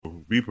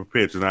Be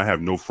prepared to not have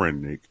no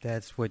friend, Nick.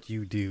 That's what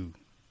you do.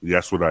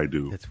 That's what I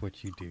do. That's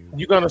what you do.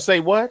 You gonna say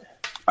what?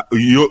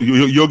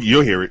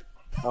 You'll hear it.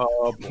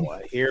 Oh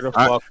boy, here the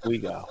fuck we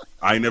go.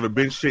 I ain't never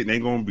been shit and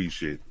ain't gonna be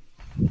shit.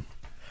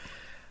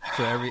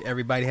 So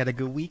everybody had a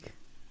good week?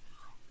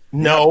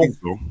 No.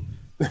 So.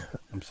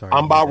 I'm sorry.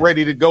 I'm about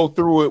ready to go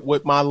through it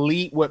with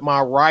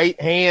my right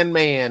hand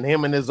man.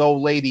 Him and his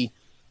old lady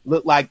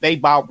look like they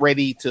about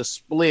ready to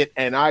split,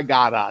 and I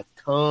got a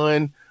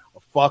ton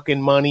of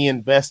fucking money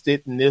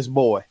invested in this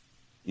boy.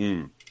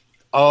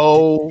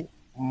 Oh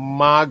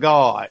my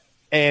God.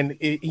 And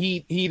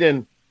he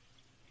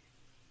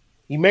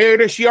married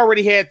her. She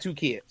already had 2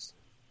 kids.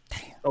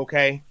 Damn.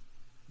 Okay.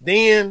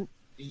 Then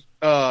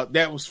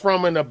that was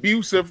from an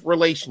abusive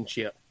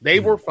relationship. They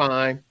were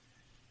fine.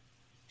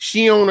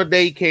 She owned a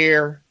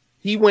daycare.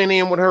 He went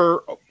in with her,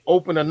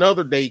 opened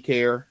another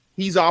daycare.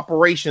 He's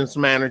operations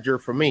manager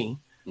for me.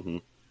 Mm-hmm.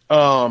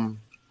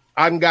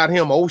 I done got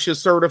him OSHA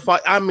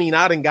certified. I mean,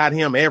 I done got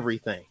him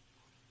everything.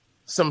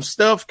 Some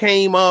stuff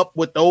came up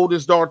with the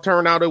oldest daughter.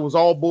 Turned out it was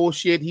all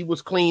bullshit. He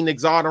was clean,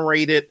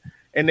 exonerated,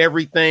 and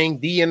everything.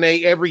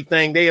 DNA,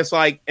 everything. It's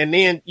like, and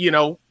then,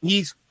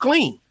 he's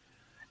clean.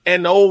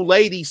 And the old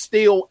lady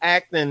still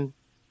acting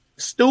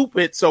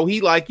stupid. So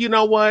he like, you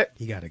know what?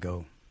 He got to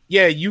go.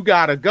 Yeah, you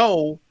got to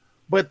go.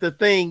 But the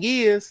thing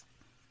is,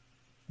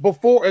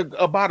 before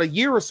about a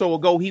year or so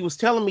ago, he was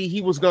telling me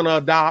he was going to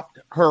adopt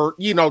her.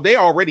 They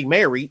already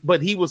married,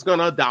 but he was going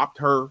to adopt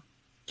her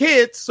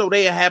kids so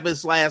they have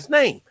his last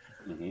name.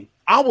 Mm-hmm.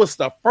 I was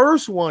the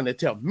first one to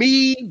tell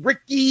me,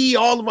 Ricky,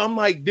 all of them. I'm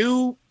like,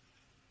 dude,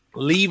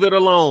 leave it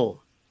alone.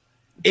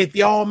 If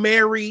y'all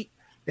married,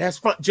 that's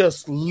fine.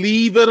 Just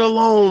leave it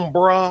alone,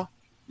 bruh.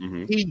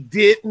 Mm-hmm. He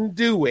didn't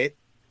do it.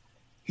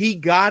 He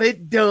got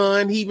it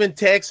done. He even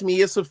texted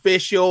me it's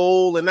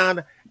official. And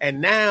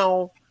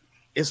now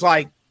it's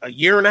like a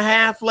year and a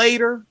half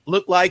later,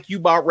 look like you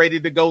about ready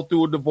to go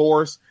through a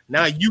divorce.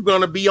 Now you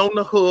going to be on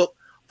the hook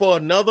for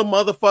another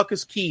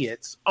motherfucker's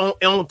kids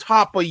on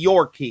top of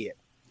your kid.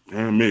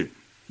 Me.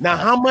 Now,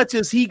 how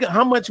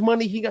much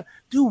money he got?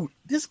 Dude,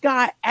 this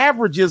guy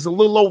averages a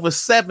little over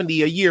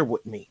 70 a year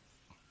with me.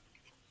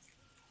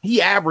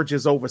 He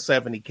averages over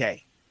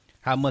 70K.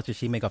 How much does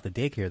she make off the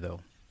daycare,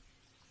 though?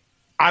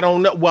 I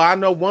don't know. Well, I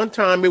know one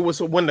time it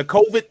was when the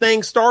COVID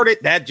thing started,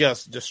 that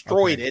just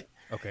destroyed it.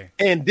 Okay.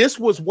 And this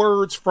was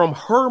words from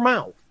her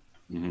mouth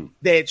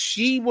that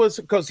she was,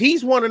 because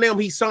he's one of them,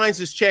 he signs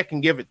his check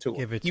and give it to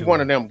him. He's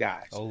one of them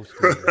guys.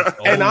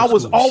 And I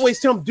was always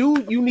telling him,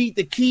 dude, you need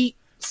to keep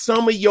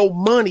some of your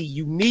money.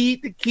 You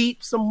need to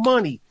keep some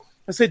money.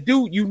 I said,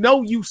 dude,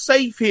 you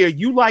safe here.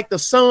 You like the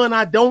son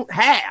I don't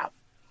have.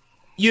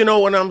 You know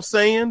what I'm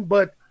saying?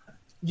 But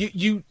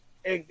you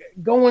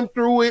going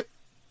through it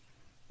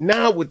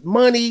now with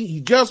money. He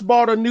just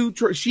bought a new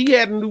truck. She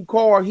had a new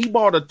car. He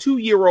bought a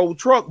 2-year-old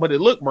truck, but it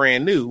looked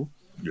brand new.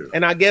 Yeah.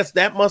 And I guess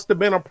that must have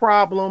been a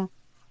problem.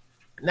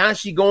 Now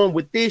she going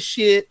with this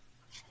shit.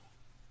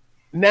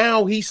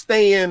 Now he's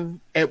staying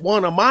at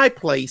one of my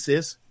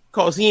places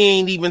because he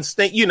ain't even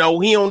stay. He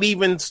don't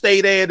even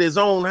stay there at his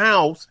own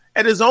house.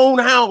 And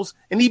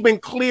he been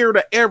clear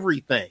to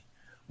everything.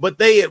 But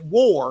they at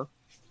war.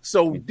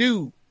 So,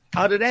 dude,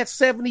 out of that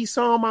 70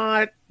 some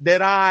odd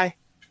that I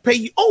pay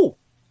you,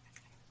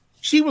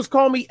 she was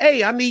calling me,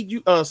 hey, I need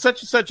you,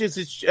 such and such as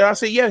it. I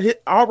said, yeah,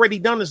 I already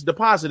done this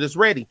deposit. It's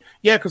ready.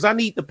 Yeah, because I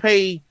need to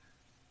pay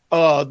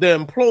the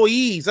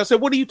employees. I said,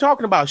 what are you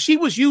talking about? She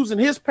was using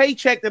his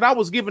paycheck that I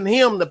was giving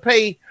him to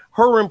pay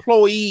her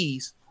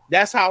employees.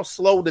 That's how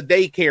slow the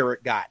daycare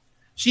it got.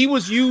 She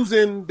was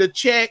using the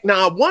check.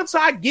 Now, once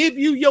I give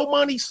you your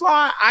money,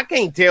 Sly, I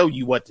can't tell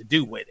you what to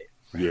do with it.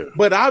 Yeah.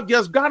 But I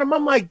just got him.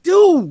 I'm like,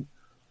 dude,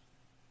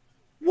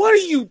 what are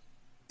you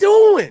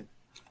doing?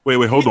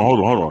 Wait, hold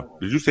on.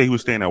 Did you say he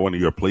was staying at one of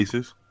your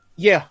places?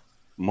 Yeah.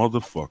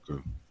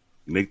 Motherfucker.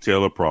 Nick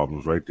Taylor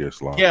problems right there,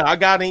 Sly. Yeah, I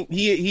got him.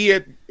 He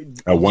had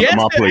at one of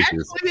my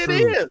places.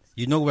 Actually, it is.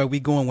 You know where we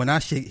going when I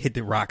hit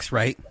the rocks,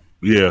 right?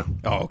 Yeah.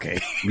 Oh, okay.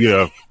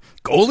 Yeah.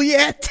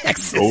 Goliad,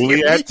 Texas.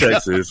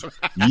 Texas.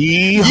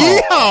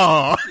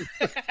 Yeehaw.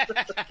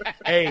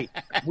 Hey,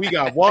 we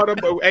got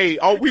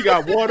we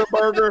got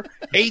Whataburger,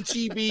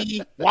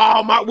 HEB,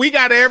 Walmart. We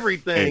got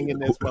everything in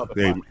this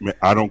motherfucker. Hey, man,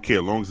 I don't care.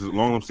 As long as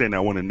I'm staying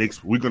at one of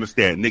Nick's, we're gonna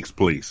stay at Nick's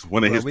place.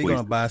 One of his places. We're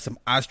gonna buy some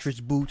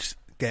ostrich boots.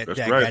 That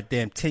right.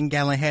 goddamn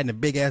 10-gallon hat and a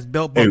big ass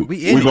belt. Hey,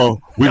 we're gonna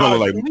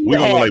look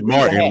like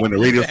Martin when the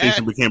radio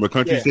station became a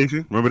country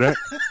station. Remember that?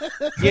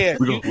 Yeah,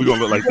 we're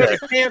gonna look like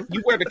that.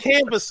 You wear the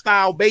canvas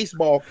style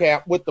baseball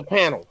cap with the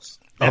panels.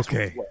 That's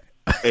okay.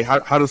 Hey, how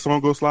does the song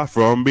go, Sly?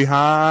 From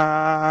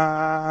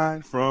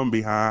behind.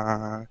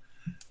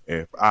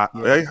 If I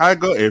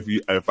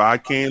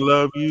can't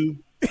love you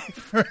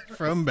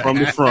from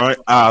the front,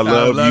 I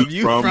love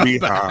you from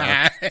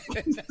behind.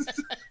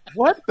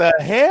 What the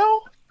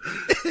hell?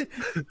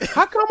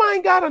 How come I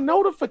ain't got a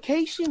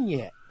notification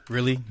yet?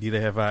 Really? Neither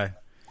have I.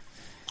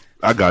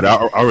 I got it. I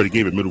already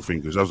gave it middle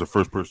fingers. I was the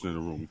first person in the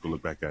room who could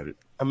look back at it.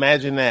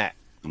 Imagine that.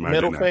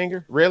 Middle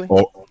finger? Really?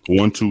 Oh,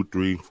 1, 2,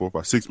 3, 4,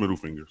 5, 6 middle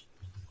fingers.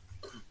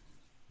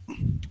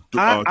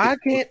 I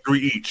can't. 3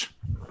 each.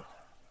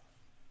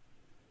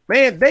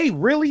 Man, they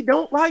really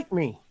don't like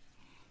me.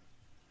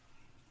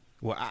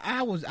 Well,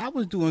 I was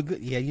doing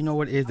good. Yeah, you know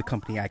what? It is the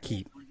company I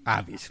keep,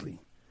 obviously.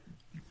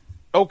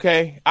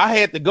 Okay, I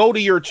had to go to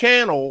your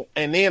channel,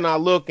 and then I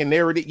look, and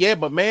there it is. Yeah,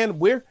 but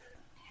man,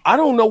 I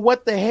don't know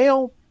what the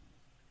hell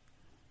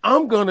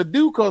I'm gonna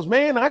do, because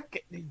man, I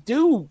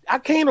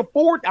can't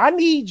afford. I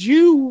need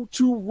you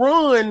to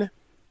run.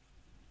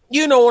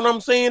 You know what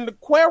I'm saying? The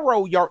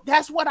Cuero yard.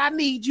 That's what I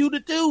need you to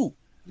do.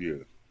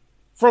 Yeah.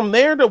 From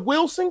there to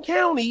Wilson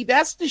County,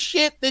 that's the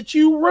shit that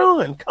you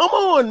run. Come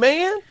on,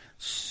 man.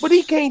 But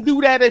he can't do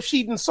that if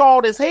she done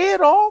sawed his head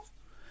off.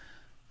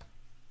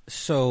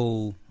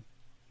 So,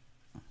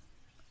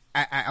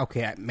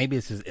 okay, maybe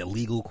this is an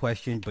illegal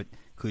question, but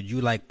could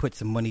you like put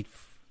some money,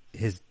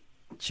 his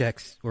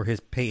checks or his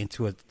pay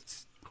into a?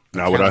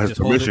 Not without his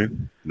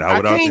permission.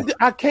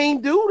 I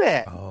can't do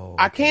that. Oh,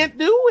 okay. I can't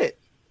do it.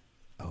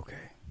 Okay.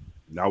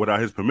 Not without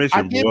his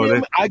permission.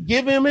 I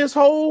give him his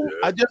whole. Yeah.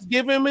 I just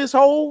give him his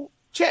whole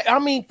check. I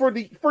mean,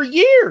 for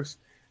years,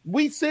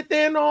 we sit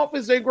there in the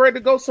office. They're ready to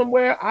go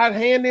somewhere. I'd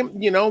hand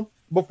him,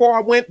 before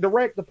I went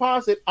direct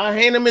deposit, I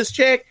hand him his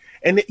check,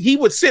 and he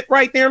would sit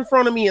right there in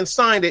front of me and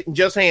sign it and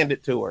just hand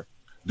it to her.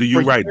 Do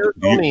you write?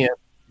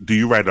 Do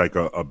you write like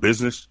a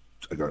business,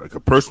 like a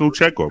personal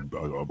check or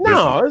a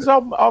no? It's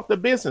off the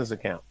business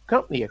account,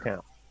 company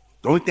account.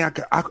 The only thing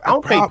I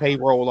don't pay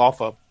payroll off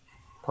a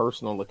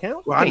personal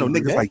account. Well, I know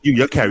niggas like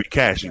you carry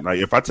cash. Like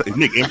if I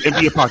Nick,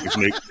 empty your pockets,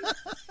 Nick.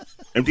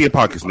 Empty your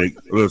pockets, Nick.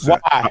 Listen,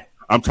 why?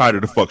 I'm tired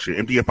of the fuck shit.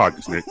 Empty your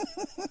pockets, Nick.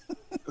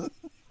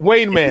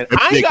 Wait a minute.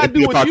 I ain't got to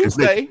do what you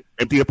say.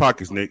 Empty your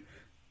pockets, Nick.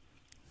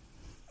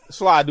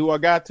 Sly, do I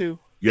got to?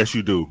 Yes,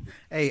 you do.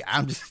 Hey,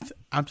 I'm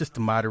just the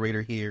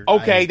moderator here.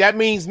 Okay, that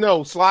means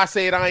no. Sly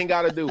said I ain't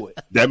got to do it.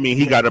 That means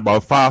he got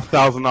about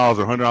 $5,000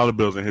 or $100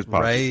 bills in his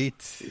pocket.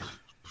 Right.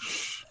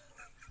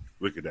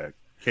 Look at that.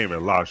 Came in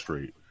a lot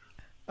straight.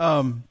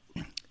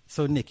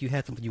 So Nick, you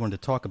had something you wanted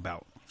to talk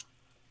about.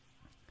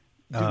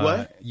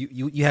 What?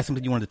 You had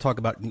something you wanted to talk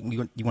about.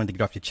 You wanted to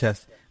get off your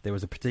chest. There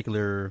was a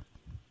particular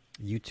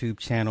YouTube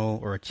channel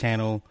or a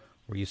channel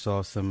where you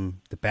saw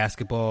the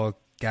basketball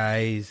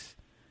guys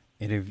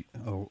interview,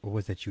 or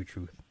was that you,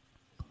 Truth?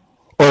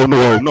 Oh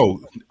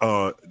no.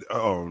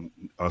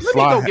 Let me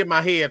go get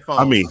my headphones.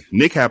 I mean,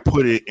 Nick had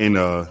put it in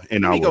Let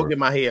me go get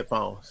my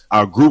headphones.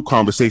 Our group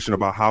conversation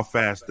about how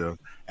fast the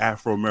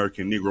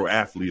Afro-American Negro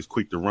athlete is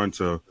quick to run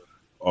to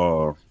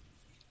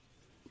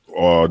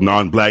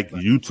non-black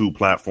YouTube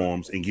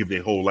platforms and give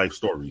their whole life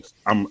stories.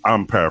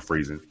 I'm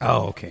paraphrasing.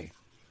 Oh, okay.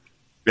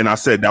 And I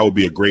said that would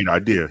be a great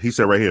idea. He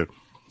said right here,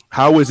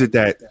 how is it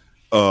that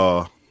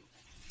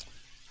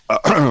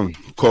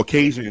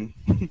Caucasian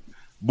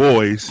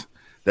boys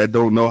that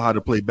don't know how to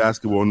play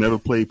basketball, never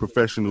played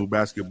professional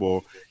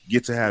basketball,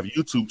 get to have a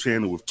YouTube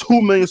channel with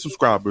 2 million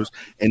subscribers,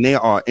 and they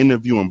are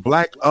interviewing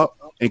black up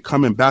and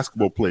coming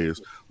basketball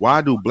players?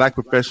 Why do black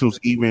professionals,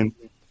 even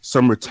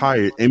some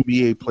retired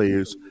NBA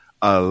players,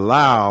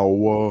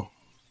 allow?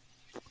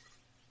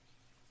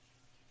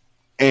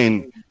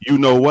 And you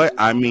know what?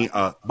 I mean,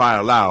 by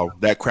allow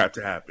that crap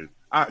to happen.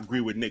 I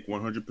agree with Nick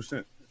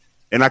 100%.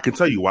 And I can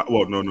tell you why.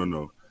 Well,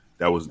 no.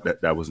 That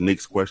was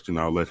Nick's question.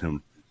 I'll let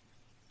him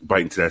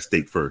bite into that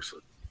steak first.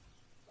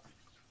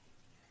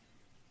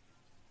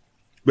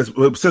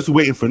 But since we're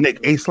waiting for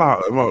Nick, hey, Sly,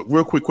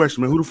 real quick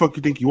question, man. Who the fuck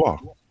you think you are?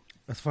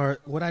 As far as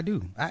what I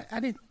do, I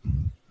didn't.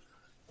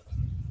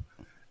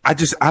 I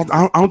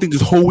don't think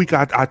this whole week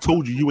I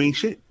told you ain't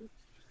shit.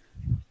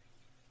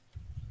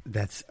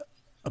 That's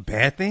a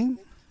bad thing?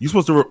 You're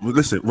supposed to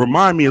listen.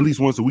 Remind me at least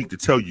once a week to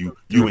tell you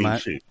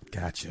ain't shit.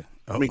 Gotcha.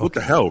 I mean, what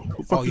the hell?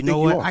 You know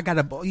what? I got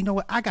a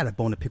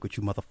bone to pick with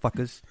you,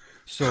 motherfuckers.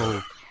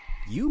 So,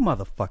 you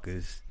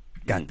motherfuckers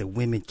got the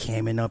women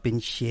camming up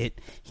and shit.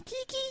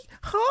 Kiki,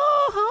 ha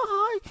ha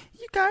ha!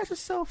 You guys are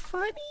so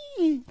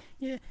funny.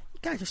 Yeah, you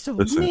guys are so.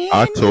 Listen, manly.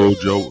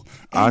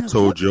 I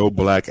told your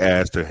black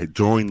ass to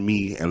join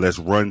me and let's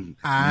run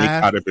Nick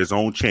out of his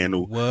own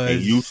channel.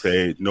 And you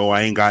said, "No,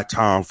 I ain't got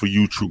time for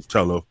you, truth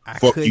teller.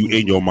 Fuck you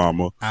and your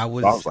mama." I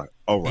was like,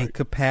 all right,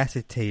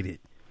 incapacitated.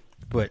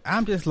 But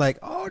I'm just like,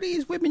 all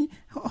these women,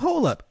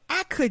 hold up.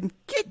 I couldn't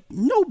get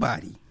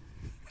nobody,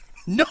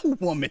 no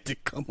woman to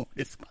come on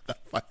this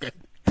motherfucker.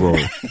 Bro,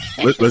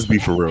 let's be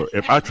for real.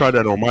 If I try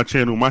that on my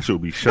channel, my shit will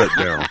be shut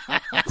down.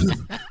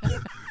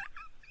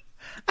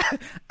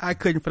 I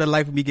couldn't for the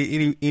life of me get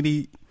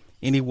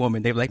any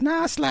woman. They were like,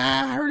 nah, Sly,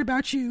 I heard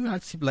about you.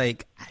 I'd be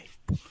like,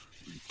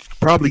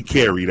 probably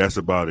Carrie, that's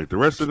about it. The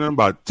rest of them,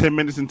 about 10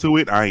 minutes into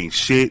it, I ain't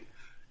shit.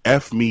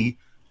 F me.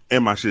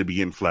 And my shit be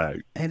getting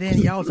flagged. And then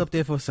y'all was up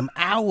there for some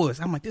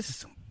hours. I'm like, this is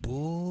some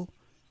bull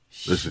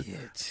shit.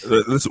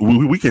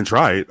 Listen, we can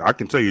try it. I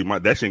can tell you,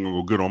 that shit ain't gonna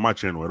go good on my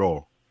channel at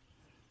all.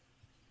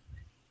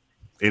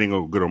 It ain't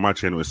gonna go good on my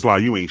channel. And Sly,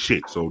 you ain't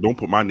shit. So don't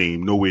put my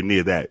name nowhere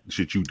near that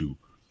shit you do.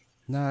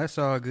 No, it's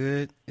all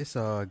good. It's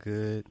all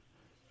good.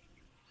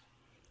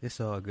 It's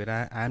all good.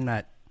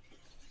 I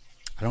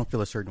don't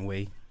feel a certain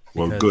way.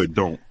 Well, good.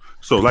 Don't.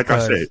 So, like I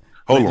said,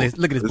 hold on.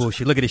 Look at this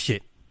bullshit. Look at this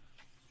shit.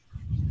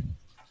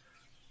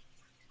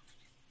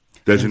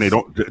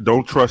 Dejanay,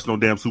 don't trust no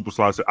damn super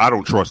slice. I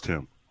don't trust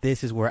him.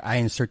 This is where I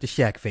insert the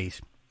Shaq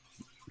face.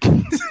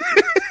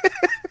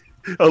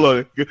 Hold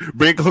on.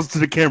 Bring it closer to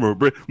the camera.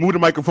 Move the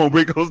microphone.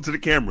 Bring it closer to the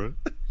camera.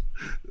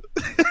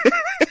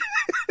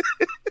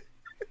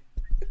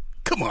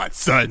 Come on,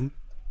 son.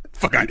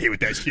 Fuck out of here with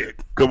that shit.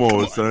 Come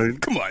on, son.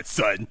 Come on,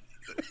 son.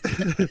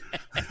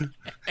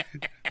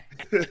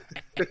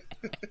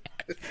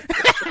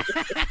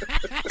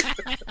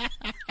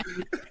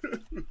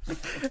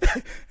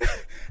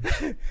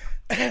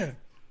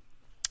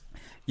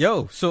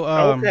 Yo, so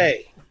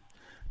okay.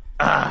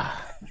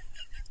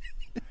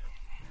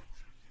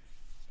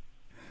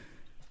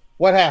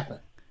 What happened?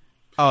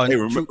 Oh, hey,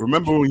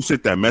 remember when you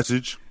sent that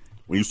message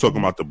when you was talking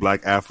about the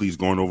black athletes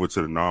going over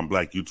to the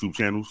non-black YouTube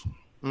channels?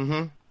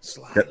 Mm-hmm.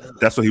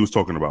 That's what he was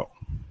talking about.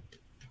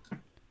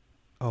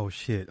 Oh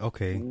shit!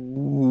 Okay.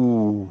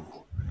 Ooh.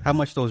 How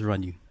much those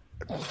run you?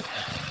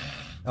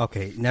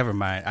 Okay, never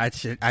mind. I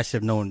should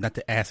have known not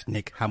to ask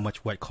Nick how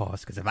much what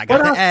costs, because if I got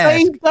to ask,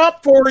 saved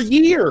up for a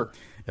year.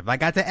 If I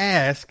got to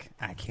ask,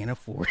 I can't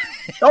afford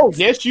it. Oh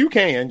yes, you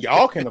can.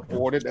 Y'all can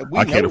afford it.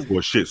 I can't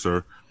afford shit,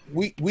 sir.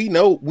 We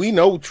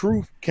know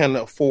Truth can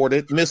afford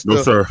it, Mr.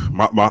 No, sir.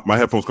 My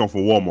headphones come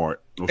from Walmart.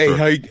 No,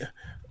 hey,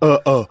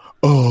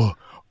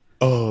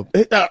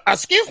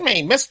 excuse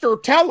me,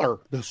 Mr. Teller.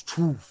 That's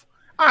Truth.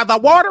 The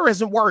water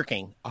isn't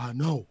working. I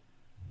know.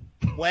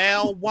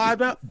 Well, why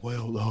not?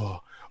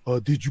 Well,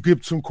 did you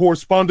get some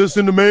correspondence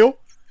in the mail?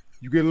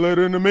 You get a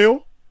letter in the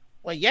mail?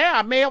 Well, yeah,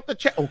 I mailed the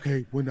check.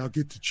 Okay, when I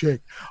get the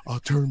check, I'll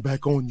turn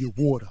back on your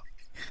water.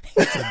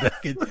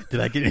 Did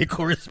I get any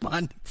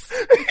correspondence?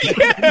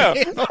 Yeah.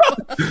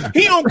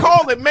 He don't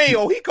call it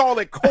mail. He call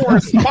it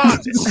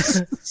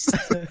correspondence.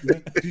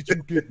 Did you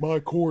get my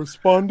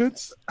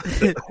correspondence?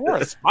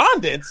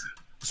 Correspondence?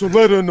 It's a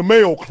letter in the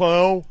mail,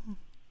 clown.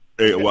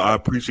 Hey, well, I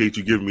appreciate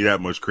you giving me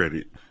that much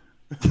credit.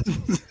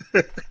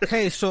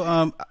 Hey,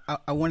 so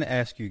I want to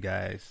ask you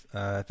guys,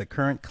 the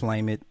current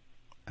climate,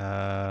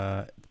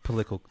 the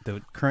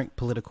current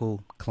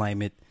political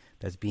climate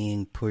that's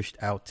being pushed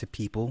out to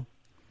people.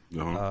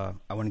 Uh-huh.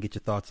 I want to get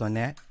your thoughts on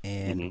that,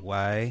 and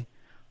why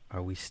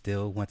are we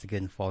still once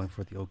again falling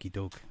for the okie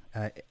doke?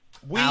 I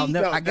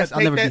guess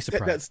I'll never be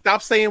surprised.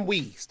 Stop saying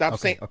we. Stop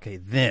saying. Okay,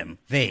 them,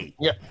 they.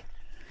 Yeah.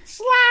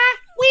 Sly,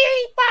 we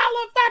ain't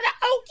falling for the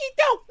okie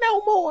doke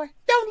no more.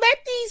 Don't let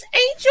these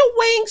angel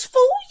wings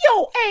fool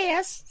your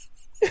ass.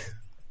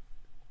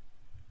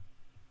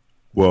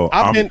 Well,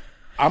 I've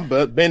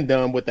been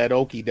done with that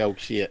okie doke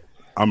shit.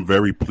 I'm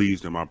very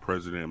pleased in my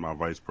president and my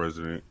vice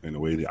president and the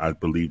way that I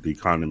believe the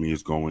economy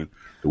is going,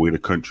 the way the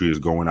country is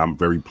going. I'm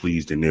very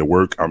pleased in their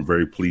work. I'm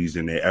very pleased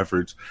in their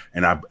efforts,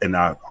 and I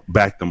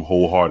back them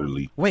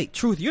wholeheartedly. Wait,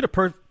 Truth, you're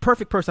the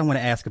perfect person I want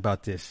to ask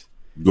about this.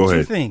 Go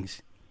ahead. 2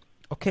 things.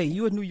 Okay,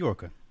 you a New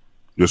Yorker?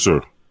 Yes,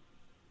 sir.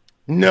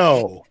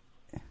 No.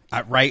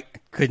 Right?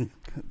 Couldn't.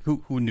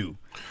 Who knew?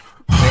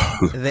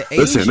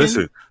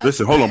 Listen.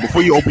 Hold on.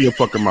 Before you open your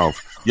fucking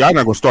mouth, y'all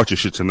not gonna start your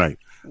shit tonight.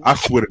 I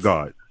swear to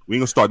God. We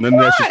ain't gonna start none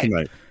of that shit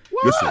tonight.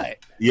 What? Listen,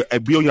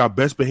 be on your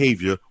best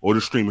behavior or the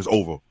stream is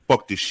over.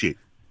 Fuck this shit.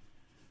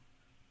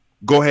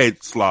 Go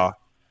ahead, Sly.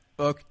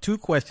 2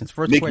 questions.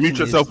 First Nick, question mute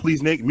yourself,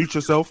 please, Nick. Mute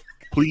yourself,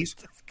 please.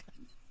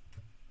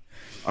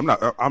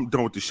 I'm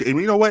done with this shit. And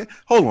you know what?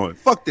 Hold on.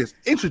 Fuck this.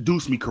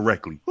 Introduce me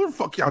correctly. Who the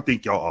fuck y'all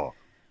think y'all are?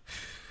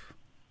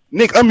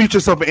 Nick, unmute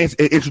yourself and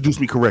introduce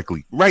me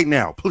correctly. Right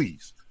now,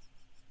 please.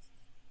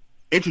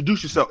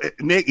 Introduce yourself.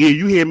 Nick,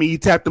 you hear me? You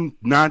tapped them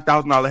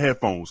 $9,000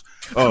 headphones.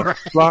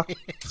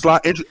 Sly,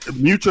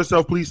 mute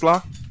yourself, please,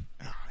 Sly.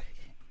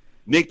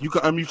 Nick, you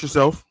can unmute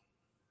yourself.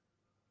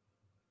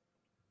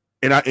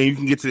 And you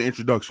can get to the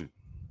introduction.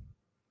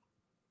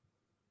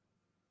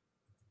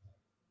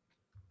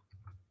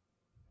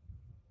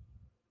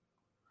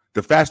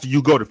 The faster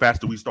you go, the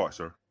faster we start,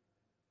 sir.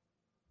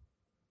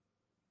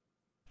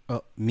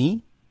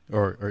 Me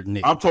or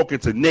Nick? I'm talking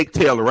to Nick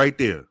Taylor right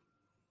there.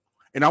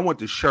 And I want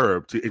the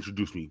sheriff to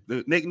introduce me.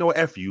 Nick, no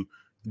F you.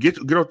 Get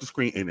off the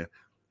screen, and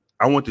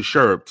I want the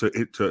sheriff to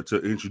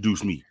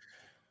introduce me.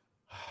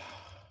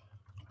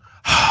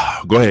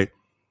 Go ahead.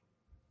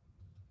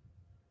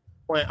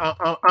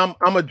 Well,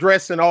 I'm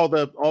addressing all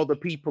the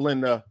people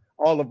and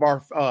all of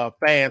our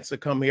fans to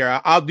come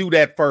here. I'll do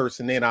that first,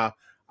 and then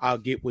I'll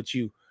get with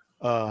you.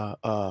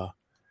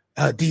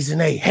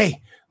 Dejanay,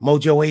 hey,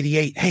 Mojo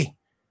 88, hey,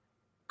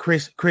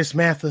 Chris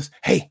Mathis,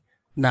 hey.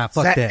 Nah,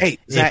 fuck Zach, that. Hey,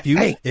 Zach,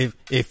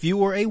 if you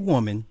were a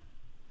woman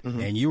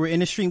and you were in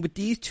the stream with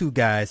these 2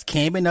 guys,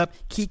 camming up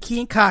Kiki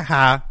and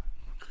Kaha.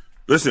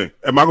 Listen,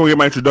 am I gonna get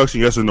my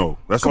introduction? Yes or no?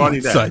 That's all I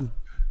need to ask.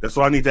 That's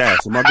all I need to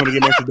ask. Am I gonna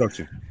get my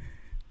introduction?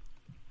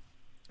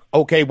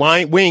 Okay,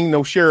 well, we ain't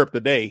no sheriff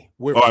today.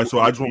 All right, so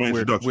I just want my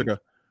introduction.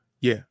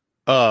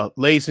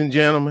 Ladies and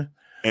gentlemen.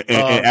 And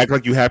act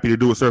like you're happy to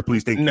do it, sir.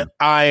 Please, thank you.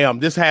 I am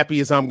this happy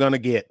as I'm gonna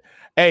get.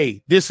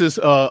 Hey, this is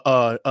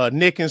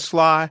Nick and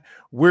Sly.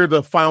 We're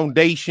the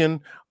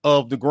foundation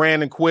of the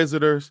Grand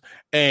Inquisitors,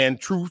 and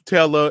Truth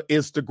Teller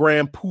is the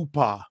Grand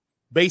Poopah.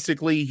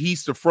 Basically,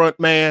 he's the front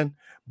man,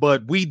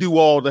 but we do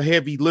all the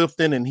heavy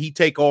lifting, and he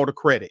take all the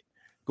credit.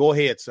 Go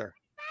ahead, sir.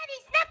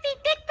 Snuffy,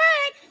 Big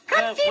Bird,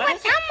 come see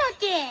what Elmo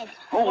did.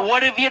 Well,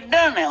 what have you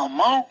done,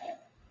 Elmo?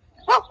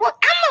 Well,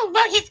 Elmo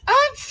wrote his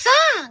own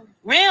song.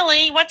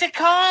 Really? What's it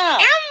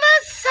called?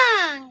 Elmo's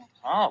Song.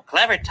 Oh,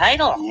 clever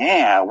title.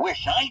 Yeah, I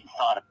wish I'd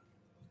thought of it.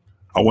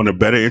 I want a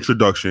better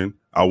introduction.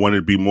 I want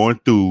to be more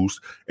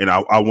enthused, and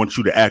I want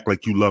you to act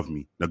like you love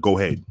me. Now go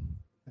ahead.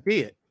 I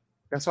did.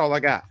 That's all I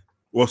got.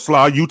 Well,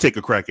 Sly, you take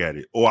a crack at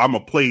it, or I'm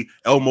gonna play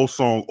Elmo's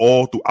song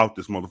all throughout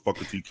this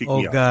motherfucker till you kick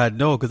me out. Oh God,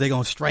 no, because they're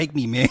gonna strike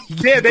me, man.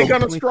 Yeah, they're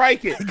gonna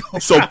strike it.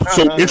 So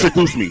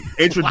introduce me,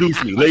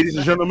 ladies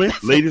and gentlemen,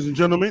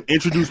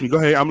 introduce me. Go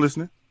ahead, I'm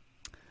listening.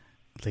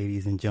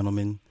 Ladies and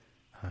gentlemen,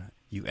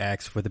 you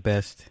asked for the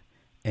best,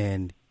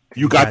 and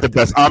you got the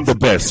best. I'm the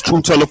best.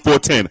 True Teller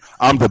 410.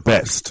 I'm the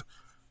best.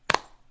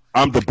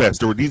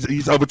 There were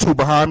these other two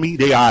behind me.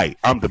 They aight.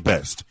 I'm the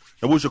best.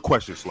 Now, what's your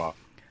question, Slaw?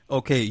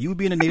 Okay, you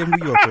being a native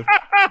New Yorker.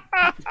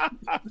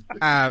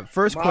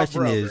 First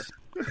question is,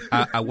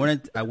 I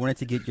wanted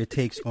to get your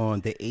takes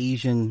on the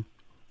Asian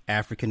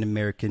African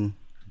American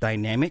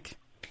dynamic.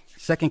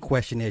 Second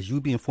question is, you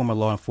being former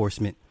law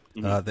enforcement,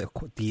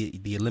 the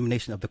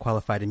elimination of the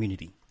qualified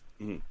immunity.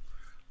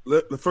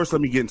 First,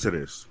 let me get into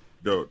this.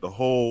 The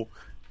whole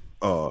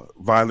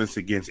violence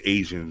against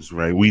Asians,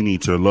 right? We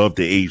need to love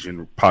the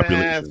Asian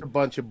population. That's a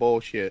bunch of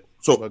bullshit.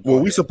 So, were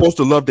we supposed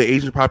to love the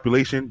Asian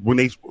population when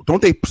they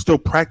still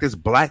practice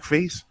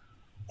blackface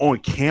on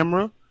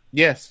camera?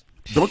 Yes.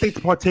 Don't they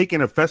partake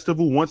in a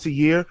festival once a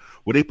year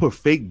where they put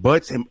fake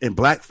butts and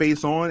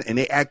blackface on, and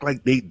they act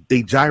like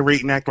they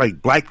gyrate and act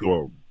like black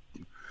people?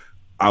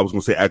 I was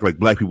gonna say act like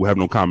black people have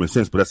no common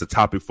sense, but that's a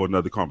topic for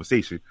another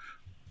conversation.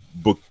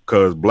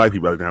 Because black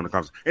people are down the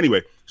conversation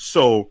anyway.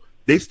 So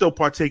they still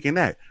partake in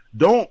that.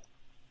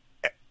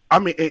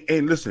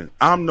 And listen,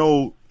 I'm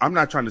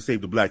not trying to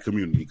save the black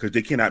community because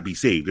they cannot be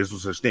saved. There's no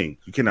such thing.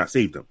 You cannot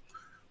save them.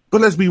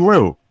 But let's be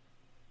real.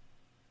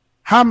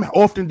 How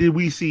often did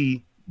we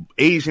see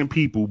Asian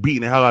people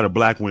beating the hell out of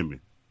black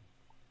women?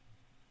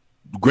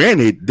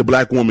 Granted, the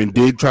black woman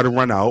did try to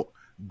run out.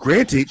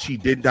 Granted, she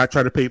did not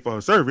try to pay for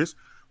her service.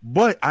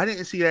 But I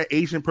didn't see that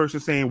Asian person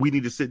saying we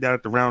need to sit down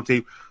at the round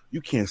table.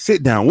 You can't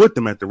sit down with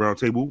them at the round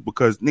table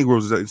because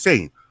Negroes are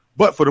insane.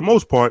 But for the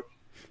most part,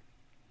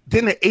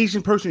 didn't an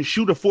Asian person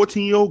shoot a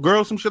 14-year-old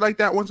girl, some shit like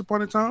that once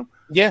upon a time?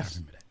 Yes.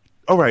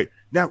 All right.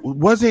 Now,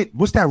 what's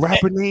that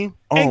rapper name?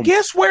 And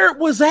guess where it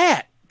was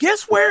at?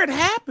 Guess where it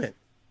happened?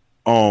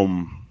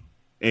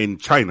 In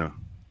China.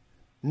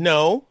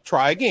 No.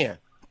 Try again.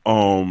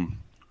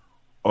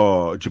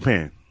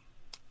 Japan.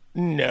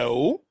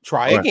 No.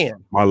 Try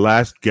again. My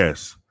last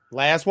guess.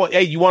 Last one.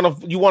 Hey, you want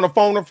to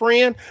phone a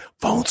friend?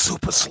 Phone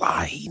Super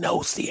Sly. He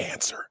knows the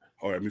answer.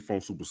 All right, let me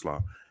phone Super Sly.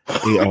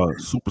 Hey,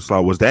 Super Sly,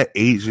 was that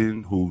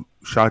Asian who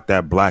shot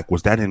that black?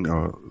 Was that in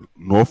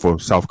North or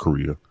South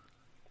Korea?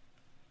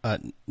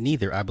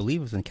 Neither. I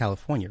believe it was in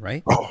California,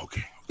 right? Oh,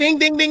 okay. Ding,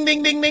 ding, ding,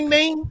 ding, ding, ding,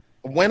 ding.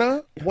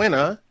 Winner,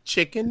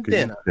 chicken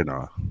dinner.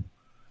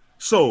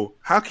 So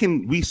how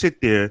can we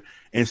sit there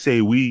and say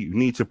we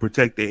need to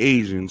protect the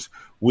Asians?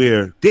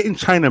 Where didn't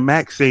China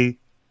Max say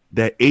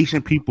that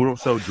Asian people don't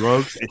sell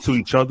drugs to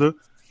each other,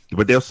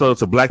 but they'll sell it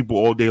to black people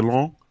all day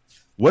long?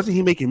 Wasn't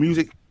he making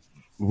music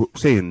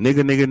saying nigga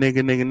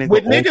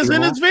with niggas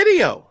in his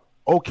video?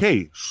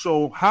 Okay,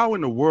 so how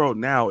in the world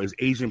now is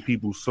Asian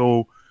people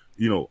so,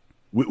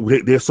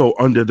 they're so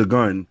under the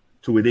gun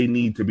to where they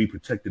need to be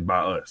protected by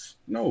us?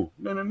 No.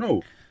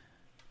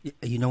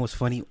 You know what's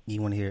funny?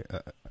 You want to hear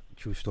a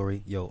true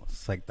story? Yo,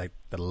 it's like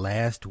the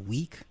last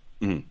week,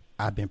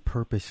 I've been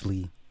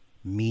purposely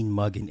mean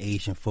mugging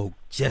Asian folk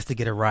just to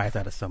get a rise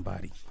out of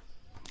somebody.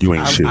 You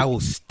ain't shit. I will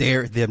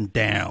stare them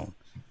down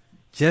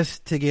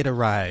just to get a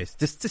rise,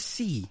 just to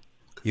see,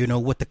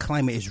 what the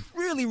climate is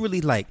really,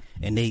 really like.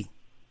 And they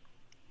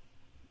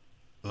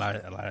a lot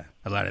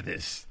of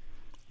this.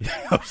 You know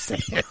what I'm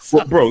saying?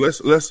 Well, bro,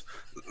 let's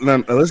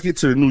get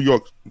to the New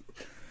York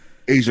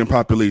Asian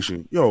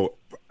population. Yo,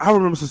 I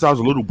remember since I was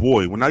a little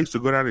boy, when I used to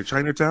go down to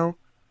Chinatown,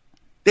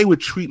 they would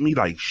treat me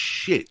like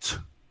shit.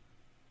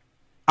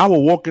 I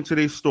would walk into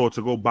their store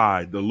to go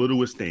buy the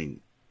littlest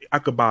thing. I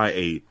could buy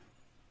a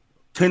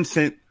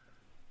 10-cent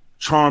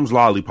Charms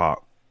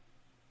lollipop.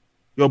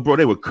 Yo, bro,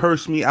 they would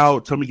curse me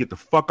out, tell me get the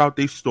fuck out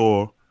their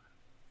store.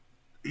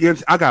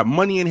 Yes, I got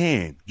money in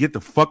hand. Get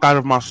the fuck out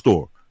of my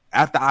store.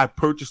 After I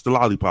purchased the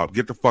lollipop,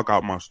 get the fuck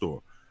out of my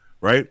store.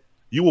 Right?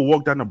 You will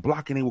walk down the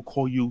block and they will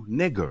call you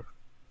nigger.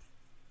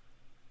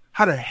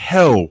 How the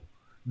hell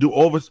do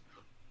all of us...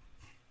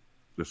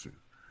 Listen,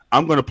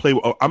 I'm gonna play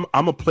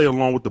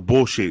along with the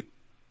bullshit.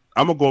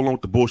 I'm going to go along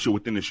with the bullshit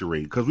within the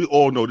charade because we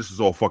all know this is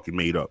all fucking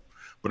made up.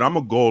 But I'm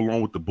going to go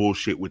along with the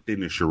bullshit within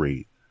the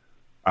charade.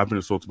 I've been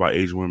assaulted by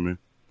Asian women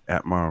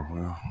at my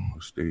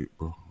state,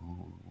 bro.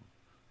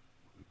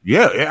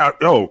 Yeah,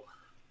 yo.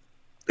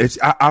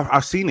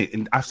 I've seen it,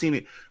 and I've seen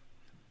it.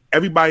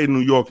 Everybody in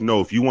New York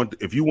know if you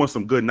want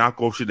some good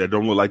knockoff shit that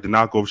don't look like the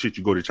knockoff shit,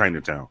 you go to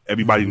Chinatown.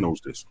 Everybody knows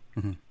this.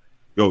 Mm-hmm.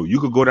 Yo, you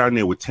could go down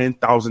there with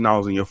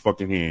 $10,000 in your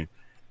fucking hand,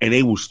 and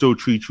they will still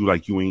treat you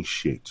like you ain't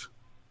shit.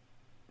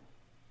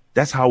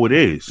 That's how it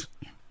is.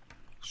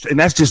 And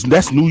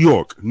that's New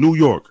York.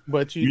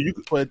 But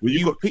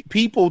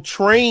people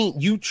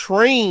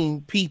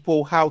train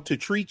people how to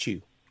treat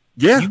you.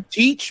 Yeah. You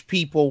teach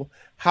people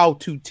how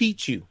to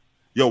teach you.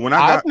 Yo,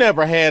 I've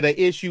never had an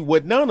issue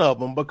with none of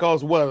them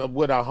because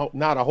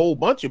not a whole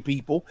bunch of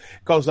people,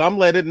 because I'm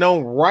letting it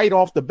know right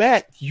off the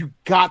bat, you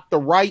got the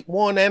right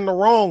one and the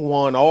wrong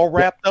one all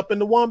wrapped up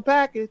into one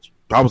package.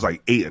 I was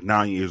like 8 or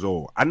 9 years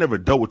old. I never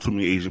dealt with too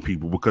many Asian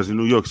people because in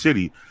New York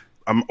City,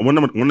 one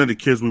of the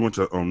kids we went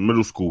to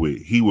middle school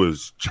with, he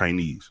was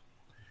Chinese.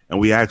 And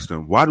we asked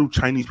him, why do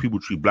Chinese people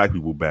treat black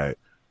people bad?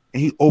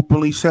 And he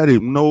openly said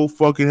it, no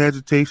fucking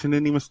hesitation,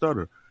 didn't even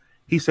stutter.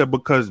 He said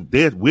because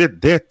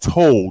they're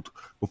told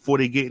before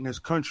they get in this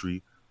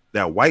country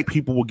that white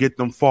people will get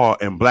them far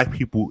and black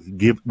people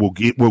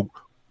will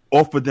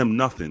offer them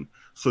nothing.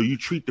 So you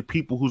treat the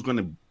people who's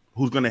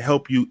gonna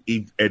help you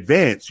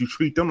advance, you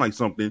treat them like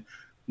something.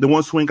 The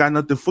ones who ain't got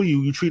nothing for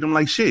you, you treat them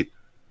like shit.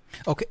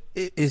 Okay,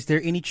 is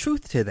there any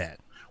truth to that?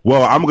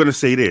 Well, I'm gonna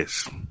say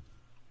this.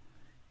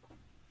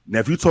 Now,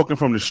 if you're talking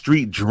from the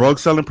street drug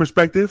selling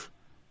perspective,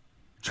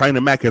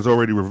 China Mac has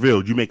already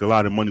revealed you make a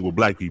lot of money with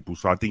black people,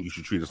 so I think you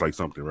should treat us like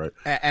something, right?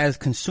 As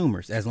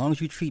consumers, as long as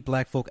you treat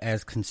black folk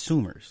as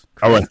consumers.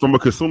 Correct? All right, from a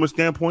consumer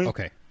standpoint,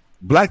 okay.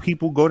 Black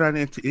people go down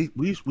there.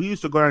 We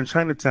used to go down to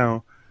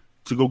Chinatown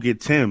to go get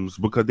Tim's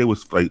because they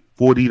was like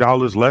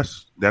 $40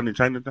 less down in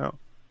Chinatown,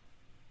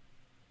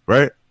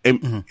 right?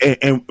 And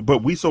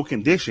but we so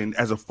conditioned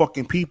as a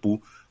fucking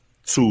people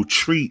to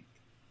treat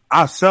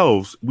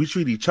ourselves. We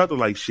treat each other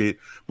like shit,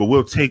 but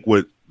we'll take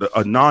what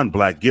a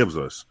non-black gives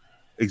us.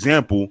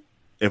 Example,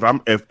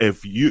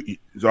 if you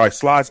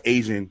Slide's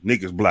Asian,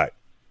 niggas black.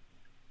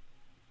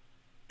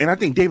 And I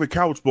think David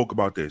Coward spoke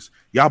about this.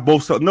 Y'all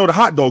both know the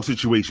hot dog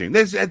situation.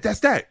 That's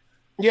that.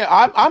 Yeah,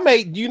 I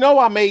made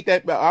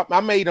that. I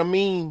made a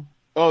meme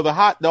of the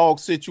hot dog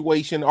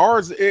situation.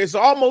 Ours is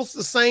almost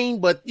the same,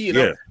 but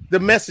the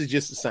message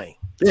is the same.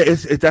 Yeah,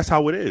 that's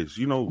how it is.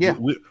 Yeah.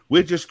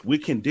 We're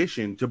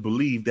conditioned to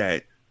believe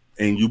that.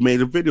 And you made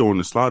a video on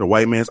the slide. A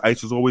white man's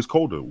ice is always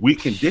colder. We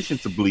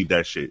conditioned to believe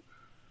that shit.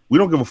 We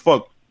don't give a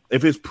fuck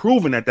if it's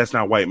proven that that's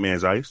not white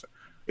man's ice.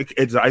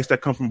 It's the ice that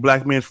comes from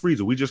black man's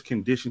freezer. We just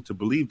conditioned to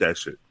believe that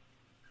shit.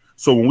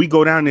 So when we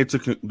go down there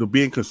to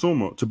be a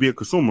consumer,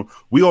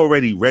 we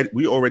already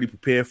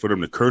prepared for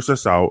them to curse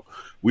us out.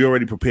 We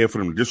already prepared for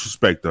them to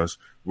disrespect us.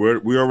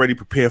 We already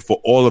prepared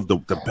for all of the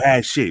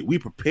bad shit. We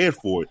prepared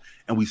for it,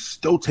 and we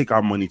still take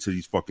our money to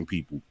these fucking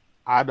people.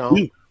 I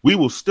don't. We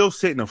will still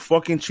sit in a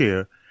fucking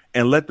chair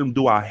and let them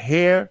do our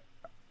hair,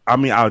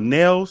 our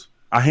nails,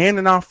 our hand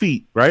and our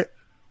feet, right?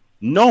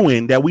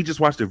 Knowing that we just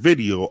watched a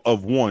video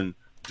of one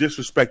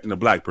disrespecting a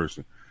black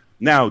person.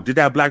 Now, did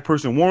that black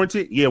person warrant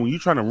it? Yeah, when you're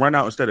trying to run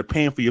out instead of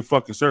paying for your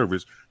fucking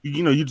service, you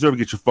deserve to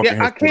get your fucking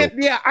head.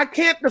 I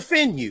can't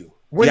defend you.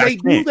 When they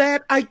do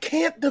that, I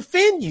can't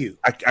defend you.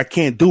 I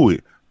can't do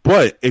it.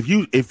 But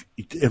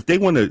if they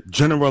want to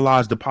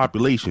generalize the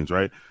populations,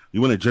 right?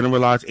 You want to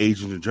generalize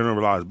Asians and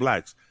generalize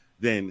blacks,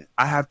 then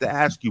I have to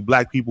ask you,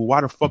 black people,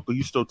 why the fuck are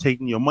you still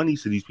taking your money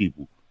to these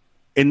people?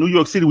 In New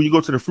York City, when you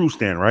go to the fruit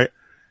stand, right?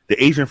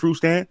 The Asian fruit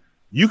stand,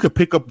 you could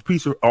pick up a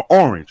piece of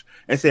orange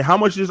and say, how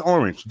much is this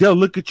orange? They'll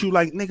look at you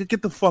like, nigga,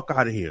 get the fuck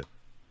out of here.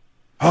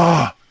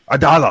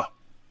 $1.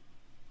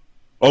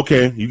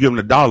 Okay, you give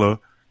them $1.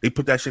 They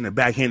put that shit in the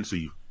back hand to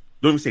you.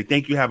 Don't even say,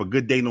 thank you, have a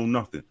good day, no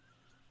nothing.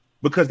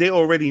 Because they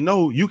already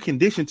know you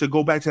conditioned to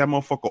go back to that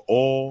motherfucker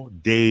all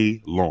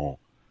day long.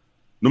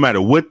 No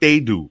matter what they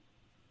do.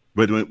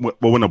 But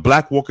when a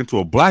black walk into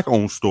a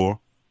black-owned store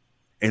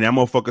and that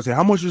motherfucker say,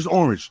 how much is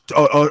orange?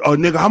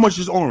 Nigga, how much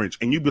is orange?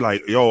 And you be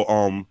like, yo,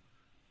 $1.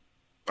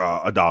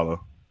 $1,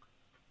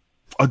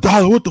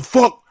 what the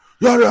fuck?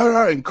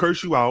 And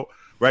curse you out,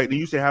 right? Then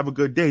you say, have a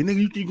good day.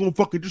 Nigga, you think you gonna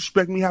fucking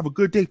disrespect me? Have a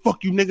good day.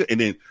 Fuck you, nigga.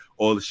 And then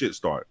all the shit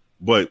start.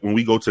 But when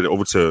we go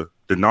over to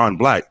the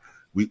non-black,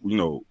 we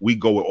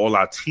go with all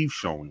our teeth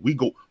showing.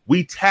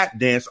 We tap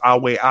dance our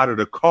way out of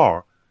the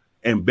car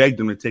and beg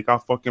them to take our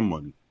fucking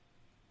money.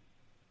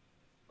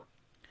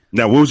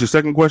 Now, what was your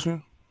second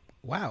question?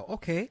 Wow.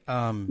 Okay.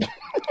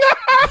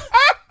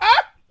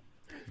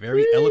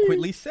 Very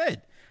eloquently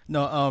said.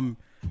 No.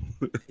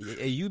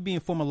 You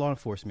being former law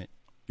enforcement.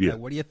 Yeah.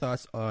 What are your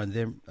thoughts on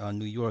them on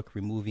New York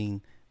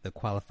removing the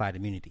qualified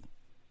immunity?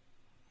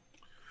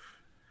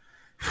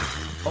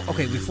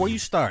 Okay. Before you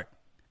start,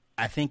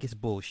 I think it's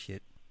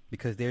bullshit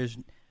because there's,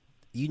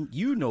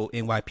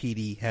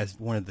 NYPD has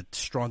one of the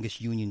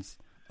strongest unions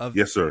of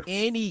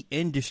any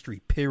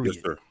industry. Period.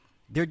 Yes, sir.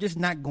 They're just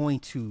not going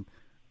to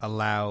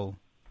allow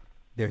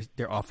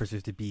their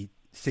officers to be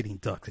sitting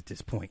ducks at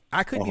this point.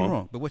 I could be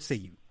wrong, but what say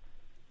you?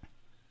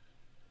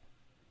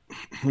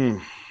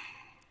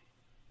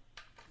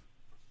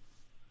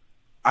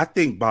 I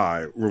think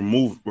by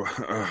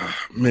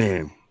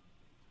man.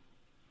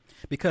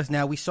 Because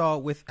now we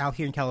saw out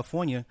here in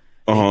California,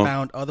 they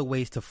found other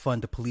ways to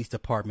fund the police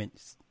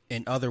departments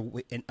in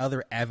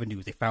other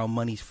avenues. They found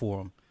monies for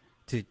them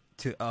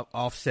to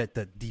offset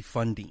the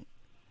defunding.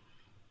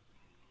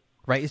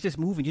 Right, it's just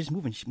moving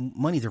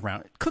money's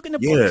around, cooking the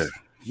books.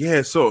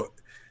 Yeah. So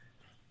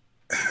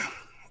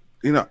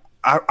you know,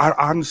 I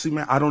honestly,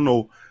 man, I don't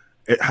know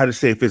how to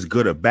say if it's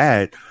good or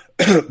bad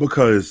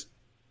because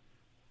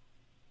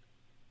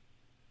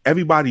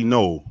everybody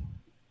know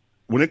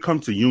when it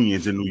comes to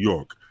unions in New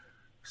York,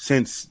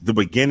 since the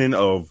beginning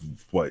of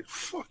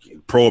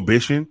fucking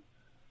prohibition,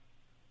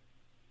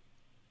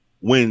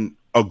 when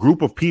a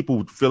group of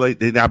people feel like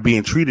they're not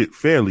being treated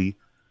fairly,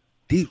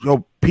 these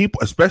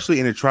people, especially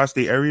in the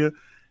tri-state area,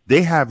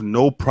 they have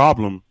no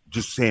problem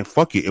just saying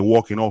fuck it and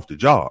walking off the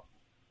job.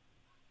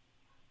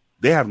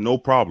 They have no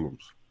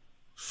problems.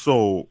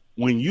 So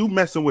when you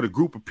messing with a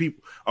group of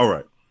people, all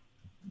right,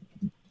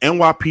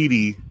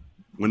 NYPD,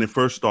 when it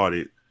first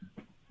started,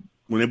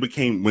 when I'm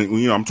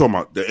talking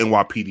about the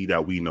NYPD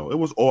that we know, it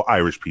was all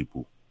Irish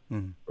people,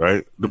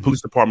 right? The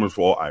police department was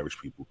for all Irish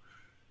people.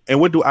 And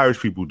what do Irish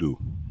people do?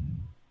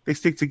 They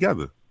stick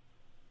together.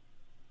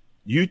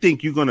 You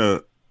think you're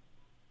gonna,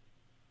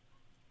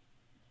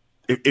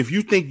 if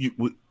you think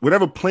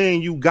whatever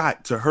plan you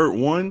got to hurt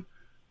one,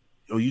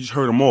 you just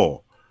hurt them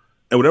all.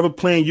 And whatever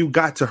plan you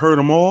got to hurt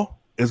them all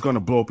is gonna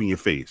blow up in your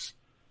face.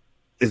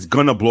 It's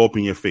gonna blow up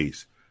in your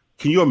face.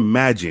 Can you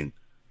imagine?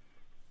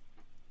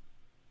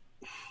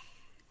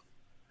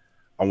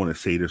 I want to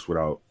say this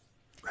without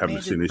having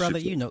to say this brother,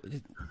 shit. You know,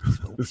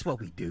 it's what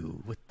we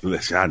do.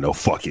 Listen, I know.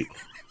 Fuck it.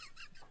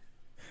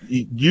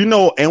 You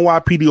know,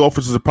 NYPD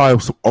officers are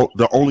probably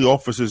the only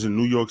officers in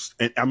New York,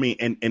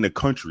 in the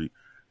country,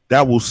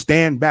 that will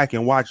stand back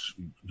and watch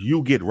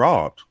you get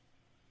robbed.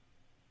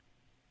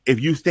 If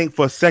you think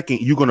for a second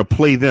you're going to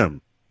play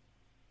them,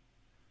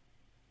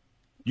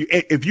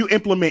 if you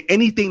implement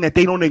anything that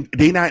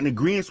they're not in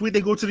agreement with,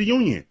 they go to the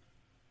union,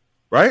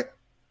 right?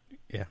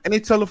 Yeah. And they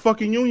tell the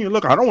fucking union,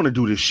 look, I don't want to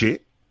do this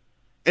shit.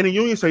 And the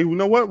union say, you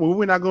know what? Well,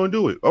 we're not going to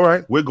do it. All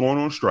right, we're going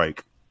on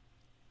strike.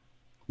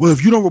 Well,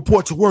 if you don't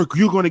report to work,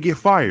 you're going to get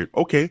fired.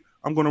 Okay,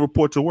 I'm going to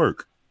report to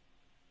work.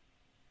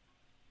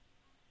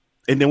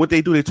 And then what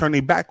they do, they turn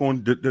their back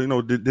on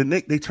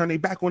they turn their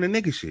back on the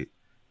nigga shit.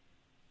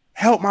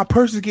 Help, my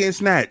purse is getting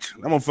snatched.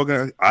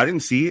 I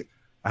didn't see it.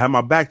 I had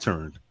my back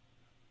turned.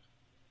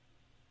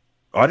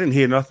 I didn't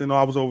hear nothing.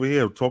 I was over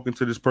here talking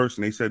to this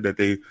person. They said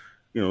that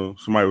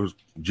somebody was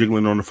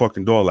jiggling on the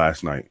fucking door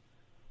last night.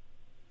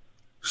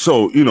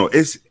 So,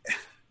 it's.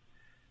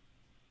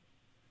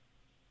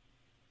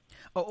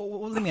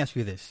 Well, let me ask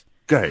you this.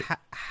 Go ahead.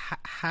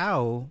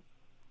 How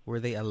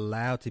were they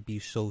allowed to be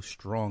so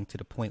strong to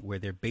the point where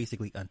they're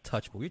basically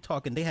untouchable? You're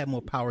talking they have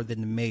more power than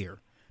the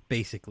mayor,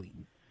 basically.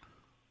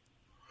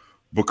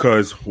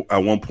 Because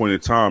at one point in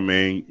time,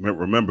 man,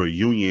 remember,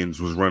 unions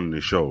was running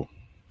the show.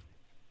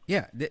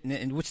 Yeah,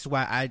 and which is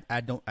why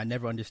I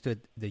never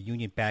understood the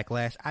union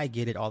backlash. I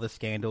get it, all the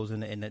scandals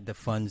and the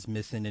funds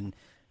missing, and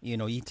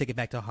you take it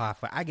back to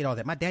Hartford. I get all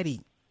that. My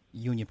daddy,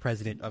 union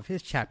president of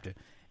his chapter.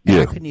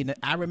 And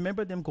I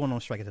remember them going on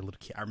strike as a little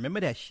kid. I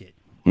remember that shit.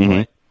 Mm-hmm.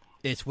 But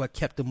it's what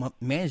kept the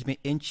management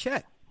in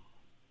check.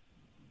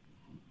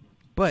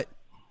 But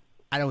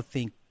I don't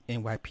think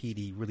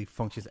NYPD really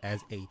functions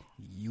as a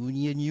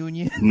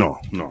union. No.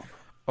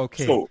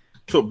 Okay.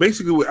 So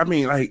basically,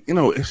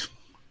 it's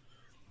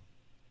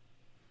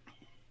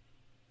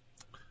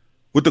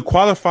with the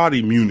qualified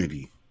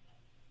immunity.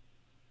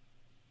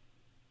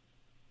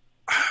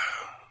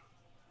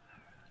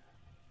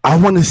 I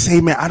want to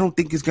say, man, I don't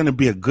think it's going to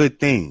be a good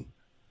thing.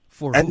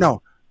 For who?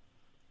 No,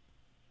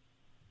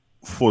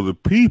 for the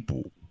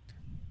people.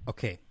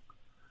 Okay.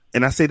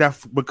 And I say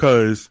that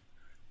because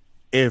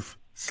if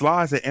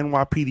Sly's an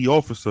NYPD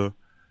officer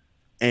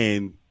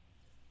and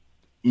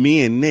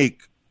me and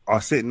Nick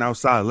are sitting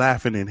outside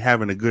laughing and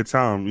having a good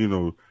time,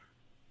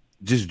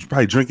 just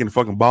probably drinking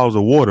fucking bottles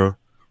of water,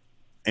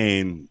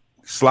 and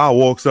Sly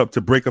walks up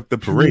to break up the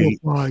parade.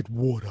 Purified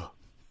water.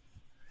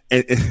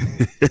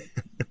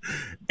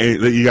 And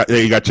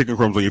you got chicken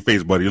crumbs on your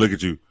face, buddy. Look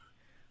at you.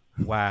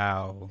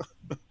 Wow.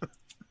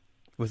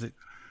 Was it?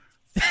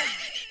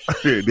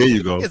 There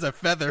you go. It's a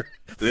feather.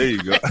 There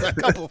you go. There's a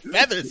couple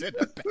feathers in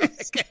the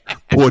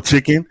back. Poor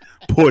chicken.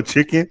 Come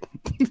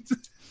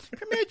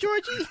here,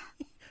 Georgie.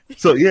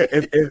 So yeah,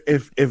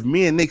 if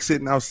me and Nick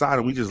sitting outside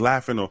and we just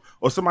laughing, or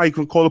somebody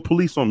can call the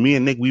police on me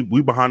and Nick,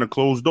 we behind a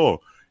closed door,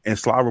 and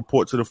Sly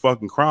report to the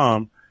fucking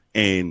crime,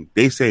 and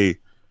they say,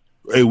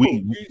 hey,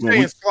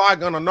 saying Sly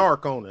gonna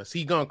narc on us.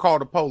 He gonna call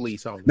the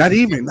police on us. Not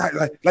even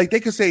like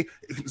they could say,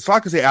 Sly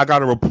could say, I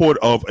got a report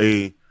of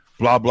a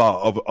blah blah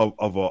of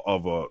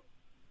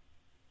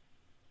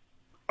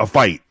a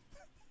fight.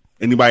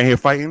 Anybody here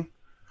fighting?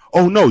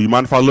 Oh no, you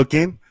mind if I look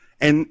in?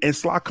 And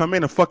Sly come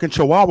in, a fucking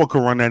chihuahua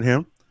could run at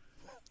him,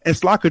 and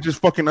Sly could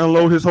just fucking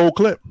unload his whole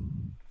clip,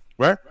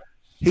 right?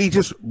 He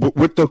just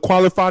with the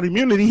qualified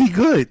immunity, he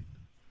good.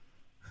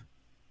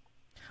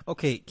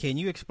 Okay, can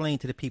you explain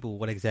to the people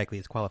what exactly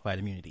is qualified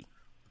immunity?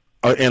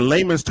 In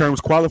layman's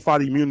terms,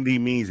 qualified immunity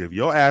means if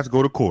your ass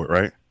go to court,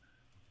 right?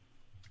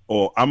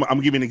 Or I'm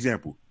gonna give you an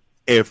example.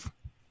 If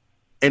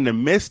in the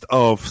midst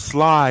of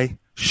Sly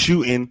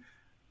shooting,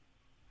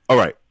 all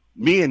right,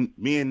 me and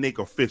Nick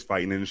are fist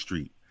fighting in the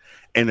street.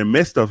 In the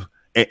midst of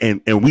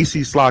and we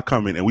see Sly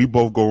coming, and we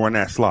both go run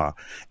at Sly,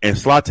 and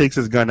Sly takes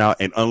his gun out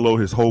and unload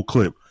his whole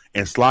clip,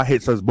 and Sly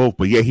hits us both,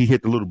 but yet he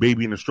hit the little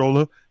baby in the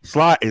stroller.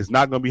 Sly is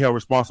not going to be held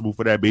responsible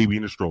for that baby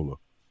in the stroller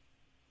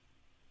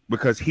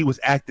because he was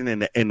acting in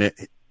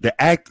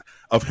the act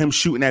of him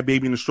shooting that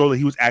baby in the stroller.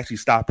 He was actually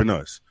stopping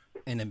us.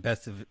 And the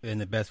best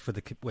for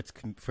the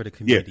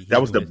community. Yeah,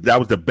 that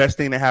was the best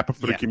thing that happened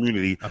for the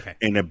community. Okay.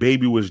 And the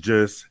baby was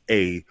just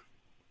a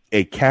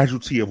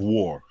casualty of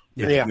war.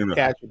 Yeah,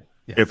 casualty.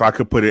 If I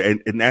could put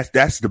it, and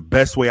that's the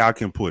best way I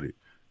can put it.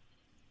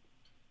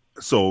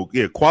 So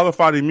yeah,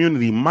 qualified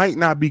immunity might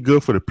not be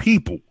good for the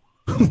people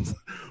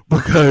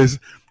because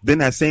then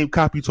that same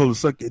cop you told to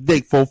suck your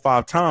dick 4 or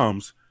 5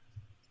 times,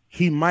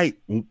 he might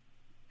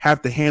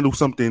have to handle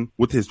something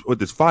with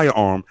his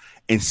firearm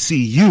and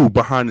see you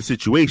behind the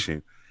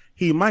situation.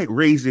 He might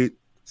raise it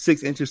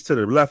 6 inches to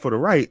the left or the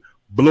right,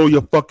 blow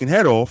your fucking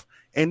head off,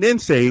 and then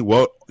say,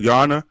 "Well, Your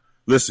Honor,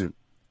 listen,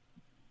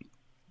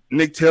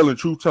 Nick Taylor and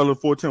Truth Teller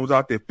 410 was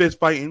out there fist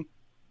fighting.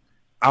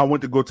 I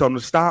went to go tell them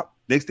to stop.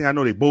 Next thing I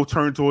know, they both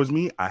turned towards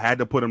me. I had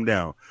to put him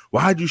down.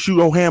 Why'd you shoot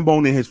old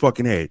Hambone in his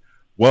fucking head?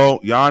 Well,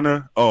 Your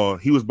Honor,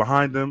 he was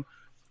behind them.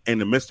 In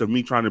the midst of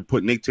me trying to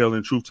put Nick Taylor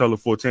and Truth Teller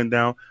 410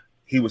 down,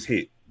 he was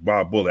hit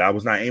by a bullet. I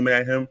was not aiming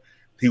at him.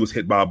 He was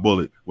hit by a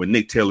bullet when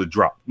Nick Taylor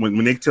dropped. When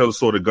Nick Taylor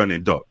saw the gun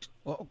and ducked.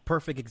 Well,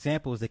 perfect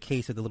example is the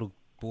case of the little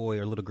boy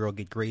or little girl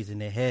get grazed in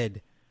the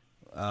head.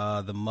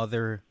 The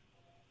mother...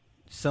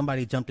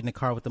 Somebody jumped in the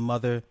car with the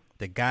mother.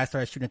 The guy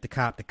started shooting at the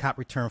cop. The cop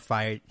returned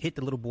fire, hit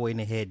the little boy in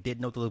the head.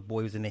 Didn't know the little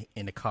boy was in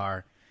the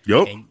car.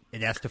 Yep.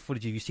 And that's the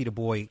footage. You see the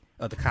boy,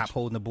 the cop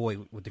holding the boy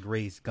with the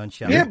grazed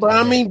gunshot. Yeah, but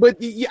I mean,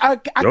 I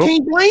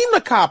can't blame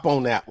the cop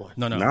on that one.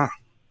 No. Nah.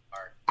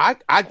 I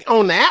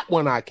on that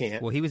one I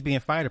can't. Well, he was being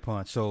fired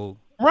upon, so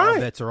right. All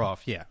bets are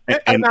off. Yeah.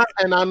 And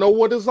I know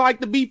what it's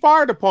like to be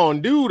fired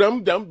upon, dude.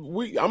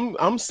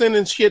 I'm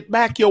sending shit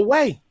back your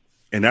way.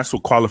 And that's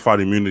what qualified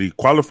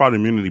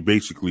immunity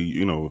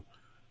basically,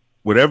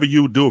 whatever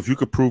you do, if you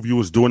could prove you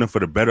was doing it for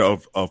the better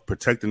of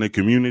protecting the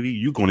community,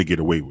 you're going to get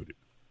away with it.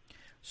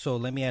 So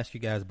let me ask you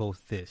guys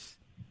both this.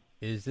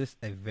 Is this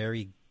a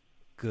very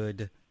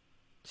good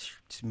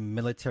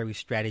military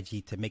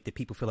strategy to make the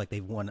people feel like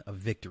they've won a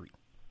victory?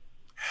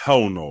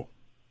 Hell no.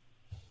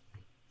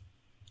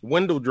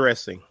 Window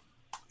dressing.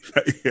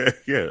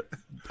 Yeah.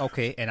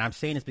 Okay, and I'm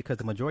saying this because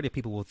the majority of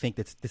people will think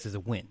that this is a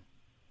win.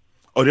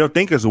 Oh, they'll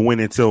think it's a win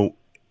until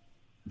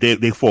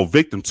they fall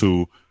victim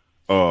to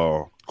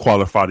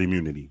qualified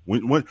immunity.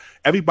 When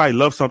everybody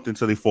loves something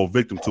until they fall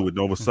victim to it, and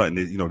all of a sudden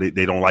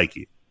they don't like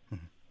it.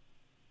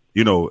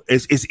 Mm-hmm.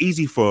 It's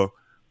easy for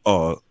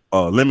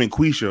Lemon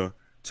Quisha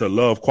to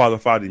love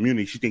qualified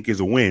immunity. She think it's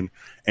a win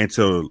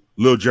until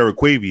Lil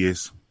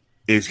Jeriquavius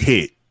is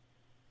hit,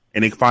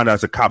 and they find out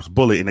it's a cop's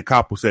bullet, and the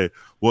cop will say,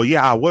 "Well,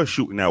 yeah, I was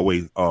shooting that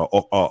way,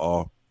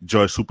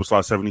 Judge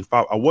Superstar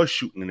 75. I was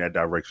shooting in that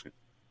direction."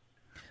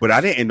 But I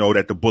didn't know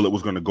that the bullet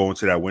was going to go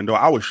into that window.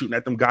 I was shooting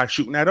at them guys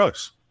shooting at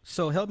us.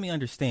 So help me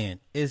understand.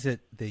 Is it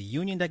the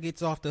union that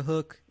gets off the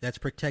hook that's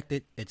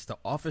protected? It's the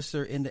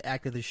officer in the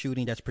act of the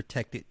shooting that's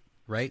protected,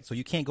 right? So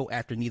you can't go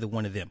after neither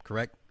one of them,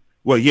 correct?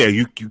 Well, yeah,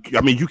 you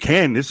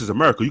can. This is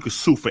America. You can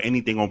sue for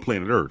anything on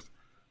planet Earth.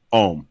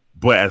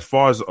 But as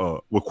far as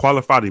with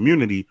qualified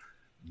immunity,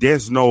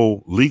 there's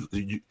no legal.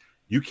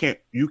 You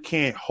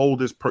can't hold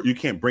this. You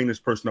can't bring this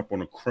person up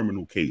on a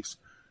criminal case.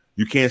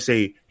 You can't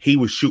say he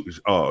was shooting.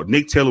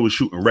 Nick Taylor was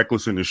shooting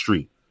reckless in the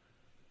street,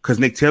 because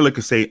Nick Taylor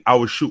could say I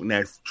was shooting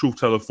at Truth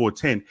Teller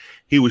 410.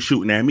 He was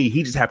shooting at me.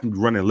 He just happened to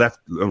be running left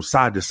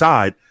side to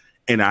side,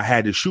 and I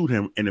had to shoot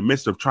him. In the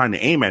midst of trying to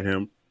aim at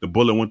him, the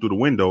bullet went through the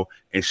window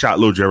and shot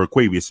Lil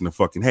Jeriquavius in the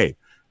fucking head.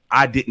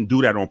 I didn't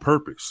do that on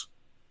purpose,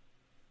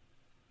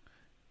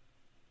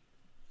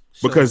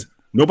 because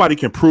nobody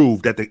can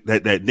prove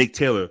that Nick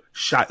Taylor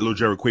shot Lil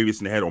Jeriquavius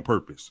in the head on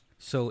purpose.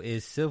 So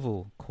is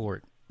civil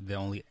court the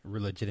only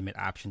legitimate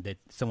option that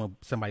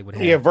somebody would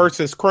have? Yeah,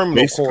 versus criminal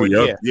basically,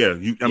 court. Yeah.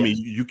 I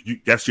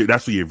mean, that's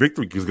where your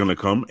victory is going to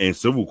come in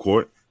civil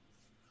court,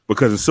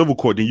 because in civil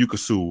court, then you can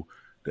sue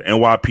the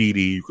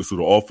NYPD, you can sue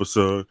the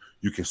officer,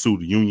 you can sue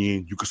the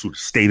union, you can sue the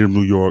state of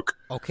New York.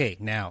 Okay,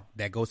 now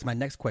that goes to my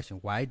next question: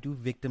 why do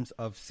victims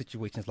of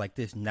situations like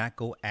this not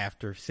go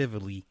after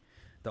civilly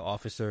the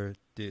officer,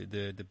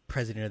 the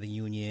president of the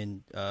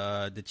union,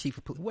 the chief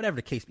of police, whatever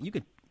the case? You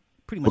could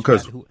pretty much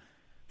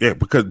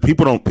because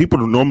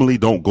people normally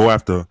don't go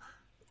after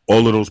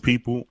all of those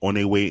people on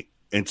their way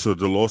into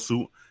the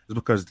lawsuit. It's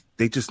because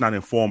they just not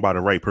informed by the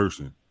right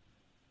person.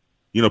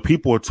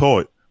 People are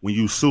taught when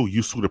you sue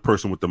the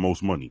person with the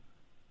most money.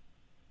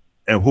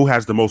 And who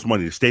has the most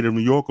money, the state of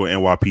New York or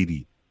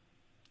NYPD?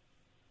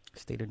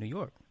 State of New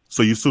York.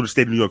 So you sue the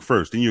state of New York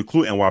first. Then you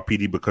include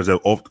NYPD because the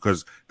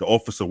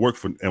officer worked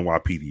for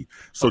NYPD.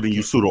 So then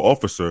you sue the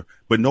officer.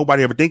 But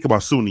nobody ever think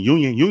about suing the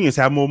union. Unions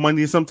have more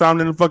money sometimes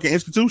than the fucking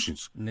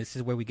institutions. And this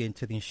is where we get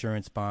into the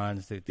insurance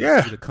bonds.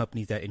 The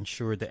companies that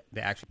insure that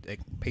actually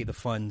pay the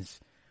funds.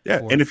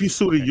 Yeah, and if you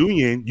sue the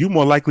union, you're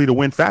more likely to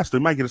win faster.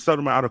 You might get a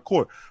settlement out of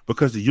court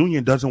because the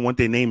union doesn't want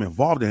their name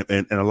involved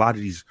in a lot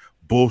of these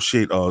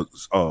bullshit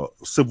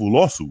civil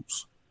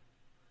lawsuits,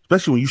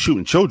 especially when you're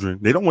shooting children.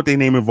 They don't want their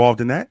name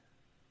involved in that.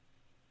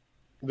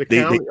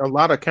 A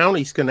lot of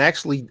counties can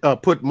actually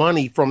put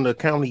money from the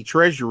county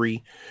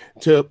treasury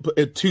to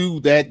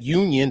that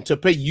union to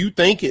pay. You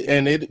think it,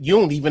 and you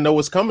don't even know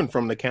it's coming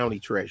from the county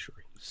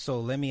treasury.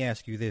 So let me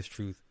ask you this,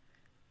 Truth.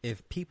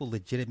 If people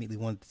legitimately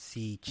want to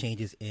see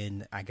changes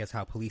in, I guess,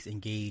 how police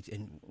engage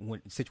in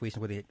situations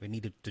where they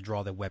need to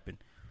draw their weapon,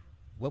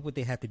 what would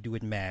they have to do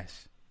in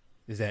mass?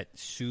 Is that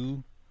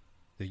sue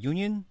the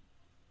union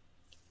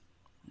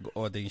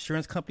or the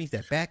insurance companies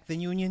that back the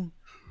union?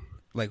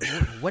 Like,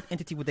 what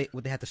entity would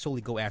they have to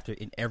solely go after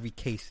in every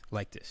case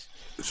like this?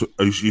 So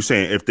are you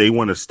saying if they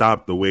want to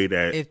stop the way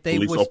that if they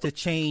wish to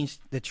change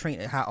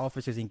the how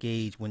officers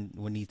engage when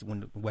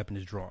the weapon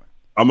is drawn?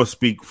 I'm gonna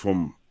speak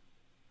from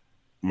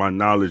my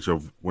knowledge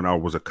of when I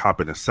was a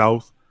cop in the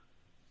South.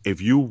 If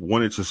you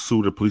wanted to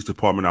sue the police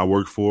department I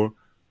worked for,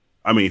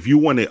 I mean, if you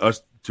wanted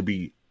us to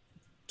be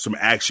some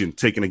action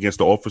taken against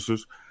the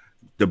officers,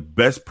 the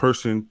best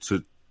person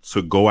to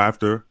go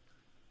after,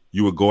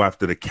 you would go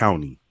after the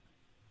county.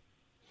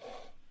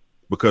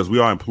 Because we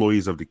are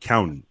employees of the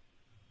county.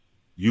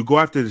 You go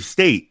after the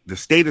state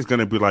is going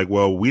to be like,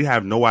 well, we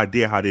have no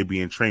idea how they're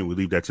being trained. We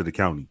leave that to the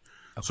county.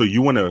 Okay. So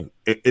you want to,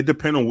 it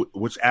depends on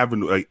which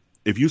avenue. Like,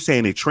 if you're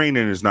saying their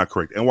training is not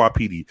correct,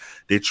 NYPD,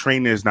 their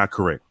training is not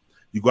correct,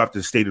 you go after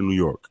the state of New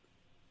York.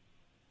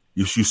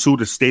 You sue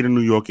the state of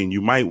New York, and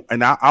you might,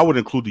 and I would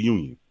include the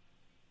union.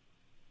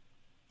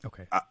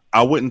 Okay.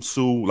 I wouldn't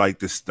sue like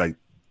this, like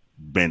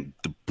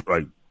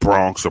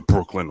Bronx or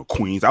Brooklyn or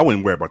Queens. I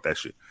wouldn't worry about that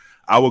shit.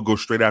 I would go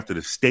straight after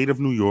the state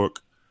of New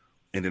York,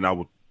 and then I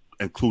would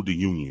include the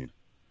union.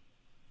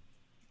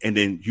 And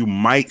then you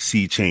might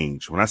see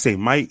change. When I say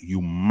might,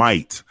 you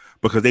might,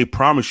 because they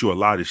promise you a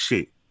lot of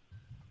shit.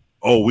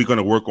 Oh, we're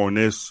gonna work on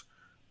this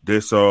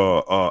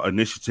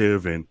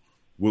initiative, and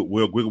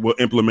we'll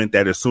implement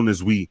that as soon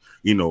as we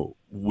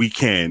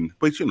can.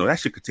 But that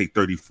shit could take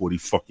 30, 40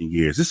 fucking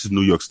years. This is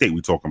New York State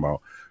we're talking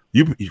about.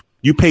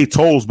 You pay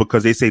tolls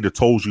because they say the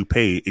tolls you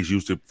pay is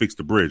used to fix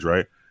the bridge,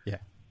 right? Yeah.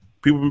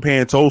 People have been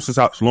paying tolls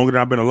since longer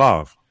than I've been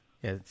alive.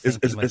 Yeah,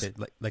 it's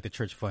like the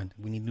church fund.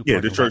 We need new. Yeah,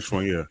 the church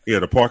fund. Yeah,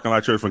 the parking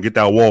lot church fund. Get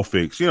that wall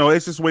fixed.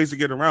 It's just ways to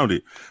get around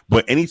it.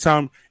 But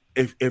anytime,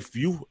 if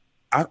you,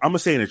 I'm gonna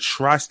say in a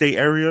tri-state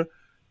area,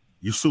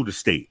 you sue the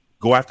state.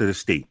 Go after the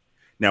state.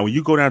 Now, when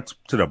you go down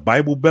to the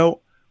Bible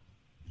Belt,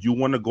 you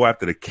want to go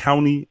after the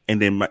county,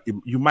 and then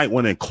you might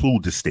want to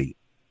include the state.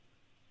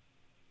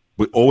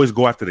 But always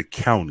go after the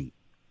county.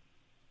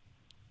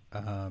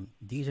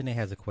 Dejanay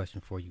has a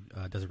question for you.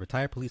 Does a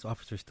retired police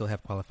officer still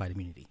have qualified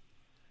immunity?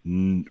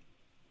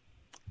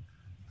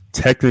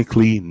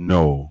 Technically,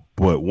 no.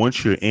 But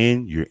once you're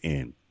in, you're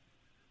in.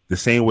 The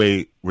same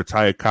way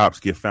retired cops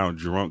get found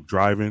drunk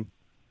driving,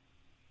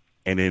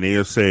 and then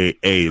they'll say,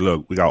 "Hey,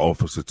 look, we got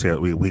Officer Taylor.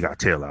 We got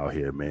Taylor out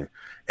here, man.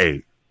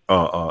 Hey,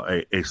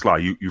 hey, Sly,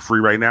 you free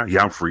right now?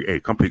 Yeah, I'm free. Hey,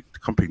 come pick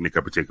Nick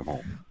up and take him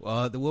home."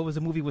 What was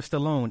the movie with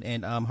Stallone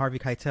and Harvey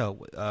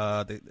Keitel?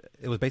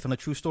 It was based on a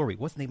true story.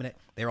 What's the name of that?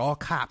 They're all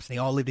cops. They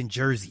all lived in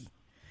Jersey.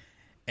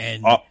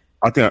 And I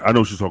think I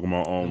know what you're talking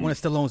about. One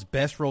of Stallone's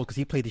best roles, because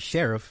he played the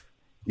sheriff.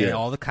 Yeah. And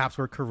all the cops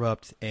were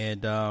corrupt,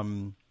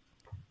 and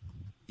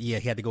he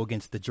had to go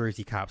against the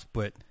Jersey cops.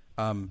 But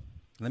let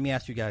me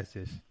ask you guys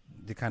this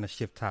to kind of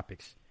shift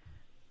topics.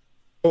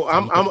 Oh,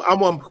 I'm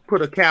gonna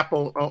put a cap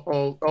on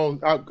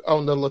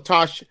the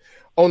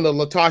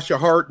Latasha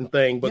Harden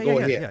thing, but go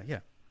ahead. Yeah.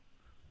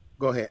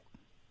 Go ahead.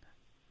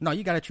 No,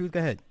 you got it, Truth. Go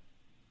ahead.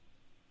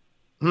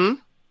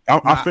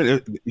 I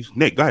finished.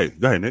 Nick, go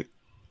ahead, Nick.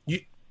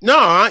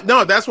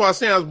 No. That's why I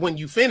said when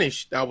you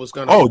finished, I was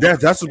gonna. Oh,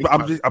 that's.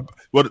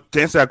 Well,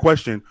 to answer that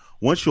question,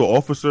 once you're an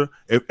officer,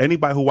 if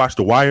anybody who watched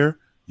The Wire,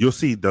 you'll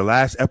see the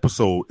last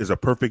episode is a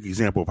perfect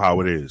example of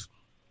how it is.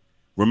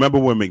 Remember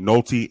when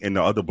McNulty and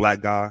the other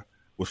black guy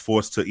was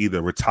forced to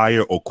either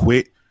retire or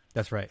quit?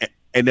 That's right.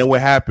 And then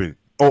what happened?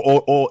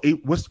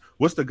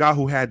 What's the guy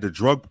who had the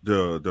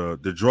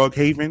drug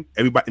haven?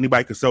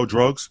 Anybody could sell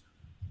drugs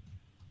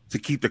to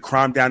keep the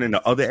crime down in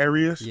the other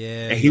areas.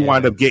 Yeah. And he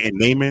wound up getting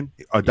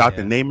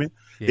Dr. Naaman.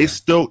 Yeah.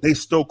 They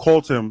still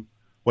called him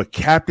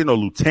captain or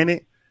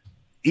lieutenant,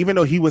 even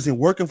though he wasn't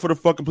working for the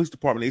fucking police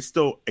department. They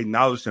still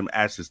acknowledged him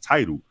as his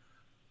title.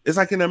 It's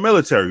like in the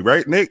military,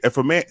 right, Nick? If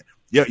a man,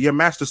 your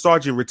master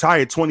sergeant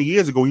retired 20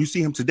 years ago, and you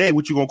see him today,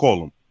 what you gonna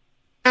call him?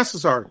 Master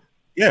sergeant.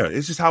 Yeah,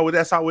 it's just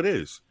that's how it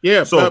is.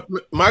 Yeah, so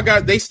my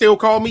guy, they still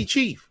call me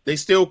chief. They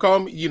still call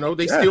me,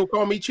 still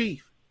call me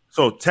chief.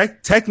 So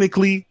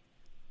technically,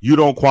 you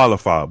don't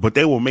qualify, but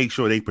they will make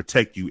sure they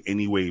protect you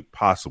any way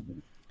possible.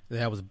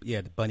 That was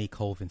the Bunny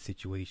Colvin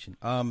situation.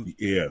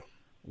 Yeah.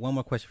 One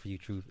more question for you,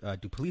 Truth.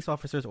 Do police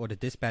officers or the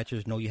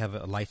dispatchers know you have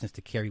a license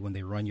to carry when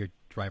they run your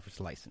driver's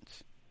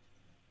license?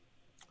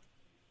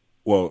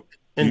 Well,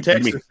 in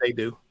Texas, they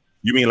do.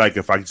 You mean like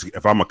if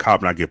I'm a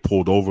cop and I get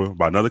pulled over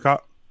by another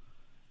cop?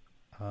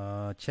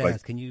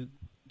 Chaz, can you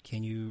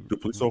Can you? The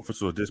police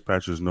officers or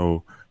dispatchers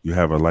know you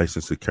have a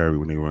license to carry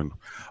when they run.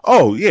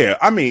 Oh yeah,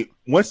 I mean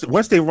once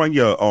they run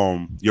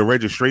your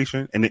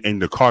registration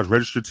and the car's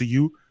registered to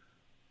you,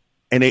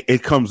 and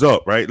it comes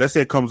up right. Let's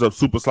say it comes up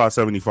Super Slot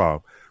 75.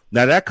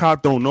 Now that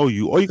cop don't know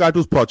you. All you gotta do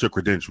is pull out your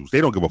credentials.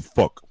 They don't give a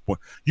fuck.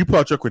 You pull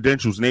out your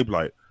credentials and they be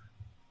like,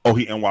 "Oh,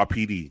 he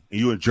NYPD," and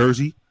you in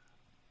Jersey,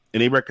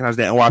 and they recognize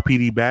that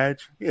NYPD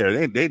badge.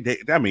 Yeah, they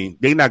I mean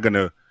they not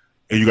gonna.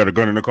 And you got a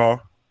gun in the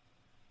car.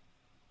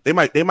 They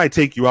might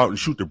take you out and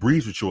shoot the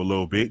breeze with you a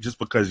little bit just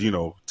because,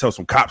 tell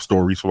some cop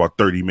stories for about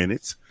 30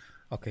 minutes.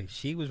 Okay,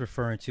 she was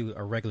referring to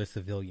a regular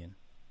civilian.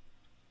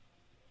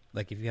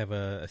 Like if you have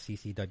a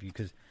CCW,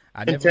 because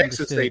I never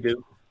Texas understood. they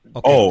do.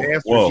 Okay.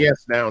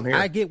 Yes, down here.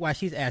 I get why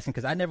she's asking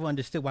because I never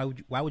understood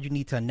why would you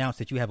need to announce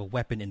that you have a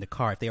weapon in the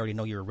car if they already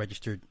know you're a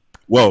registered.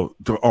 Well,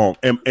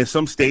 in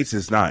some states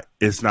it's not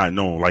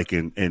known. Like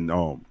in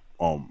oh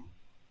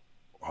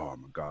my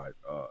God,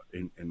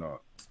 in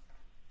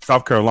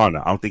South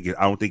Carolina, I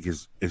don't think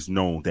it's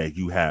known that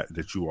you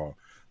are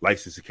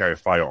licensed to carry a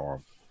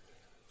firearm.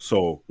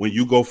 So when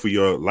you go for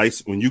your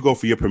license, when you go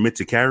for your permit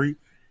to carry,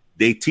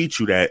 they teach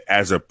you that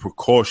as a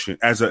precaution,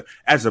 as a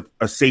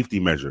safety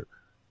measure.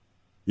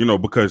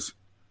 Because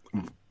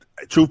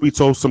truth be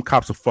told, some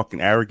cops are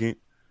fucking arrogant.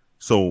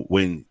 So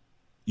when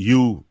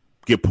you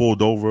get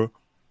pulled over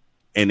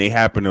and they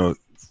happen to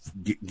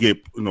get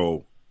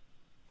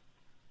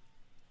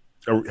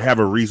have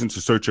a reason to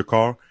search your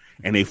car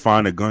and they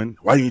find a gun,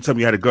 why didn't you tell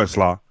me you had a gun,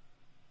 Slaw?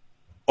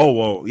 Oh,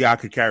 well, yeah, I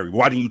could carry.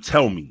 Why didn't you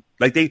tell me?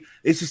 Like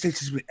it's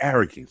just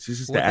arrogance. It's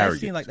just the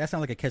arrogance. That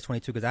sounds like a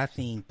catch-22 because I've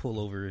seen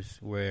pullovers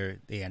where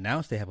they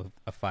announce they have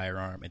a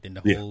firearm and then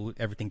the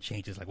everything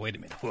changes. Like, wait a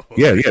minute.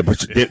 Yeah,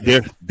 but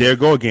there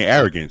go again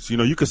arrogance.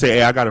 You could say,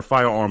 hey, I got a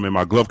firearm in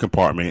my glove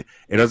compartment.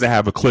 It doesn't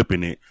have a clip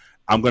in it.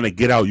 I'm gonna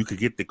get out. You can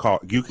get the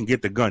car. You can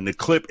get the gun. The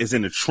clip is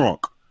in the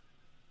trunk.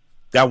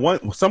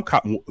 Some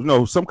cops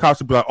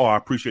will be like, oh, I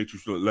appreciate you.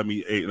 So let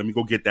me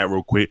go get that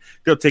real quick.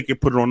 They'll take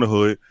it, put it on the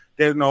hood.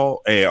 There's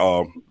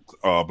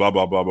blah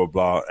blah blah blah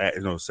blah.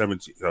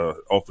 17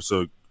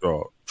 officer,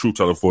 True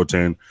Teller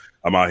 410.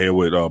 I'm out here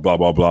with blah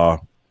blah blah.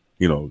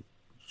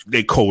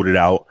 They code it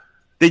out.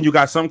 Then you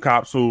got some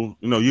cops who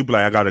you be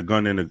like, I got a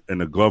gun in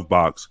the glove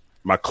box.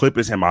 My clip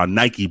is in my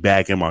Nike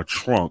bag in my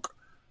trunk.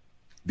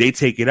 They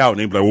take it out and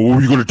they be like, well, what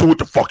are you going to do with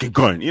the fucking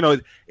gun?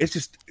 It's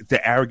just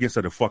the arrogance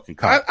of the fucking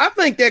cop. I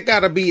think that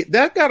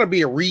gotta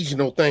be a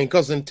regional thing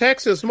because in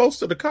Texas,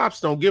 most of the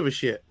cops don't give a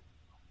shit.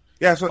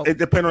 Yeah, so it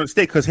depends on the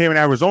state because here in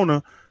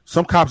Arizona,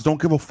 some cops don't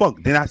give a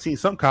fuck. Then I seen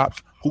some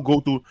cops who go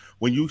through,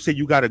 when you say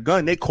you got a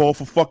gun, they call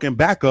for fucking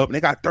backup and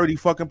they got 30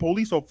 fucking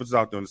police officers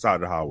out there on the side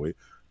of the highway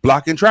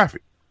blocking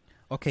traffic.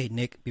 Okay,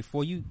 Nick,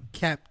 before you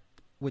cap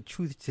what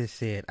Truth just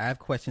said, I have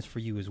questions for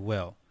you as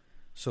well.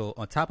 So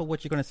on top of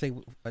what you're going to say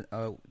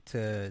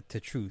to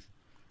Truth,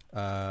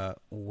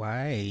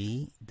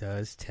 why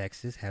does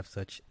Texas have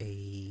such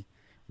a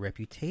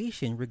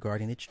reputation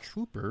regarding its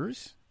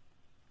troopers?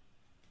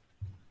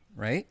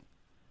 Right?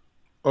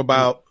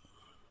 About?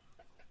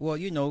 Well,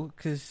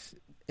 because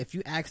if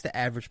you ask the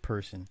average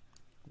person,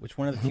 which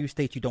one of the few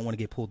states you don't want to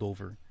get pulled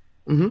over,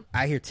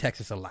 I hear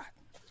Texas a lot.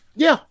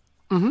 Yeah.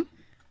 Mm-hmm.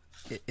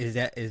 Is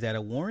that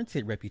a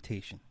warranted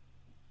reputation?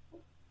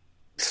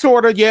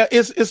 Sort of, yeah.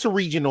 It's a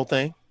regional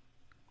thing.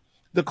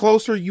 The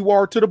closer you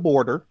are to the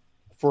border,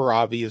 for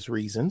obvious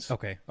reasons.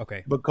 Okay.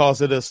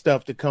 Because of the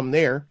stuff that come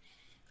there.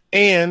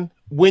 And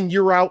when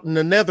you're out in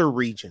the nether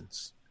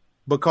regions,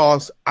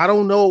 because I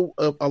don't know,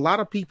 a lot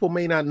of people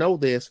may not know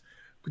this,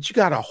 but you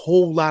got a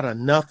whole lot of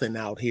nothing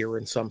out here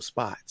in some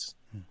spots.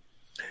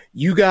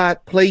 You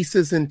got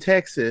places in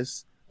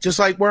Texas, just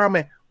like where I'm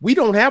at. We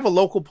don't have a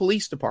local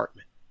police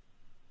department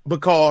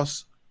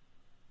because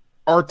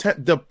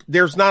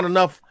there's not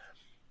enough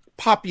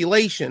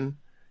population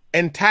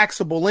and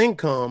taxable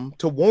income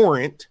to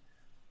warrant,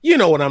 you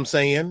know what I'm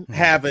saying,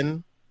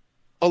 having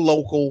a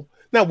local.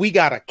 Now we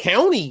got a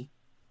county,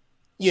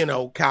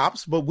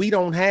 cops, but we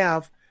don't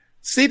have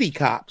city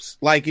cops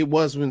like it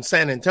was in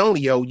San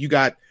Antonio. You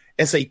got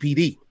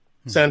SAPD,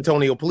 San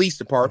Antonio Police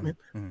Department,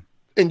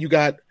 and you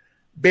got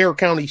Bexar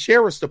County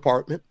Sheriff's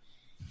Department.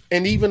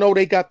 And even though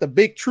they got the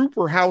big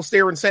trooper house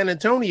there in San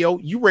Antonio,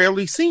 you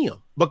rarely see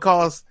them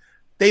because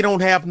they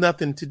don't have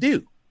nothing to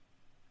do.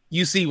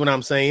 You see what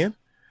I'm saying?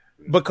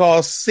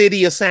 Because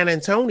city of San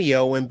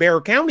Antonio and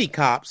Bexar County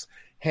cops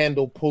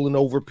handle pulling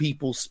over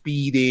people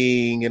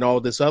speeding and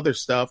all this other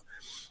stuff,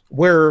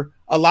 where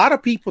a lot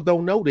of people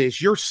don't know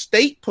this. Your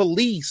state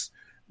police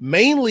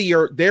mainly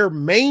their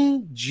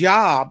main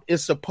job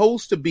is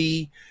supposed to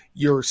be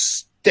your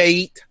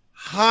state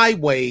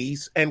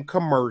highways and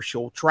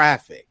commercial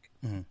traffic.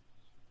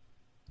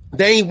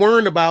 They ain't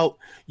worrying about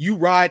you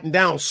riding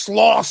down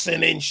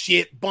Slauson and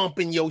shit,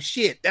 bumping your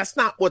shit. That's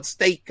not what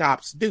state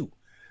cops do.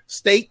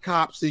 State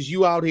cops is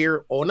you out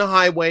here on the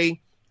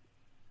highway,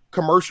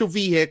 commercial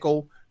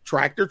vehicle,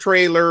 tractor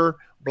trailer,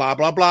 blah,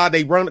 blah, blah.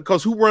 They run,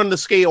 because who run the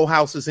scale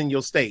houses in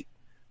your state?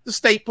 The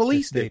state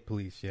police do. State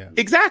police, yeah.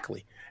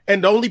 Exactly.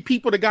 And the only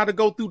people that got to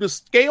go through the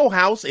scale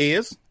house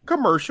is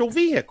commercial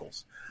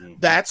vehicles.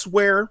 That's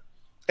where,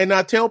 and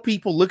I tell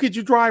people, look at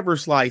your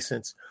driver's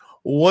license.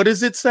 What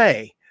does it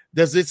say?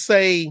 Does it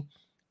say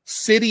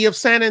City of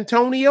San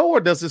Antonio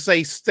or does it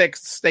say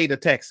state of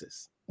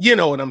Texas? You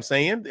know what I'm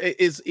saying?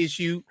 It's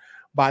issued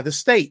by the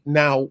state.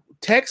 Now,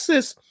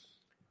 Texas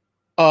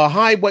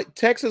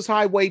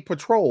Highway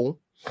Patrol,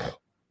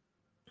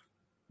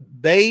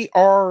 they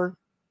are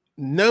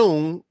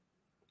known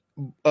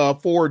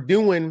for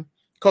doing,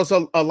 because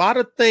a lot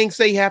of things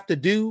they have to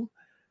do,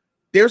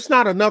 there's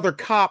not another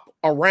cop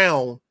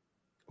around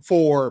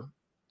for,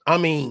 I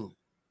mean,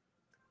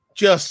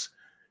 just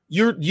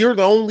you're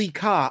the only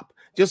cop.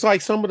 Just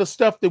like some of the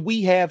stuff that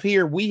we have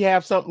here, we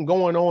have something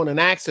going on, an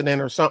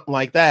accident or something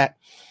like that,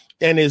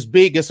 and as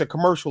big as a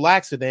commercial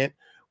accident,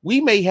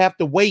 we may have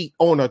to wait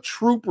on a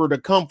trooper to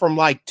come from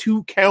like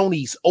 2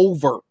 counties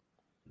over.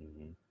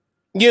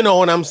 You know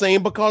what I'm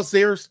saying? Because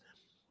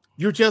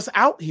you're just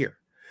out here.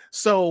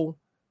 So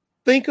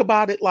think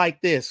about it like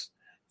this.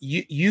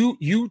 You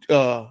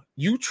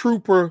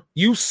trooper,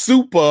 you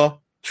super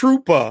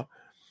trooper,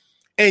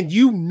 and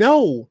you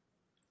know,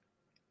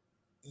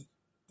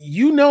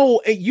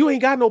 and you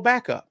ain't got no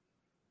backup.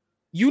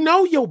 You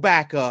know your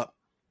backup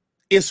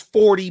is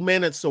 40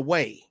 minutes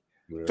away,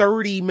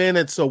 30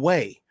 minutes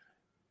away.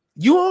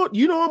 You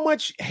know how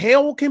much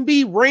hell can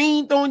be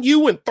rained on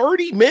you in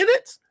 30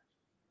 minutes?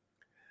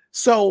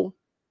 So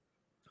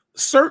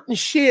certain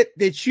shit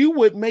that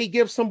you may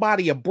give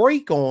somebody a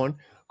break on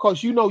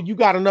because you know you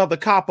got another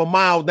cop a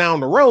mile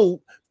down the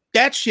road,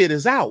 that shit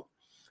is out.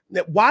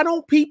 Now, why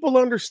don't people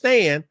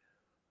understand?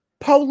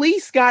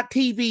 Police got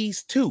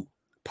TVs too.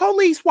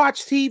 Police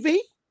watch TV.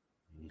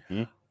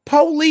 Mm-hmm.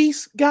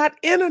 Police got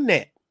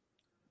internet.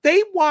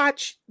 They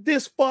watch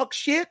this fuck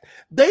shit.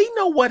 They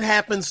know what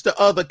happens to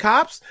other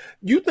cops.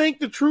 You think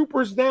the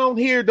troopers down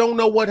here don't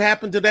know what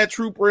happened to that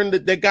trooper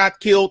that got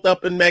killed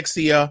up in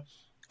Mexico,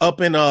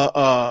 up in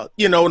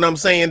you know what I'm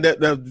saying,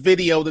 the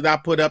video that I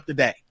put up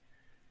today.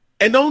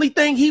 And the only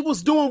thing he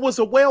was doing was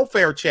a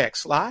welfare check,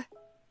 Sly.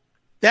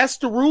 That's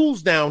the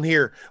rules down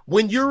here.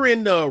 When you're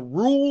in the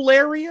rural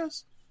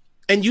areas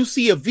and you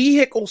see a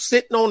vehicle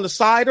sitting on the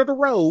side of the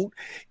road,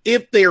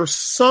 if there's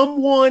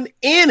someone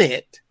in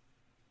it,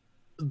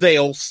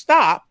 they'll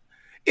stop.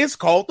 It's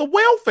called the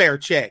welfare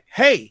check.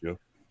 Hey,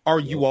 are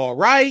you all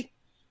right?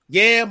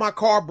 Yeah, my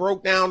car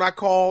broke down. I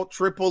called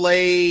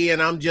AAA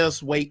and I'm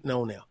just waiting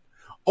on them.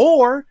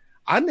 Or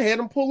I done had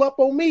him pull up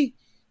on me.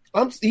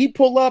 He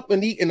pull up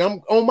and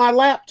I'm on my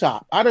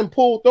laptop. I done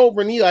pulled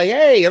over and he like,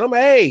 hey, and I'm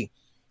hey,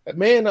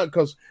 man,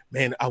 because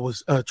I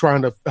was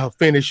trying to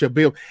finish a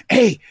bill.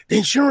 Hey, the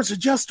insurance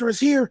adjuster is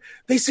here.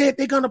 They said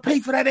they're gonna pay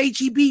for that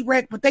HEB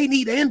wreck, but they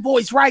need an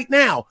invoice right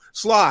now.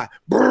 Sly,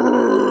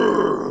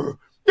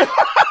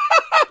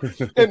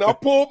 and I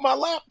pulled my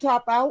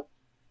laptop out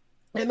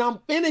and I'm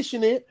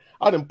finishing it.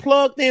 I done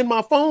plugged in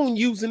my phone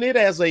using it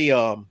as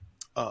a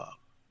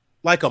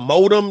like a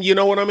modem, you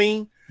know what I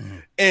mean,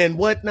 and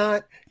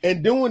whatnot.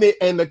 And doing it,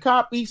 and the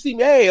cop, he see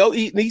me,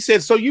 hey, he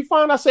said, so you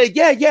fine? I said,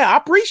 yeah, I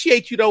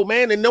appreciate you though,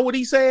 man. And know what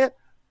he said?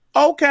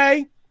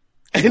 Okay.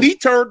 And he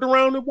turned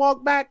around and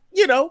walked back,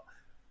 you know.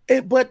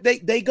 But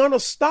they gonna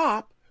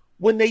stop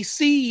when they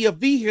see a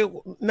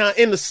vehicle. Now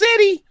in the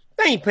city,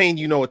 they ain't paying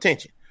you no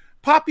attention.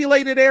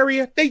 Populated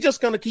area, they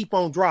just gonna keep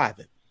on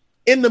driving.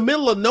 In the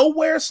middle of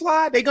nowhere,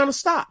 Sly, they gonna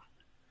stop.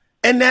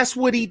 And that's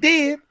what he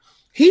did.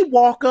 He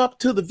walk up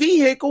to the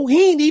vehicle.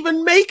 He ain't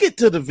even make it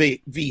to the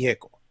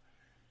vehicle.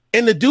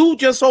 And the dude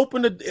just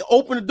opened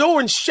the door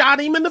and shot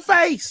him in the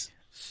face.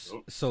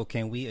 So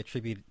can we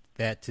attribute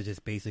that to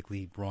just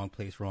basically wrong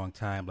place, wrong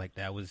time? Like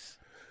that was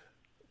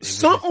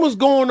something was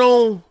going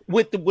on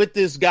with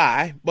this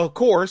guy. But of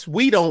course,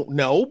 we don't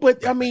know.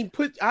 But I mean,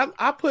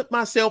 I put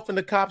myself in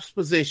the cop's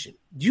position.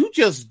 You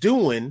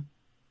doing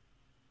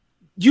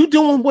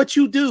what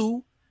you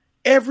do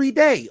every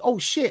day. Oh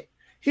shit!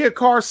 Here, a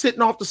car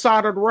sitting off the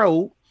side of the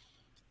road.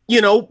 You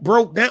know,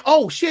 broke down.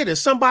 Oh shit,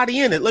 is somebody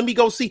in it? Let me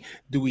go see.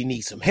 Do we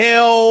need some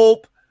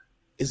help?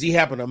 Is he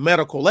having a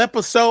medical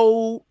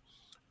episode?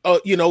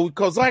 You know,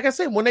 because like I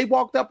said, when they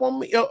walked up on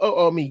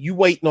me, you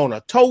waiting on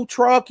a tow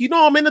truck. You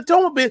know, I'm in the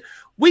tow bit.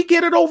 We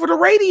get it over the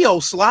radio,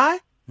 Sly.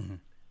 Mm-hmm.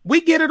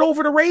 We get it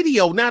over the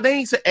radio. Now they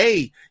ain't say,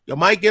 hey, you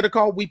might get a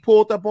call. We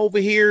pulled up over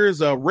here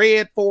is a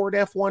red Ford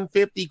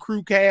F-150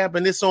 crew cab,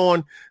 and it's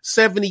on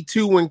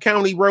 72 and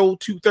County Road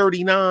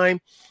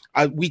 239.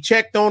 We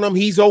checked on him.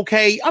 He's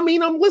okay. I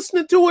mean, I'm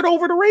listening to it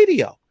over the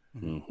radio.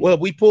 Mm-hmm. Well,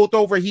 we pulled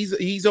over.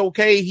 He's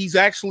okay. He's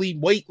actually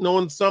waiting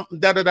on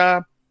something.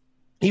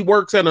 He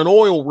works at an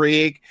oil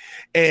rig,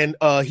 and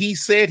he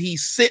said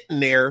he's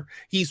sitting there.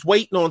 He's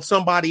waiting on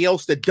somebody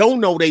else that don't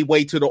know their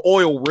way to the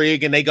oil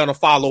rig, and they're gonna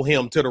follow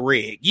him to the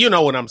rig. You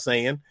know what I'm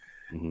saying?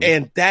 Mm-hmm.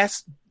 And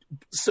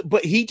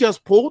but he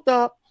just pulled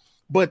up.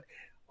 But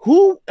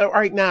who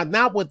right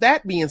now with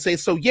that being said,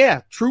 so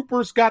yeah,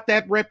 troopers got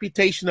that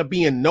reputation of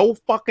being no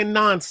fucking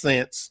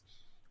nonsense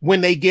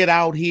when they get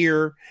out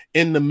here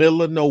in the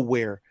middle of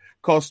nowhere.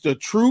 Because the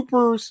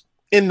troopers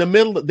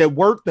that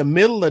work the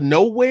middle of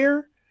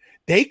nowhere,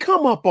 they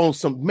come up on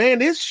some, man,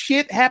 this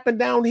shit happened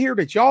down here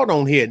that y'all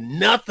don't hear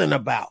nothing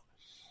about.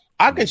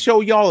 I can show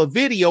y'all a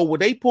video where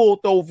they pulled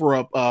over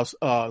a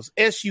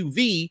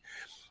SUV,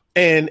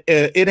 and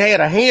it had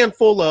a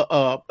handful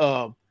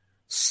of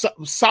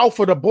south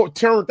of the border.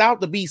 Turned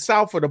out to be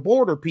south of the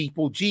border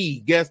people.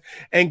 Guess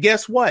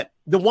what?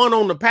 The one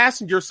on the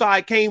passenger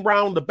side came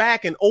round the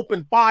back and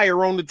opened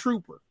fire on the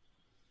trooper.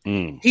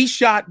 He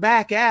shot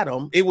back at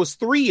them. It was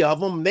 3 of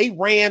them. They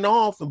ran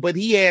off, but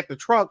he had the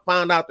truck.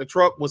 Found out the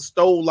truck was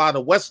stole out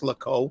of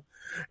Weslaco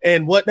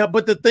and whatnot.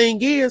 But the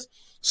thing is,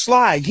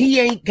 Sly, he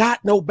ain't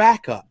got no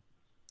backup.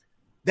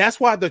 That's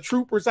why the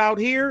troopers out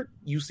here,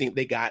 you see,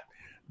 they got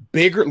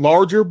bigger,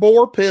 larger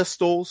bore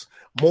pistols,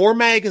 more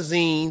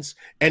magazines,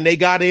 and they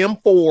got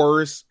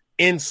M4s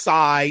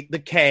inside the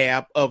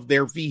cab of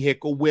their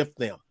vehicle with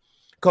them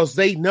because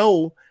they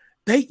know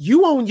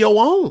you on your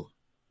own.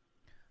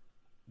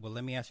 Well,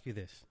 let me ask you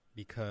this,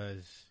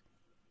 because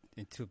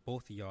and to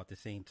both of y'all at the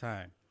same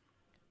time,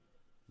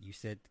 you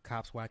said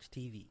cops watch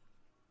TV.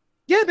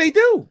 Yeah, they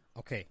do.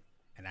 Okay,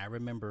 and I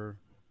remember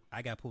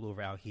I got pulled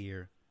over out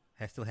here.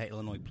 I still had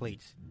Illinois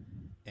plates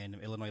and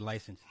an Illinois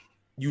license.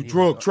 You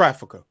drunk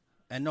trafficker.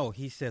 And no,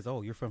 he says,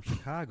 "Oh, you're from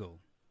Chicago."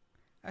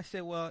 I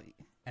said, "Well,"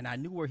 and I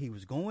knew where he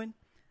was going.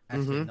 I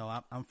said,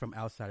 "No, I'm from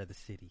outside of the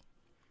city."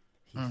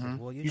 He said,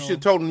 "Well, you know, should have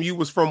told him you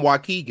was from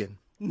Waukegan."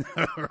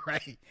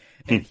 Right.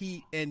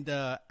 And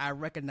I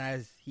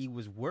recognized he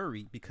was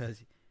worried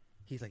because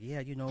he's like,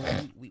 "Yeah, you know,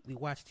 we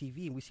watch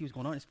TV and we see what's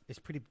going on. Is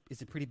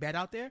it pretty bad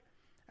out there?"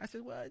 I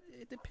said, "Well,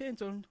 it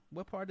depends on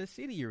what part of the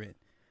city you're in."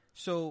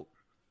 So,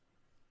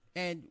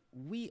 and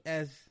we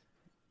as,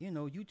 you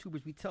know,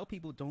 YouTubers, we tell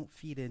people don't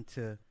feed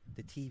into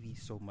the TV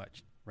so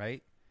much,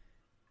 right?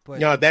 But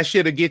no, that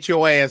shit'll get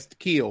your ass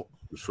killed.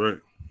 That's right.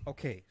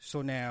 Okay,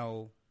 so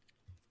now,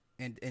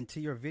 and to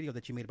your video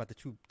that you made about the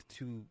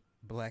two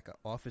black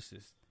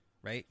officers,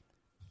 right?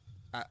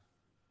 How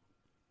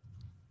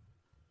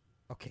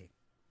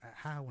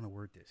I want to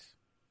word this.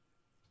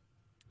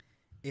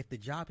 If the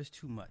job is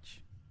too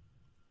much,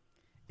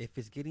 if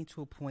it's getting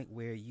to a point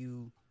where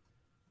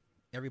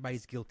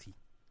everybody's guilty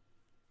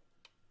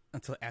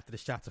until after the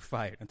shots are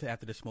fired, until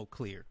after the smoke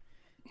clear,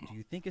 do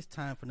you think it's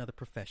time for another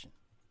profession?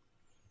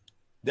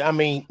 I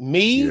mean,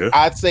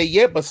 I'd say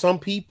yeah, but some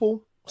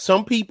people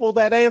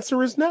that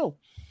answer is no.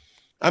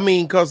 I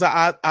mean, because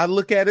I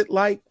look at it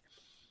like,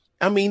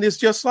 I mean, it's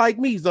just like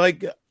me. It's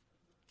like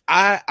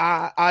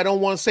I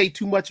don't want to say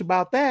too much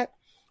about that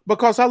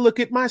because I look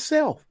at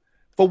myself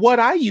for what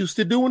I used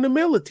to do in the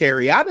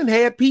military. I done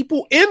had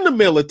people in the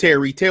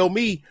military tell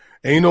me,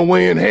 ain't no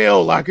way in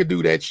hell I could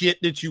do that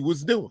shit that you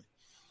was doing.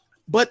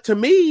 But to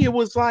me, it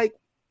was like,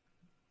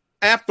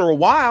 after a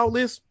while,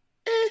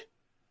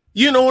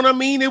 you know what I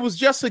mean? It was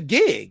just a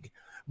gig.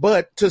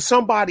 But to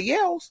somebody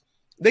else,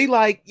 they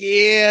like,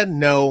 yeah,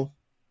 no,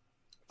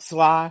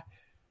 Sly.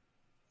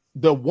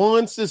 The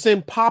ones that's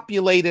in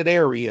populated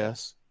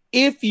areas,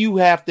 if you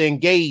have to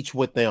engage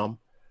with them,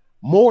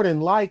 more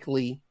than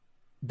likely,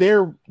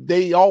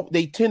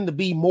 they tend to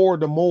be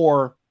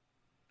more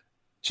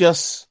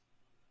just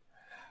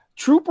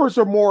troopers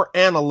are more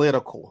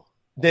analytical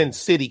than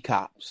city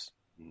cops.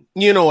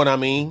 You know what I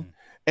mean?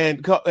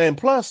 And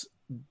plus,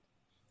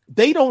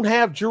 they don't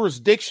have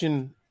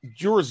jurisdictional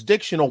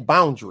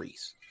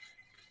boundaries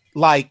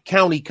like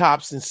county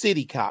cops and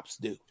city cops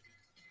do.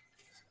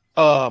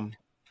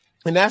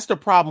 And that's the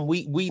problem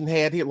we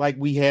had here. Like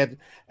we had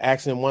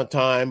accident one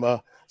time,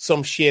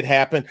 some shit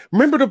happened.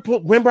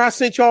 Remember I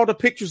sent y'all the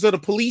pictures of the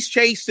police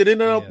chase that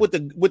ended up with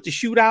the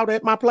shootout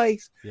at my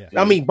place? Yeah.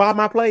 I mean, by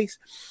my place.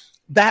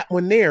 That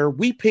one there,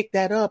 we picked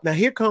that up. Now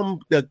here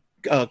come the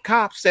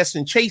cops that's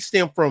and chased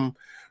them from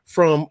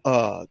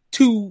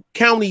 2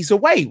 counties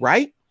away,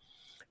 right?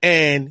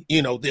 And,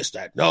 you know, this,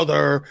 that, and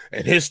other,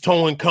 and his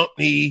towing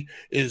company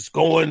is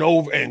going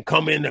over and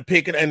coming to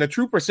pick it. And the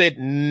trooper said,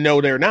 no,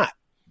 they're not.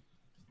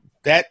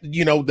 That,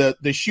 you know,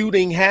 the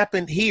shooting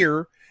happened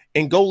here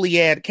in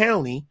Goliad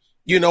County.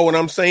 You know what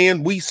I'm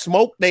saying? We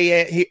smoked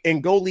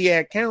in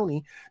Goliad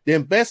County. The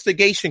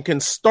investigation can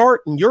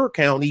start in your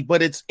county,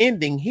 but it's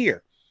ending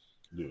here.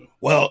 Yeah.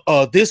 Well,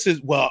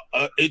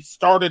 it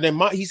started in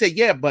he said,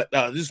 yeah, but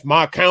this is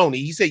my county.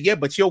 He said, yeah,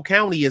 but your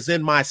county is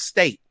in my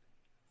state.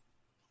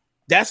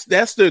 That's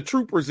the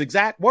trooper's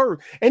exact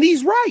word. And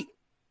he's right.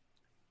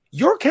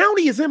 Your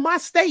county is in my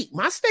state.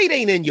 My state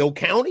ain't in your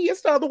county.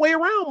 It's the other way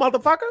around,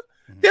 motherfucker.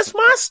 This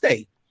my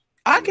state.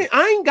 I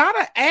ain't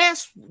gotta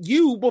ask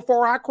you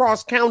before I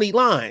cross county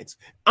lines.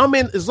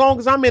 As long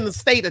as I'm in the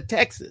state of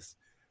Texas.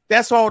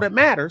 That's all that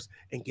matters.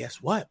 And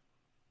guess what?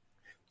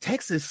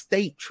 Texas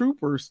state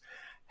troopers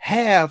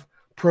have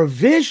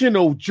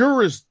provisional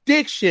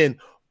jurisdiction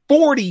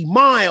 40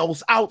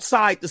 miles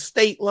outside the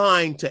state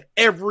line to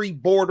every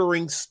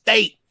bordering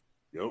state.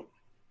 Yep.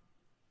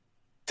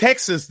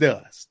 Texas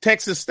does.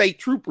 Texas state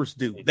troopers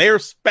do. They're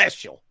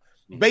special.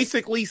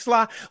 Basically,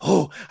 Sly,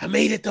 oh, I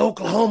made it to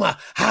Oklahoma.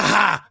 Ha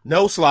ha.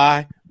 No,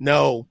 Sly.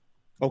 No.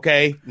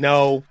 Okay.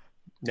 No.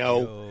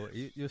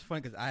 It was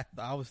funny because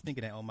I was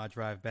thinking that on my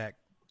drive back.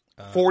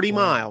 40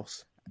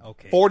 miles.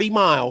 Okay. 40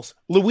 miles.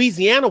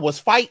 Louisiana was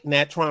fighting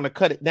that, trying to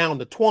cut it down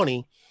to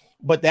 20.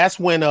 But that's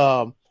when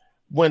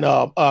when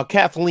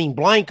Kathleen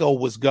Blanco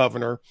was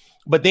governor,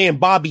 but then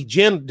Bobby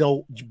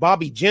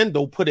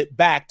Jindal put it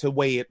back to the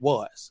way it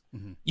was.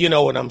 Mm-hmm. You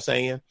know what I'm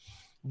saying?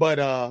 But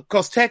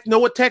because know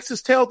what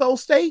Texas tell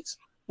those states?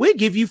 We'll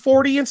give you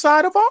 40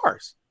 inside of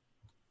ours.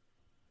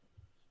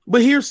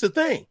 But here's the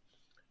thing.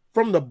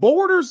 From the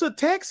borders of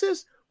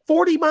Texas,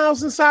 40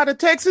 miles inside of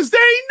Texas,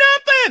 there ain't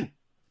nothing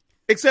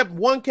except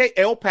 1K,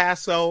 El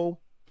Paso,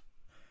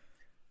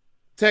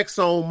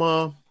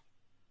 Texoma.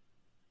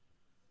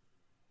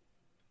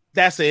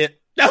 That's it.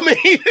 I mean,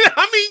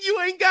 you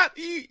ain't got.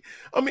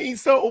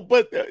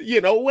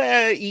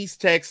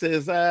 East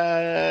Texas,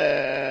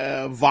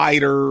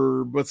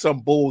 Viter, but some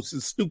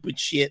bullshit, stupid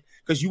shit,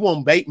 because you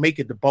won't make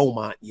it to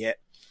Beaumont yet.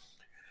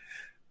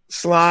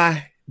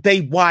 Sly,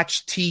 they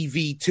watch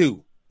TV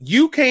too.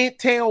 You can't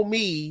tell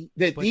me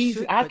that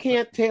I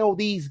can't tell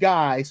these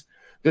guys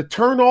to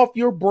turn off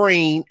your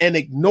brain and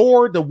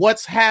ignore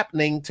what's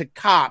happening to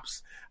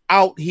cops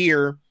out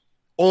here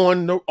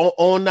on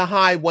the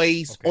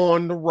highways,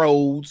 on the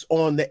roads,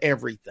 on the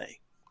everything.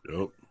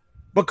 Yep.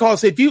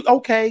 Because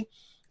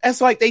that's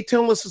like they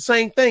tell us the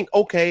same thing.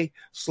 Okay,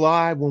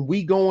 Sly, when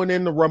we going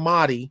into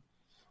Ramadi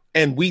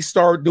and we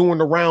start doing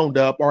the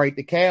roundup, all right,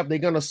 the cab, they're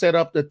going to set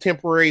up the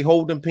temporary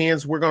holding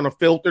pens. We're going to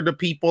filter the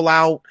people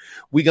out.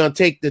 We're going to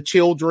take the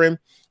children,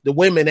 the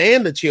women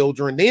and the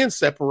children, then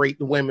separate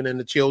the women and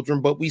the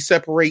children. But we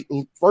separate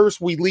first,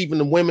 we leaving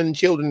the women and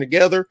children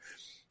together,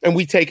 and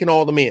we taking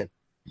all the men.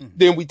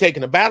 Then we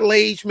taking the battle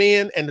age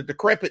men and the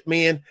decrepit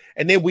men,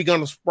 and then we're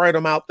going to spread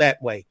them out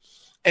that way.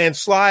 And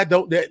Sly,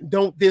 don't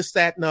this,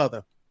 that, and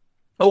other.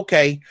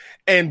 Okay.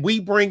 And we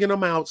bringing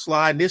them out,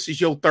 Sly, and this is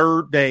your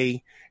third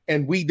day.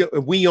 And we're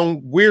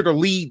the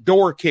lead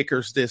door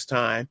kickers this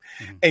time.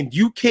 Mm-hmm. And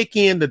you kick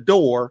in the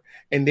door,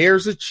 and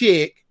there's a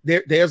chick,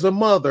 there's a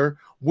mother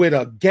with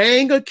a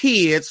gang of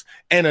kids,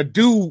 and a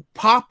dude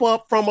pop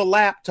up from a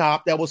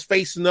laptop that was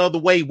facing the other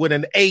way with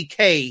an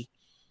AK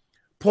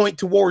point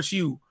towards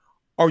you.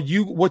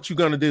 What you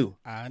gonna do?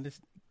 I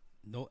understand.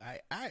 No,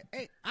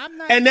 I'm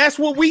not. And that's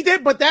what we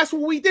did. But that's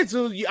what we did.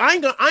 So I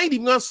ain't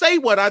even gonna say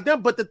what I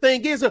done. But the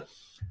thing is, pop,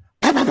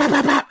 pop, pop,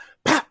 pop, pop,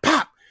 pop,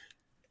 pop.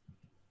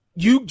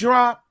 You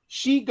drop.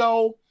 She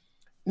go.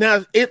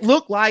 Now it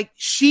looked like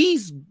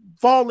she's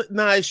falling.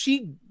 Now is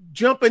she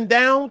jumping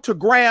down to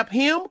grab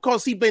him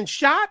because he been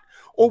shot,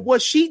 or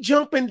was she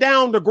jumping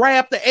down to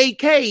grab the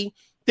AK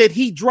that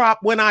he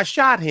dropped when I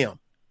shot him?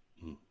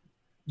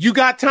 You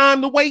got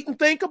time to wait and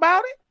think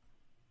about it.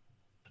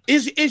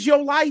 Is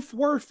your life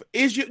worth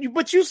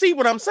but you see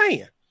what I'm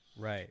saying?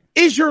 Right.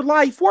 Is your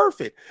life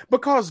worth it?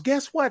 Because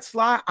guess what,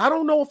 Sly? I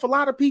don't know if a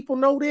lot of people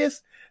know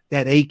this.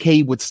 That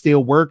AK would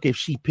still work if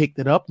she picked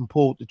it up and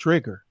pulled the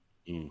trigger.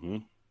 Mm-hmm.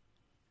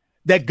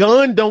 That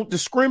gun don't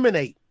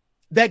discriminate.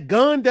 That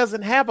gun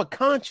doesn't have a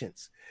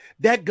conscience.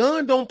 That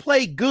gun don't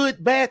play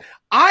good, bad.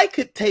 I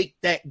could take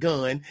that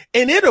gun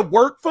and it'll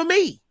work for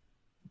me.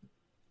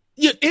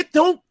 It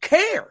don't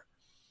care.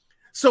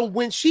 So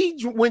when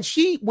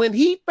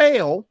he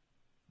fell,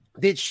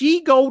 did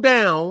she go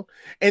down?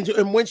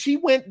 And when she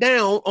went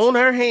down on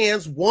her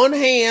hands, one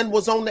hand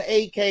was on the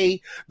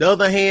AK, the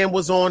other hand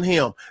was on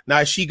him.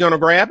 Now, is she going to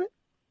grab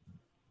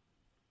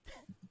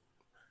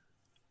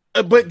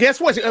it? But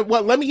guess what?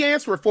 Well, let me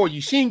answer it for you.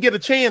 She didn't get a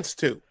chance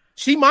to.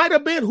 She might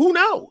have been. Who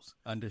knows?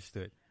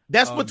 Understood.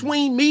 That's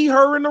between me,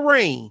 her, and the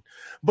rain.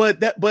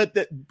 But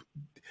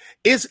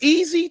it's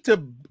easy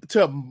to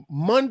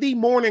Monday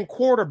morning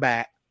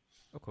quarterback.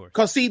 Of course.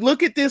 Because see,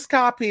 look at this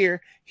cop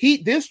here.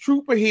 This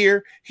trooper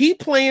here, he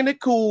playing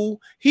it cool.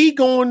 He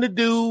going to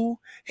do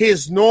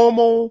his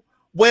normal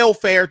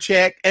welfare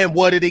check. And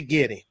what did it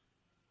get him?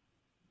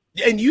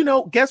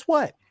 And guess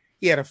what?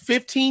 He had a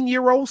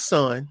 15-year-old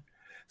son,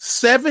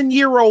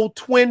 7-year-old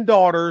twin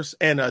daughters,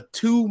 and a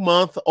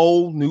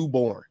 2-month-old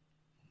newborn.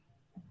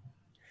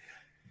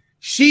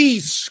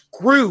 She's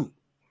screwed.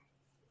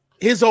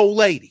 His old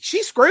lady.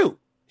 She's screwed.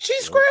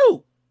 She's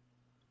screwed.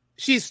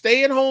 She's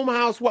stay-at-home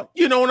housewife.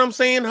 You know what I'm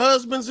saying?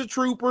 Husband's a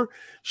trooper.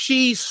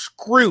 She's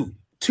screwed.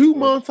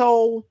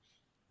 2-month-old,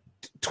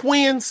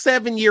 twin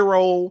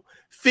 7-year-old,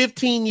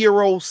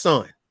 15-year-old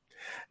son.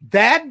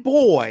 That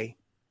boy,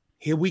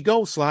 here we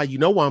go, Sly. You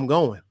know where I'm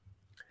going.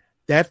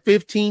 That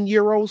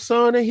 15-year-old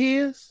son of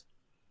his,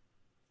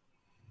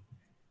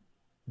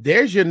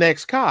 there's your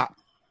next cop.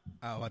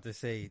 I was about to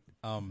say,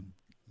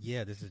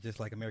 this is just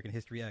like American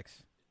History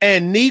X.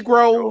 And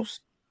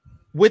Negroes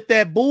with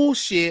that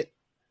bullshit,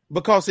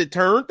 because it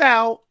turned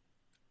out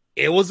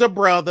it was a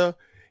brother.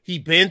 He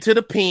been to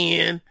the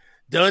pen,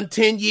 done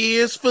 10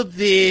 years for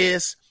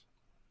this,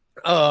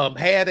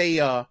 had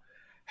a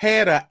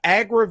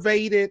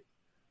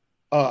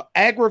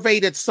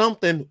aggravated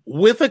something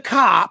with a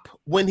cop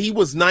when he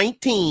was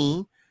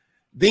 19,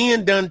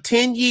 then done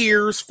 10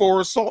 years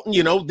for assault,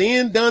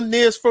 then done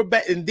this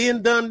and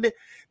then done this.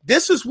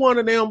 This is one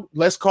of them.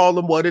 Let's call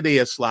them what it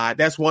is, Slide.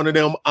 That's one of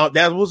them.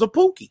 That was a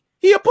Pookie.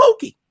 He a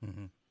Pookie.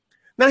 Mm-hmm.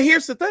 Now,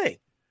 here's the thing.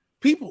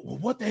 People, well,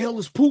 what the hell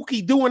is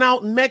Pookie doing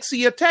out in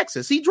Mexia,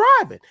 Texas? He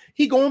driving.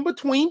 He going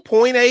between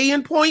point A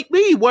and point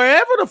B,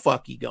 wherever the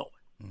fuck he going.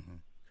 Mm-hmm.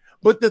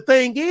 But the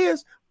thing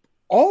is,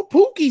 all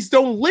Pookies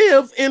don't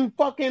live in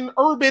fucking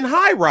urban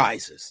high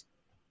rises.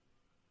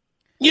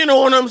 You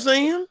know what I'm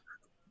saying?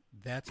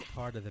 That's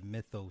part of the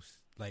mythos.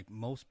 Like,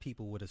 most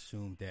people would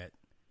assume that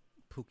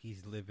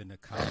Pookies live in a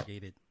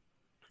congregated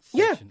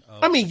section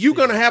of I mean, you're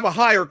going to have a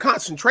higher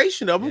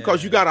concentration of them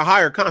because you got a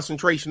higher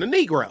concentration of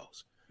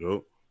Negroes.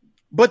 Yep.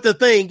 But the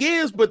thing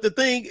is,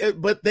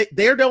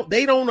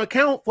 they don't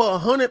account for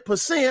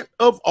 100%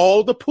 of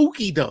all the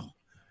Pookiedom.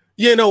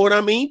 You know what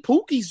I mean?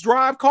 Pookies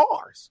drive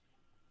cars.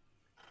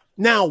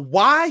 Now,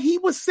 why he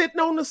was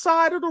sitting on the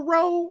side of the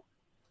road,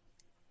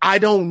 I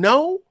don't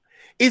know.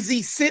 Is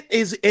he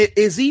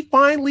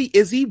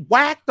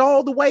whacked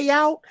all the way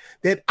out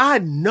that I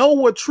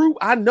know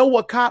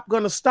a cop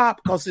gonna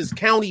stop because it's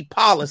county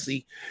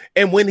policy.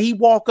 And when he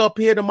walk up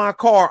here to my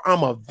car,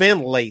 I'm a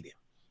ventilate him.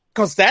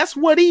 Because that's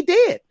what he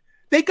did.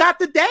 They got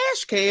the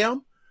dash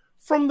cam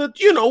from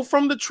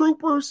the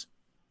trooper's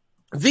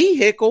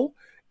vehicle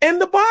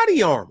and the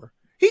body armor.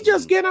 He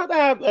just get out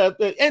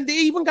and they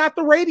even got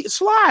the radio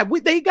slide.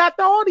 They got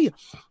the audio.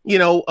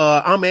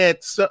 I'm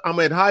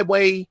at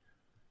highway.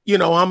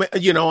 I'm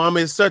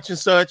at such and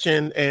such,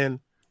 and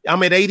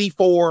I'm at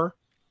 84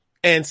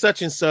 and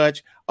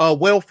such,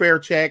 welfare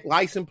check,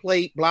 license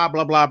plate, blah,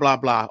 blah, blah, blah,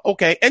 blah.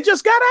 Okay. And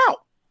just got out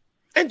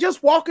and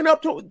just walking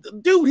up to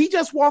dude. He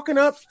just walking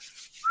up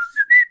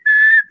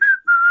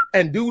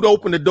and dude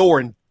opened the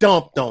door and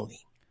dumped on him.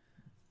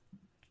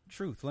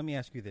 Truth. Let me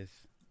ask you this.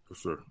 Yes,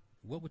 sir.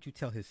 What would you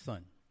tell his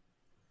son?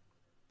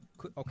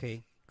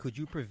 Could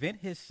you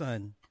prevent his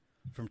son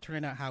from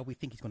turning out how we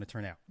think he's going to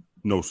turn out?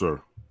 No,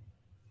 sir.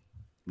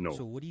 No.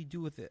 So what do you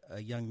do with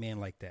a young man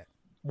like that?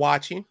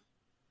 Watch him.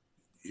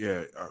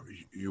 Yeah,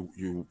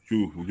 you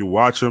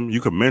watch him.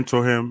 You can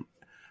mentor him.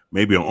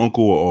 Maybe an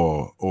uncle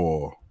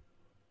or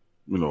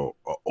an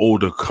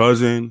older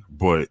cousin,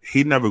 but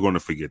he's never going to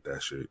forget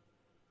that shit.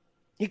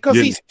 Because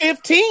he's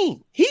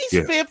 15. He's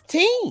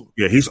 15.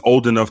 Yeah, he's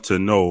old enough to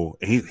know.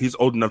 He's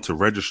old enough to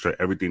register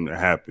everything that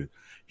happened.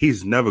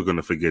 He's never going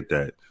to forget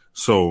that.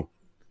 So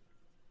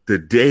the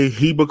day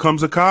he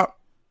becomes a cop,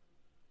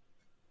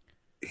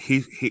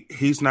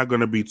 he's not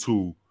going to be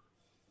too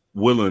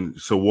willing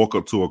to walk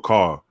up to a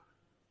car,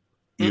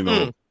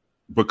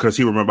 because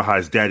he remember how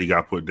his daddy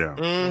got put down.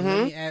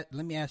 Mm-hmm.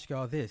 Let me ask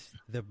y'all this.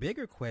 The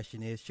bigger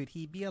question is, should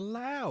he be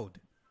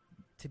allowed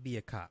to be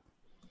a cop?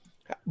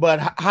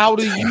 But how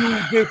do you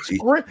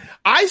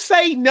I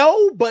say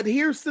no, but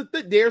there's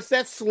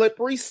that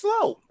slippery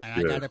slope.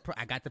 And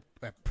I got the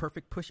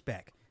perfect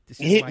pushback. This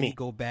is why you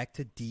go back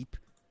to deep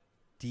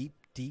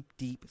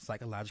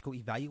psychological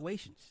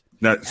evaluations.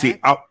 Now, see,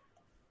 I'm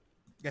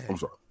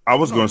sorry. I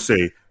was going to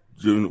say,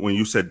 when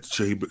you said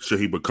should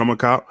he become a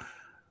cop,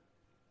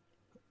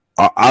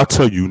 I'll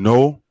tell you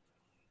no,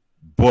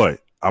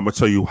 but I'm gonna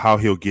tell you how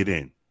he'll get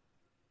in.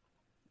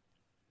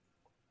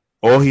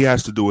 All he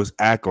has to do is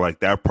act like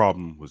that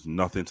problem was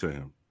nothing to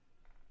him.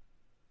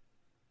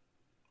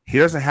 He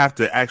doesn't have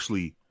to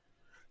actually,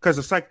 because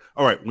it's like,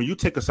 all right, when you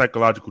take a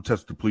psychological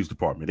test at the police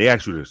department, they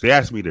ask you this. They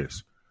ask me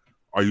this: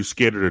 are you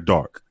scared of the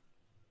dark?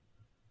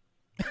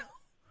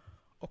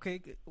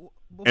 Okay.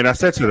 And I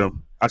said to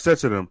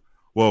them,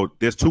 well,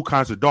 there's two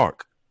kinds of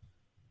dark.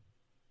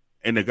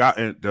 And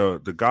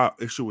the guy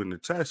issuing the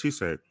test, he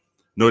said,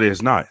 no,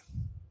 there's not.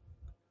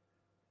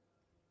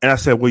 And I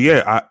said,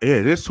 well,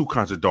 there's two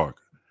kinds of dark.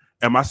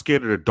 Am I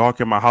scared of the dark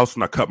in my house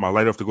when I cut my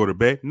light off to go to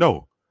bed?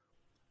 No.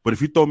 But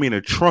if you throw me in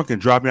a trunk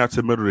and drop me out to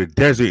the middle of the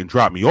desert and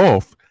drop me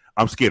off,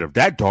 I'm scared of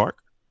that dark.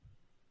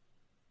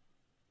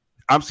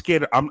 I'm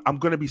scared. I'm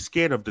going to be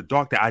scared of the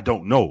dark that I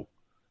don't know.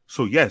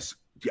 So yes,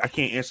 I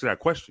can't answer that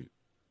question.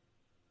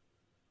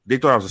 They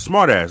thought I was a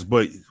smart ass,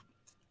 but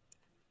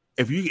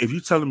if you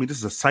telling me this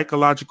is a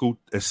psychological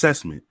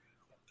assessment,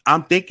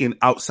 I'm thinking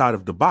outside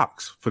of the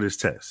box for this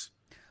test.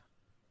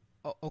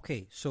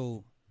 Okay,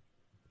 so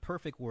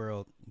perfect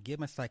world, give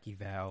him a psych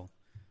eval,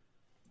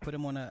 put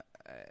him on a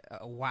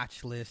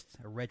watch list,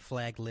 a red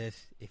flag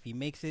list. If he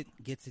makes it,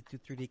 gets it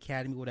through the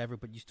academy, whatever.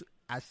 But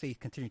I say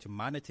continue to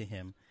monitor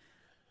him,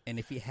 and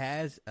if he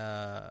has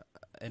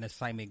an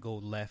assignment go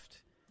left,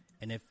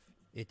 and if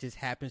it just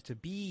happens to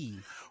be,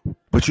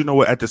 but you know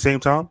what? At the same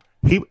time,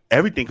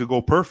 everything could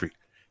go perfect,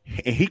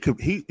 and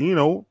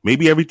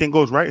maybe everything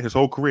goes right his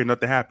whole career,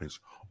 nothing happens,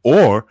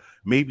 or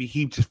maybe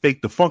he just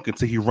faked the funk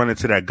until he run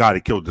into that guy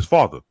that killed his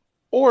father,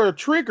 or a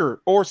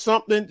trigger or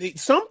something.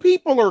 Some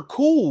people are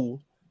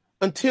cool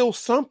until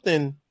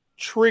something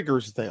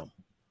triggers them,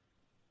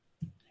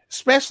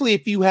 especially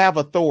if you have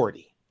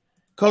authority.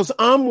 Because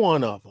I'm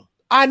one of them.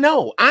 I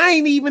know. I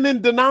ain't even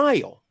in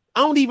denial.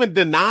 I don't even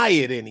deny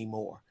it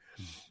anymore.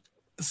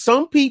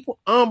 Some people,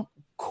 I'm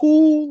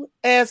cool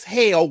as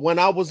hell when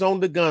I was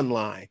on the gun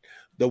line.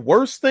 The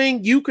worst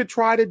thing you could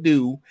try to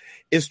do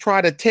is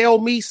try to tell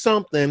me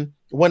something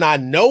when I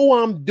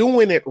know I'm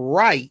doing it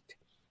right,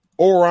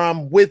 or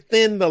I'm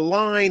within the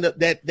line of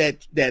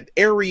that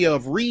area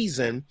of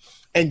reason,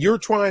 and you're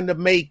trying to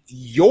make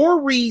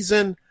your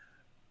reason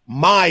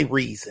my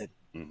reason.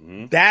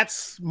 Mm-hmm.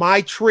 That's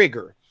my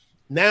trigger.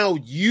 Now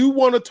you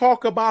want to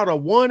talk about a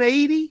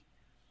 180?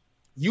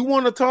 You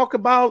want to talk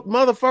about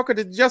motherfucker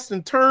that just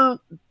turned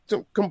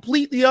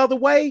completely the other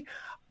way?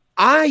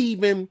 I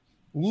even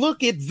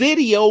look at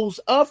videos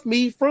of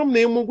me from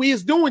them when we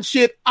was doing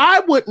shit.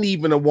 I wouldn't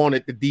even have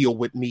wanted to deal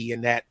with me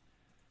in that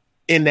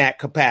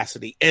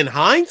capacity. In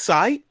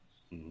hindsight,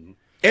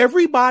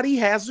 everybody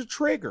has a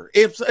trigger.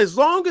 As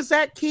long as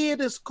that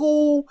kid is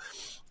cool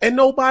and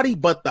nobody,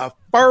 but the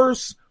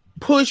first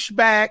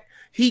pushback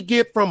he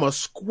get from a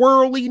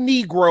squirrely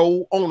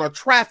Negro on a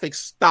traffic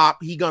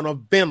stop, he gonna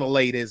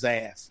ventilate his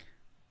ass.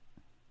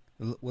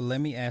 Well, let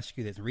me ask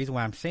you this. The reason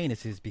why I'm saying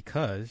this is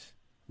because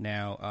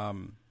now,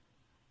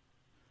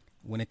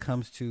 when it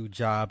comes to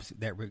jobs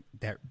that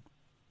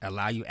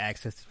allow you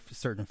access to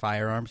certain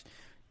firearms,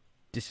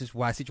 this is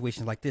why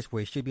situations like this,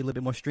 where it should be a little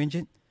bit more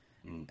stringent,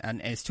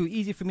 and it's too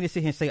easy for me to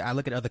sit here and say I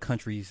look at other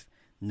countries,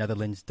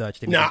 Netherlands,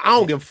 Dutch. I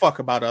don't give a fuck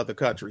about other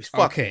countries.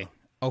 Fuck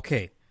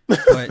okay,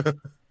 but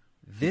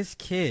this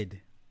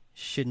kid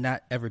should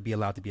not ever be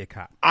allowed to be a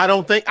cop. I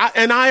don't think,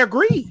 and I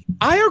agree.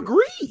 I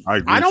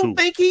don't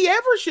think he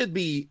ever should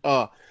be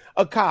a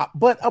cop.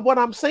 But what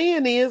I'm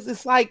saying is,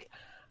 it's like,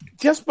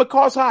 just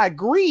because I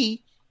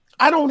agree,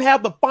 I don't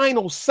have the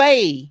final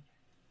say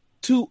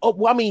to,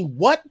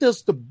 what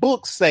does the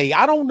book say?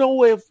 I don't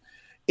know if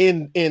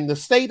in the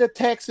state of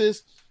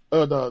Texas,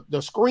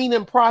 the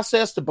screening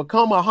process to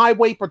become a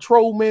highway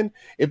patrolman,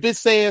 if it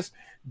says,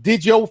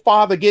 did your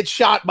father get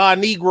shot by a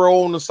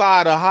Negro on the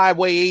side of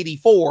Highway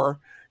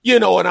 84? You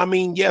know what I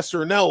mean? Yes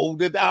or no?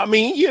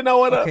 You know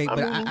what I mean?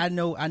 I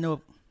know. I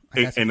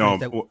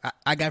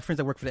got friends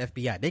that work for the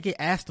FBI. They get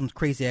asked them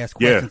crazy ass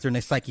questions during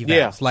their psyche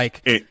evals.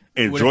 Like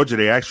in Georgia,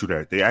 they ask you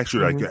that. They ask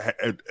you like,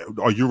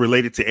 are you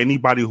related to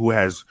anybody who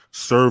has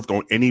served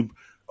on any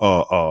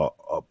police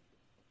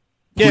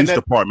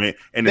department?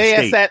 And they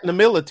ask that in the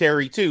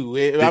military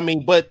too.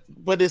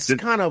 But it's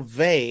kind of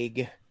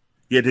vague.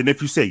 Yeah. Then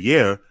if you say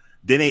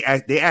then they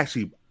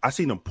actually, I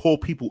seen them pull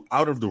people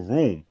out of the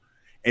room.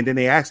 And then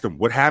they asked them,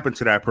 what happened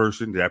to that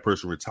person? Did that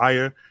person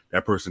retire?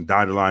 That person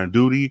died in line of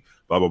duty,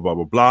 blah, blah, blah,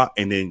 blah, blah.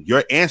 And then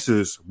your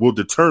answers will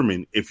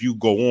determine if you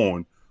go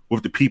on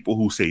with the people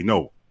who say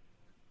no.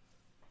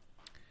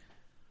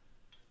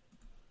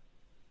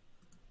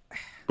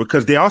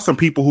 Because there are some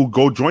people who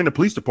go join the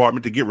police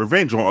department to get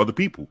revenge on other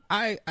people.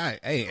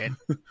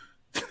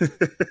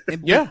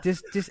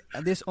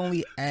 This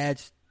only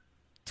adds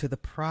to the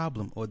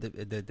problem or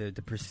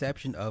the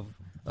perception of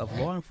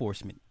law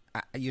enforcement.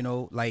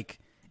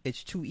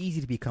 It's too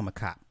easy to become a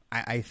cop,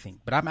 I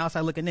think. But I'm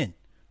outside looking in.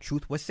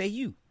 Truth, what say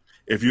you?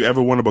 If you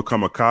ever want to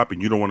become a cop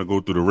and you don't want to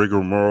go through the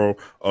rigmarole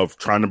of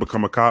trying to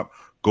become a cop,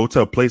 go to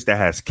a place that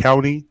has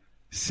county,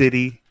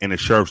 city, and a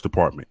sheriff's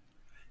department.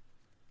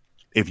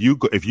 If you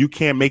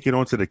can't make it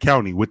onto the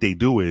county, what they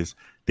do is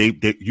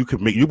you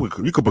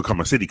could become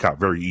a city cop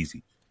very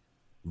easy.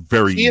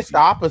 Very easy. It's the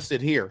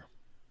opposite here.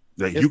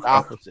 The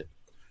opposite.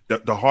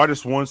 The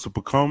hardest ones to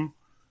become,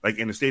 like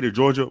in the state of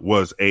Georgia,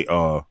 was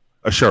a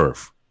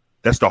sheriff.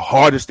 That's the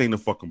hardest thing to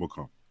fucking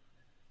become.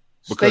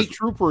 State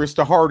trooper is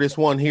the hardest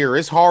one here.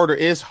 It's harder.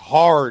 It's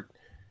hard.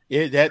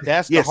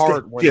 That's the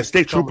hard one. Yeah,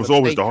 state trooper is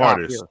always the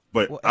hardest.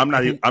 But I'm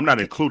not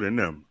including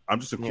them.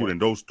 I'm just including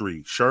those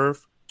three: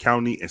 sheriff,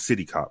 county, and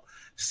city cop.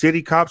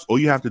 City cops, all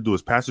you have to do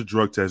is pass a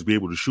drug test, be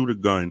able to shoot a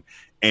gun,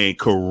 and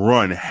could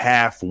run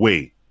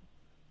halfway.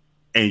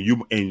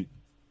 And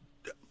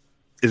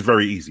it's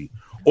very easy.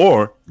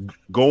 Or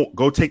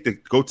go take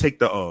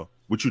the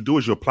what you do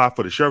is you apply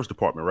for the sheriff's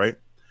department, right?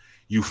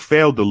 You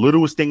failed the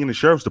littlest thing in the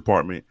sheriff's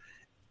department,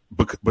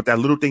 but that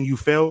little thing you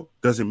failed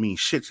doesn't mean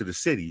shit to the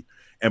city.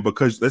 And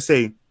because let's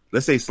say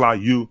Sly,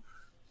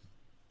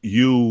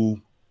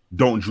 you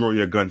don't draw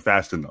your gun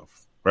fast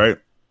enough, right?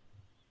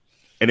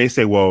 And they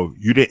say, well,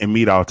 you didn't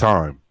meet our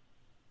time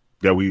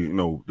that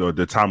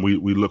the time we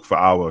look for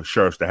our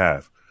sheriffs to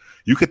have.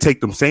 You could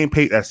take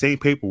that same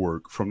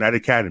paperwork from that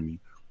academy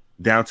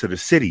down to the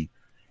city,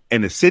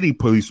 and the city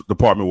police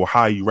department will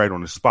hire you right on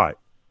the spot.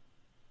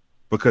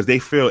 Because they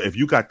feel if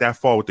you got that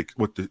far with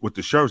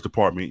the sheriff's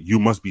department, you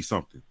must be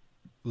something.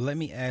 Let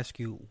me ask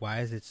you,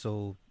 why is it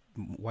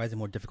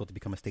more difficult to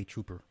become a state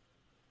trooper?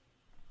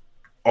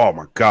 Oh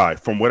my God!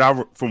 From what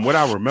I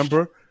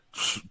remember,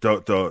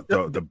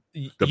 the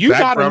you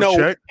gotta know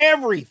check,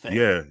 everything.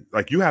 Yeah,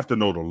 like you have to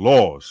know the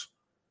laws.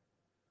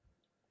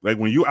 Like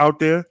when you out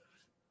there,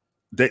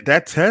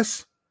 that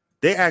test,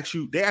 they ask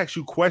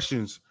you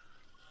questions.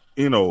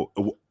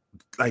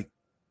 Like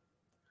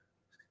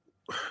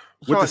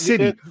with the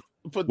city.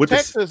 For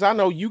Texas, I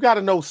know you got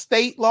to know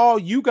state law.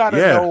 You got to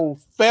know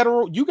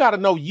federal. You got to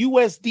know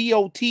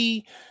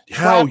USDOT.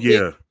 Hell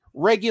yeah.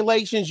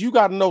 Regulations. You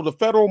got to know the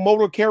Federal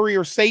Motor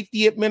Carrier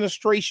Safety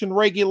Administration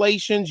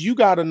regulations. You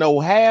got to know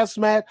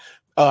hazmat,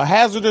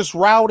 hazardous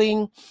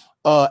routing,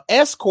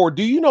 escort.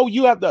 Do you know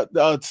you have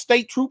the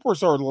state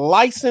troopers are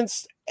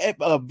licensed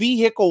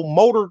vehicle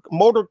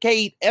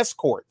motorcade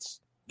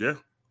escorts? Yeah.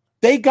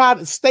 They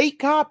got state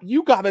cop.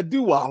 You got to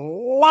do a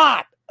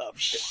lot of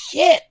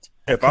shit.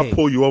 If I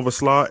pull you over,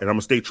 Sly, and I'm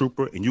a state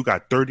trooper, and you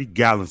got 30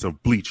 gallons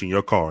of bleach in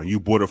your car, and you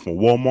bought it from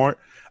Walmart,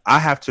 I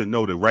have to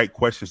know the right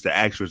questions to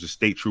ask you as a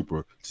state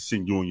trooper to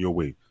send you on your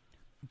way.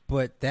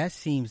 But that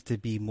seems to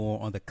be more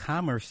on the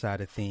commerce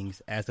side of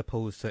things as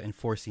opposed to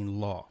enforcing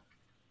law.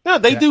 No,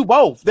 they do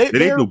both. They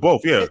do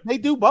both, yeah. They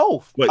do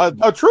both. But,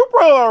 a trooper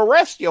will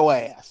arrest your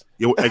ass.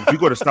 If you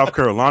go to South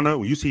Carolina,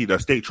 when you see the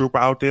state trooper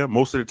out there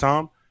most of the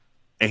time,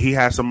 and he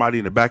has somebody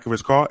in the back of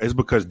his car, it's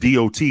because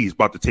DOT is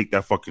about to take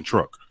that fucking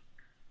truck.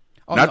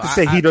 Oh, not to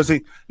say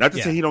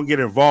he don't get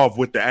involved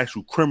with the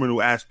actual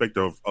criminal aspect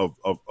of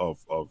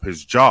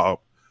his job,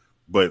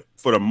 but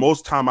for the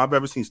most time I've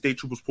ever seen state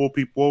troopers pull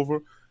people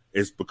over,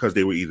 it's because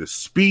they were either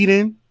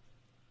speeding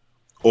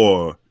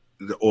or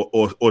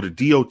the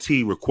DOT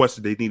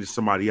requested they needed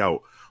somebody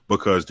out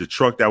because the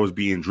truck that was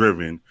being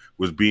driven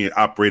was being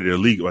operated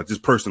illegal. Like this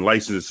person's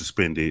license is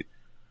suspended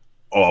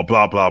or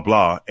blah, blah,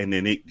 blah. And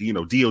then,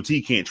 DOT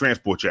can't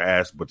transport your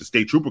ass, but the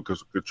state trooper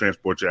could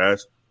transport your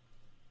ass.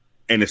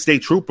 And the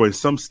state trooper in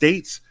some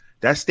states,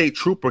 that state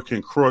trooper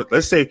can cross.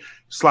 Let's say,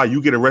 Sly,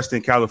 you get arrested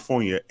in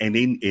California and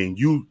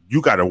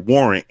you got a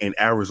warrant in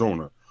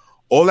Arizona.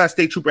 All that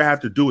state trooper have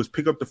to do is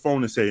pick up the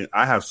phone and say,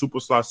 I have Super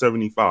Sly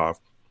 75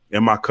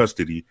 in my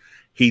custody.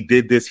 He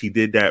did this, he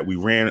did that. We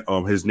ran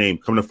his name.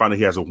 Come to find out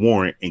he has a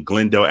warrant in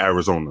Glendale,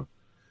 Arizona.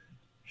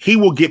 He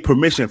will get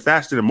permission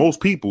faster than most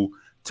people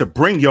to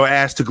bring your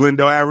ass to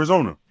Glendale,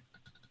 Arizona.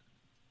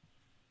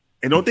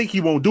 And don't think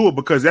he won't do it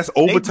because that's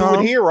overtime. They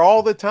do it here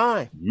all the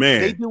time.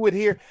 Man. They do it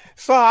here.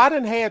 So I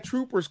done had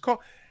troopers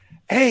call.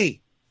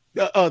 Hey,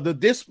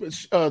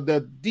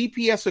 the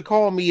DPS would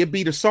call me, it'd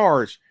be the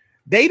Sarge.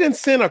 They didn't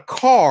send a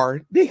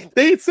car.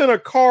 They sent a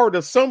car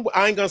to some,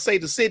 I ain't going to say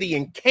the city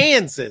in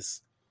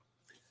Kansas.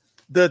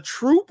 The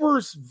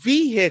trooper's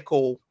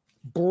vehicle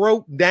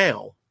broke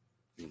down.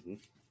 Mm-hmm.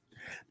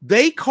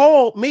 They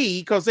called me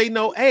because they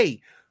know,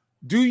 hey,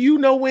 do you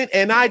know when?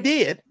 And I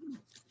did.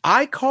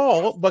 I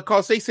called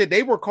because they said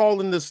they were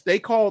calling this. They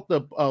called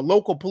the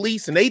local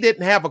police and they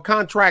didn't have a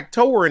contract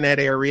tower in that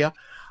area.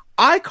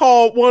 I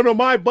called one of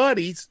my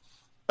buddies.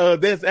 I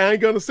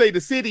ain't going to say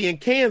the city in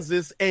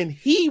Kansas. And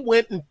he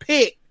went and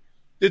picked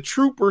the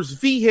trooper's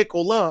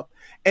vehicle up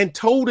and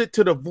towed it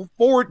to the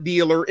Ford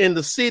dealer in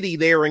the city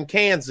there in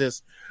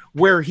Kansas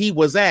where he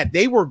was at.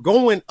 They were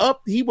going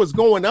up. He was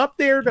going up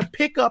there to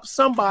pick up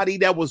somebody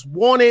that was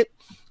wanted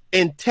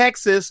in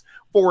Texas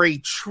for a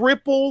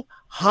triple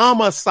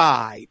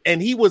homicide.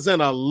 And he was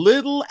in a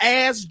little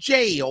ass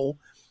jail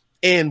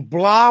in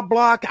blah,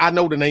 blah. I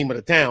know the name of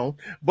the town,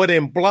 but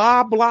in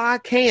blah, blah,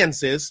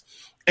 Kansas.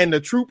 And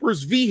the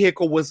trooper's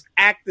vehicle was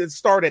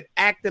started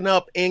acting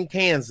up in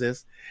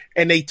Kansas.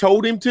 And they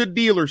told him to a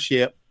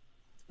dealership.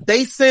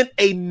 They sent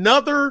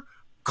another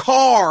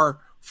car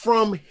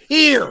from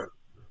here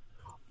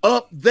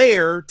up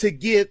there to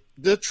get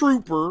the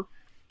trooper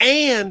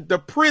and the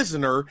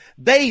prisoner.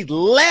 They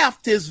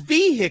left his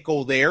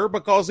vehicle there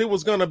because it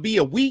was going to be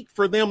a week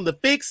for them to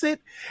fix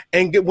it.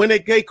 And when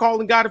they called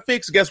and got it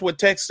fixed, guess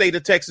what state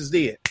of Texas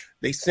did?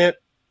 They sent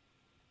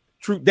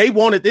they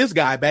wanted this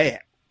guy bad.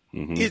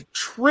 Mm-hmm. It's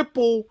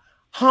triple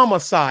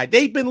homicide.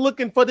 They've been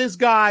looking for this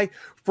guy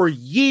for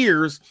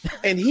years,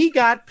 and he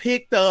got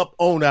picked up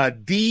on a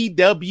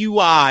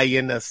DWI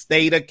in the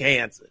state of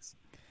Kansas.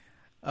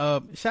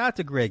 Shout out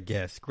to Greg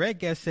Guest. Greg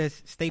Guest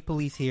says, state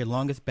police here,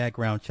 longest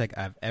background check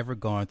I've ever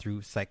gone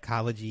through.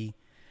 Psychology,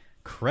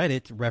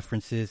 credit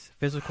references,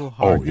 physical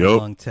heart and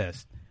lung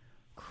test.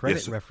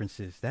 Credit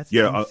references. That's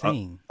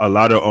insane. A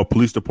lot of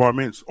police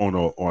departments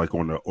not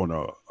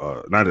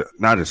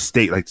a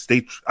state, like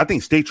state. I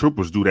think state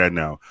troopers do that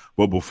now,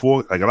 but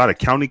before, like a lot of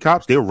county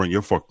cops, they'll run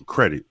your fucking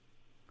credit.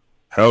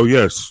 Hell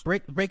yes.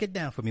 Break it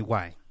down for me.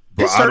 Why?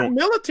 There's certain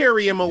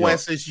military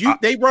MOSs.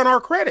 They run our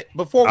credit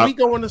before we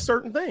go into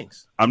certain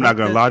things. I'm not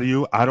gonna lie to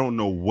you. I don't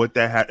know what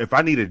that. If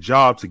I need a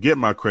job to get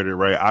my credit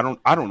right, I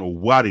don't know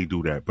why they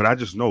do that, but I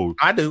just know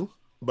I do.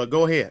 But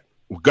go ahead.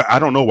 I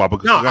don't know why.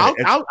 Because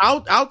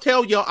I'll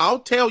tell y'all. I'll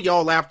tell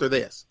y'all after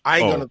this. I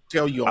ain't gonna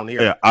tell you on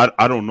here. Yeah,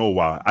 I don't know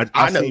why.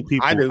 I seen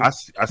people.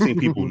 I seen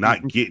people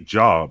not get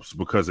jobs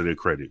because of their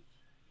credit.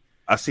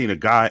 I seen a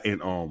guy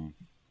in I'm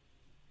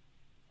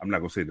not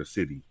gonna say the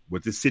city,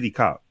 but this city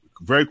cop,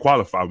 very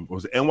qualified,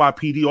 was an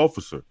NYPD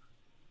officer,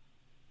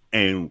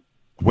 and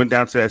went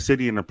down to that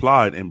city and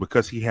applied. And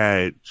because he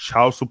had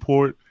child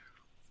support,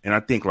 and I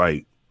think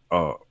what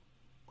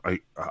do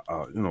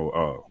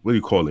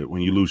you call it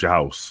when you lose your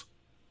house?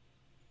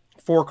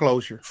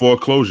 Foreclosure.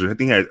 I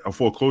think he had a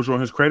foreclosure on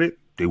his credit.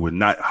 They would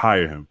not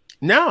hire him.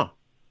 No.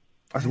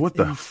 I said, what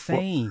the fuck?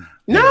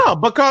 No,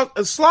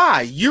 because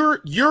Sly,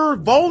 you're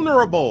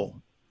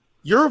vulnerable.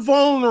 You're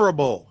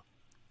vulnerable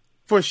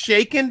for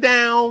shaking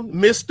down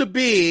Mr.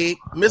 Big,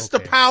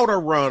 Mr. Powder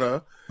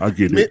Runner. I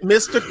get it.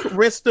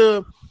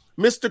 Mr.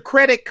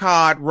 Credit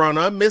Card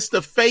Runner,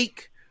 Mr.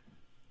 Fake.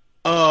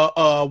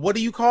 What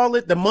do you call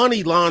it? The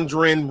money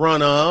laundering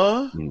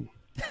runner.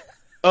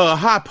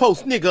 High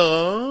post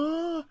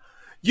nigga.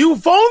 You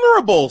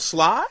vulnerable,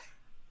 Sly.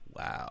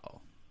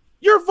 Wow.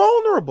 You're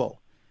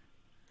vulnerable.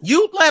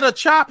 You let a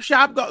chop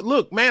shop go.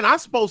 Look, man, I'm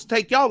supposed to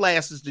take y'all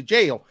asses to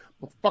jail.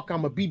 Fuck,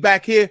 I'm gonna be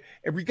back here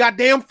every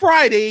goddamn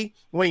Friday.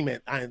 Wait a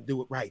minute, I didn't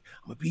do it right.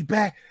 I'm gonna be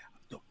back.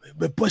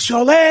 Bust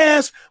your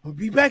ass. I'm gonna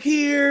be back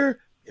here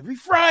every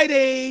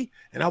Friday,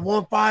 and I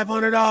want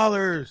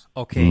 $500.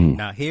 Okay,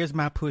 now here's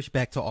my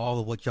pushback to all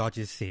of what y'all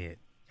just said.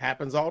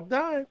 Happens all the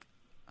time.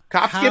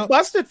 Cops get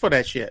busted for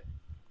that shit.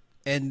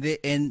 And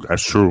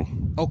that's true.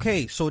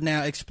 Okay, so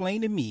now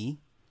explain to me.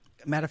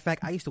 Matter of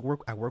fact, I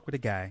work with a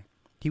guy.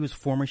 He was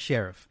former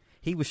sheriff.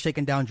 He was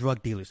shaking down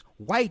drug dealers.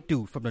 White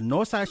dude from the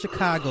north side of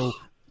Chicago,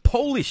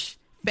 Polish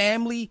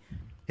family.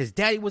 His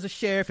daddy was a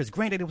sheriff. His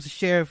granddaddy was a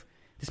sheriff.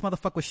 This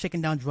motherfucker was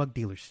shaking down drug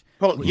dealers.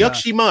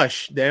 Yuxi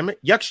mush, damn it.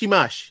 Yuxi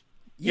mush.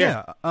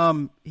 Yeah.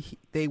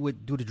 They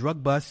would do the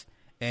drug bust,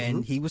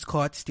 and he was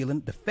caught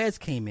stealing. The feds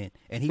came in,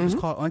 and he was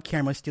caught on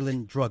camera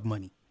stealing drug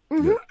money.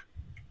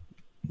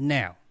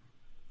 Now,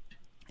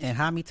 and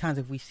how many times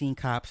have we seen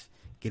cops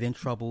get in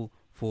trouble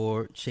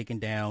for shaking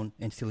down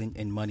and stealing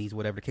in monies,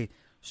 whatever the case?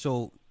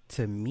 So,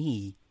 to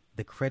me,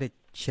 the credit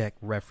check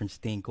reference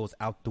thing goes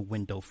out the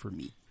window for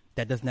me.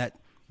 That does not,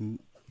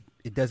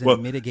 it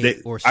doesn't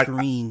mitigate or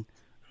screen.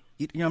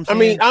 You know what I'm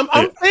saying? I mean,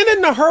 I'm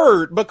thinning the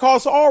herd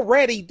because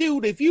already,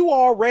 dude, if you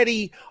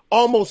already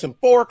almost in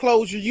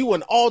foreclosure, you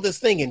and all this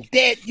thing in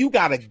debt, you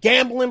got a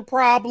gambling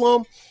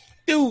problem.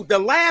 Dude, the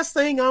last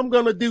thing I'm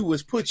going to do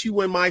is put you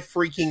in my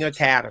freaking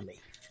academy.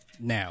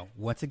 Now,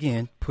 once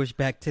again, push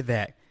back to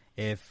that.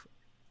 If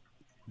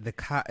the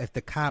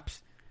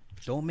cops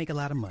don't make a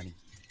lot of money,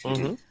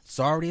 it's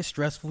already a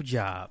stressful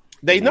job.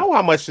 They know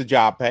how much the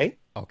job pay.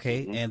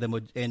 Okay,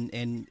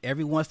 and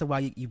every once in a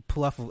while you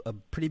pull off a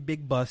pretty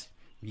big bust.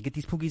 You get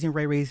these Pookies and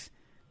Ray Rays,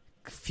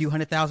 a few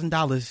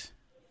 $100,000.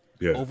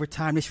 Yeah. Over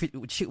time, this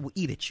shit will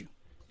eat at you.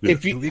 Yeah.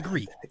 If you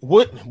agree,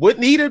 what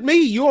needed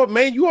me? You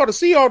ought to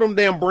see all them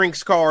damn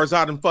Brinks cars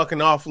out and fucking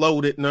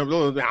offloaded. And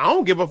I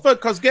don't give a fuck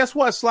because guess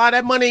what, Sly?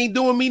 That money ain't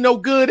doing me no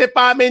good if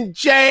I'm in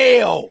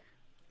jail.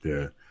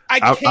 Yeah,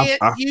 I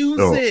can't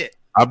use it.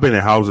 I've been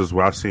in houses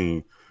where I've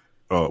seen,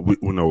 we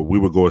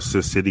would go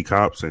assist city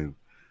cops and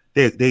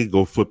they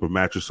go flip a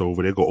mattress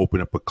over. They go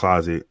open up a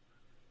closet.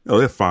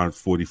 They'll find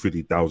 40,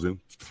 50,000,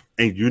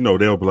 and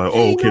they'll be like,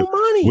 "Oh, okay,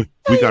 no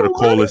we got to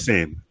call this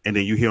in." And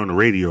then you hear on the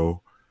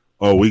radio,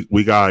 "Oh,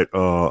 we got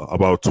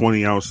about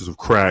 20 ounces of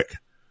crack,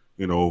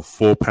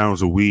 4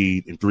 pounds of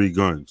weed, and 3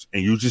 guns."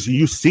 And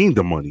you seen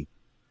the money.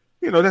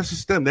 That's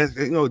just them. That's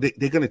they're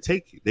gonna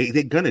take it.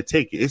 They're gonna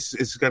take it.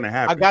 It's gonna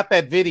happen. I got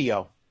that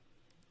video.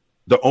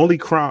 The only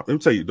crime, let me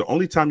tell you, the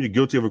only time you're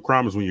guilty of a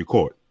crime is when you're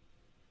caught.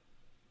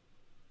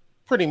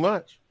 Pretty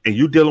much. And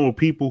you're dealing with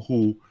people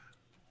who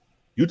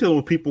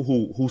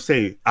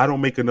say, "I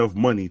don't make enough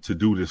money to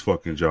do this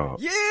fucking job."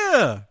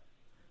 Yeah.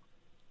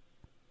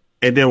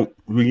 And then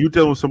when you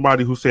deal with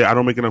somebody who say, "I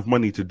don't make enough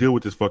money to deal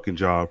with this fucking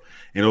job,"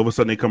 and all of a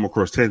sudden they come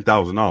across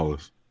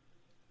 $10,000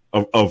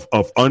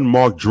 of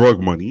unmarked drug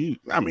money.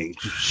 I mean,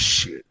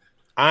 shit.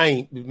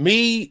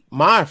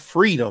 My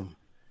freedom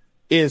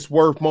is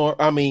worth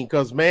more. I mean,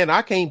 because man,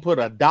 I can't put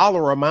a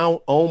dollar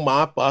amount on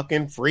my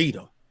fucking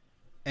freedom.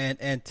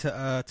 And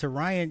to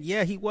Ryan,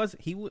 yeah, he was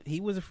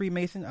a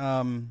Freemason.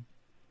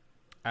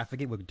 I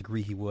forget what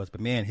degree he was, but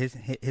man,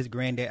 his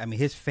granddad, I mean,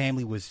 his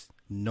family was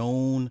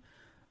known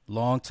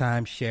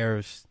longtime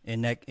sheriffs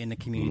in the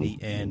community,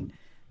 and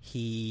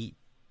he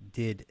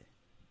did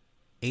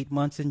 8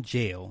 months in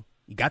jail.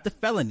 He got the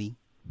felony,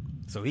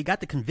 so he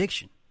got the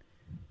conviction.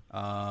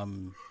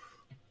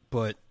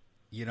 But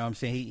you know what I'm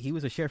saying? He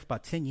was a sheriff for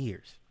about 10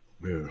 years.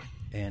 Yeah.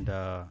 And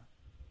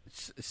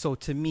so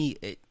to me,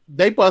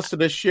 they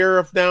busted a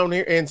sheriff down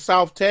here in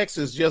South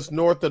Texas, just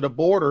north of the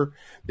border,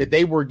 that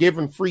they were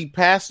giving free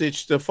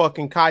passage to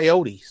fucking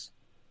coyotes.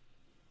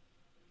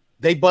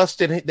 They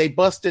busted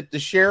the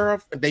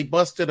sheriff. They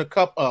busted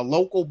a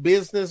local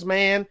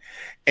businessman,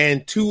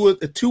 and two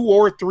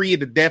or three of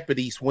the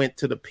deputies went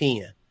to the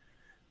pen.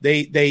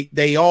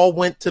 They all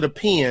went to the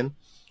pen.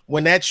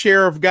 When that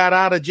sheriff got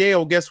out of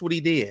jail, guess what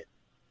he did?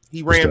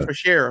 He ran for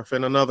sheriff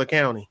in another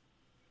county.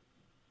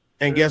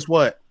 And guess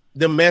what?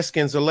 The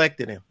Mexicans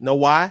elected him. Know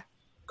why?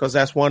 Because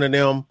that's one of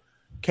them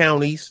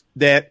counties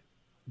that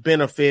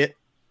benefit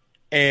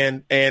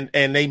and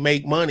they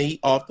make money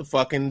off the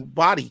fucking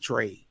body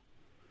trade.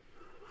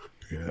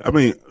 Yeah, I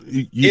mean,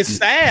 it's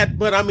sad,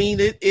 but I mean,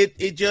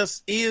 it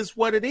just is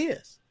what it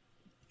is.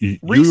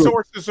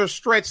 Resources are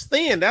stretched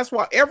thin. That's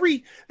why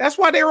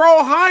they're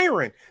all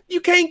hiring.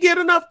 You can't get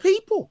enough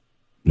people.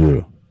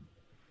 Yeah,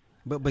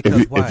 but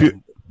because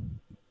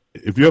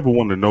if you ever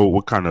want to know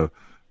what kind of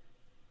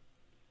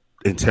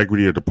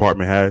integrity a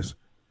department has,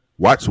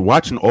 watch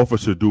an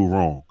officer do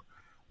wrong.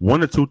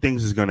 One or two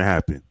things is going to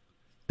happen.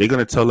 They're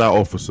going to tell that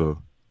officer,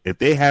 if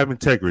they have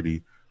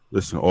integrity,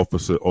 listen,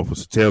 Officer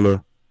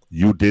Taylor,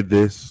 you did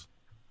this.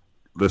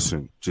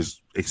 Listen,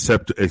 just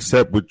accept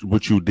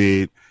what you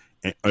did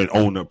and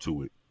own up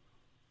to it.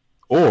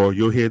 Or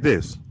you'll hear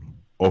this,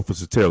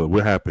 Officer Taylor,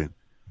 what happened?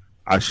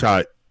 I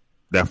shot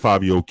that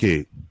 5-year-old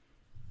kid.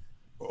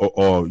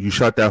 Or you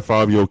shot that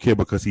 5-year-old kid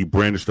because he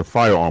brandished a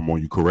firearm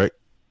on you, correct?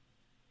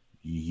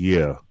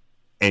 Yeah.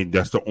 And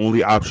that's the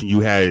only option you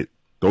had.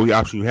 The only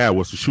option you had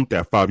was to shoot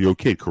that 5-year-old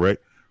kid,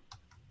 correct?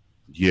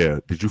 Yeah.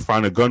 Did you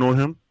find a gun on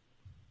him?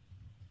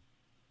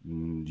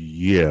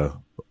 Yeah.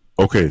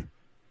 Okay.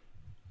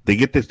 They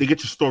get your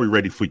story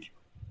ready for you.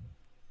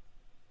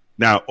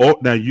 Now,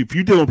 if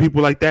you deal with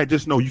people like that,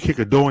 just know you kick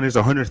a door and there's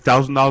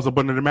 $100,000 up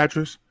under the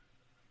mattress.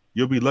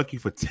 You'll be lucky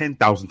for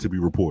 10,000 to be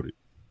reported.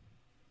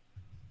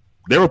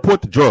 They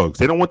report the drugs.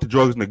 They don't want the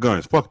drugs and the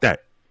guns. Fuck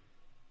that.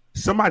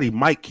 Somebody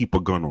might keep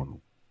a gun on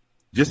them,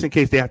 just in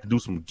case they have to do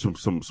some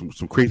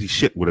crazy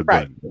shit with a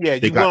gun. Yeah,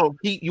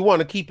 you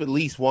want to keep at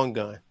least one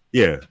gun.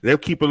 Yeah, they'll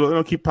keep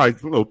probably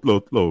a little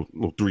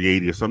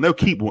 380 or something. They'll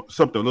keep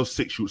something, a little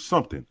 6-shoot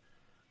something.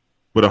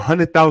 But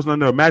 100,000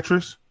 under a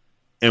mattress.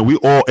 And we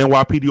all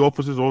NYPD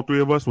officers, all three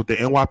of us, with the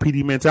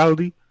NYPD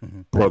mentality,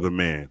 brother,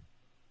 man.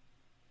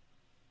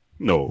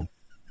 No,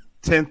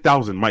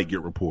 10,000 might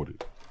get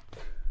reported.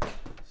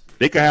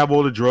 They can have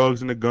all the drugs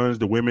and the guns,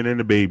 the women and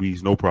the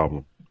babies, no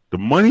problem. The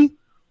money,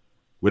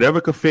 whatever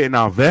could fit in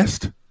our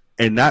vest,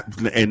 and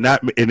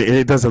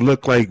it doesn't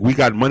look like we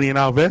got money in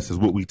our vest, is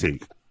what we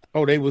take.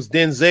 Oh, they was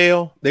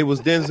Denzel.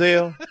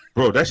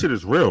 Bro, that shit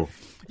is real.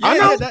 Yeah,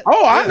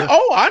 I know.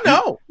 I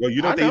know. Well,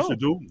 you know what they used to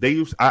do?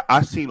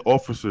 I seen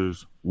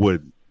officers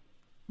would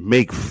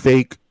make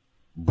fake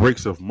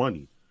bricks of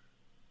money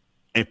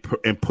and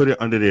put it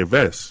under their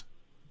vest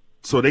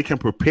so they can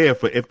prepare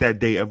for if that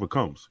day ever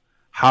comes.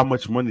 How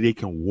much money they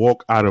can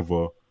walk out of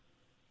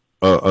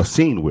a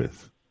scene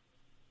with,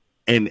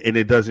 and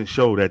it doesn't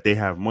show that they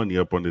have money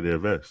up under their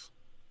vest.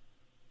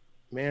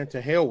 Man, to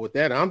hell with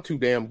that. I'm too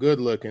damn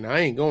good looking. I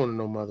ain't going to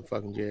no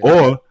motherfucking jail.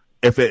 Or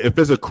if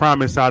there's a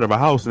crime inside of a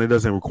house and it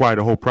doesn't require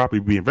the whole property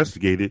to be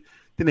investigated,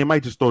 then they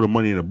might just throw the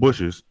money in the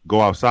bushes,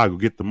 go outside, go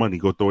get the money,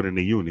 go throw it in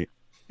the unit,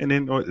 and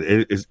then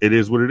it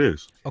is what it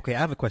is. Okay, I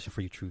have a question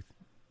for you, Truth.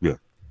 Yeah.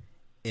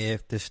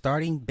 If the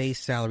starting base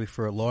salary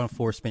for law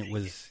enforcement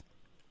was...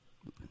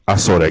 I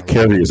saw that.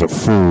 Kelly is a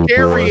fool.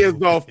 Kelly is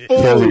a fool.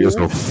 Kelly is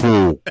a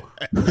fool.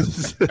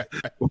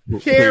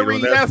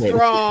 Kelly, that's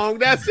wrong.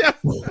 That's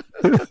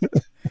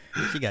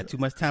She got too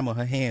much time on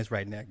her hands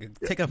right now.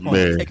 Take her phone.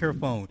 Man. Take her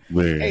phone.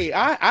 Man. Hey,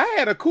 I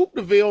had a Coupe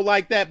de Ville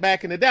like that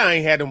back in the day. I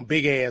ain't had them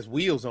big ass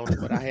wheels on it,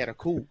 but I had a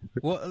Coupe.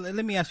 Well,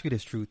 let me ask you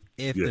this, Truth.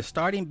 If the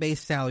starting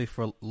base salary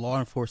for law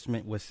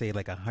enforcement was say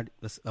like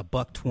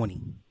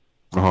 $120,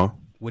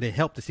 would it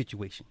help the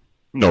situation?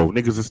 No,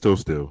 niggas are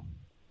still.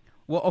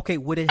 Well, okay,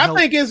 would it help?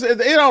 I think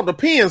it all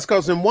depends,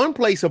 because in one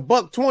place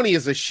 $120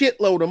 is a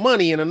shitload of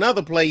money, in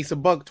another place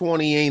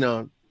 $120 ain't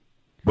on.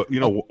 But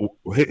you know,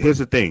 here's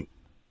the thing: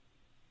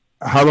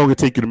 how long it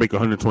take you to make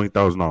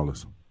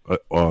 $120,000?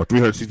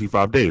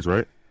 365 days,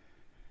 right?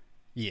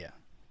 Yeah.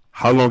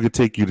 How long it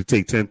take you to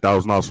take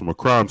 $10,000 from a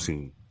crime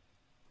scene?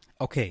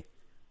 Okay,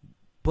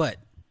 but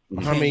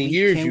how many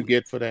years you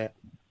get for that?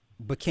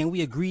 But can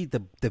we agree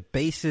the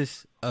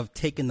basis of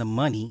taking the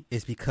money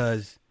is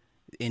because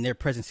in their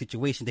present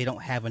situation they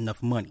don't have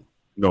enough money?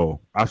 No,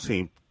 I've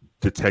seen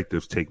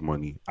detectives take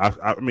money.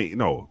 I mean,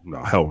 no,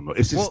 hell no.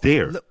 It's just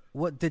there.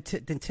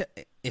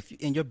 If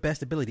in your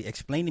best ability,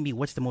 explain to me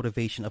what's the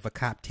motivation of a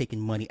cop taking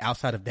money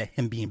outside of that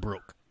him being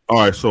broke. All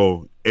right,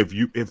 so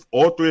if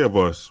all three of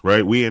us,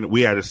 right, we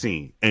at a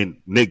scene, and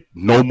Nick,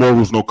 no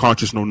morals, no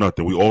conscience, no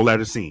nothing. We all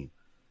at a scene.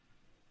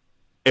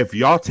 If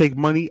y'all take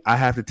money, I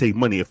have to take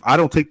money. If I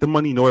don't take the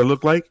money, you know what I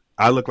look like?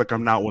 I look like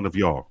I'm not one of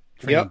y'all.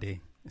 Yep.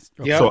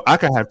 So I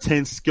could have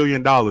 $10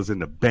 skillion in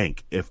the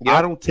bank. If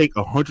I don't take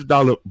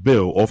 $100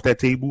 bill off that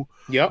table,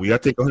 when y'all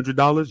take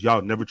 $100,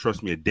 y'all never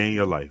trust me a day in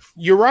your life.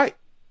 You're right.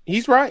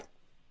 He's right.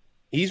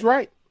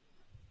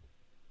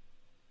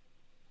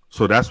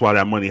 So that's why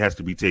that money has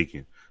to be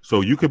taken.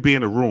 So you could be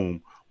in a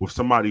room with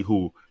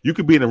you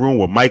could be in a room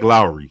with Mike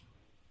Lowry.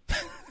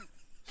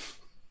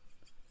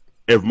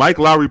 If Mike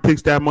Lowry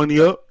picks that money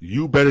up,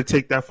 you better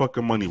take that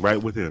fucking money right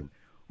with him.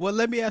 Well,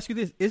 let me ask you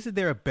this. Isn't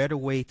there a better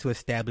way to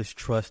establish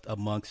trust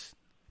amongst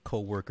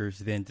co-workers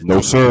than to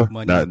take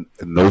money?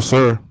 No,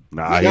 sir.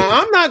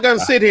 I'm not going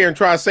to sit here and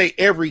try to say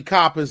every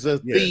cop is a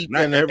thief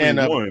and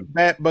a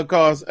bat,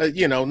 because,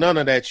 none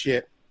of that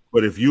shit.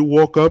 But if you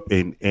walk up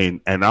and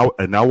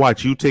I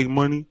watch you take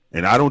money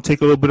and I don't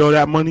take a little bit of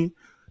that money,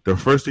 the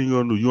first thing you're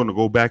going to do, you're going to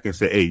go back and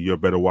say, hey, you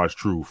better watch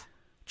Truth.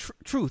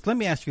 Truth, let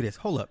me ask you this.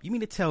 Hold up. You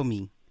mean to tell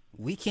me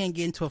we can't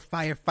get into a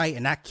firefight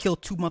and I kill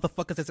two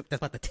motherfuckers that's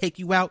about to take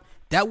you out?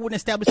 That wouldn't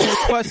establish more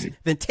trust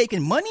than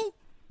taking money?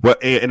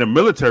 But in the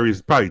military,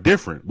 it's probably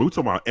different. We're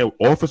talking about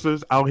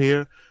officers out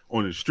here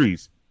on the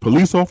streets,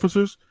 police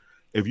officers.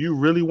 If you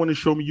really want to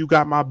show me you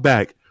got my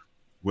back,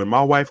 when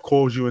my wife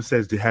calls you and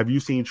says, have you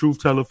seen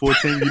Truth Teller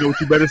 14? You know what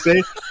you better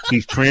say?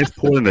 He's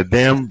transporting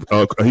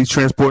he's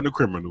transporting a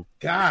criminal.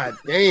 God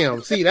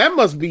damn. See, that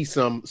must be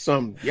some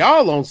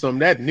y'all on some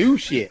that new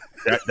shit.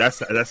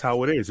 That's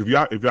how it is.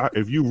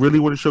 If you really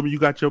want to show me you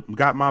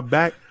got my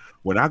back,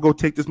 when I go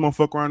take this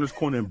motherfucker around this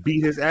corner and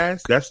beat his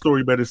ass, that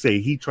story better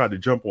say he tried to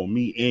jump on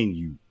me and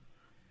you.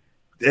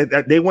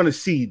 They want to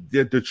see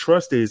the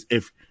trust is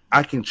if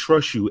I can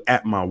trust you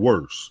at my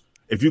worst.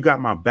 If you got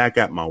my back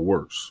at my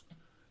worst.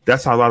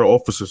 That's how a lot of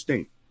officers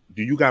think.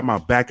 Do you got my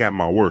back at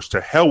my worst?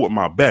 To hell with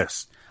my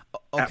best.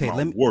 Okay, at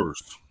my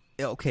worst.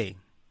 Okay,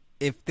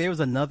 if there's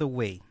another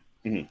way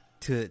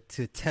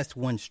to test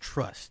one's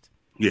trust.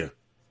 Yeah.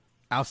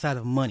 Outside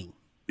of money.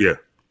 Yeah.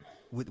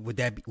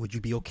 Would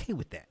you be okay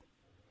with that?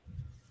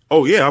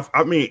 Oh yeah.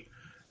 I mean,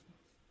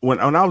 when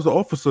I was an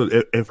officer,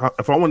 if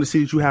I wanted to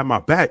see that you had my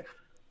back,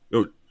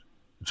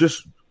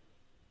 just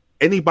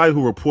anybody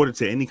who reported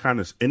to any kind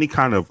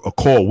of a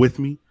call with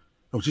me,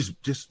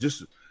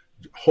 just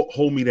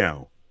hold me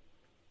down.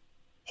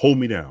 Hold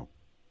me down.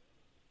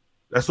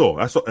 That's all.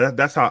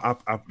 That's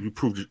how you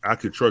proved I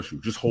could trust you.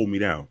 Just hold me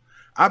down.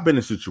 I've been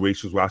in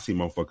situations where I see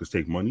motherfuckers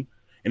take money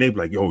and they be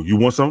like, "Yo, you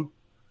want some?"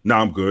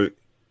 Nah, I'm good.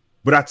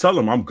 But I tell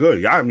them I'm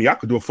good. I mean, I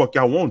could do what fuck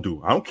y'all won't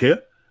do. I don't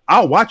care.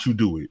 I'll watch you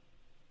do it.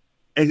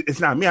 And it's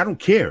not me. I don't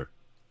care.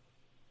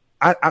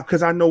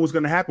 Because I know what's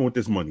gonna happen with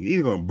this money.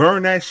 Either gonna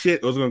burn that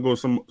shit or it's gonna go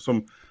some.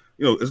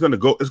 Something's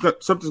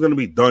gonna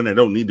be done that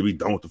don't need to be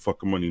done with the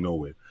fucking money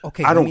nowhere.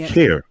 Okay, I don't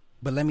care.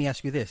 But let me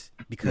ask you this: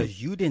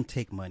 because you didn't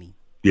take money,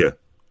 yeah,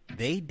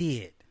 they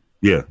did.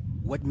 Yeah.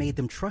 What made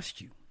them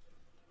trust you?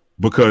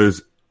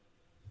 Because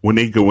when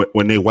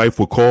their wife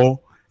would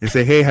call and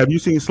say, "Hey, have you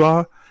seen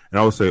Sly?" and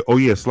I would say, "Oh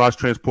yeah, Sly's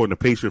transporting a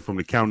patient from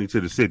the county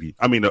to the city.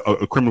 I mean,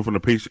 a criminal from the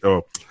patient,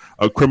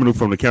 a criminal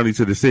from the county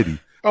to the city."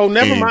 Oh,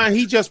 never mind.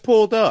 He just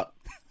pulled up.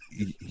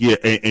 Yeah,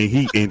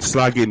 and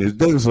Sly getting his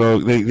things.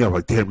 They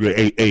like, damn, you're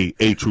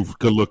a truth,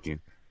 good looking,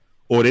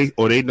 or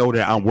they know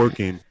that I'm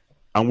working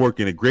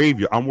a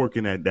graveyard. I'm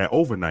working at that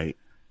overnight,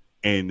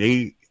 and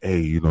they,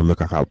 hey,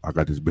 look, I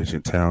got this bitch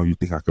in town. You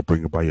think I could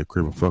bring her by your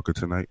crib and fuck her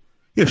tonight?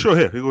 Yeah, sure.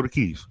 Here go the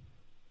keys.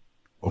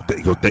 Oh,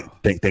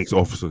 thanks,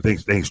 officer.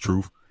 Thanks,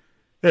 truth.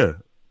 Yeah.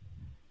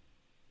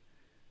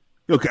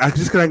 Okay,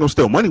 just because I ain't gonna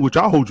steal money, which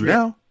I'll hold you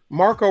down.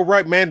 Marco,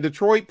 right, man.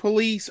 Detroit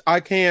police,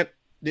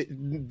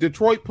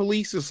 Detroit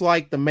police is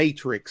like the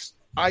Matrix.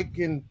 I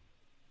can't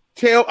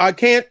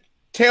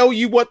tell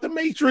you what the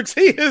Matrix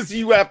is.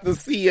 You have to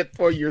see it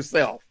for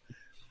yourself.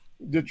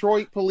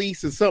 Detroit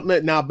police is something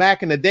that now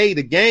back in the day,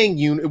 the gang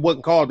unit, it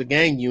wasn't called the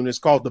gang unit, it's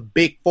called the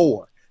Big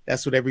Four.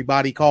 That's what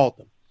everybody called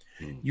them.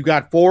 You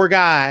got 4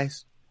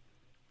 guys,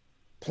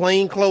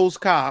 plainclothes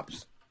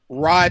cops,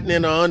 riding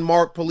in an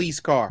unmarked police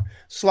car.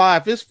 Sly,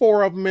 if there's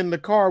 4 of them in the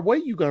car, where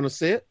you gonna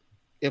sit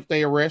if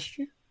they arrest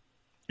you?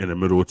 In the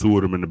middle with 2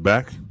 of them in the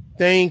back?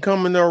 They ain't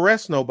coming to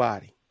arrest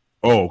nobody.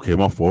 Oh, okay,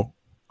 my fault.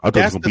 I thought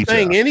that's the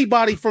thing.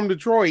 Anybody from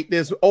Detroit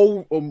that's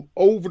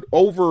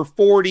over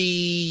 40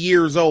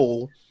 years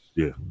old,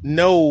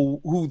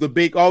 know who the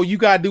big. All you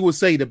gotta do is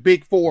say the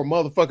Big Four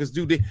motherfuckers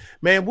do this.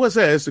 Man, what's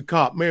that? It's a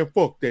cop. Man,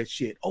 fuck that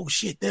shit. Oh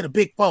shit, they're the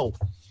Big Four.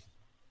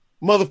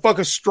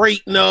 Motherfuckers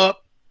straighten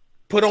up,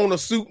 put on a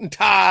suit and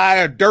tie,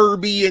 a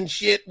derby and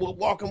shit. We're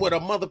walking with a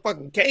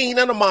motherfucking cane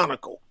and a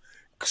monocle.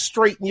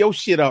 Straighten your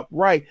shit up,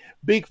 right?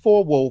 Big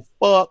Four will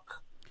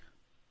fuck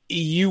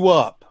you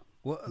up.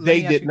 Well,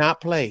 they did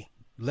not play.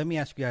 Let me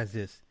ask you guys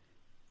this.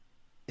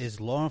 Is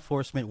law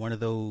enforcement one of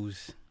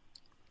those...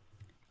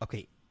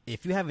 Okay,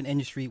 if you have an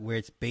industry where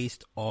it's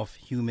based off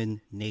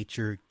human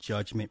nature,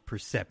 judgment,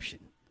 perception,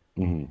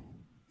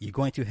 you're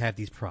going to have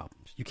these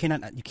problems. You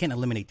can't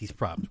eliminate these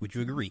problems. Would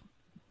you agree?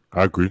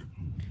 I agree.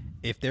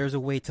 If there's a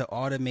way to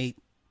automate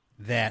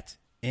that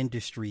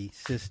industry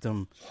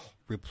system,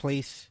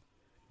 replace,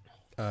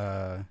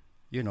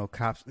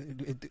 cops.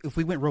 If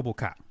we went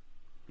RoboCop,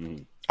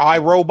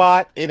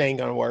 iRobot, it ain't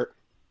gonna work.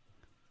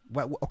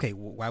 Why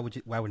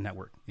wouldn't that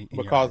work?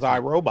 Because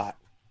iRobot.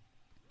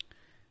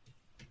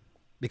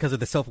 Because of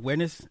the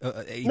self-awareness?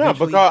 No,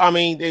 because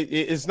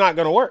it's not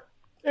gonna work.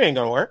 It ain't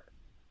gonna work.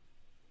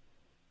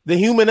 The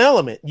human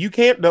element. You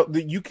can't.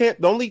 The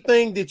only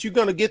thing that you're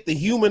gonna get the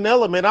human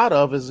element out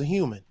of is a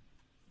human.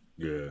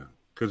 Yeah,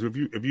 because if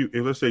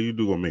let's say you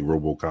do gonna make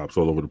RoboCops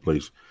all over the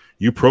place,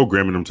 you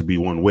programming them to be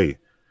one way.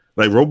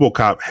 Like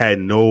RoboCop had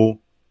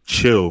no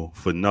chill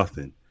for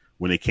nothing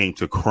when it came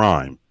to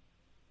crime.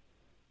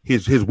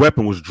 His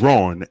weapon was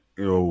drawn,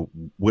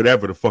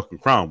 whatever the fucking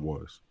crime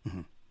was.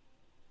 Mm-hmm.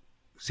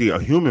 See, a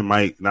human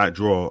might not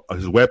draw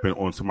his weapon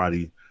on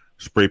somebody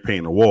spray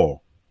painting a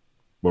wall,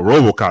 but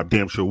RoboCop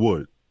damn sure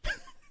would.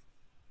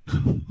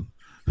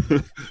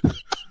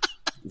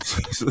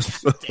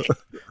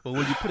 Well,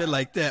 when you put it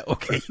like that,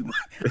 okay,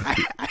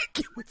 I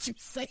get what you're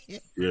saying.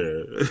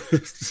 Yeah.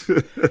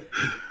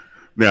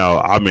 Now,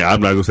 I'm not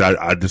gonna say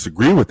I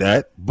disagree with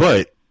that,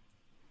 but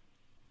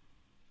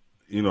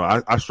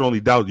I strongly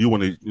doubt you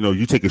want to.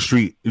 You take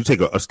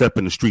a step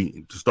in the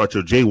street to start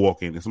your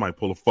jaywalking, and somebody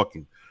pull a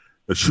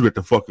shoot at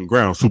the fucking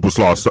ground. Super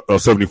Slaw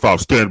 75,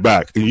 stand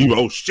back, and you,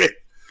 oh shit.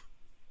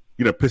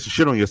 You know, piss of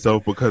shit on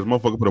yourself because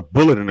motherfucker put a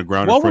bullet in the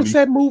ground. What was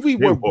that movie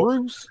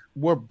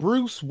where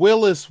Bruce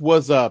Willis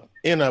was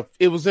in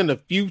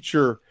the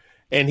future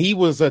and he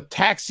was a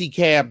taxi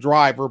cab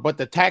driver, but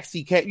the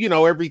taxi cab,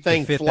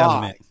 everything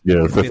flies.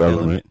 Yeah, Fifth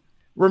Element.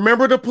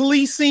 Remember the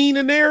police scene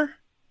in there?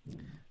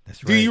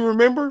 That's right. Do you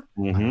remember?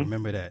 Mm-hmm. I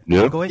remember that.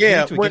 Yeah,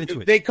 get into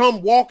it. They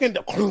come walking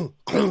to clunk,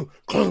 clunk,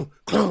 clunk,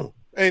 clunk,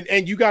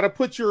 and you got to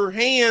put your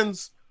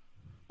hands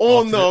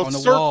on the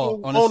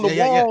circle on the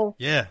wall.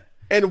 Yeah.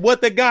 And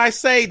what the guy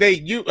say,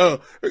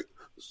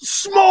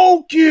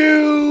 smoke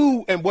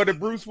you. And what did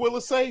Bruce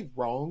Willis say?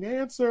 Wrong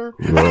answer.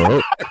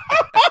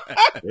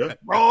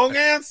 Wrong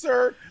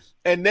answer.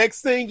 And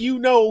next thing you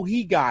know,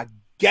 he got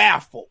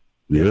gaffled.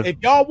 Yeah. If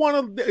y'all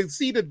want to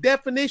see the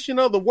definition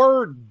of the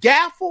word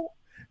gaffle,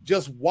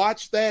 just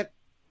watch that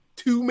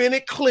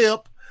 2-minute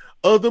clip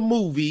of the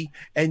movie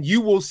and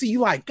you will see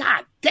like,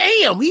 God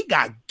damn, he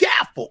got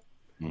gaffled.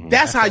 Mm-hmm.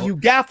 That's how you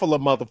gaffle a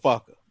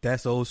motherfucker.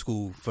 That's old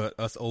school. For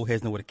us old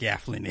heads know what a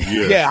gaffling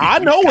is. Yeah, I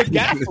know what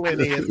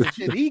gaffling is. But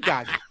shit, he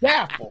got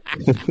gaffled.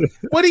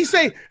 What'd he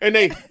say? And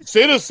they,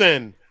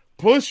 citizen,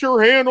 push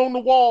your hand on the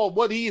wall.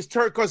 What he is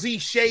turned because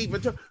he's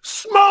shaving.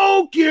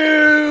 Smoke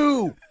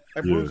you.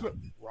 And Bruce,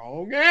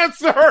 wrong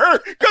answer.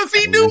 Because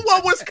he knew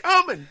what was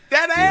coming.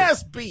 That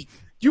ass beat.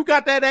 You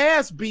got that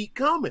ass beat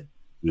coming.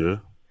 Yeah.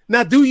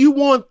 Now, do you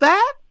want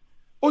that?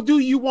 Or do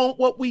you want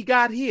what we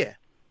got here?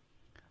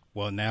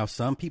 Well, now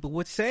some people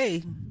would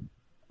say.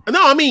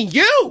 No, I mean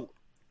you.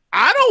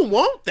 I don't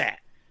want that.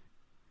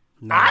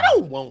 No. I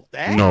don't want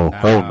that. No,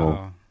 hell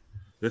no.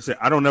 Listen,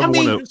 I don't ever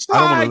want to. I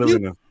don't want to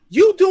live in a.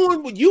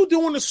 You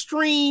doing a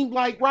stream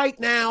like right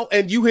now,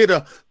 and you hit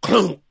a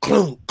clunk,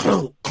 clunk,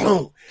 clunk,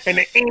 clunk, and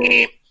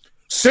the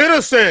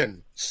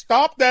citizen,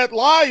 stop that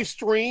live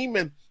stream,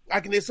 and I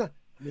can just. I'm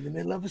in the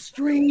middle of a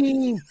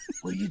stream.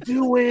 What are you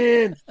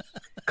doing?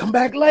 Come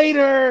back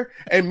later.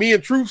 And me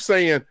and Truth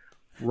saying,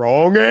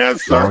 wrong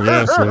answer. Wrong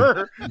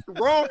answer.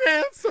 Wrong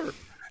answer.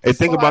 Hey,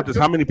 think about this.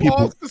 How many people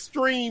pause the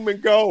stream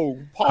and go?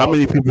 How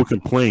many people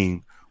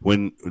complain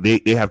when they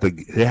have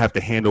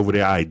to hand over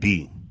their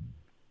ID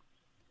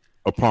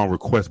upon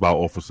request by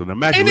officer?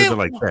 Imagine living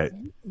like that.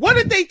 What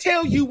did they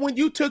tell you when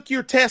you took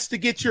your test to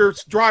get your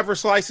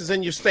driver's license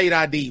and your state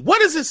ID?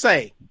 What does it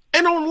say?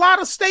 And on a lot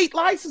of state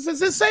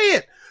licenses, it say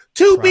it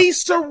to be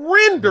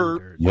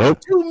surrendered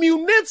to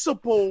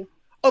municipal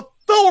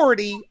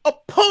authority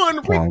upon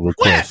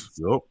request.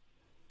 Yep.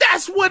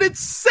 That's what it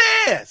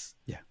says.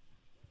 Yeah.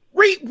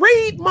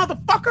 Read,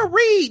 motherfucker,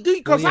 read.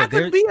 Because I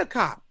could be a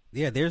cop.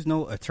 Yeah, there's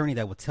no attorney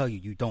that will tell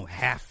you don't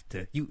have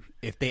to.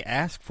 If they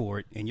ask for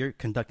it and you're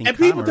conducting and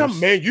commerce, people tell me,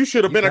 man, you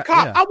should have been a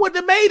cop. Yeah. I wouldn't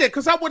have made it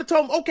because I would have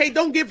told them, okay,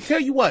 don't tell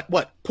you what,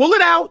 pull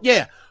it out,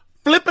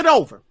 flip it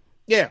over,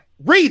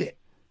 read it.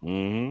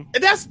 Mm-hmm.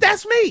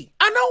 That's me.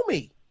 I know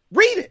me.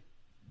 Read it.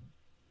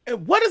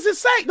 And what does it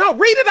say? No,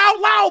 read it out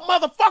loud,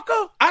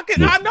 motherfucker.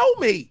 I know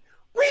me.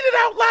 Read it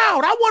out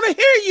loud. I want to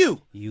hear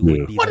you. You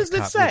would be what does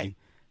it say?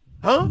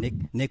 Huh?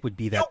 Nick would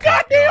be that. You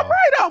goddamn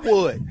right I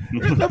would.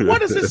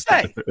 What does it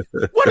say?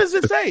 What does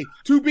it say?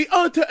 To be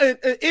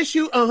to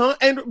issue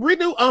and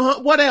renew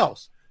what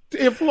else?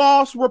 If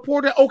lost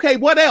reported. Okay,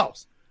 what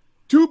else?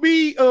 To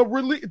be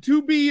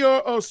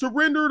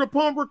surrendered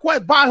upon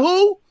request by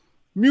who?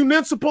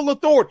 Municipal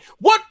authority.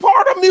 What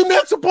part of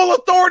municipal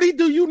authority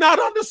do you not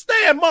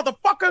understand,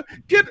 motherfucker?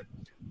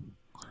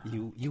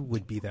 You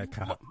would be that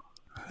cop.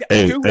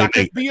 I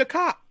could be a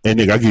cop. And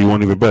Nick, I'll give you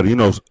one even better. You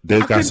know,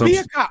 they got some. Be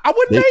a cop. I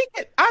wouldn't make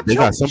it. They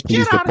got some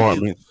police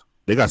departments.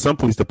 They got some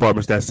police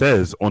departments that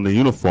says on the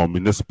uniform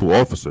municipal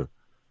officer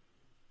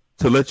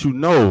to let you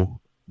know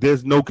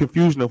there's no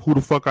confusion of who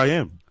the fuck I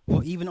am.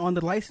 Well, even on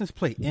the license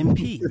plate,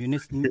 MP,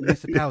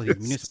 municipality,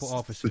 municipal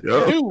officer.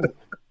 Dude,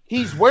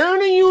 he's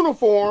wearing a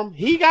uniform.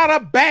 He got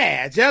a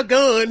badge, a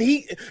gun.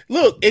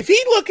 If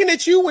he looking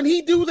at you when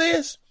he do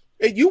this,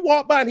 and you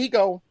walk by and he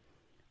go,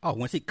 oh,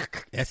 once he,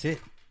 that's it.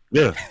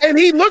 Yeah. And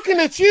he looking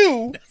at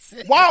you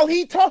while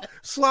he talk.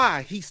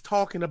 Sly, he's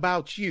talking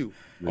about you.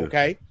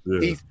 Okay.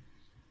 Yeah.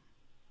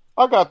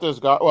 I got this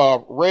guy,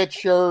 red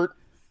shirt,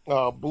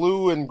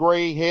 blue and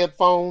gray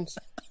headphones,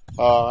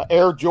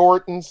 Air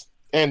Jordans,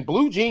 and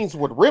blue jeans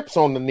with rips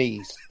on the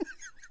knees.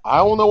 I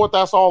don't know what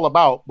that's all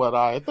about, but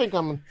I think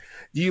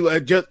you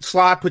just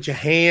Sly, put your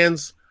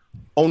hands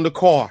on the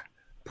car.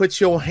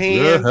 Put your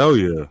hands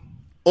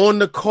on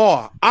the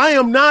car. I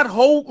am not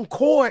holding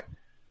court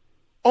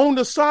on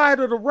the side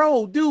of the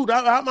road. Dude,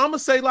 I'm going to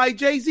say like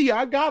Jay-Z,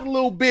 I got a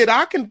little bit.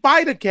 I can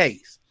fight a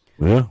case.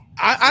 Yeah.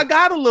 I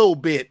got a little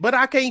bit, but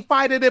I can't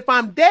fight it if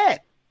I'm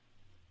dead.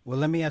 Well,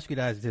 let me ask you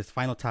guys this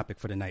final topic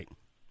for the night.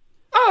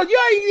 Oh, you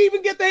ain't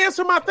even get to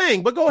answer my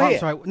thing, but go ahead. I'm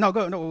sorry. No,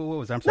 go. No, what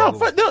was it? I'm sorry.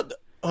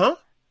 Huh?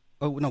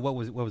 Oh, no, what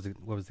was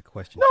the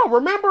question? No,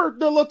 remember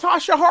the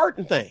Latasha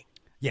Harden thing?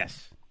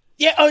 Yes.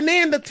 Yeah, and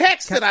then the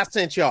text that I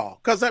sent y'all.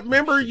 Because I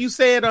remember you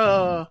said,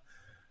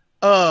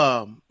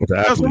 because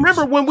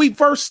remember when we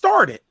first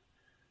started.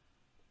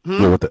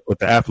 Yeah, with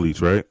the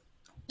athletes, right?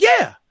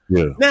 Yeah.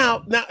 Yeah.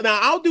 Now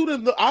I'll do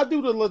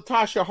the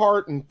Latasha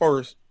Harden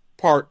first.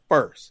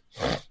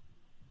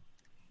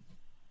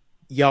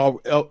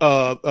 Y'all,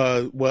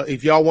 well,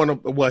 if y'all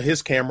want to,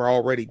 his camera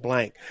already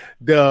blank.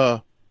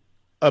 The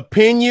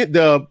opinion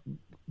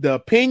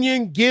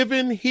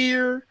given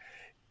here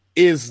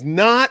is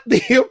not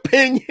the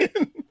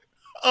opinion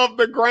of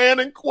the Grand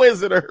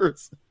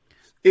Inquisitors.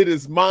 It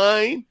is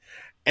mine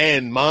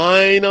and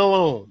mine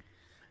alone.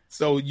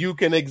 So you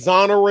can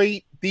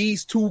exonerate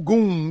these two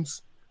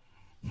goons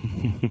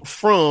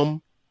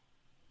from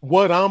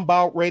what I'm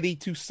about ready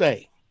to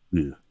say.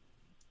 Yeah.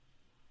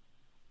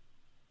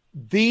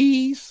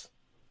 These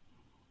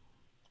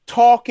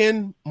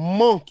talking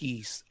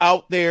monkeys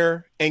out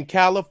there in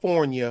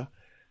California,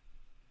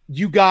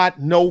 you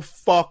got no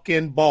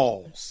fucking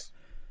balls.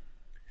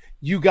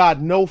 You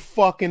got no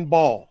fucking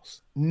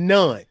balls.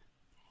 None.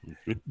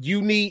 I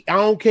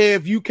don't care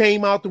if you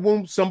came out the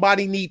womb,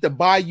 somebody need to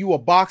buy you a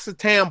box of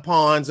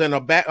tampons and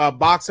a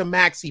box of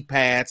maxi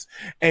pads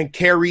and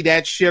carry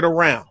that shit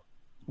around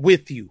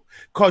with you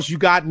because you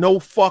got no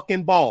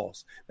fucking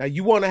balls. Now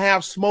you want to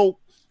have smoke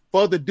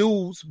for the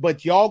dudes,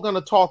 but y'all gonna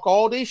talk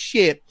all this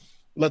shit.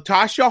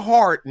 Latasha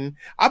Harden,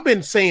 I've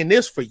been saying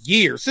this for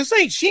years. This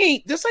ain't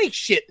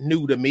shit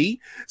new to me.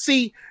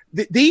 See,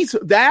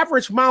 the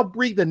average mouth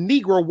breather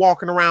Negro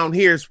walking around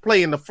here is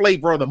playing the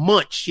flavor of the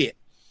month shit.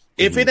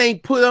 If it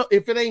ain't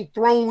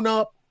thrown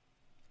up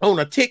on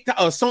a TikTok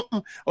or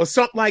something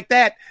like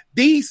that,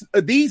 these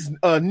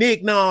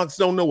nignogs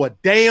don't know a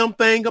damn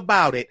thing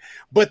about it.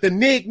 But the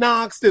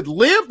nignogs that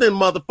lived in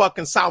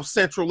motherfucking South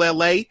Central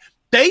LA,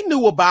 they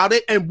knew about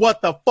it. And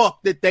what the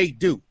fuck did they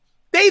do?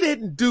 They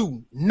didn't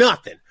do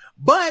nothing.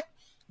 But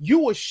you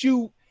will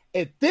shoot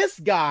at this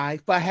guy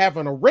for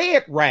having a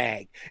red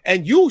rag,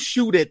 and you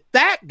shoot at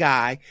that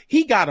guy.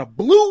 He got a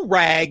blue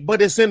rag,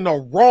 but it's in the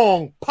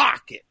wrong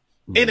pocket.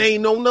 It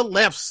ain't on the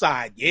left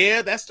side.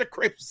 Yeah, that's the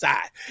Crip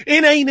side.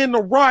 It ain't in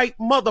the right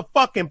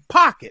motherfucking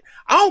pocket.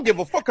 I don't give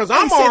a fuck because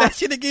I'm say that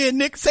shit again,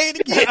 Nick. Say it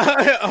again.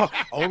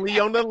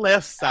 Only on the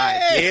left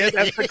side. Yeah,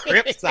 that's the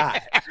Crip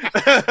side.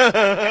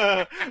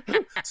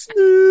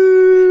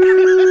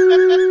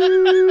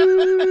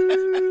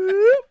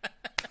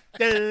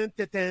 Dun,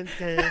 dun, dun,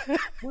 dun.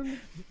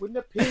 When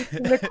the pig's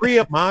in the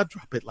crib, ma,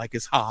 drop it like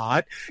it's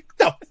hot. Get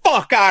the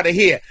fuck out of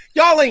here.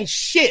 Y'all ain't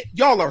shit.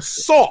 Y'all are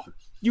soft.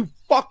 You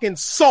fucking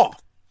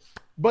soft.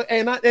 But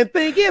and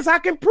thing is, I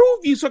can prove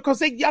you so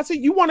because I said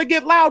you want to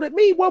get loud at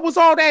me. What was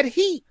all that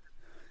heat?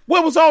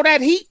 Where was all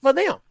that heat for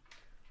them?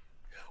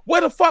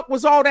 Where the fuck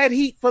was all that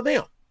heat for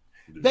them?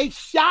 They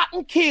shot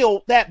and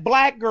killed that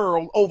black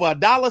girl over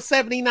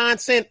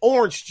 $1.79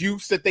 orange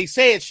juice that they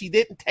said she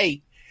didn't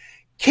take.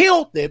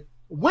 Killed it,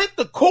 went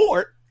to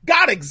court,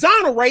 got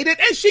exonerated,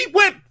 and she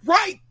went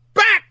right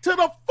back to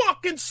the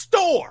fucking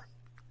store.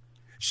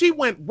 She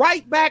went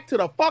right back to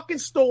the fucking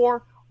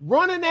store,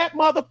 running that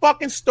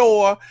motherfucking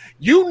store.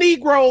 You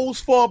Negroes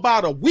for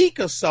about a week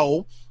or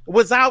so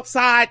was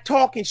outside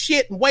talking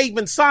shit and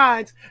waving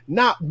signs.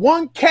 Not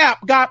one cap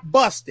got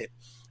busted.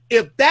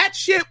 If that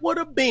shit would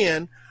have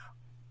been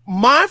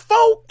my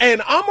folk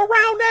and I'm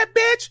around that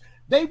bitch,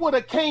 they would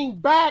have came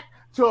back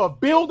to a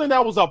building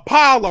that was a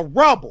pile of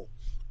rubble.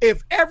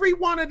 If every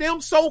one of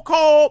them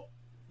so-called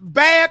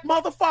bad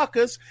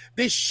motherfuckers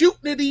that's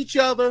shooting at each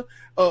other,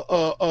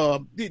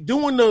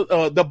 doing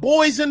the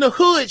boys in the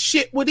hood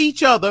shit with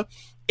each other,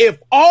 if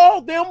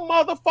all them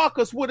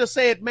motherfuckers would have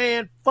said,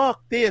 man,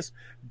 fuck this,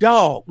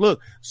 dog,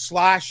 look,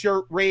 Sly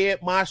shirt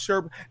red, my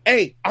shirt,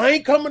 hey, I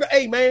ain't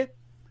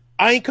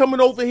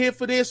coming over here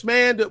for this,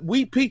 man.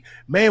 We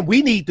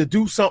need to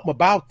do something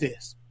about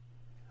this.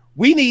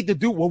 We need to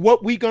do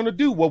what we gonna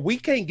do. Well, we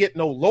can't get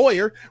no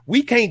lawyer.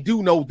 We can't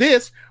do no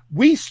this.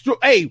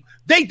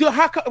 They do.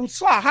 How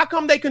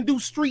come they can do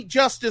street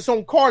justice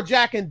on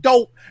carjacking,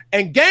 dope,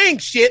 and gang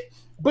shit,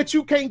 but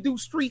you can't do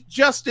street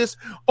justice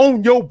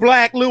on your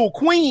black little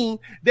queen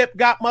that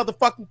got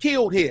motherfucking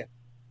killed here?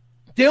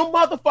 Them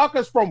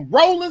motherfuckers from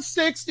Rolling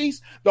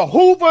 60s, the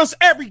Hoovers,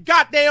 every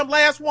goddamn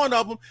last one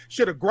of them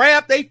should have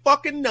grabbed they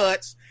fucking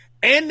nuts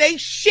and they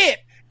shit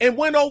and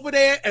went over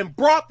there and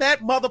brought that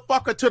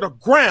motherfucker to the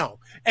ground.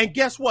 And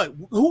guess what?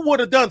 Who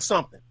would have done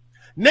something?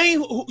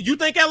 You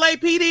think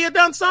LAPD had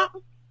done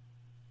something?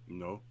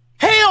 No.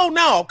 Hell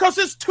no, because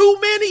there's too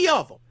many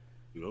of them.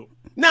 Nope.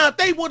 Now, if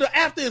they would have,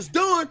 after it's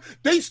done,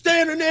 they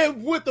standing there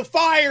with the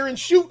fire and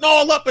shooting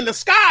all up in the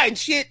sky and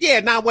shit.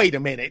 Yeah, now wait a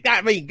minute.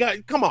 I mean,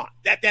 come on.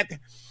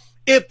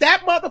 If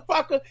that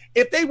motherfucker,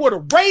 if they would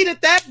have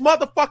raided that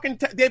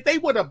motherfucking, if they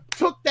would have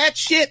took that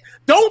shit,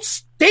 don't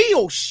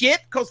steal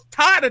shit, because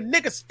tired of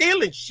niggas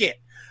stealing shit.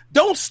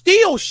 Don't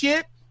steal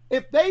shit.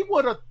 If they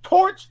would have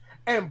torched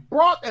and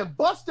brought and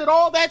busted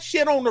all that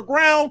shit on the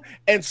ground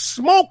and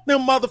smoked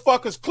them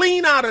motherfuckers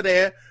clean out of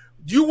there,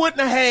 you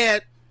wouldn't have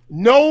had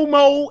no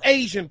more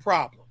Asian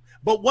problem.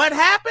 But what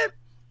happened?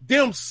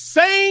 Them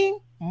same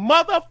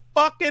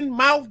motherfucking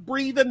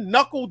mouth-breathing,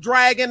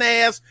 knuckle-dragging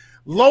ass,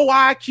 low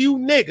IQ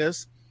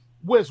niggas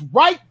was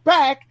right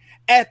back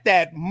at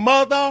that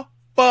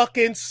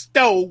motherfucking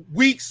stove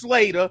weeks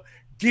later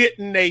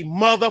getting a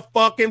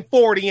motherfucking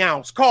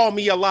 40-ounce. Call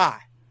me a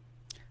lie.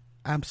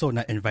 I'm so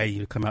not inviting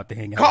you to come out to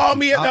hang out. Call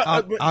me.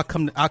 I'll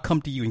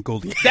come to you in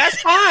Goldie.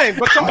 That's fine,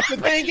 because the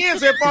thing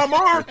is, if I'm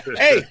armed,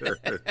 hey,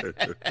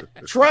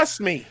 trust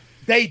me,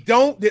 they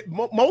don't.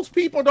 Most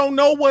people don't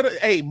know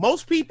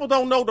most people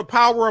don't know the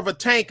power of a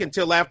tank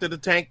until after the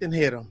tank done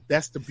hit them.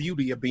 That's the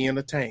beauty of being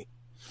a tank.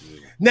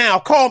 Now,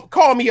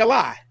 call me a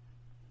lie.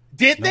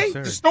 Did they?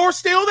 Sir. The store's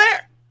still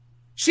there.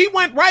 She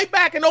went right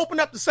back and opened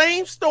up the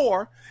same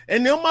store,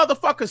 and them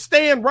motherfuckers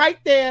stand right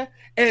there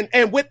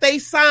and with they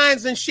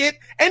signs and shit.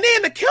 And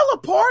then the killer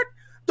part,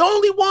 the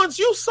only ones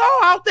you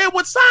saw out there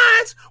with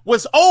signs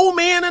was old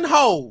men and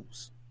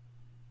hoes.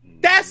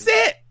 That's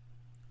it.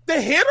 The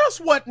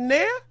hitters wasn't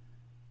there.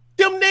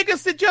 Them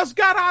niggas that just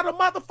got out of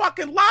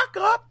motherfucking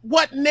lockup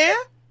wasn't there.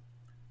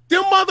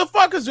 Them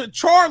motherfuckers at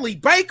Charlie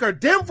Baker,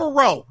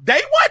 Devereaux,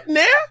 they wasn't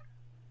there.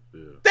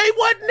 Yeah. They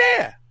wasn't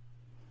there.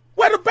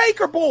 Where the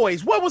Baker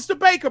boys? Where was the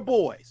Baker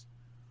boys?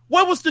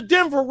 Where was the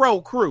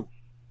Devereaux crew?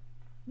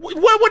 Where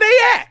were they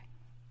at?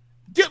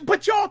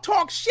 But y'all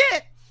talk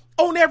shit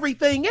on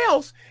everything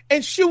else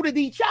and shoot at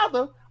each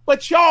other,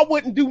 but y'all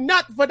wouldn't do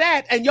nothing for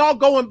that. And y'all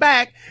going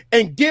back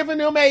and giving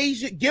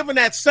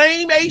that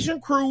same Asian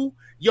crew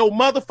your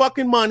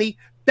motherfucking money.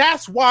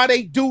 That's why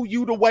they do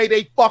you the way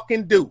they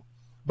fucking do.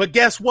 But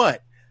guess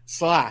what?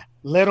 Sly,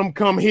 let them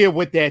come here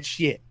with that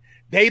shit.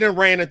 They done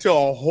ran into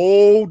a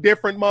whole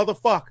different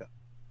motherfucker.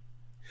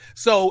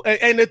 So,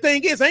 and the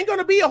thing is, ain't going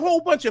to be a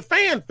whole bunch of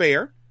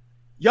fanfare.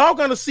 Y'all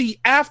going to see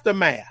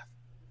aftermath.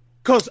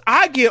 Because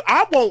I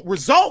want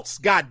results,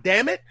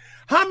 goddammit.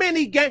 How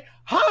many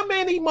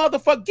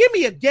motherfuckers, give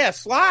me a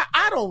guess, Sly.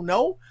 I don't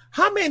know.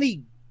 How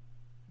many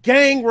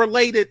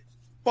gang-related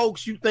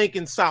folks you think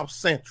in South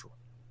Central?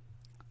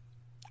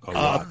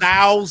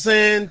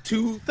 1,000,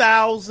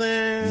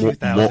 2,000.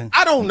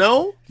 I don't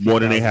know. More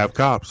than they have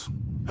cops.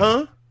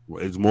 Huh?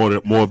 It's more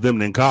of them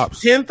than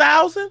cops.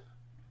 10,000?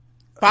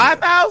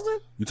 5,000?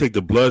 You take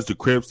the Bloods, the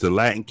Crips, the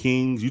Latin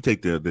Kings. You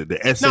take the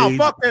essays. No,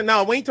 fuck that.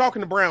 No, we ain't talking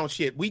the brown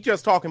shit. We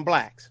just talking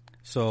blacks.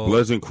 So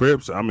Bloods and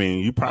Crips. I mean,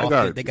 you probably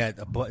got they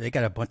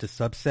got a bunch of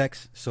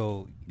subsects.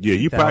 So yeah,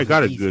 you probably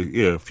got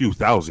a few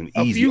thousand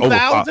easy. A few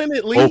thousand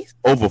at least.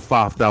 Over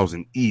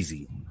 5,000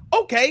 easy.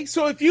 Okay,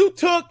 so if you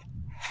took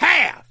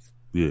half,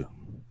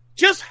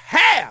 just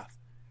half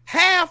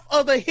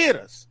of the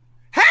hitters,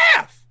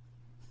 half.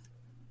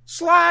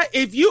 Sly,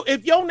 if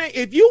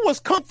you was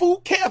Kung Fu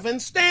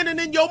Kevin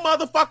standing in your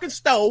motherfucking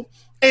stove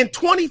and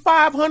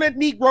 2,500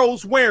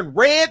 Negroes wearing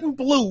red and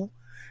blue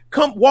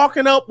come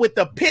walking up with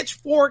the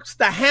pitchforks,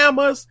 the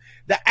hammers,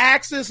 the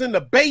axes, and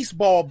the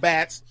baseball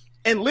bats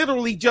and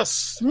literally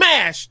just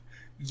smashed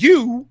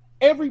you,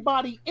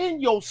 everybody in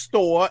your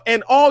store,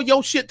 and all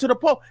your shit to the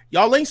pole.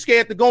 Y'all ain't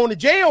scared to go into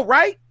jail,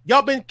 right?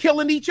 Y'all been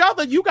killing each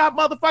other. You got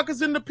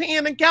motherfuckers in the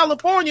pen in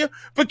California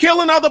for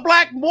killing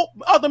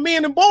other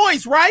men and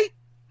boys, right?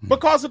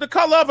 Because of the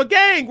color of a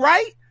gang,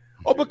 right?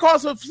 Or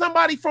because of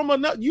somebody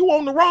you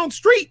on the wrong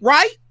street,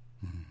 right?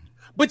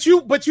 But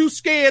you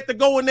scared to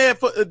go in there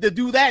to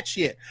do that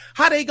shit.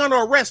 How they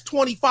gonna arrest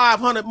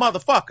 2,500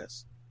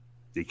 motherfuckers?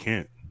 They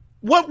can't.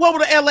 What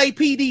would the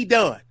LAPD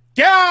done?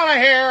 Get out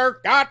of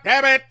here! God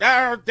damn it!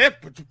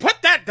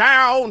 Put that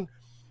down.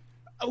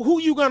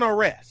 Who you gonna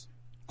arrest?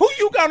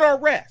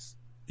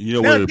 You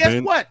know now what?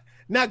 Guess what?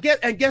 Now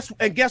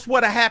guess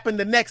what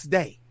happened the next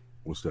day?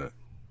 What's that?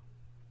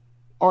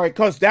 All right,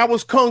 because that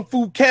was Kung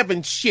Fu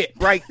Kevin shit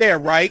right there,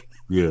 right?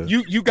 Yeah.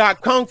 You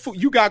got Kung Fu,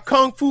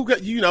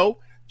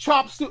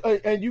 chops,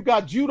 and you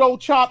got Judo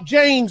Chop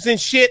James and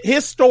shit,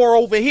 his store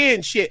over here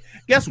and shit.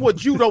 Guess what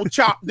Judo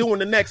Chop doing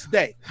the next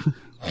day?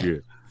 Yeah.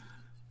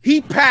 He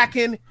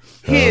packing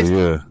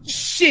his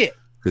shit.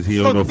 Because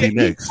he don't know if he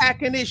next.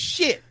 Packing his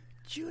shit.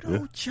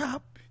 Judo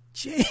Chop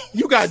James.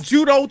 You got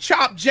Judo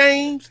Chop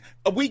James.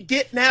 We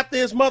getting after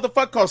his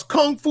motherfucker because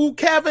Kung Fu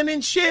Kevin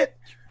and shit.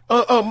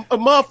 A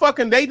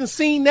motherfucking, they done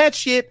seen that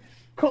shit.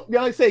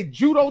 They say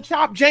Judo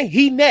Chop James,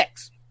 he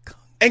next.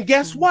 And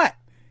guess what?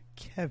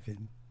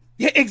 Kevin.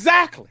 Yeah,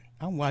 exactly.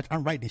 I'm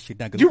writing this shit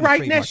down. You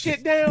writing that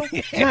shit down?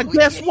 Now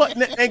guess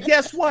what? And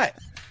guess what?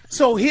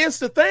 So here's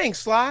the thing,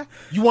 Sly.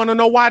 You want to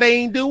know why they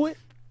ain't do it?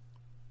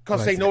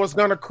 Because they know it's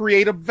going to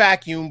create a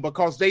vacuum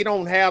because they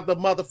don't have the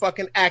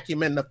motherfucking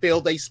acumen to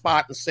fill their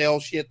spot and sell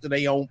shit to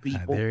their own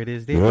people. There it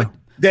is. Yeah.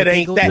 That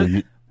ain't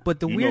that. But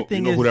the weird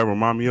thing is, who that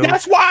remind me of?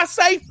 That's why I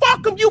say,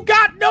 fuck them. You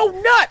got no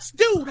nuts,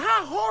 dude.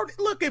 How hard?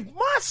 Look, if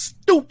my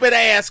stupid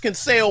ass can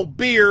sell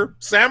beer,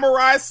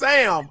 Samurai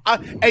Sam.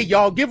 Hey,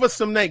 y'all, give us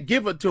some name.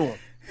 Give it to him.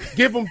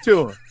 Give them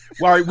to him.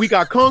 All right, we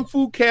got Kung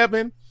Fu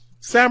Kevin,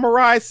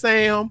 Samurai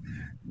Sam,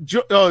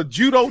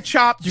 Judo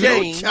Chop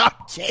James.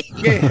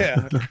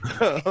 Yeah.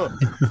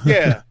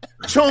 Yeah.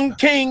 Chung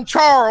King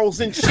Charles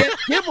and shit.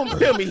 Give them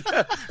to me.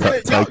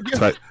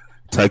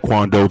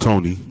 Taekwondo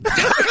Tony.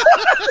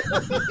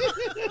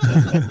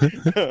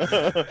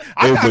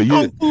 I got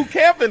Kung Fu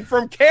Kevin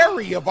from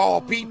Cary of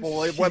all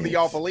people, whether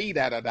y'all believe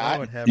that or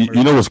not.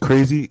 You know what's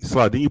crazy?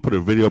 Sly, didn't you put a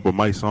video up of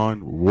my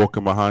son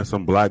walking behind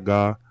some black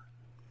guy?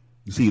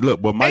 You see,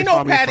 look, but ain't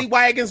no paddy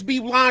wagons be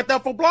lined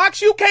up for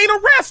blocks. You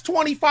can't arrest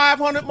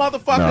 2,500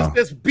 motherfuckers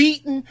that's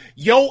beating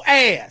your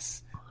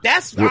ass.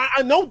 That's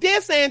I know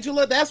this,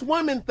 Angela. That's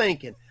women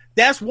thinking.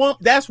 That's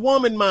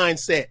woman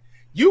mindset.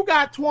 You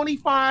got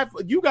 2,500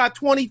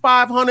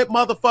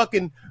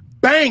 motherfucking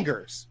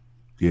bangers.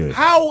 Yeah.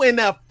 How in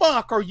the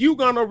fuck are you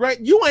gonna?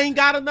 You ain't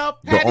got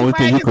enough. The only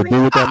thing you can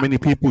do with that many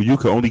people, you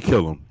can only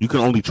kill them. You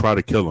can only try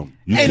to kill them.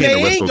 You and they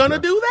ain't gonna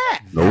do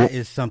that. That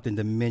is something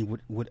the men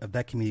would of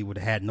that community would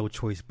have had no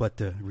choice but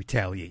to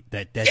retaliate.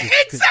 That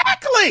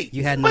exactly.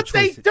 You had no but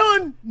choice. They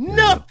done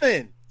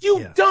nothing.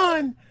 You've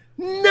done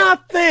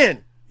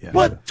nothing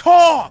but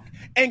talk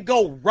and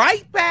go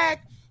right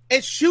back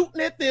and shooting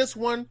at this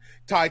one,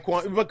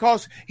 Taekwondo,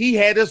 because he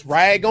had his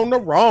rag on the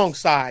wrong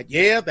side.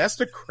 Yeah, that's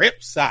the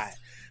Crip side.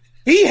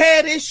 He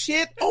had his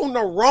shit on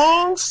the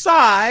wrong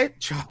side.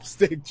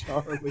 Chopstick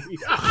Charlie.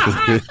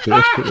 I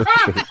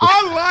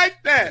like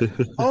that.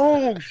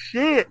 Oh,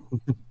 shit.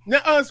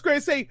 Now, it's great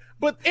to say,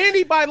 but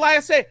anybody, like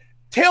I said,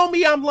 tell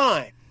me I'm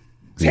lying.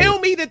 Tell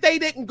me that they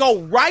didn't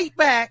go right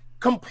back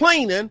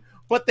complaining,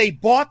 but they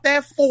bought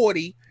that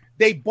 40.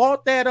 They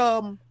bought that,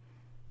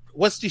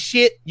 what's the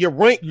shit? Your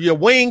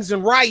wings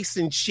and rice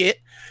and shit.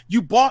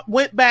 You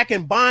went back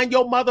and buying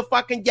your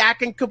motherfucking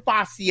yak and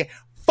kibasi.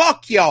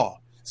 Fuck y'all.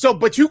 So,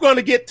 but you're going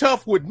to get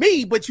tough with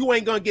me, but you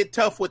ain't going to get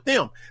tough with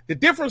them. The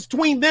difference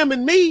between them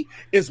and me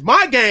is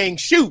my gang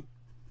shoot.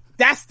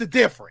 That's the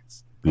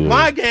difference. Yeah.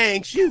 My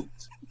gang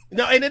shoots.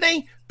 No, and it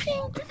ain't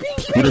ping, ping,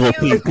 ping. We don't go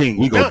ping, ping.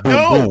 We go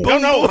boom,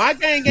 boom. No. My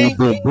gang ain't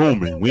boom,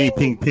 booming. We ain't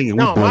ping, ping.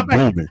 We boom,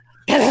 booming.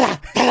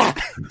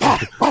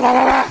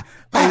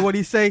 Hey, what'd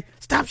he say?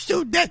 Stop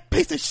shooting that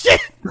piece of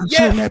shit.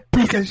 Yeah. That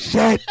piece of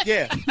shit.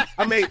 Yeah.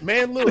 I mean,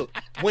 man, look,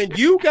 when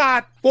you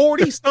got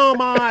 40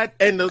 some odd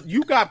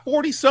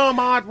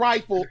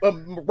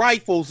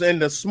rifles,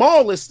 and the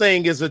smallest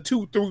thing is a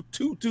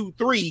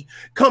 2.23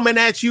 coming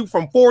at you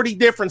from 40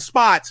 different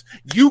spots,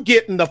 you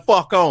getting the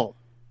fuck on.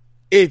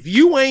 If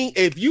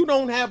you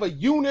don't have a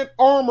unit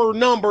armor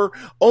number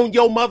on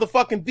your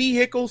motherfucking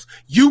vehicles,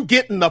 you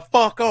getting the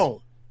fuck on.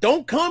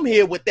 Don't come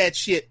here with that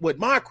shit with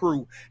my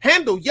crew.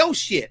 Handle your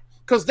shit.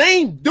 Because they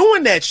ain't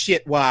doing that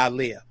shit where I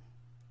live.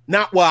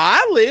 Not where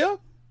I live.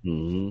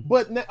 Mm-hmm.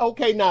 But,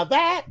 okay, now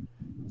that,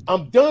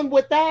 I'm done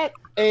with that.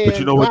 And but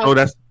you know what, though?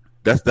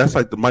 That's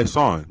like my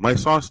son. My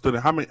son stood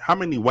in, how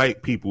many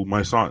white people,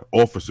 my son,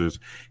 officers,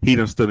 he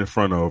done stood in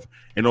front of,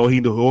 and all he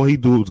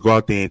do was go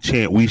out there and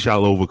chant, "We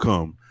shall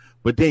overcome."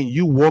 But then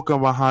you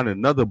walking behind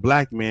another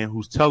black man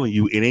who's telling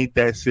you it ain't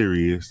that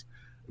serious,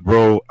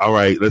 bro. All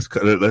right,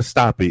 let's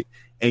stop it.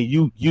 And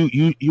you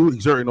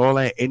exerting all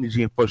that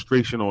energy and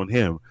frustration on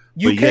him.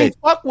 You can't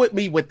fuck with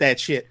me with that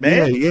shit,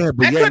 man. Yeah,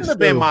 but that couldn't have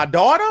been my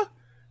daughter.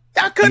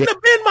 That couldn't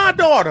have been my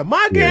daughter.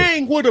 My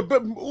gang would have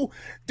been,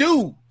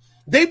 dude.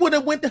 They would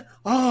have went to,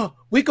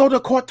 we go to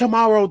court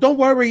tomorrow. Don't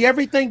worry,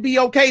 everything be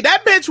okay.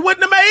 That bitch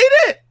wouldn't have made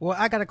it. Well,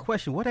 I got a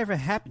question. Whatever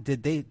happened?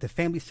 Did the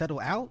family settle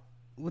out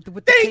with the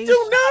They case?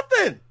 do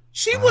nothing.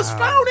 She was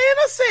found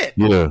innocent.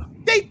 Yeah.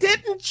 They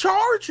didn't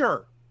charge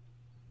her.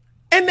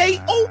 And they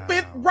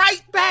opened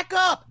right back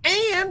up.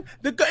 And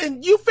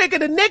you figure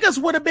the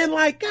niggas would have been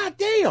like, God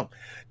damn,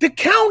 the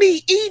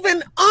county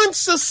even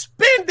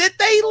unsuspended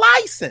they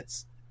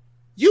license.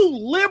 You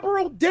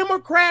liberal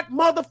Democrat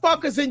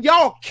motherfuckers, and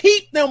y'all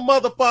keep them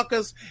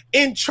motherfuckers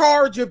in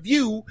charge of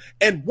you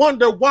and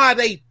wonder why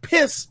they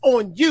piss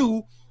on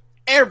you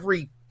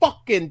every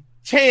fucking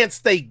chance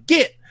they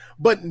get.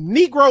 But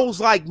Negroes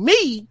like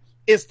me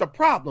is the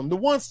problem. The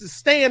ones that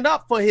stand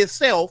up for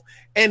himself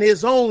and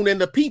his own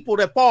and the people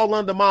that fall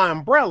under my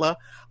umbrella,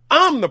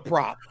 I'm the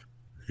problem.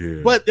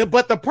 Yeah. But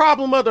the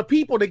problem of the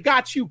people that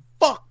got you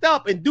fucked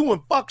up and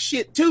doing fuck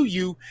shit to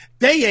you,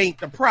 they ain't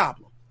the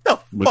problem. The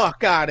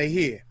fuck out of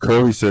here.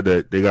 Curry said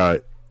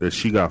that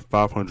she got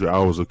 500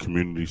 hours of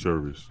community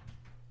service.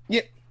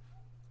 Yeah.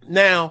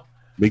 Now,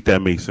 make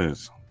that make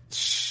sense.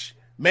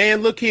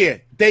 Man, look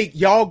here.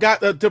 Y'all got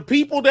the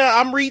people that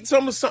I'm reading.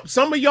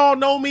 Some of y'all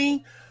know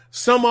me.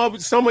 Some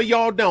of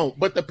y'all don't.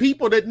 But the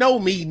people that know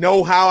me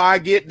know how I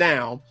get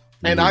down,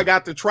 and I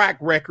got the track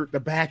record to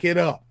back it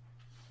up.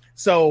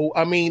 So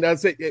I mean, I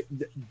said,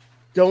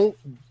 don't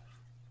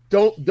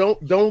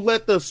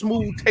let the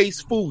smooth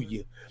taste fool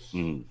you.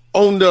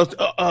 On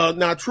the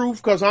now truth,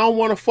 because I don't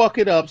want to fuck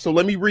it up. So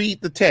let me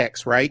read the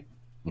text, right?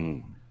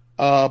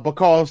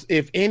 Because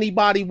if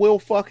anybody will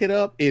fuck it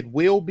up, it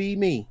will be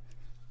me.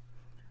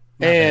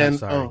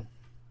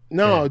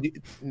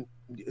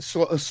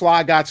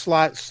 Sly got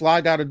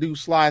to do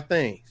Sly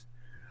things.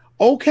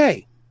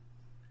 Okay.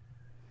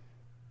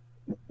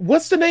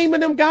 What's the name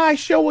of them guys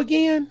show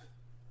again?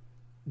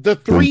 The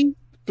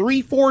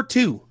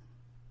 342.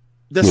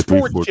 The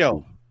sports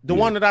show. The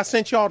one that I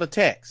sent y'all the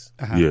text.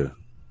 Uh-huh. Yeah.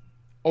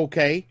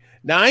 Okay.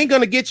 Now I ain't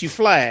gonna get you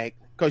flagged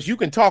because you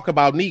can talk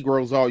about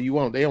Negroes all you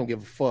want. They don't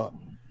give a fuck.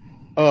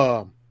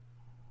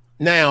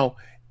 Now,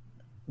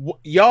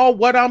 y'all,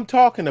 what I'm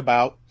talking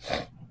about,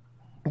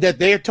 that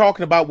they're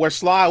talking about where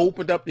Sly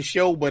opened up the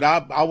show, but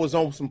I was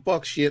on some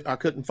fuck shit. I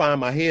couldn't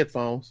find my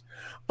headphones.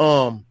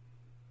 But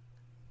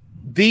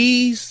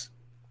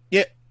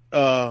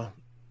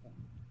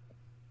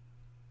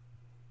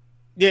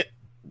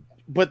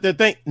the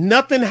thing,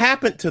 nothing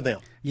happened to them.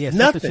 Yeah,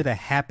 nothing should have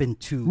happened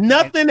to.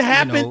 Nothing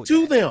happened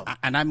to them.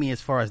 And I mean,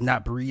 as far as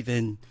not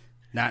breathing,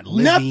 not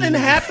living. Nothing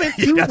happened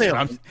to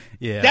them.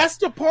 Yeah, that's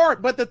the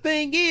part. But the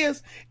thing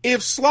is,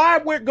 if Sly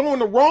went going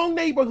the wrong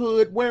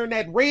neighborhood wearing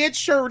that red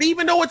shirt,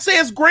 even though it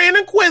says Grand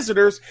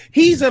Inquisitors,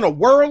 he's in a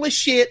whirl of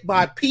shit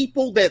by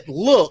people that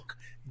look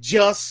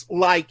just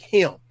like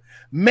him.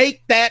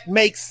 Make that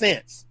make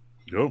sense.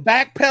 Yep.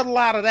 Backpedal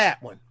out of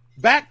that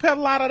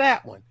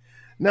one.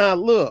 Now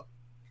look.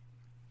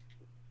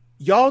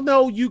 y'all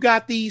know you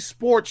got these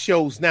sports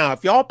shows now.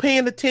 If y'all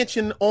paying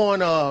attention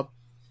on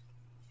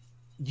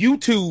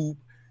YouTube,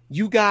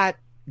 you got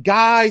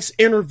guys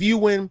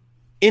interviewing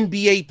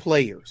NBA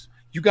players.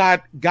 You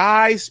got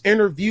guys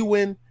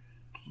interviewing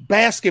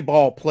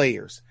basketball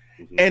players.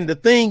 Mm-hmm. And the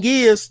thing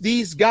is,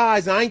 these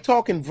guys, I ain't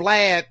talking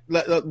Vlad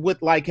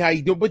with like how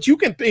you do, but you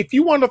can, if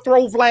you want to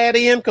throw Vlad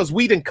in, because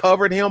we done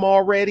covered him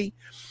already.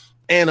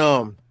 And,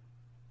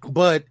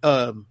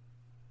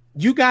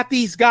 you got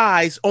these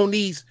guys on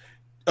these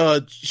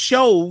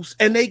shows,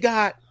 and they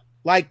got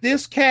like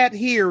this cat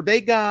here. They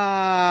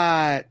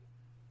got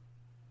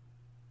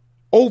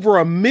over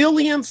 1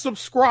 million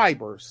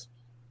subscribers.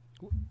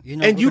 You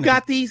know, and you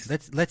got these.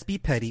 Let's be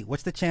petty.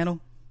 What's the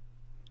channel?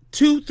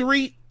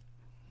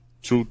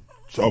 342.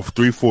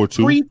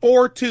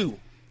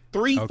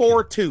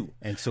 342.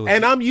 Okay.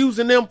 And I'm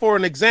using them for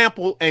an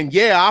example. And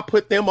yeah, I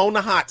put them on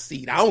the hot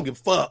seat. I don't give a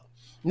fuck.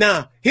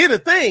 Now, here's the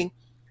thing.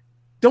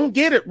 Don't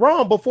get it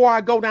wrong before I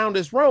go down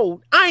this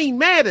road. I ain't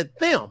mad at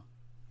them.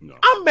 No.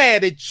 I'm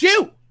mad at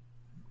you.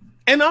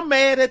 And I'm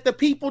mad at the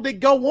people that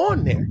go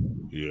on there.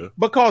 Yeah.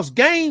 Because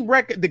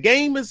the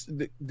game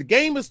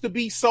is to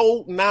be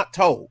sold, not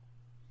told.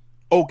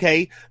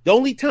 Okay. The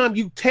only time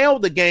you tell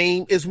the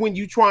game is when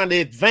you're trying to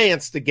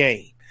advance the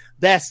game.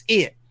 That's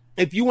it.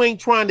 If you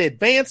ain't trying to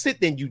advance it,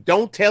 then you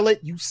don't tell it,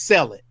 you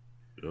sell it.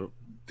 Yep.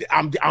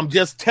 I'm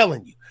just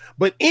telling you.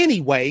 But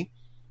anyway,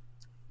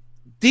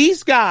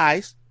 these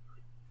guys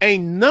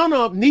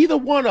neither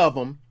one of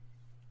them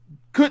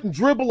couldn't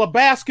dribble a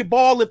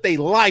basketball if their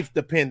life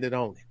depended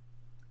on it.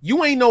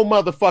 You ain't no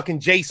motherfucking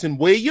Jason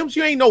Williams.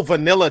 You ain't no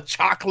Vanilla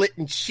Chocolate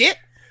and shit.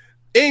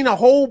 Ain't a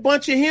whole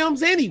bunch of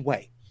hymns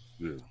anyway.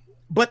 Yeah.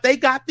 But they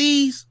got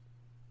these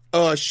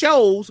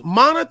shows,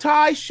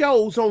 monetized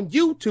shows on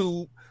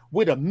YouTube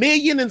with 1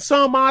 million and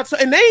some odd,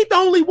 and they ain't the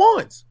only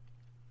ones.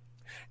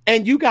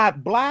 And you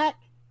got black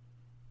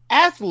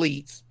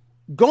athletes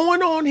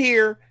going on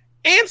here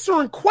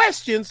answering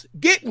questions,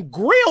 getting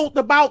grilled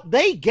about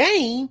they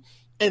game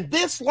and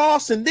this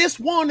loss and this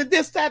one and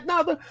this, that, and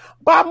other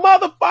by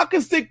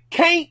motherfuckers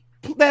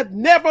that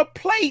never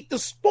played the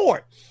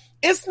sport.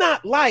 It's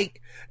not like,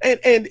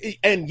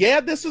 and yeah,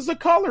 this is a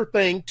color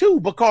thing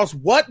too, because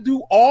what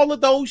do all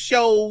of those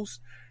shows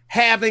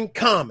have in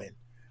common?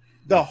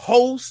 The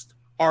hosts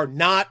are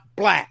not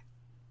black.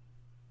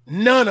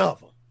 None of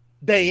them.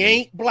 They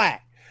ain't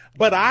black.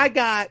 But I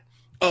got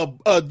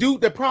a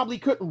dude that probably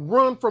couldn't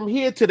run from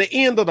here to the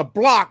end of the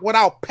block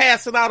without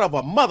passing out of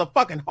a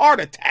motherfucking heart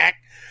attack,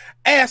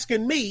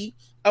 asking me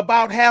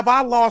about have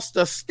I lost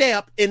a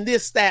step in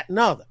this, that, and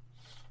other.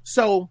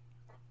 So,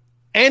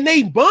 and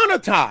they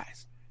monetize.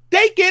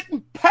 They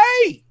getting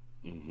paid.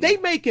 Mm-hmm. They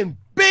making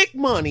big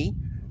money.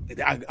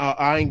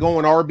 I ain't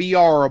going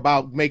RBR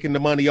about making the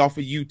money off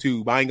of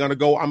YouTube. I ain't gonna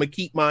go. I'm gonna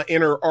keep my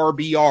inner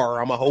RBR.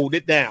 I'm gonna hold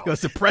it down. Gonna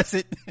suppress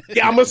it.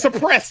 Yeah, I'm gonna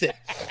suppress it.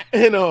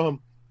 And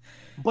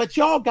but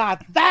y'all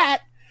got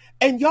that,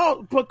 and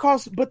y'all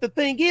but the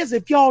thing is,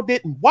 if y'all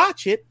didn't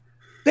watch it,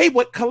 they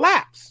would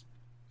collapse.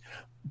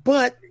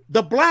 But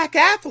the black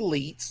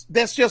athletes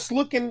that's just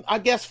looking, I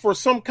guess, for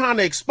some kind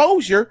of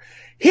exposure,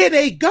 here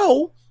they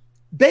go.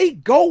 They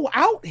go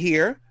out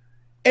here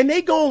and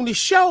they go on the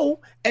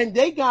show and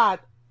they got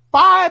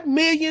 5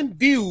 million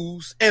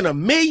views and 1.5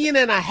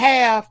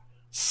 million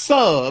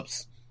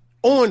subs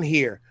on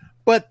here.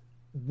 But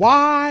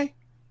why?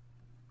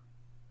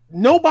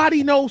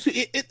 Nobody knows.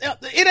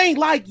 It ain't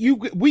like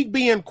we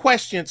being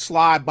questioned,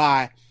 Slide,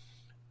 by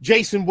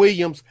Jason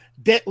Williams,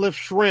 Detlef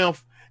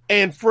Schrempf,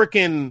 and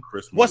freaking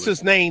what's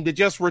his name that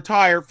just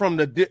retired from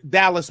the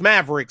Dallas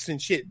Mavericks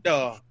and shit.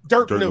 Dirk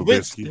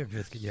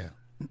Nowitzki. Yeah.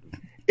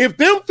 If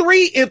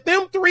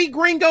them three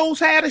gringos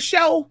had a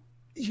show,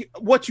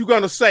 what you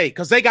gonna say?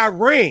 Because they got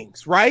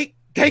rings, right?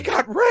 They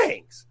got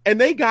rings and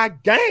they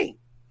got game.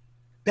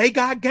 They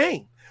got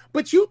game.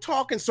 But you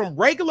talking some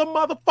regular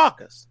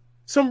motherfuckers.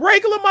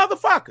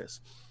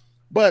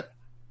 But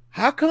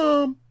how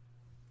come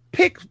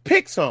pick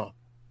some?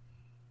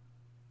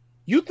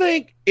 You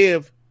think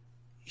if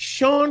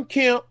Sean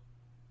Kemp,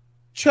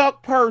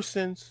 Chuck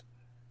Persons,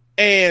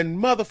 and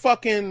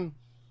motherfucking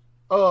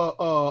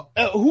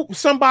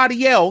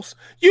somebody else,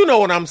 you know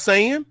what I'm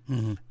saying?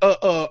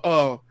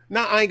 Mm-hmm.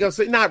 Now I ain't gonna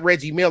say not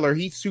Reggie Miller,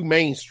 he's too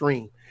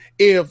mainstream.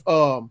 If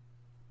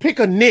pick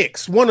a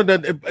Knicks, one of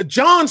the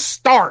John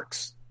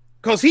Starks,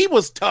 because he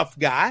was tough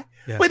guy,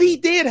 yeah, but he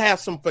did have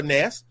some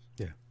finesse.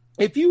 Yeah.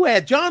 If you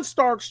had John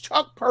Starks,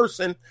 Chuck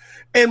Person,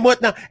 and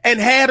whatnot, and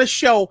had a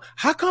show,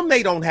 how come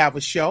they don't have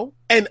a show?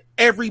 And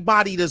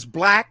everybody that's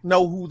black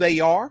know who they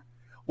are?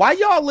 Why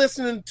y'all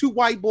listening to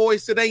white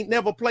boys that ain't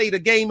never played a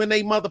game in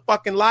their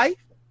motherfucking life?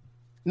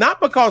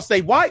 Not because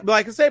they white, but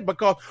like I said,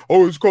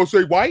 it's because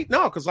they white.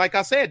 No, because like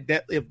I said,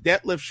 if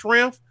Detlef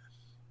Schrempf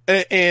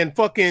and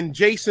fucking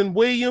Jason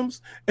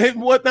Williams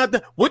and whatnot,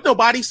 would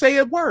nobody say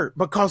a word?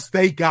 Because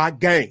they got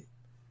game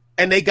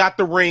and they got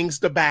the rings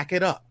to back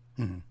it up.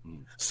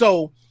 Mm-hmm.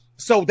 So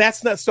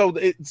that's not so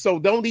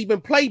don't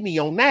even play me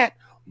on that.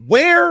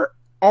 Where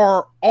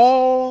are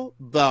all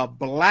the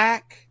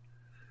black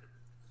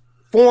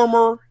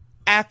former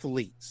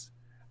athletes.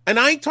 And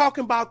I ain't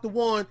talking about the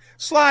one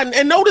sliding.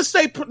 And notice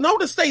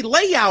they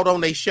layout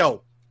on their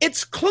show.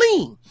 It's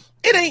clean.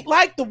 It ain't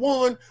like the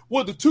one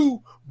where the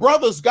two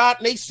brothers got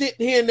and they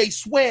sitting here in they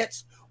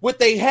sweats with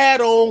they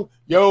hat on.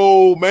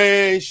 Yo,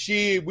 man,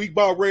 shit, we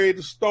about ready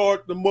to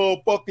start the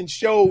motherfucking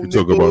show. You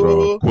talk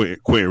about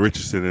Quentin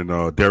Richardson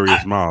and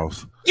Darius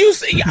Miles. You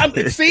see,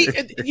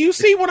 you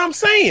see what I'm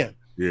saying?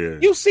 Yeah.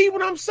 You see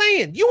what I'm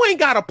saying? You ain't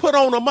got to put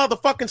on a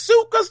motherfucking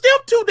suit because them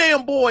two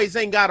damn boys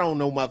ain't got on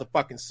no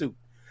motherfucking suit.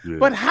 Yeah.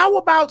 But how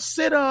about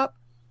sit up,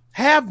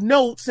 have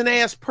notes, and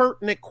ask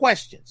pertinent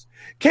questions?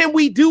 Can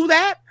we do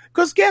that?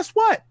 Because guess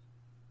what?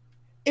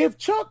 If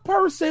Chuck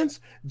Persons,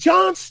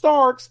 John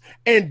Starks,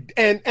 and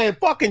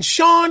fucking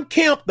Sean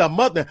Kemp, the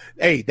mother,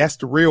 hey, that's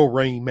the real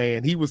Rain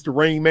Man. He was the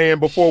Rain Man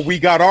before we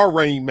got our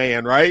Rain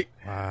Man, right?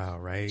 Wow,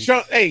 right.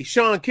 Sean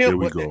Kemp. There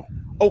we go.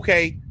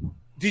 Okay.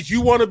 Did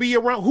you want to be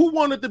around? Who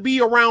wanted to be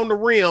around the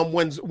rim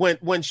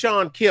when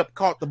Sean Kemp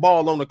caught the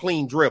ball on a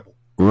clean dribble?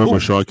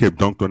 Remember Sean Kemp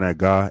dunked on that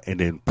guy and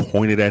then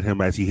pointed at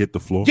him as he hit the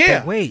floor?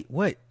 Yeah. But wait,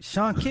 what?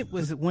 Sean Kemp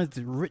was one of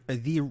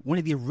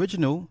the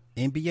original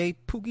NBA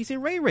Pookies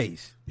and Ray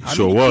Rays.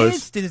 Sure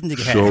was.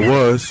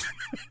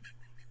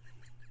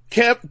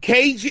 Kept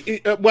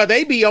KG. Well,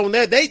 they be on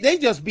that. They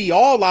just be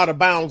all out of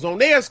bounds on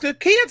theirs because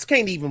kids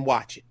can't even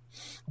watch it.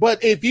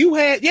 But if you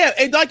had,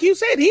 and like you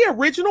said, he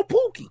original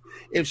Pookie.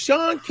 If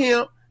Sean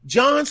Kemp,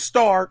 John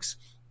Starks,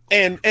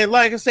 and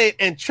like I said,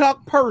 and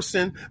Chuck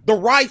Person, the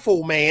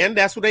rifle man,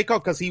 that's what they call,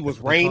 because he was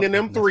raining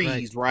them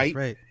threes,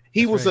 right?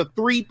 He was a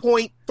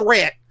 3-point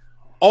threat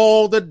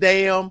all the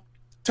damn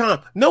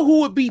time. Know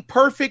who would be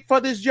perfect for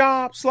this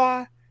job,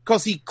 Sly?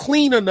 Because he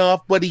clean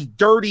enough, but he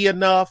dirty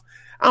enough.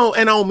 I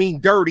don't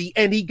mean dirty,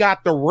 and he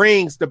got the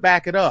rings to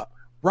back it up.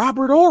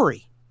 Robert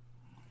Horry.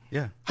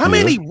 Yeah. How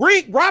many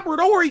rings?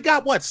 Robert Horry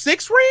got what?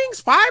 6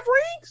 rings? 5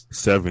 rings?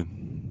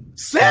 7.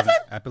 7?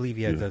 I believe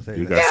he has.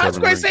 Yeah, I was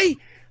going to say,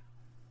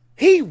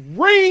 he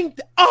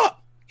ringed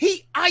up.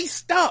 He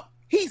iced up.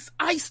 He's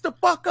iced the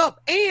fuck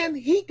up. And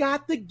he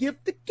got the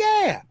gift of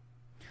gab.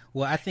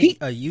 Well, I think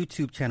a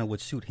YouTube channel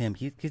would suit him.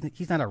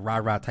 He's not a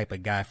rah-rah type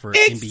of guy for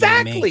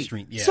exactly. NBA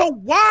mainstream. Yeah. So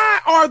why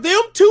are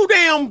them two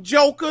damn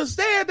jokers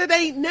there that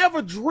ain't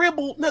never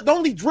dribbled? The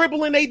only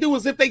dribbling they do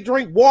is if they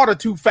drink water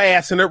too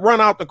fast and it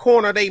run out the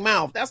corner of their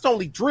mouth. That's the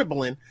only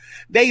dribbling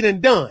they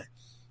done.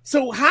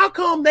 So how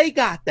come they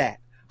got that?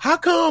 How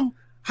come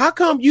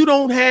you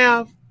don't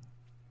have,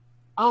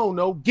 I don't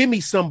know, give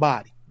me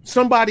somebody,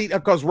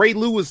 because Ray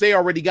Lewis, they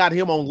already got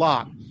him on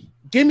lock.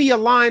 Give me a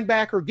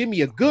linebacker, give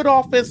me a good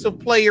offensive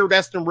player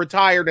that's been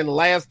retired in the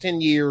last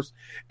 10 years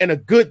and a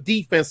good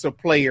defensive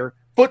player,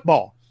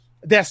 football,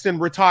 that's been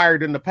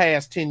retired in the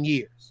past 10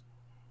 years.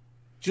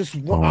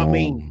 I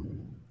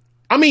mean,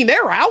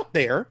 they're out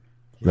there.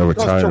 They're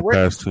retired in the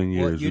past 10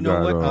 years. Well, you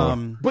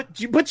know what?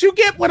 But you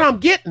get what I'm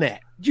getting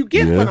at. You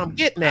get what I'm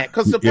getting at,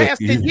 because the past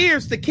 10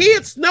 years, the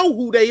kids know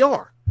who they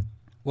are.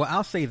 Well,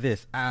 I'll say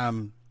this.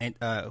 And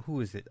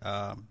who is it?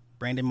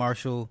 Brandon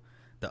Marshall,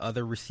 the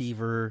other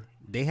receiver.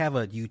 They have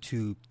a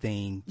YouTube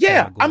thing.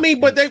 Yeah, I mean,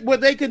 but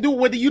they can do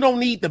whether you don't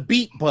need the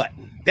beat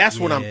button. That's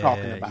what I'm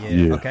talking about.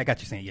 Yeah. Okay, I got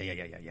you saying. Yeah.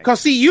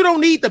 Because see, you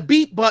don't need the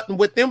beat button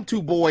with them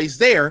two boys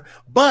there.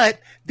 But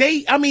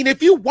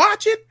if you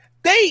watch it,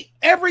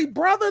 every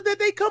brother that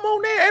they come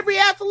on there, every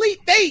athlete,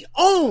 they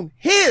own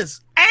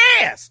his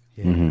ass.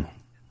 Yeah. Mm-hmm.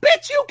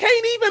 Bitch, you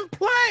can't even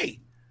play.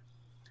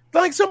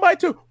 Like somebody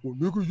well,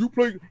 nigga, you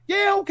play.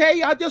 Yeah,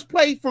 okay, I just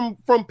played from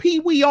Pee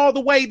Wee all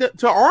the way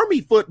to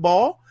Army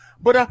football.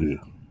 But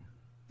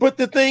But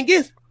the thing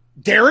is,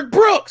 Derek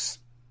Brooks.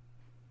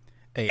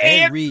 Hey,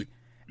 Ed Reed's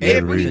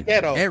a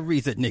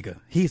nigga.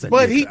 He's a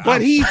nigga.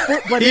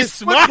 But his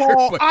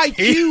football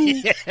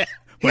IQ,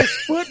 his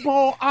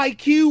football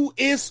IQ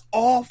is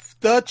off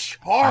the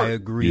chart. I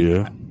agree.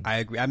 Yeah. I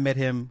agree. I met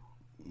him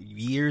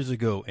years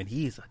ago, and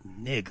he's a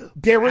nigga.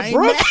 Derek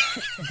Brooks.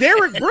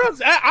 Derek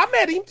Brooks. I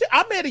met him.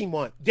 I met him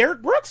once.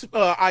 Derek Brooks.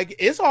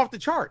 It's off the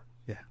chart.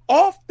 Yeah,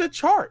 off the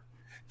chart.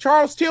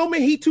 Charles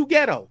Tillman. He too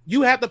ghetto.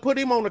 You have to put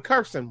him on the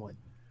cursing one.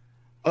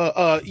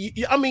 But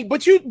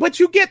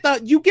you get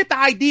the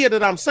idea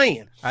that I'm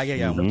saying.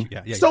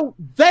 Yeah. So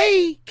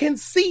they can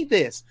see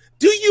this.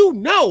 Do you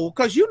know?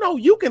 Because you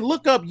can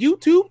look up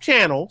YouTube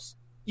channels.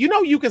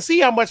 You can see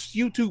how much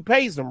YouTube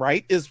pays them,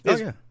 right?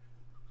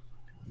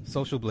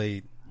 Social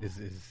Blade is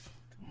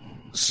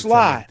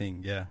Sly.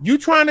 Thing, yeah. You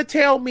trying to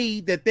tell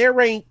me that there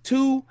ain't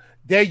two?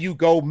 There you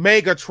go,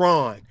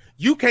 Megatron.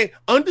 You can't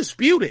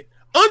undisputed.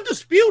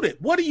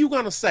 What are you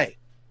gonna say?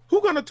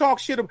 Who gonna talk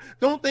shit about?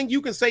 The only thing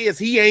you can say is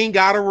he ain't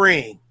got a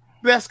ring.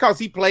 That's because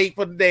he played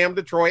for the damn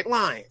Detroit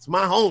Lions,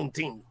 my home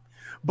team.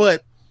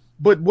 But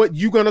what,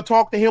 you gonna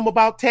talk to him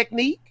about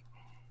technique?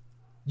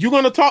 You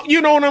gonna talk?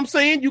 You know what I'm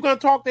saying? You gonna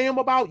talk to him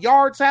about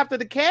yards after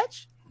the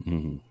catch?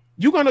 Mm-hmm.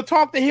 You gonna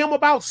talk to him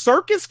about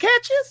circus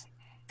catches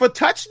for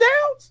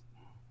touchdowns?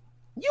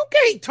 You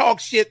can't talk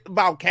shit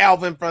about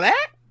Calvin for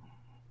that.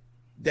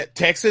 That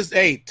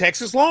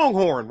Texas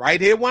Longhorn right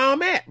here where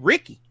I'm at,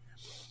 Ricky.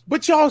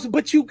 But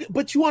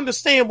you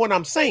understand what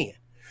I'm saying.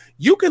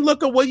 You can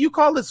look at what you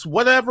call this,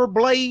 whatever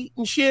blade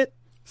and shit.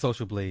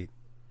 Social Blade.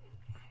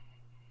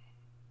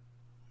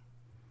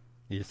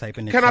 You just type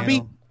in the Can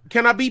channel.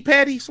 Can I be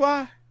petty,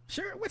 Sly?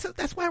 Sure.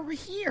 That's why we're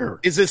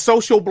here. Is it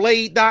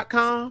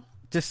socialblade.com?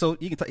 Just so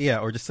you can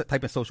or just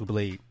type in Social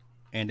Blade,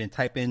 and then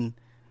type in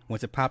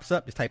once it pops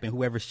up, just type in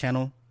whoever's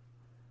channel,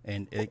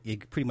 and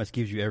it pretty much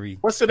gives you every.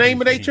 What's the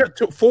name of their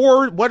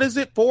channel? What is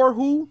it for?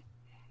 Who?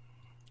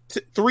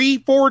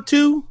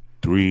 342.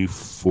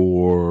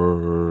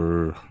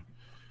 34.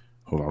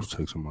 Hold on, I was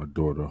texting my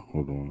daughter.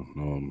 Hold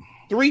on.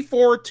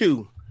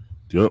 342.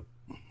 Yep.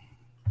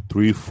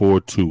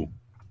 342.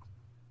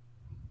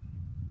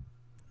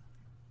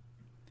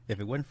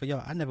 If it wasn't for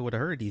y'all, I never would have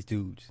heard of these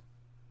dudes.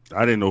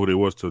 I didn't know who they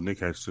was till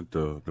Nick had sent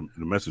the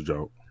message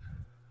out.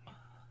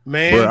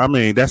 Man. But I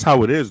mean, that's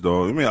how it is,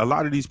 though. I mean, a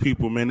lot of these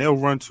people, man, they'll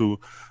run to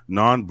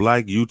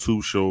non-black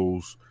YouTube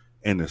shows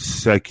in a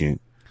second.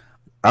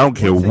 I don't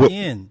care what.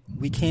 Again,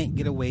 we can't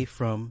get away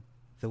from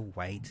the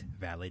white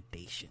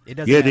validation. It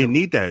doesn't. Yeah, matter. they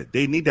need that.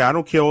 They need that. I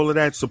don't care all of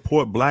that.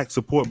 Support black this,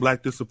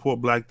 support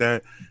black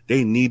that.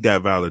 They need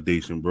that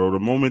validation, bro. The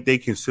moment they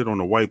can sit on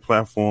a white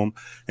platform,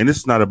 and this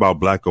is not about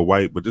black or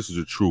white, but this is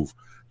the truth.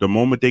 The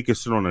moment they can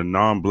sit on a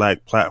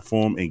non-black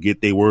platform and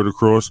get their word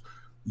across,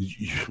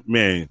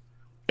 man,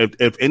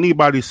 if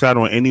anybody sat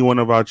on any one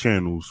of our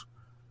channels,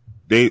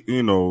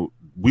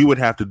 we would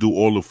have to do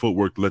all the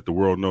footwork to let the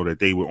world know that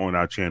they were on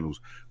our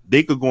channels.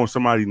 They could go on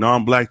somebody's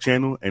non-black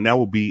channel, and that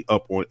will be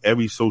up on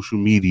every social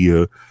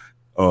media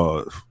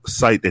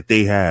site that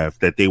they have,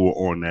 that they were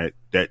on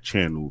that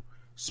channel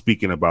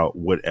speaking about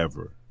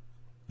whatever.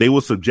 They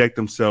will subject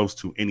themselves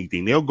to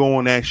anything. They'll go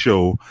on that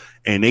show,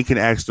 and they can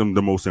ask them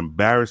the most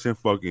embarrassing,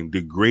 fucking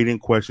degrading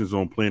questions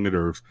on planet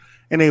Earth,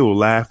 and they will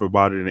laugh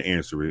about it and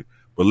answer it.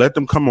 But let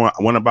them come on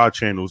one of our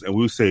channels, and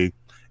we'll say,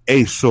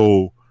 hey,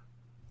 so...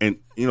 And,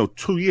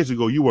 2 years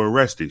ago, you were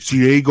arrested. See,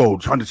 there you go,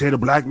 trying to tear the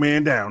black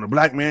man down. The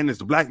black man is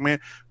the black man.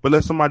 But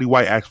let somebody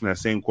white ask them that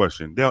same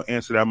question. They'll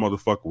answer that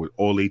motherfucker with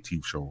all their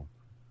teeth showing.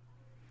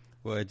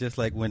 Well, just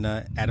like when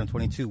Adam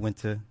 22 went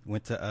to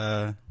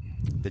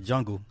the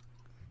jungle.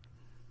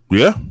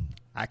 Yeah.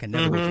 I can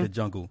never go to the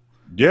jungle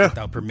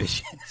without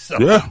permission. So.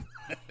 Yeah.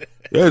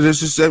 Yeah, it's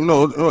just,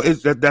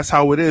 that's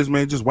how it is,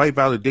 man. Just white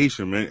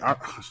validation, man.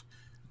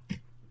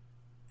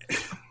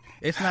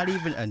 It's not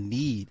even a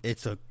need.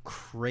 It's a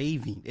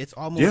craving. It's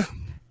almost.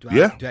 Do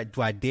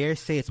I dare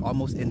say it's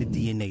almost in the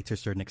DNA to a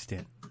certain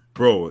extent?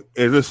 Bro,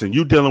 hey, listen,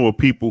 you dealing with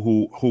people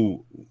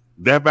who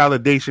that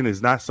validation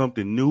is not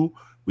something new.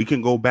 We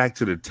can go back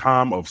to the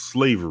time of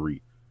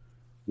slavery.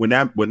 When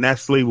that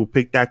slave will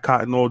pick that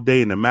cotton all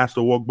day and the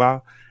master walk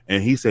by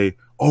and he say,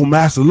 oh,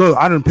 master, look,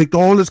 I done picked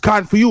all this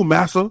cotton for you,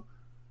 master.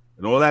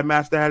 And all that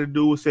master had to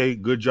do was say,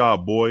 good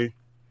job, boy.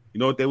 You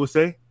know what they would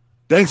say?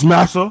 Thanks,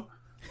 master.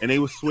 And they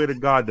would swear to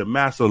God the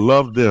master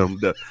loved them.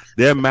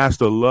 Their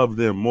master loved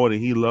them more than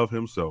he loved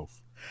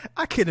himself.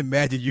 I can't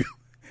imagine you.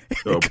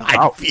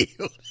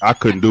 I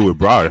couldn't do it,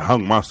 bro. I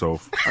hung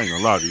myself. I ain't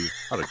gonna lie to you.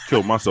 I'd have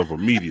killed myself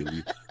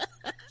immediately.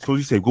 So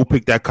you say, go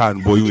pick that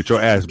cotton, boy. You get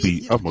your ass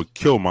beat. I'm gonna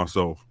kill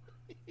myself.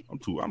 I'm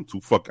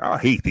too fucking. I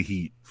hate the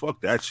heat. Fuck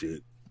that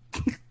shit.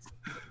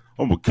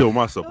 I'm gonna kill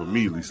myself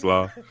immediately,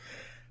 Sly.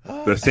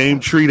 The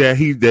same tree that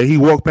he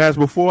walked past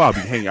before, I'll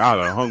be hanging out.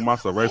 I hung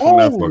myself right from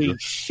that fucker. Holy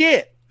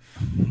shit.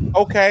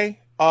 Okay.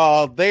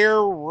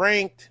 They're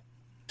ranked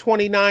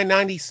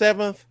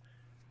 2997th,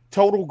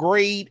 total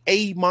grade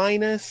A-.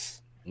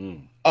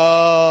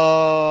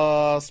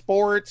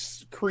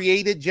 Sports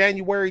created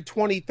January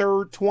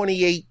 23rd,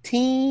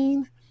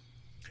 2018.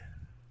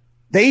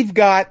 They've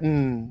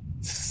gotten,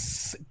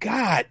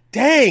 God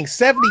dang,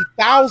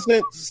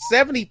 70,000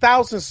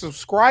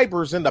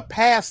 subscribers in the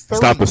past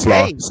 30 days.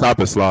 Stop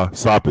it,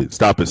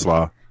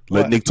 Sly.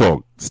 Let Nick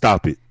talk.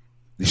 Stop it.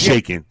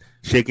 Shaking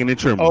and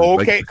trembling. Oh,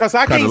 okay, because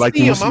I can't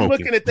see him. I'm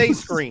looking at their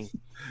screen.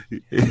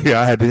 Yeah,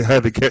 I had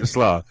to catch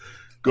Sly.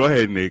 Go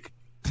ahead, Nick.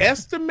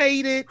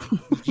 Estimated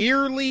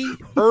yearly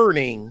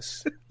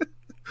earnings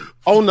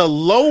on the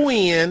low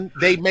end,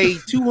 they made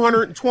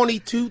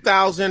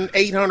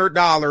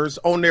 $222,800.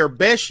 On their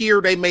best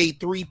year, they made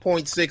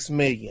 $3.6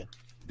 million.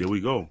 There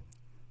we go.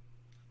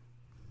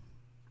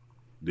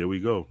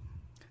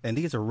 And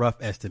these are rough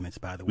estimates,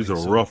 by the way. These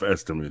are rough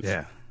estimates.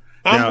 Yeah.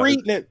 I'm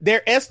reading it.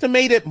 Their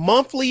estimated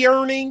monthly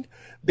earning,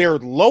 their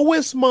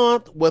lowest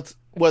month was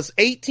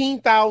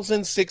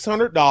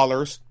 $18,600.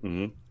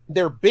 Mm-hmm.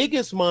 Their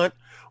biggest month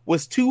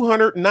was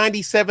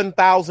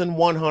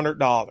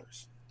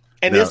 $297,100.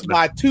 And it's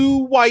by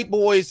two white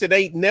boys that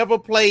ain't never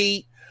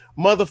played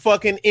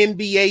motherfucking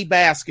NBA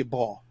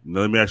basketball.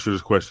 Now, let me ask you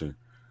this question.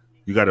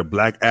 You got a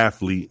black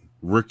athlete,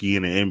 rookie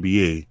in the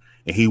NBA,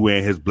 and he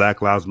wearing his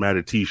Black Lives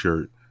Matter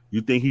t-shirt. You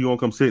think he gonna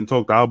come sit and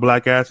talk to our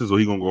black asses, or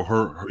he gonna go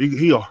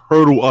he'll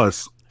hurdle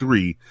us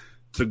three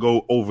to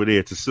go over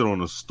there to sit on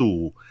a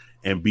stool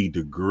and be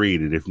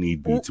degraded if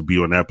need be to be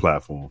on that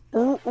platform?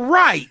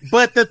 Right,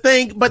 but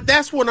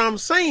that's what I'm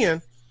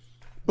saying.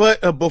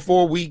 But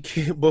before we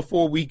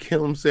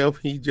kill himself,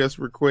 he just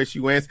requests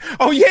you answer.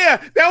 Oh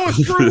yeah, that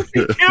was true.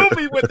 He killed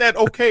me with that.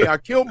 Okay, I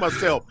killed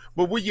myself.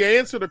 But will you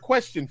answer the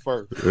question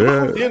first?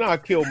 Yeah. Then I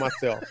kill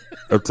myself.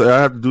 I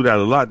have to do that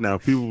a lot now.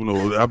 People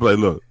know. I'm like,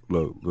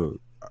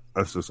 look.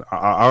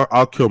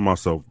 I'll kill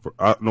myself.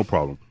 No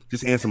problem.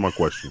 Just answer my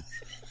question.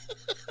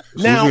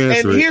 Now, and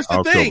here's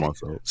the thing,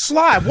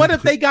 Sly. What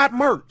if they got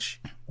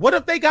merch? What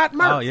if they got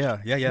merch? Oh yeah.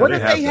 What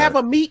if they have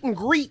a meet and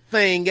greet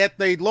thing at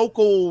the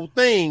local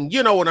thing?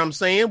 You know what I'm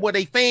saying? Where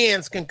they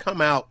fans can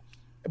come out,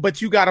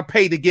 but you got to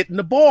pay to get in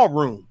the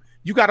ballroom.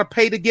 You got to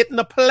pay to get in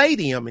the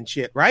Palladium and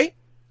shit, right?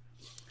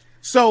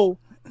 So,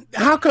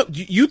 how come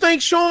you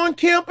think Sean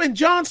Kemp and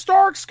John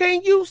Starks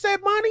can't use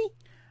that money?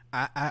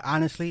 I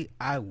honestly,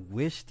 I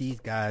wish these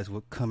guys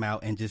would come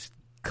out and just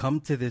come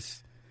to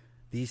these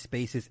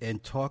spaces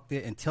and talk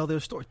there and tell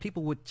their stories.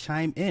 People would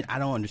chime in. I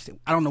don't understand.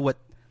 I don't know why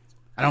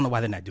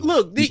they're not doing it.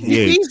 Look, these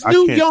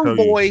new young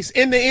boys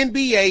in the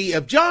NBA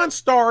of John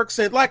Starks,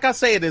 and like I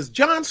said, is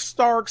John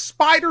Starks,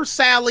 Spider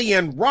Sally,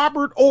 and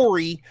Robert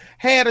Horry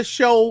had a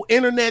show,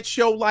 internet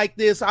show like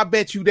this, I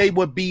bet you they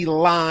would be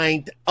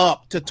lined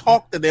up to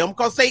talk to them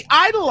because they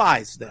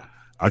idolize them.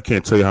 I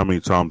can't tell you how many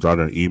times I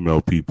done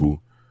email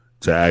people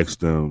to ask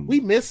them. We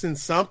missing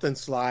something,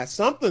 Sly.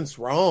 Something's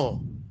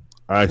wrong.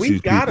 We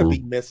gotta be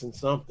missing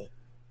something.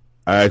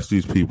 I asked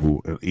these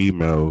people in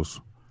emails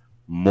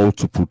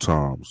multiple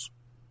times,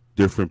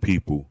 different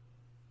people.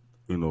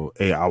 You know,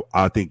 hey,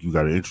 I think you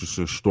got an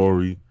interesting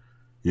story.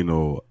 You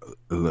know,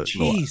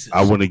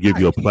 I want to give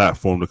you a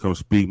platform to come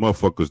speak.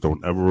 Motherfuckers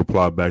don't ever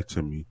reply back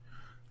to me.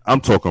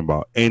 I'm talking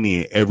about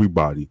any and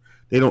everybody.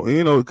 They don't,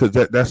 you know, because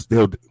that's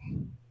they'll.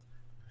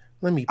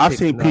 Let me. I've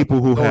seen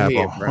people who have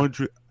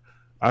 100.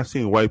 I've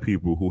seen white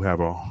people who have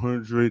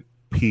 100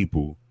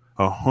 people,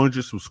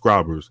 100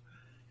 subscribers,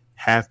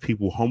 have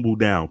people humble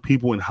down.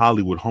 People in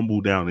Hollywood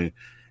humble down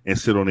and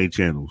sit on their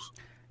channels.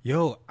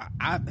 Yo,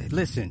 I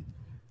listen.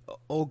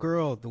 Oh,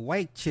 girl, the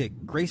white chick,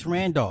 Grace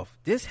Randolph.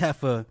 This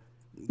heifer,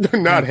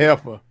 not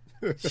heifer.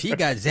 She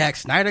got Zack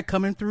Snyder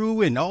coming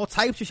through and all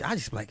types of shit. I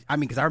just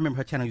because I remember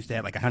her channel used to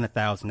have like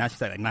 100,000. Now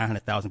she's at like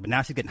 900,000. But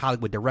now she's getting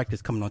Hollywood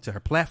directors coming onto her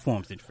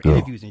platforms and for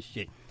interviews and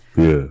shit.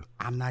 Yeah,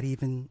 I'm not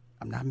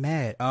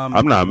mad.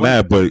 I'm not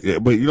mad, but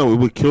you know it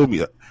would kill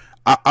me.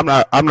 I'm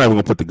not even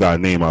gonna put the guy's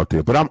name out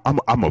there, but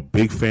I'm a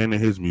big fan of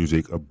his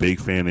music, a big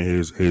fan of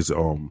his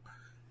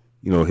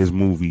you know, his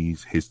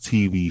movies, his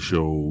TV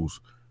shows.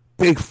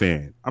 Big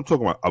fan. I'm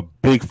talking about a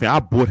big fan. I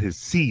bought his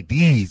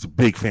CDs.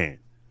 Big fan.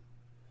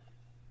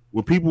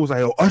 When people was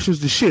like, "Oh,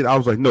 Usher's the shit," I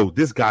was like, "No,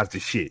 this guy's the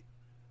shit."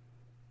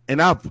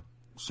 And I've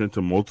sent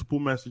him multiple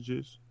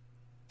messages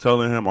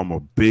telling him I'm a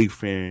big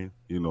fan.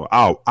 You know,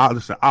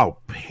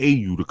 I'll pay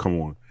you to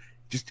come on.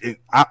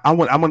 I'm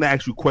going to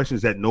ask you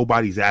questions that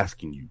nobody's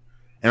asking you.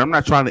 And I'm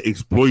not trying to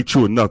exploit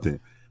you or nothing,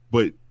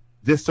 but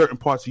there's certain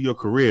parts of your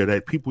career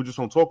that people just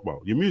don't talk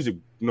about. Your music,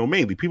 you know,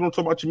 mainly. People don't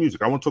talk about your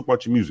music. I want to talk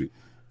about your music.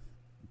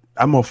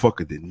 That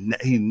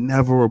motherfucker he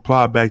never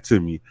replied back to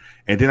me.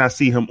 And then I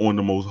see him on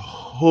the most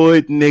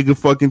hood nigga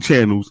fucking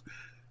channels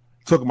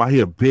talking about he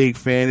a big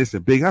fan. It's a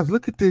big house.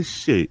 Look at this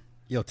shit.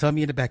 Yo, tell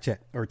me in the back chat.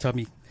 Or tell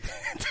me.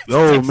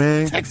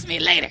 Man. Text me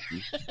later.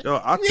 Yo,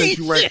 I'll text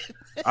you right.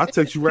 I'll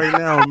text you right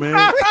now,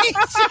 man.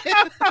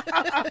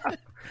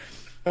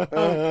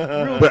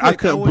 But I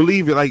couldn't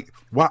believe it. Like,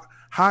 why?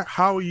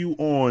 How are you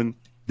on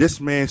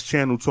this man's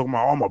channel talking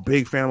about? Oh, I'm a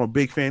big fan. I'm a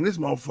big fan. This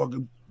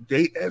motherfucker,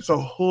 that's a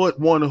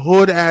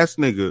hood ass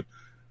nigga.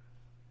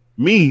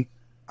 Me,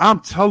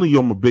 I'm telling you,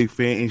 I'm a big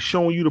fan and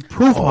showing you the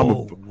proof.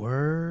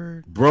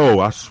 Word,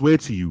 bro. I swear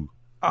to you.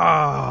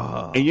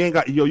 Oh, and you ain't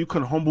got you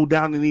couldn't humble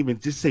down and even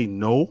just say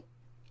no.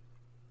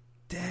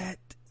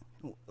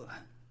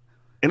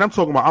 And I'm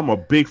talking about, I'm a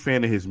big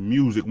fan of his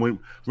music.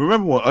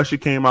 Remember when Usher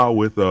came out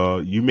with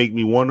 "You Make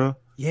Me Wanna"?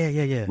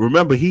 Yeah.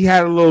 Remember, he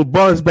had a little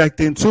buzz back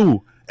then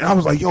too. And I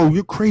was like, "Yo,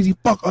 you're crazy,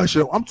 fuck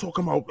Usher." I'm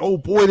talking about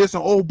old boy this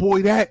and old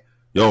boy that.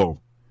 Yo,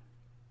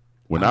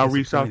 when I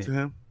reached out to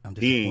him,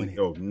 he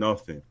ain't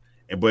nothing.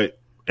 But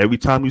every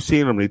time you see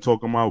him, they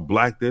talking about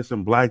black this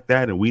and black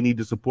that, and we need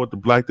to support the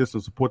black this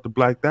and support the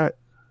black that.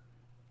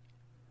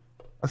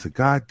 I said,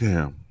 God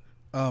damn.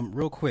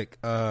 Real quick,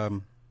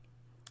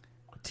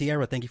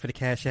 Tiara, thank you for the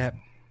Cash App.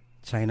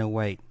 China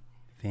White,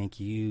 thank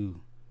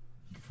you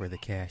for the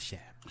Cash App.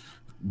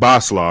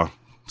 Basla,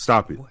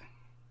 stop it.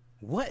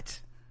 What?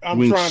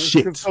 I'm trying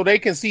to, so they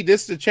can see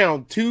this. The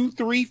channel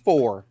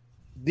 234.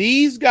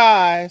 These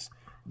guys,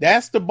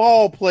 that's the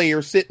ball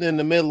player sitting in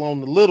the middle on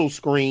the little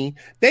screen.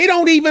 They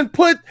don't even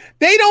put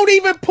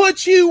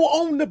you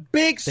on the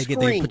big screen.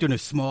 They put you on a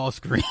small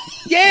screen.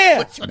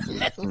 Yeah,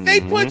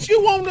 they put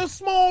you on the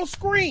small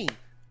screen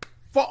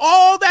for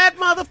all that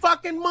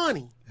motherfucking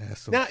money.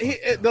 So now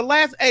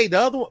the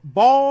other one,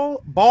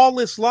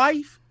 Ballless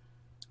Life.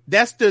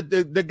 That's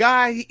the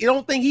guy. You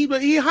don't think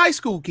he a high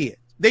school kid.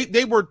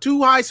 They were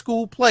two high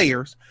school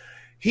players.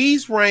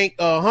 He's ranked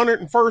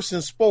 101st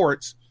in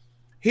sports.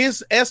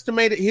 His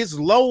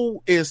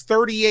low is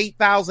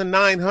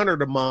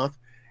 $38,900 a month,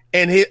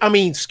 and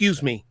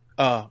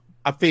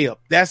I feel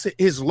that's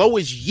his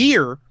lowest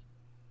year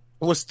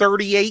was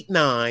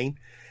 38.9.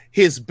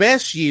 His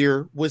best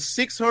year was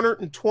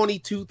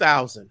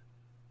 622,000.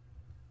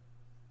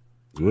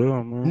 Yeah,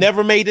 man.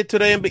 Never made it to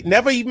the NBA.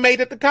 Never even made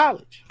it to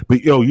college.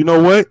 But yo, you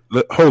know what?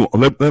 Hold on.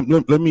 Let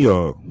me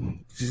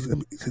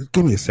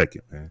give me a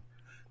second, man.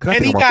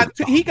 And he got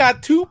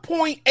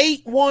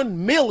 2.81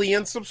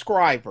 million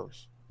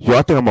subscribers. Yo,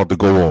 I think I'm about to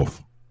go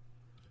off.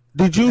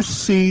 Did you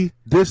see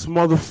this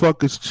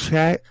motherfucker's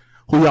chat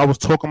who y'all was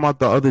talking about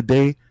the other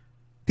day?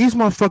 These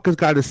motherfuckers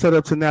got it set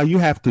up to now you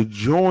have to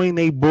join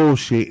a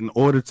bullshit in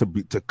order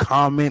to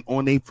comment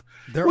on a.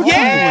 They're all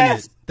doing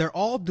it. They're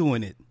all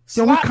doing it.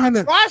 So what kind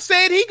of? I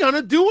said he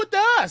gonna do it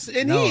to us,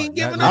 and he ain't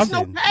giving us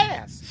no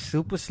pass.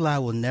 Super Sly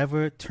will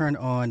never turn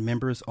on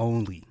members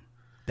only.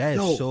 That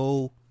is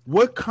so.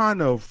 What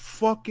kind of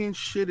fucking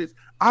shit is?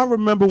 I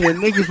remember when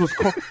niggas was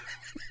called.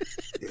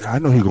 I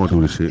know he gonna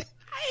do this shit.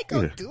 I ain't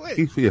gonna do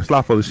it.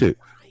 Sly full of shit.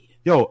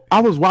 Yo, I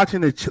was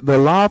watching the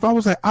live. I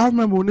was like, I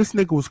remember when this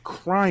nigga was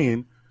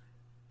crying,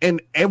 and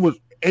it was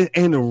and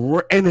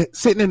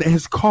sitting in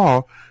his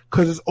car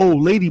because his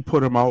old lady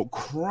put him out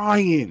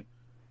crying.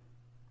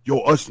 Yo,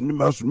 us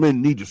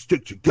men need to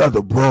stick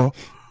together, bro.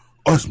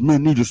 Us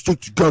men need to stick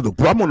together,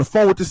 bro. I'm on the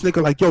phone with this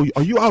nigga like, yo,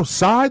 are you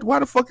outside? Why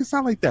the fuck it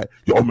sound like that?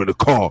 Yo, I'm in the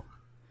car.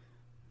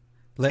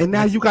 And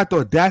now you got the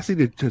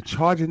audacity to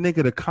charge a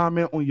nigga to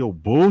comment on your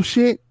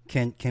bullshit?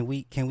 Can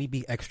we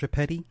be extra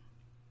petty?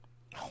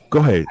 Go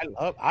ahead.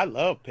 I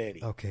love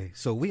petty. Okay,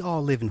 so we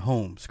all live in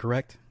homes,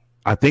 correct?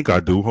 I think I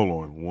do.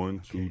 Hold on.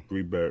 1, 2,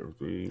 3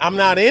 bedrooms. I'm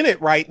not in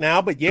it right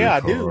now, but yeah, I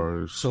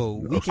do.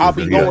 So I'll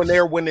be going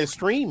there when there's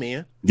stream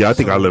in. Yeah, I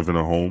think I live in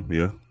a home.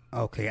 Yeah.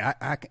 Okay,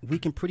 we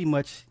can pretty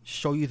much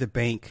show you the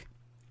bank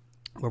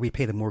where we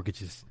pay the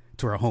mortgages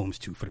to our homes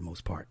to, for the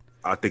most part.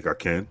 I think I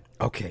can.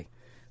 Okay,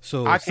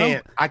 so I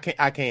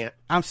can't.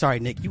 I'm sorry,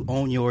 Nick. You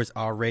own yours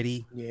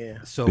already. Yeah.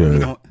 So we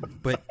don't.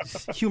 But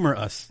humor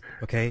us,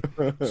 okay?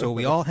 So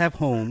we all have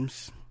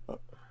homes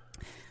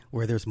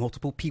where there's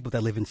multiple people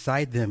that live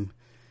inside them,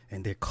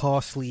 and they're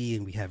costly,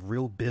 and we have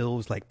real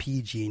bills like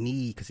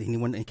PG&E, because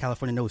anyone in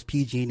California knows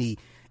PG&E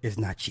is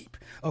not cheap.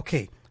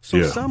 Okay,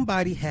 so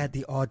somebody had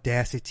the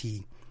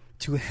audacity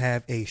to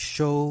have a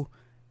show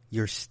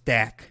your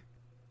stack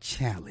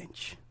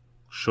challenge.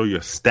 Show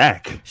your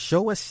stack?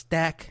 Show a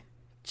stack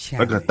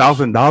challenge. Like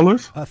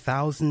 $1,000?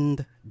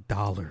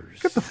 $1,000.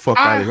 Get the fuck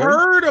out of here. I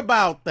heard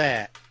about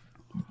that.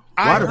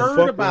 I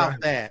heard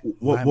about that.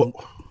 What?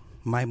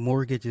 My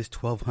mortgage is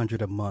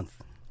 $1,200 a month.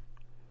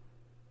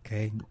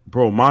 Okay,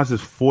 bro, mine's is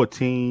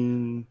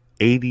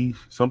 $1,480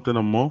 something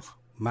a month.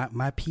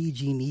 My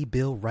PG&E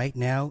bill right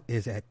now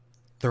is at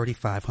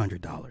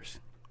 $3,500.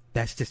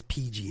 That's just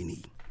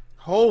PG&E.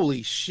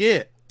 Holy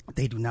shit!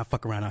 They do not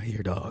fuck around out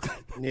here, dog.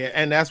 Yeah,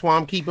 and that's why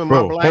I'm keeping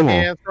my black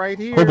ass right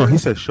here. Hold on, he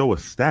said show a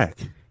stack.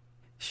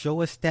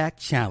 Show a stack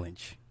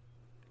challenge.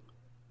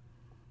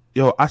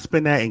 Yo, I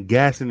spend that in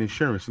gas and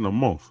insurance in a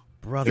month.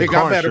 Brother,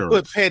 I better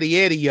put Petty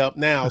Eddie up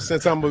now.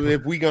 Since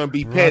if we gonna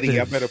be petty,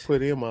 I better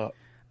put him up.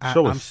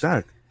 Show a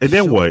stack, and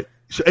then what?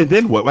 And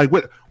then what? Like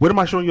what? What am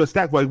I showing you a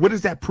stack? Like what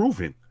is that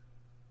proving?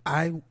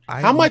 How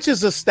much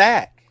is a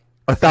stack?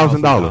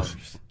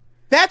 $1,000.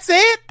 That's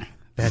it.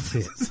 That's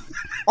it.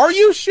 Are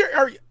you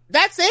sure?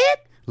 That's it.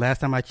 Last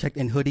time I checked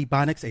in Hoodie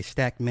Bonics, a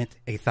stack meant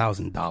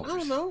 $1,000. I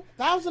don't know,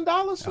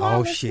 $1,000.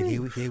 Oh shit!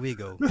 Here we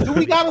go. Do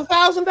we got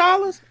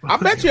 $1,000? I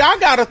bet you I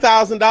got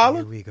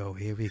 $1,000.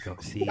 Here we go.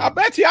 See, I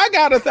bet you I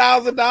got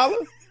 $1,000.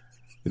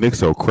 Nick's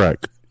so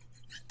crack.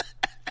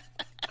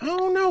 I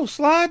don't know,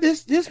 Sly.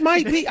 This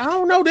might be. I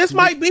don't know. This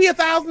might be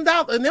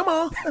 $1,000. And them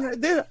all.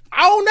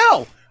 I don't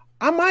know.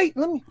 I might.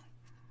 Let me.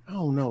 I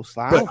don't know,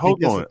 Sly. But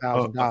hold on.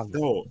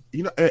 $1,000.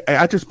 You know,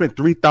 I just spent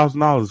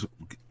 $3,000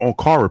 on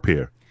car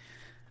repair.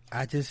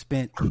 I just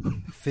spent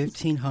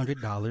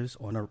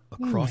 $1,500 on a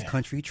cross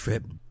country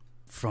trip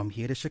from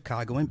here to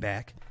Chicago and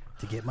back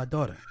to get my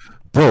daughter.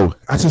 Bro,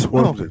 I just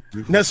wanted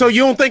to. Now, so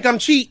you don't think I'm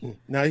cheating?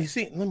 Now you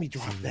see, let me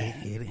drop that.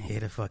 Here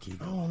the fuck you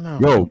go. Oh no.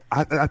 Yo,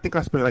 I think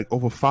I spent like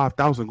over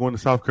 $5,000 going to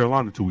South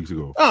Carolina 2 weeks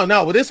ago. Oh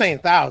no, well this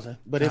ain't 1,000,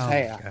 but it's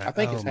half. I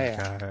think it's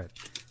half. God.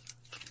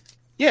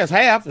 Yeah, it's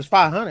half. It's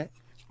 500.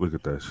 Look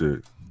at that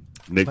shit.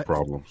 Nick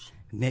problems.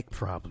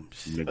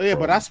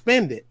 But I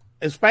spend it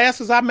as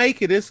fast as I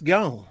make it. It's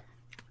gone.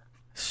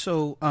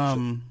 So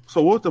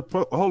what the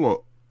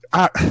hold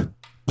on?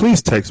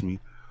 Please text me.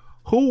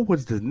 Who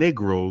was the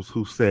Negroes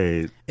who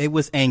said it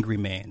was Angry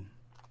Man?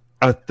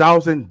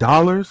 $1,000?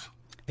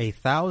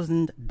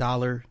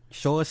 $1,000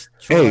 show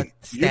stack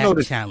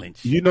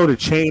challenge. You know the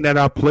chain that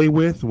I play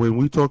with when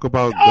we talk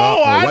about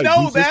God, I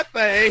know Jesus? That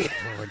thing.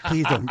 Lord,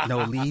 please don't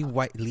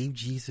leave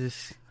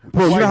Jesus.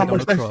 Bro, you know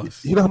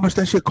how much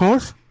that shit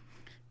costs?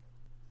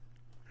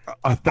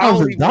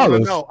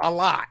 $1,000. No, a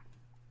lot.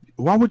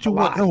 Why would you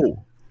want?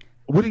 No.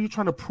 What are you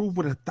trying to prove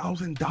with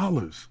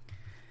 $1,000?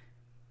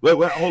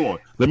 Wait, hold on.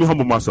 Let me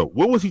humble myself.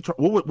 What was he?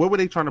 What were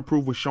they trying to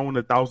prove with showing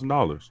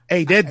 $1,000?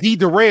 Hey, that D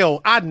Darrell,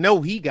 I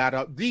know he got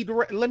up. D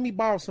Darrell, let me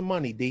borrow some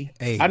money, D.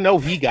 Hey, I know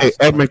he got. Hey,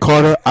 Edmund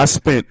Carter, I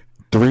spent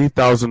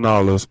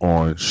 $3,000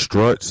 on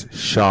struts,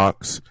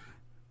 shocks,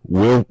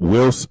 wheel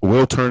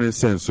turning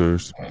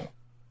sensors,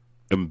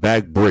 and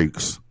back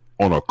brakes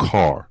on a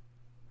car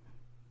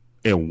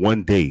in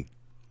one day.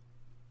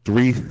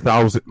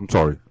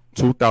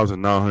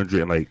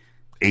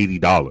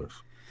 $2,980.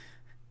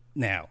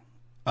 Now,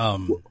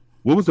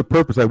 what was the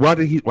purpose? Like, why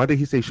did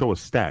he say show a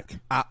stack?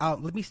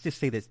 Let me just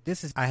say this.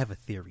 I have a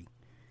theory.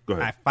 Go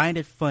ahead. I find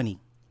it funny.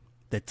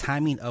 The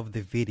timing of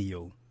the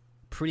video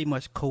pretty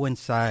much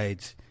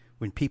coincides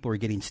when people are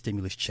getting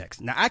stimulus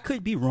checks. Now, I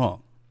could be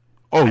wrong.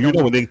 Oh,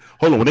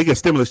 when they get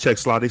stimulus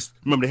checks, they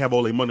remember they have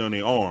all their money on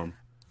their arm.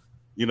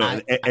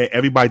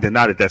 Everybody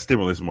denied that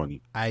stimulus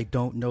money. I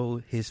don't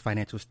know his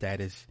financial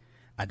status.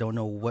 I don't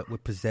know what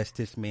would possess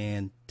this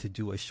man to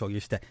do a show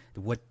your stat.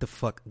 What the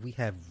fuck? We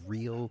have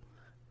real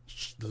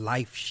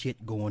life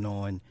shit going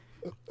on.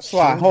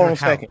 Sly, hold on a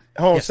second.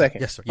 Yes, sir.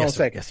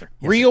 Yes, sir.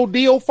 Real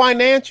Deal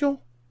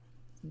Financial.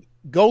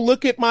 Go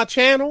look at my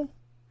channel,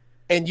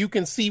 and you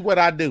can see what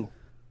I do.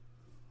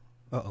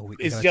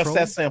 It's just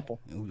that simple.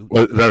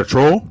 Is that a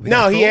troll?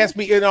 No, he asked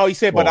me. He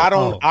said, "But I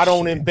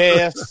don't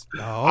invest.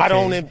 Okay. I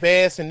don't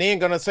invest." And then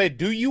gonna say,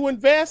 "Do you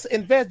invest?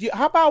 Invest?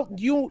 How about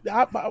you?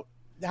 How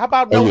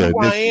about know who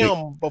I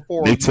am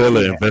before?" Nick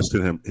Taylor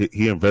invested him.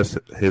 He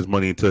invested his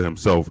money into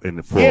himself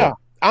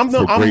I'm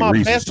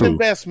my best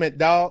investment,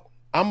 dog.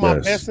 I'm my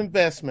best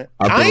investment.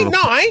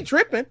 I ain't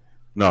tripping.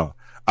 No,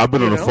 I've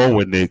been on the phone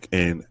with Nick,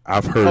 and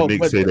I've heard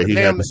Nick say that he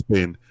had to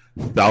spend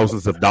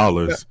thousands of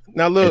dollars.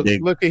 Now look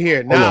at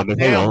here. Now,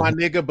 my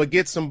nigga, but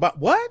get some.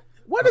 What?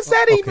 What is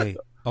that even?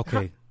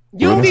 Okay.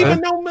 You don't even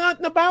know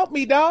nothing about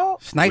me,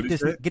 dog. Get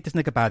this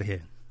nigga up out of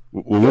here.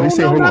 What did he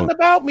say? Hold on. Nothing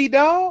about me,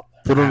 dog.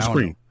 Put it on the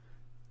screen.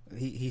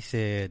 He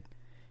said,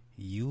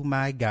 "You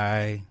my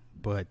guy."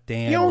 But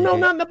damn, you don't know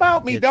nothing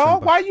about me,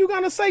 dog. Why are you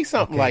gonna say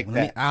something like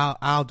that?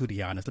 I'll do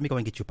the honest. Let me go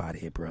and get you up out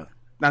of here, bro.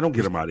 Nah, don't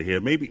get him out of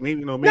here. Maybe.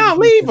 No,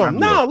 leave him.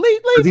 No,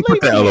 leave. He put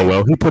the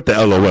LOL. He put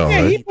the LOL.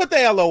 Yeah, right? He put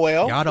the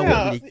LOL. Y'all don't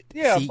want me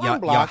to. See,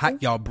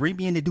 y'all bring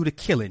me in to do the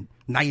killing.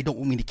 Now you don't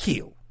want me to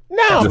kill.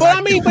 No,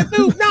 but dude,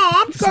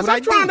 because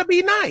I'm trying to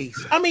be nice.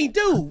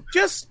 Dude,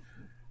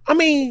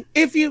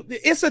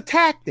 it's a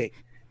tactic.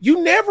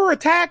 You never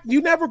attack.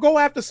 You never go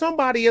after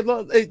somebody.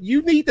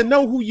 You need to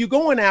know who you're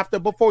going after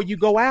before you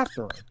go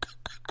after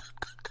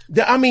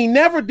them.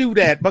 Never do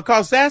that,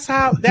 because that's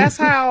how that's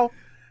how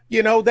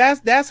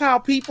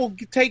people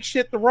take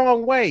shit the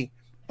wrong way.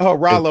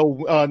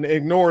 Rollo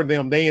ignored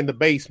them. They in the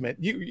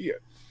basement. But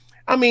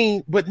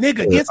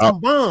nigga, get some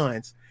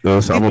bonds.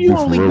 If you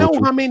only know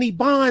how many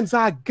bonds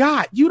I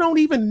got, you don't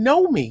even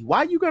know me. Why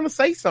are you going to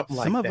say something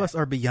like that? Some of us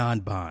are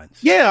beyond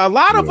bonds. Yeah, a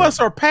lot of us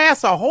are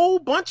past a whole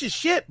bunch of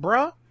shit,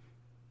 bro.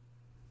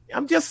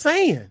 I'm just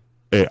saying.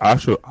 Hey,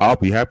 I'll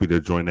be happy to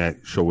join that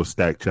show a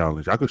stack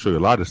challenge. I could show you a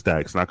lot of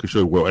stacks, and I could show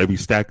you where every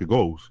stack it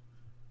goes.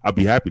 I'll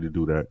be happy to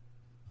do that.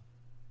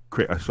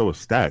 I show a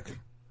stack.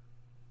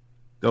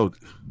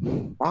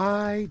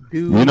 Why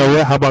do you know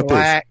what? How about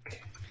this?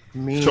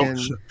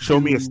 Show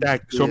me a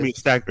stack. Show me a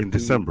stack in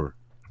December.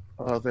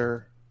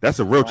 That's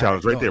a real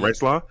challenge right there, right,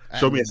 Slaw?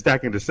 Show me a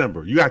stack in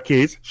December. You got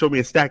kids? Show me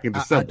a stack in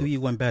December. I'll do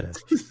you one better.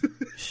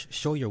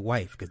 Show your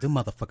wife, because them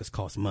motherfuckers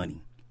cost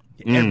money.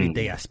 Every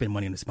day I spend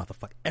money on this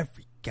motherfucker.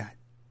 Every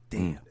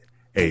goddamn.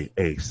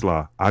 Hey,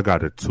 Slaw, I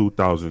got a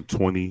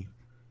 2020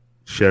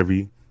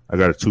 Chevy. I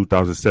got a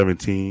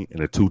 2017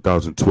 and a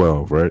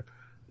 2012, right?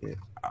 Yeah.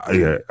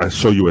 I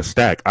show you a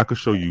stack. I could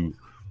show you,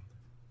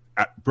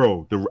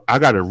 bro. I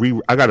gotta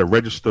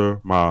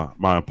register my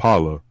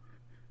Impala.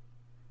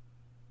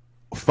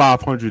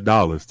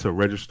 $500 to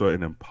register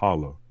an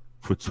Impala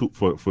for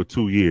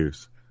 2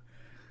 years.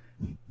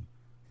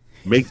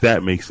 Make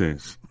that make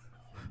sense.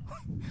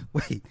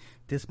 Wait,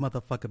 this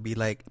motherfucker be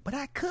like, but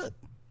I cook,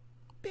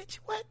 bitch.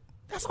 What?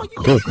 That's all you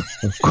cook.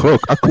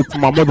 Cook. I cook for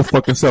my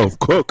motherfucking self.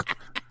 Cook.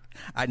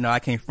 I know I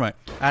can't front.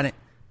 I didn't.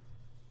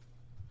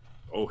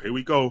 Oh, here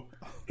we go.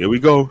 They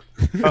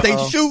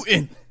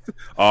shooting.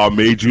 Oh,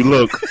 made you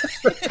look.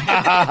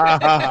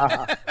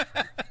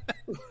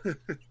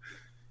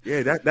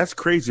 Yeah, that's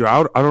crazy.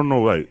 I don't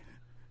know. Like,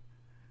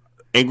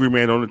 angry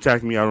man don't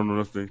attack me. I don't know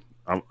nothing.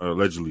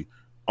 Allegedly.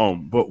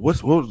 But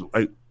what was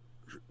like?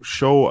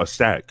 Show a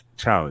stack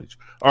challenge.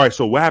 All right.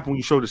 So what happened when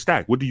you show the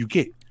stack? What do you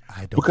get?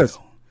 I don't because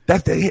know.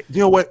 That's the hit. You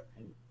know what?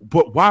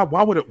 But why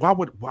would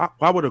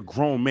a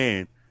grown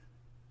man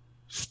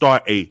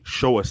start a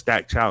show a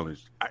stack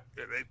challenge?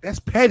 That's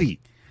petty.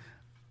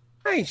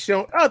 I ain't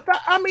showing. How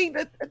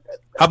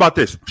about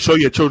this? Show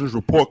your children's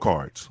report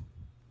cards.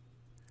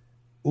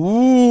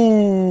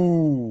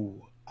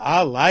 Ooh,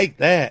 I like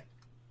that.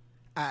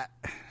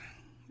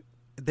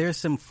 There's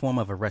some form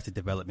of Arrested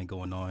Development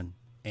going on.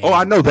 Oh,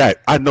 I know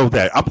that. I'm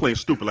playing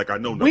stupid like I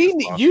know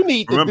nothing. You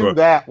need to do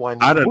that one.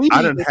 I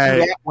done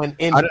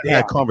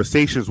had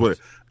conversations with.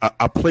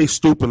 I play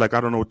stupid like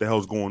I don't know what the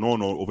hell's going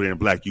on over there in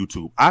Black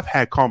YouTube. I've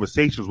had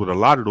conversations with a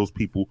lot of those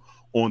people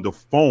on the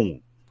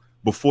phone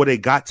before they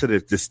got to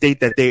the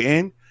state that they're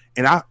in,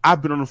 and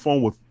I've been on the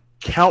phone with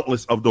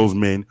countless of those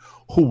men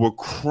who were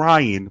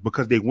crying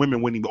because their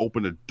women wouldn't even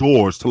open the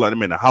doors to let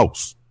them in the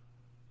house.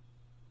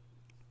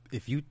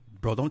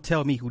 Bro, don't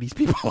tell me who these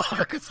people are,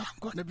 because I'm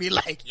going to be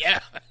like,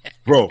 yeah.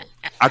 Bro,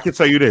 I can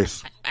tell you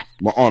this.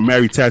 My Aunt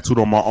Mary tattooed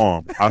on my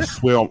arm. I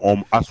swear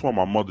on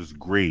my mother's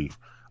grave.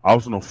 I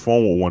was on the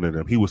phone with one of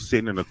them. He was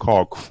sitting in the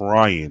car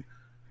crying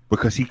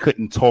because he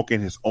couldn't talk in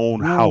his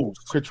own house.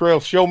 Cottrell,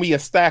 show me a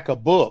stack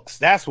of books.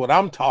 That's what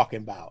I'm talking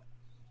about.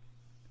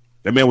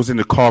 That man was in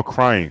the car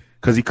crying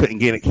because he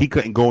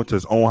couldn't go into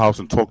his own house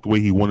and talk the way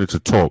he wanted to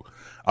talk.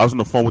 I was on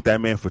the phone with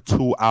that man for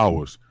 2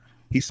 hours.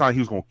 He signed he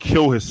was going to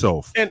kill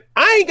himself. And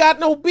I ain't got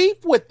no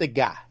beef with the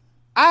guy.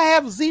 I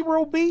have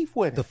zero beef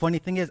with him. The funny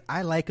thing is,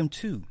 I like him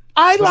too.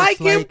 I like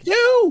him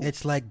too.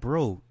 It's like,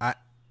 bro,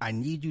 I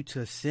need you to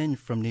ascend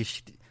from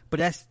this. But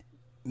that's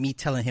me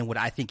telling him what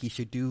I think he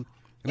should do.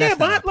 Yeah,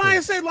 but like I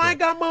said, I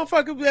got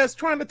motherfuckers that's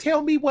trying to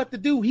tell me what to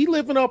do. He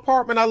live in an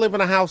apartment. I live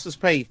in a house that's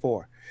paid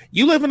for.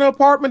 You live in an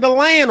apartment, the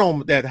land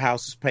on that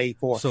house is paid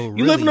for. So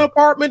you live in an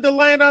apartment, the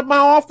land at my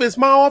office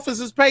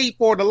is paid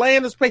for. The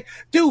land is paid.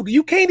 Dude,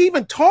 you can't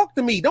even talk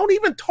to me. Don't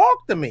even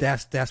talk to me.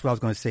 That's what I was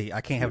going to say.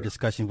 I can't have a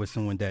discussion with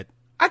someone that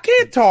I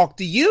can't talk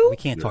to you. We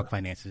can't talk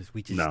finances.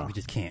 We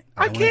just can't.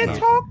 I can't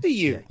talk to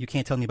you. Yeah, you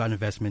can't tell me about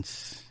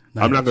investments.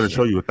 I'm not going to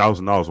show you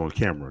 $1,000 on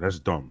camera. That's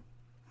dumb.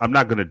 I'm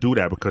not going to do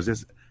that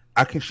because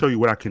I can show you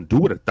what I can do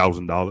with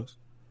 $1,000.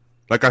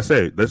 Like I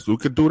said, we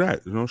could do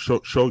that. You know,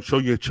 show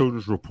your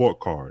children's report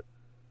card.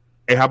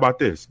 Hey, how about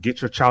this?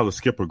 Get your child to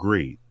skip a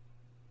grade.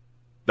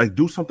 Like,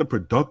 do something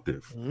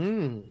productive.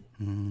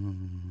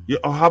 Yeah.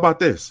 Oh, how about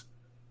this?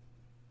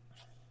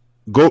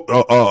 Go.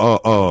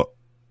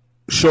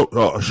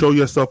 Show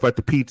yourself at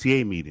the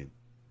PTA meeting.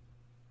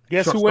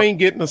 Guess who ain't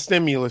getting a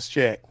stimulus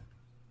check?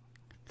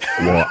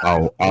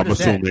 Well, I'm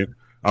assuming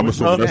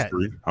that's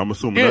three. I'm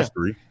assuming that's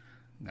three.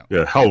 No.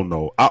 Yeah, hell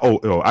no.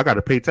 I got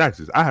to pay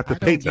taxes. I have to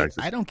pay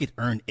taxes. I don't get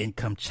earned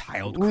income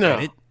child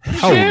credit.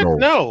 Hell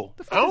no.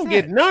 I don't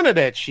get none of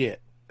that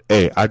shit.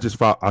 Hey, I just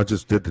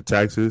did the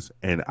taxes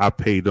and I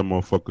paid them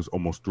motherfuckers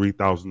almost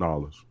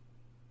 $3,000.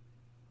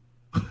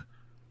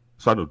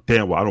 So I know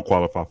damn well I don't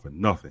qualify for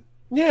nothing.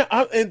 Yeah,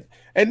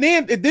 and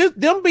then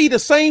them be the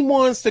same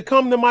ones to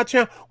come to my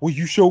channel. Well,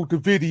 you showed the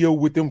video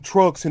with them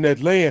trucks in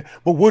that land,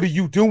 but what are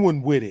you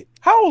doing with it?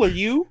 How old are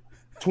you?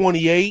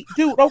 28,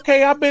 dude.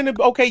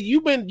 Okay,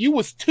 you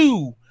was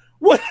 2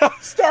 when I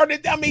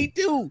started. I mean,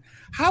 dude,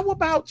 how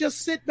about just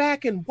sit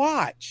back and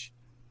watch?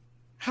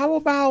 How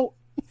about,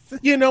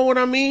 you know what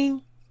I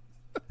mean?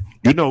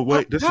 You know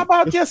what? How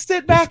about just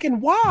sit back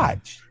and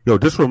watch? Yo,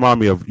 this remind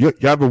me of you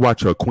ever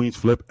watch Queen's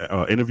Flip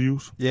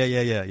interviews? Yeah.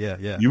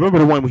 You remember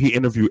the one when he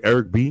interviewed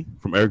Eric B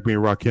from Eric B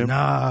and Rakim?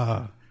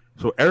 Nah.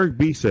 So Eric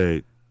B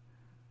said,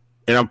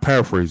 and I'm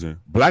paraphrasing,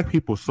 black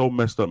people so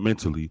messed up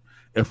mentally.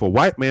 If a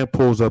white man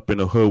pulls up in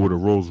the hood with a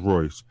Rolls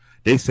Royce,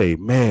 they say,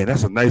 man,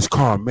 that's a nice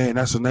car. Man,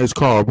 that's a nice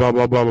car, blah,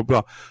 blah, blah, blah,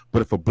 blah.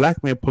 But if a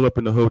black man pull up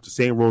in the hood with the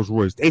same Rolls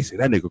Royce, they say,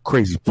 that nigga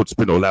crazy to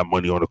spend all that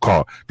money on a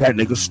car. That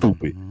nigga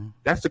stupid.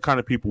 That's the kind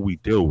of people we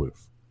deal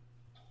with.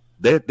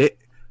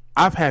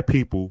 I've had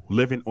people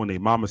living on their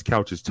mama's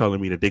couches telling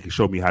me that they can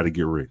show me how to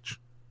get rich.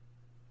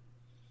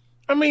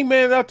 I mean,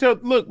 man,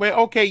 look, man,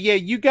 okay, yeah,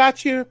 you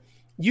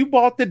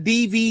bought the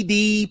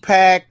DVD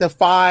pack, the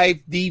 5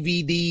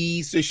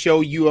 DVDs to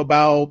show you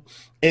about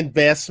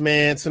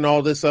investments and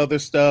all this other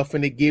stuff,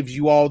 and it gives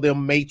you all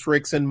them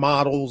matrix and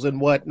models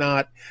and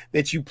whatnot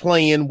that you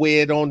playing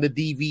with on the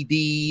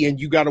DVD, and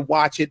you got to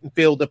watch it and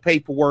fill the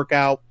paperwork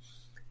out.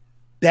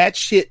 That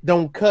shit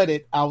don't cut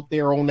it out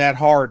there on that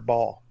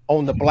hardball,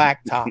 on the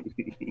blacktop.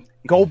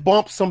 Go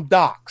bump some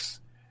docks.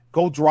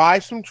 Go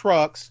drive some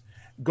trucks.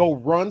 Go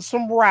run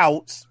some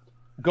routes.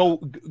 Go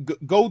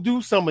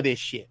do some of this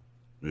shit.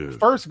 Yeah.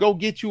 First, go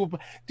get you.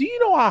 Do you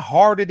know how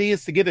hard it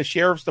is to get a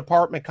sheriff's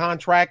department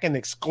contract, an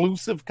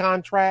exclusive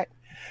contract?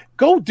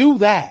 Go do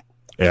that.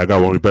 Hey, I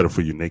got one better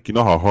for you, Nick. You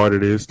know how hard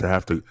it is to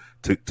have to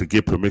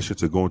get permission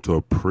to go into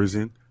a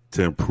prison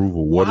to improve a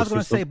water system? I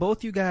was going to say,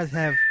 both you guys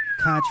have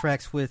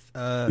contracts with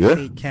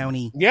state,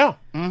 county. Yeah.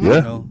 Mm-hmm. Yeah.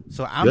 You know?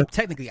 So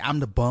technically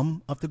I'm the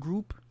bum of the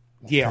group.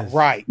 Yeah,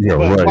 right. Yeah,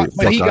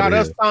 but he got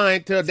us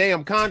signed to a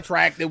damn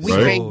contract that we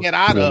can't get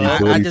out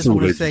of. I just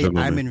want to say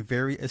I'm in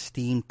very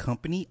esteemed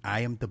company. I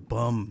am the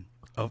bum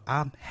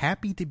I'm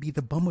happy to be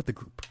the bum of the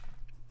group.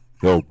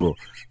 Yo, bro,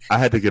 I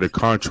had to get a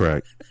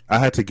contract. I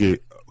had to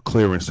get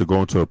clearance to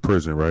go into a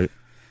prison, right?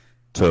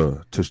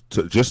 To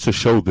just to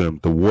show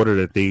them the water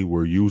that they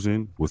were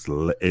using was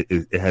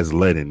it has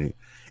lead in it.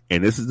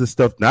 And this is the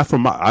stuff not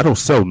from I don't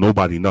sell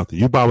nobody nothing.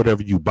 You buy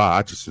whatever you buy.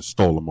 I just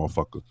install a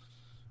motherfucker.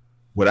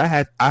 What I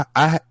had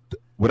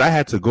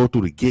to go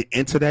through to get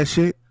into that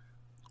shit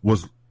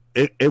was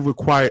it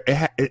required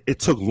it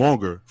took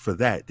longer for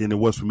that than it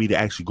was for me to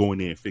actually go in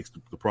there and fix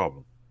the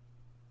problem.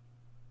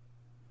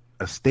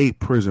 A state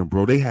prison,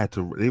 bro. They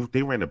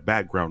ran a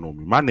background on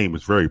me. My name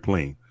is very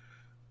plain.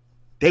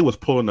 They was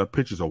pulling up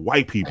pictures of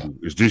white people.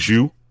 Is this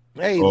you?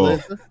 Hey,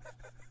 listen.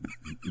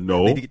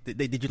 No.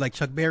 Did you like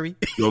Chuck Berry?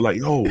 Yo,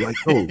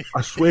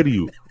 I swear to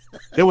you.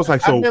 It was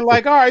like so. I've been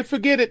like, all right,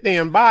 forget it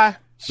then. Bye.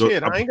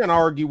 Shit, I ain't gonna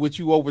argue with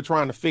you over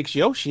trying to fix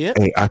your shit.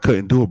 Hey, I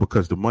couldn't do it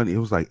because the money. It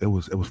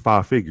was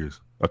 5 figures,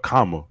 a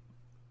comma.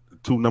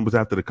 two numbers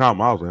after the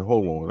comma. I was like,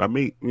 hold on. I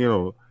mean,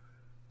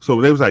 so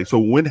they was like,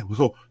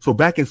 so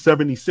back in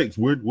 76,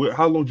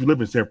 how long did you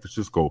live in San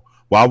Francisco?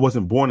 Well, I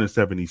wasn't born in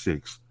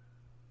 76.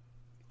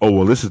 Oh,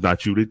 well, this is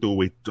not you. They threw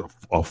away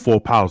 4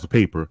 piles of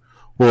paper.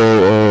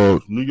 Well,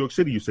 New York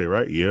City, you say,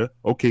 right? Yeah.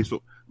 Okay,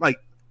 so like,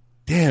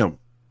 damn,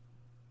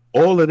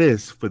 all of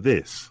this for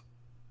this.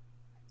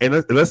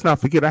 And let's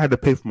not forget, I had to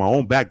pay for my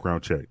own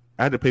background check.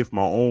 I had to pay for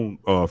my own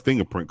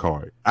fingerprint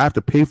card. I have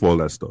to pay for all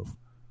that stuff.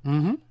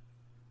 Mm-hmm.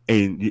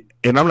 And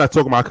I'm not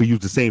talking about I could use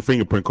the same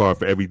fingerprint card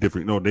for every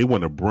different. No, they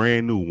want a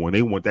brand new one.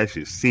 They want that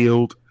shit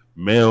sealed,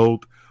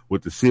 mailed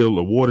with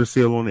the water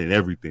seal on it and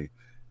everything.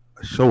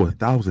 Show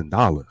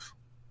 $1,000.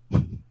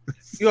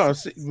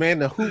 Man,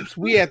 the hoops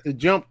we had to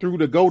jump through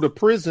to go to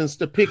prisons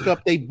to pick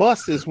up their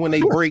buses when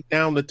they break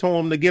down to tow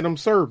them to get them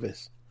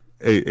service.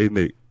 Hey,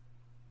 Nick,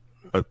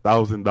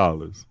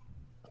 $1,000.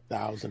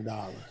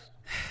 $1,000.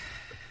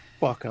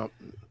 Fuck up.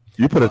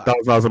 You put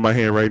 $1,000 in my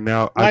hand right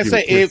now. Like I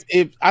say,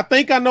 if I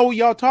think I know what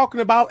y'all talking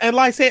about, and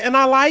like I said, and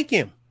I like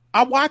him.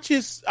 I watch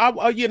his. I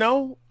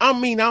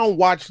don't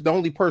watch. The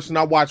only person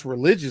I watch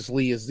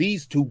religiously is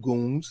these two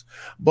goons.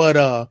 But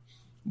I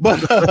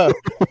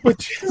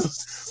watch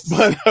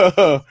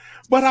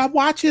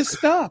his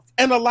stuff,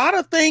 and a lot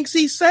of things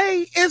he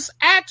say is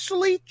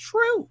actually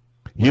true.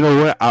 You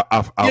know what?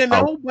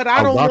 But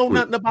I don't know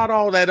nothing about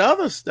all that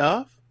other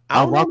stuff.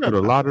 I rock with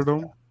a lot of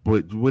them,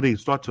 but when they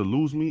start to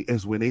lose me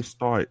is when they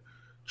start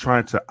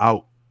trying to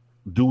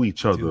outdo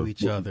each other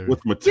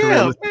with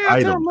materialistic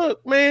items.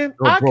 Look, man,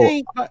 I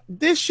can't.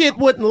 This shit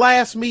wouldn't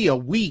last me a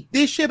week.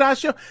 This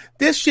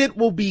shit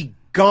will be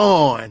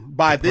gone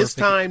by this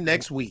time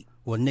next week.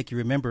 Well, Nick, you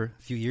remember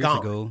a few years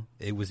ago,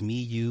 it was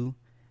me, you,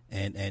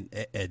 and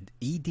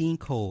E. Dean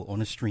Cole on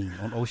the stream,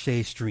 on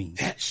O'Shea's stream.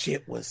 That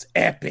shit was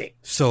epic.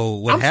 So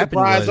what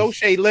happened was... I'm surprised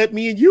O'Shea let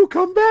me and you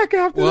come back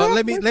after that. Well,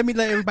 let me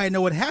let everybody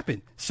know what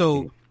happened.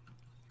 So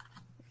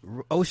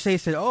O'Shea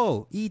said,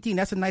 "Oh, E. Dean,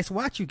 that's a nice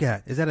watch you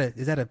got. Is that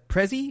a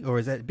Prezi or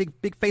is that a big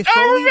face rollie?"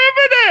 I remember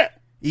that.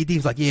 E.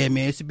 Dean's like, "Yeah,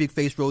 man, it's a big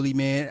face rollie,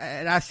 man."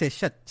 And I said,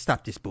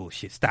 "Stop this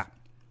bullshit. Stop."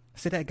 I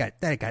said, that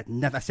got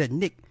nothing. I said,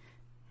 "Nick,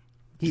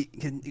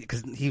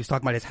 because he was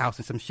talking about his house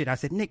and some shit." I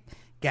said, "Nick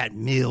got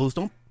mills.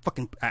 Don't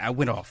fucking." I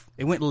went off.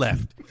 It went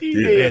left.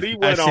 He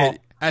went off.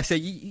 I said,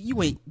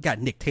 you ain't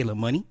got Nick Taylor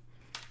money.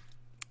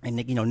 And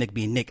Nick, Nick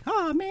being Nick.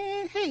 "Oh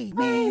man, hey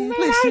man,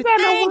 listen,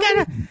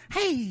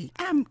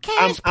 I'm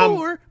cash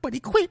poor, but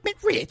equipment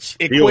rich."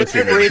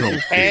 Equipment rich and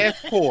cash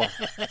poor.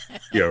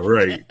 Yeah,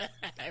 right.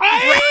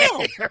 I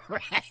am.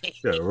 Right.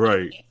 Yeah,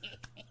 right.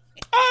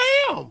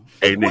 I am.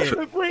 Hey, Nick.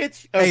 Equipment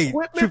rich. Hey,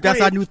 Truth,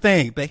 that's our new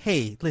thing. But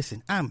hey,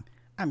 listen, I'm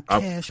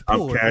cash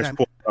poor.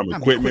 I'm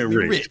equipment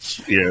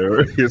rich.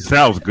 Yeah, it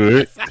sounds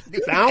good.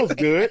 Sounds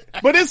good,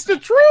 but it's the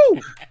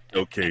truth.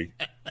 Okay.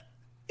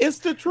 It's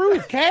the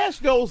truth. Cash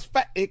goes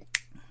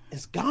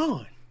it's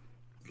gone.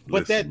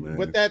 But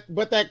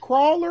that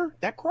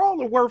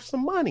crawler worth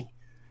some money.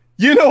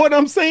 You know what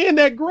I'm saying?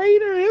 That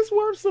grader is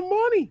worth some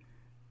money.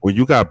 When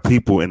you got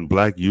people in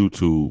Black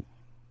YouTube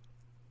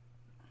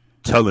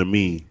telling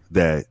me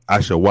that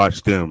I should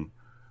watch them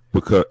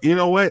because you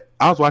know what?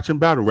 I was watching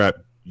battle rap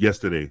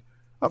yesterday.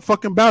 A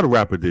fucking battle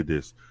rapper did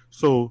this.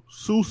 So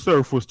Sue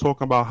Surf was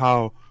talking about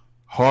how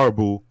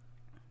horrible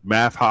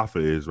Math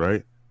Hoffa is,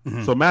 right?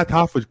 Mm-hmm. So Math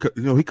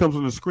Hoffa, he comes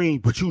on the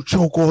screen, but you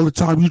choke all the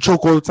time. You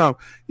choke all the time.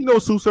 You know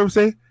what Sue Surf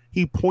say?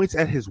 He points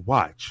at his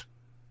watch.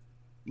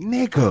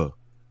 Nigga.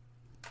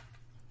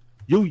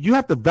 You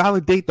have to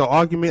validate the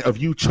argument of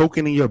you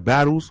choking in your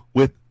battles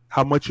with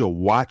how much your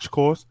watch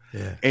costs.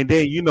 Yeah. And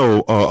then,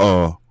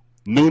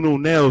 Nunu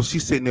Nails,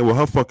 she's sitting there with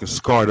her fucking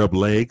scarred up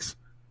legs.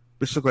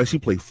 Bitch look like she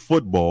played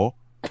football.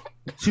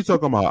 She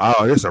talking about,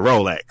 oh, it's a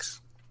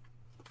Rolex.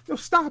 Yo,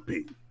 stop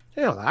it.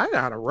 Hell, I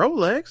got a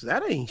Rolex.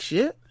 That ain't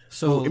shit.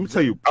 So let me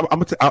tell you,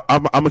 I'm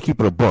gonna keep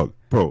it a bug,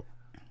 bro.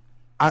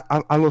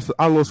 I lost a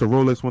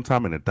Rolex one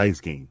time in a dice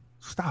game.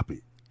 Stop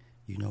it.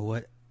 You know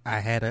what?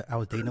 I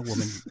was dating a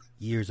woman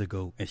years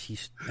ago,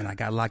 and I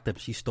got locked up.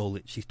 She stole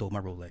it. She stole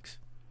my Rolex.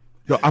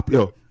 I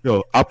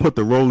put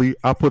the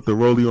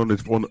rollie on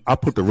this phone. I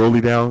put the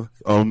rollie down.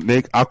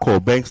 Nick, I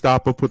called Bank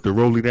Stopper, put the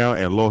rollie down,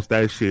 and lost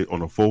that shit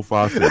on a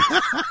 456.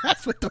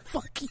 That's what the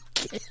fuck you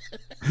get.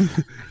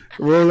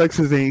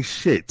 Rolexes ain't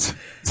shit.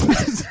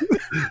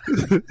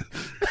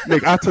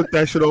 Nick, I took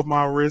that shit off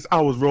my wrist.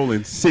 I was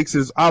rolling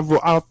sixes. I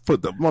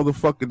put the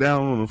motherfucker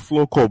down on the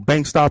floor, called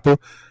Bank Stopper.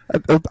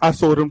 I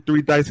saw them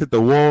 3 dice hit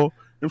the wall.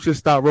 Them shit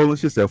stopped rolling.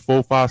 Shit said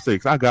 4, 5,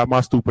 6. I got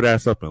my stupid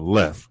ass up and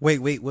left. Wait.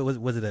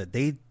 Was it a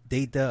date,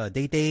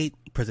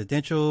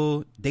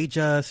 presidential, day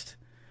just?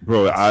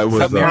 Bro, I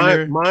was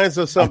mine's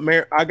a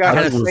Submariner. I got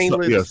a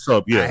stainless.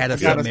 I had a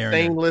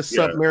stainless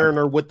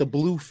Submariner with the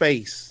blue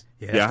face.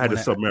 Yeah, I had a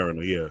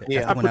Submariner.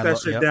 Yeah. I put that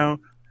shit down.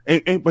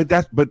 But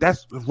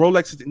that's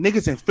Rolexes.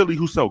 Niggas in Philly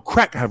who sell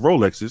crack have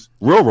Rolexes,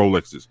 real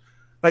Rolexes.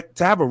 Like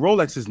to have a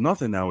Rolex is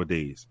nothing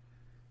nowadays.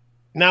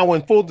 Now,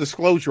 in full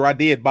disclosure, I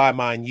did buy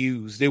mine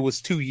used. It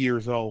was 2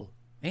 years old.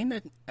 Ain't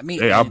that? I mean,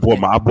 hey, I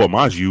bought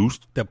mine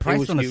used. The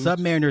price on the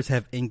Submariners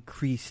have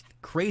increased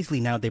crazily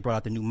now. They brought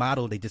out the new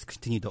model. They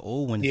discontinued the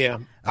old ones. Yeah,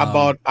 I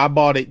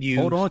bought it used.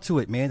 Hold on to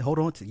it, man. Hold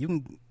on to you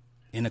can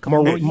in a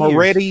couple more years.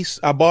 Moretti's.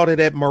 I bought it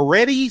at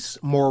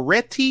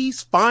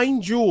Moretti's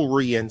Fine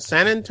Jewelry in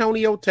San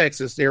Antonio,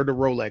 Texas. They're the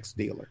Rolex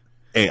dealer.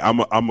 Hey, I'm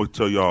gonna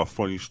tell y'all a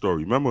funny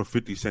story. Remember when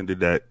 50 Cent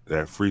did that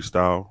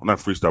freestyle? Not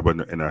freestyle,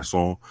 but in that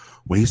song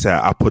when he said,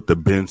 "I put the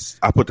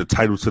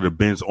title to the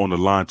Benz on the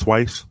line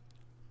twice."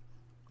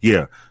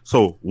 Yeah.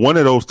 So one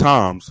of those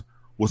times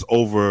was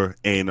over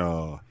in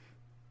I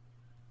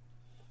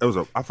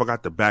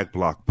forgot the back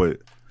block, but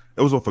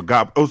it was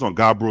on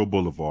Gabriel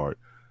Boulevard.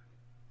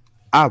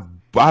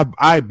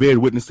 I bear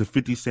witness to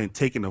 50 Cent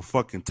taking a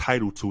fucking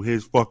title to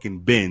his fucking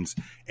Benz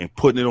and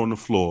putting it on the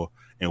floor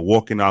and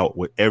walking out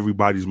with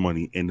everybody's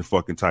money in the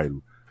fucking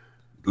title.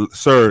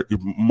 Sir,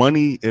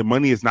 money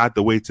is not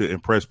the way to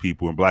impress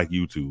people in Black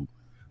YouTube.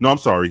 No, I'm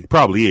sorry, it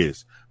probably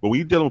is. But when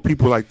you're dealing with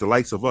people like the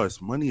likes of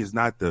us, money is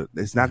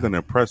it's not going to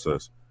impress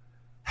us.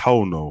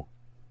 Hell no.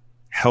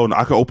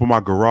 I could open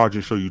my garage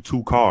and show you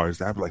 2 cars.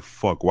 I'd be like,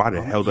 fuck, why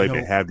the hell do I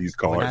even have these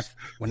cars?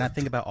 When I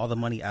think about all the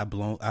money I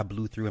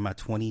blew through in my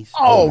 20s.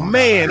 Oh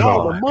man,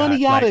 all the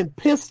money I done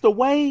pissed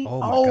away.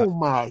 Oh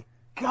my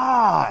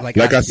God. Like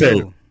I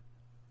said,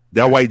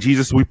 that white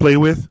Jesus we play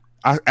with,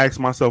 I ask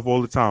myself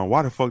all the time,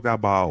 why the fuck did I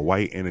buy a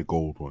white and a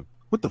gold one?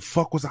 What the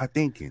fuck was I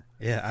thinking?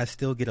 Yeah, I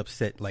still get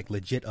upset, like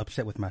legit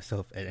upset with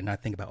myself, and I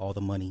think about all the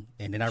money,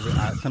 and then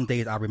some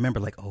days I remember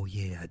like, oh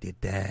yeah, I did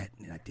that,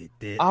 and I did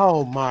this.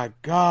 Oh my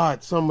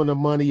God, some of the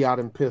money I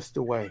done pissed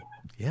away.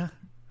 Yeah,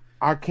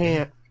 I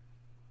can't.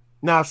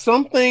 Now,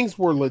 some things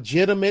were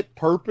legitimate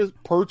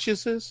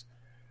purchases,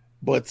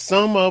 but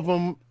some of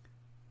them,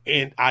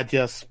 and I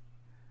just.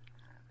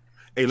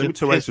 Hey, let me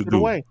tell you what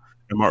I do.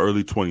 In my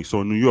early 20s,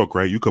 so in New York,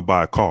 right, you could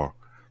buy a car,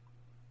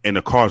 and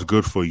the car's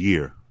good for a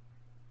year.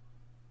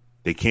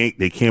 They can't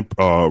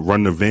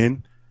run the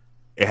VIN.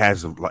 It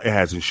has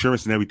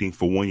insurance and everything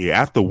for 1 year.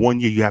 After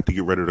 1 year, you have to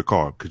get rid of the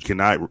car because you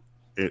cannot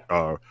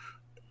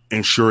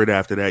insure it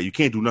after that. You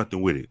can't do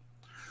nothing with it.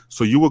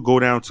 So you would go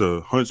down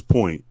to Hunts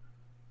Point,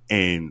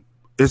 and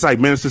it's like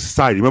Menace to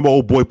Society. Remember,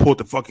 old boy pulled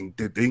the fucking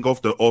thing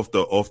off the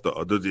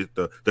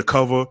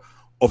cover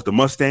off the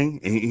Mustang,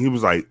 and he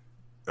was like,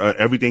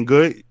 "Everything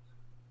good."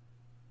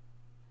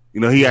 You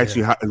know, he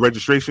actually had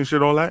registration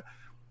shit, all that.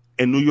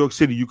 In New York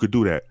City, you could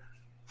do that.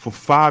 For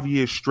 5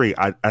 years straight,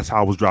 that's how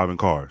I was driving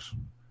cars.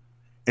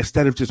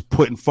 Instead of just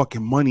putting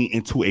fucking money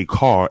into a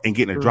car and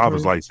getting a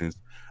driver's license,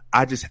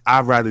 I'd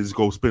rather just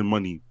go spend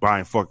money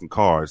buying fucking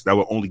cars that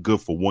were only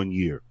good for 1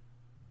 year.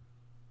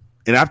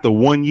 And after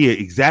 1 year,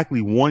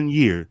 exactly 1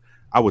 year,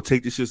 I would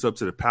take the shit up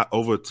to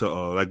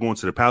like going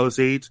to the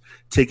Palisades,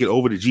 take it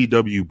over to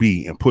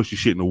GWB and push the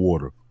shit in the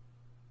water.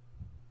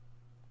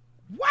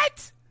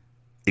 What?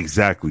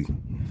 Exactly.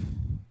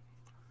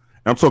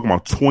 I'm talking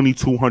about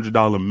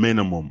 $2,200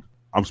 minimum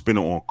I'm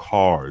spending on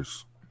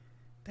cars.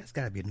 That's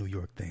got to be a New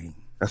York thing.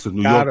 That's a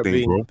New York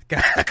thing, bro.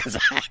 Because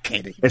I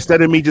can't.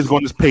 Instead of me just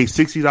going to pay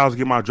 $60 to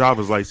get my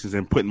driver's license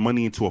and putting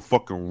money into a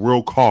fucking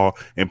real car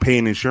and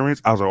paying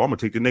insurance, I was like, I'm going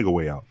to take the nigga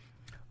way out.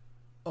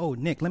 Oh,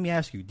 Nick, let me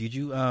ask you. Did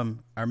you? I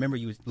remember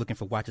you was looking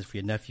for watches for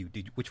your nephew.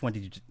 Which one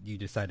did you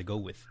decide to go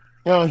with?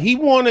 He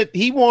wanted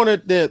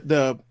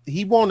the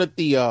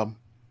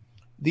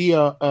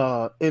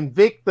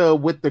Invicta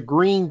with the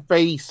green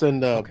face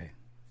and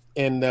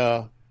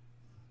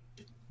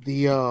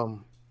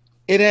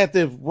it had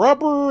the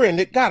rubber and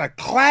it got a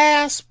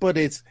clasp, but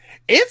it's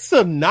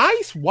a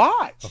nice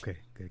watch. Okay,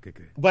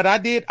 good. But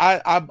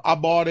I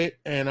bought it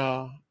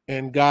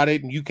and got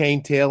it, and you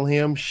can't tell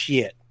him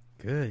shit.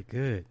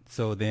 Good.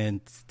 So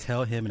then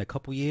tell him in a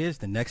couple years,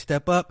 the next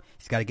step up,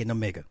 he's got to get an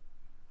Omega.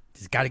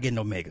 He's got to get an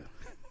Omega.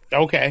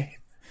 Okay.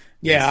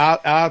 Yeah,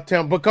 I'll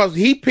tell him because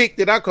he picked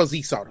it out because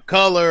he saw the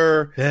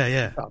color.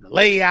 Yeah. Saw the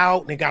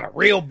layout, and it got a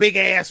real big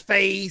ass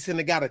face, and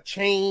it got a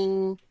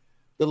chain,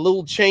 the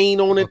little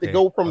chain on it to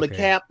go from the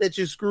cap that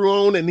you screw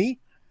on, and he.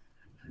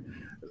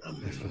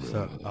 That's what's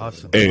up.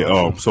 Awesome. Hey,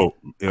 so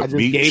I just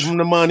gave him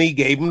the money,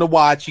 gave him the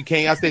watch. You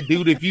can't. I said,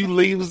 dude, if you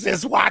lose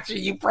this watch and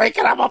you break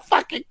it, I'm gonna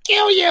fucking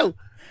kill you.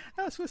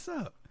 That's what's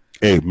up.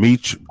 Hey,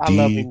 Meech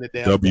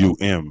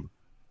DWM.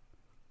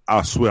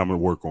 I swear I'm gonna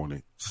work on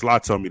it. Sly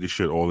tell me this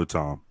shit all the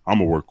time. I'm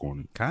gonna work on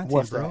it. Content,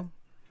 what's bro.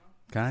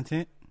 That?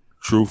 Content.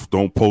 Truth,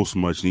 don't post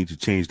much. Need to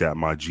change that,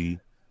 my G.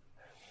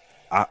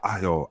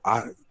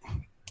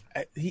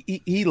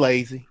 He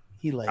lazy.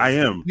 He lazy. I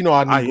am. You know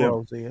how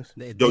Negroes is.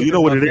 Yo, you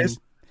know what it is?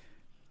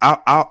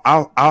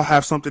 I'll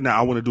have something that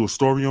I want to do a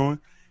story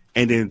on,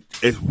 and then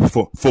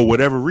for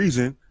whatever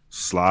reason,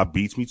 Sly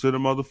beats me to the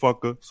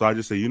motherfucker. So I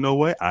just say, you know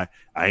what? I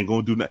ain't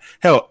gonna do that.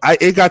 Hell,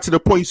 it got to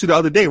the point you see the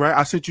other day, right?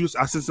 I sent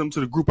something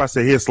to the group. I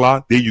said, here,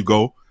 Sly, there you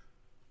go.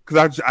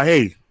 Because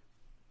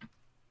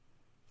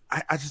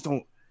I just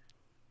don't.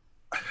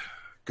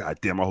 God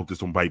damn! I hope this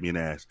don't bite me in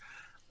the ass.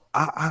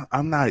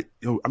 I'm not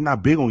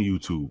big on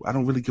YouTube. I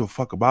don't really give a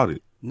fuck about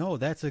it. No,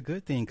 that's a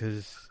good thing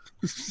because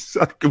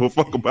I don't give a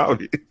fuck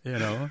about it. You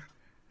know,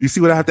 You see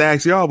what I have to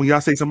ask y'all when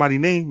y'all say somebody's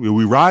name? Are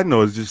we riding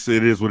or it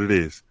is what it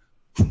is?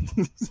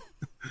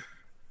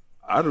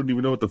 I don't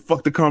even know what the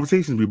fuck the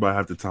conversations be about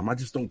half the time. I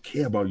just don't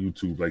care about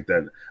YouTube like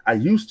that. I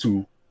used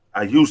to.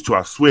 I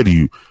swear to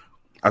you,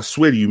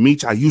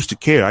 Meech. I used to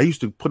care. I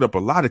used to put up a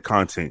lot of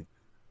content,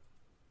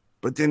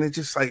 but then it's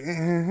just like,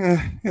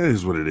 it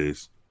is what it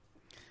is.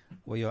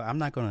 Well, yo, I'm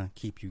not gonna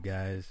keep you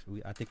guys.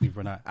 I think we've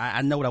run out.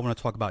 I know what I want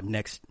to talk about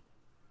next.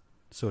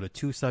 So the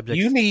two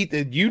subjects. You need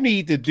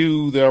to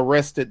do the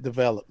Arrested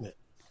Development.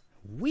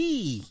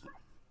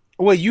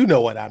 Well, you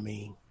know what I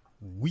mean.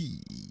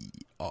 We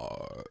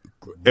are.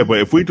 Yeah, but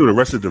if we do the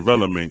Arrested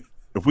Development,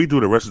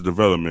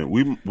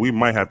 we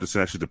might have to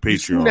send that shit to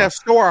Patreon. You that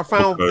store I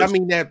found.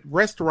 That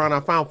restaurant I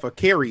found for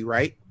Carrie,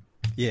 right?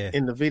 Yeah.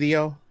 In the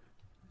video,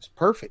 it's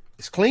perfect.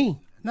 It's clean.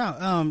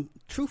 No,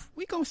 Truth.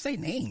 We gonna say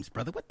names,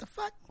 brother. What the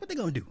fuck? What they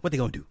gonna do?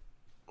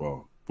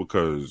 Well,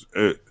 because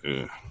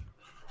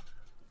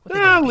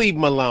I'll leave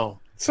them alone.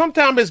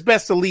 Sometimes it's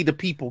best to leave the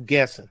people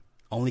guessing.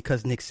 Only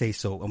because Nick say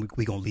so, and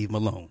we gonna leave them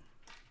alone.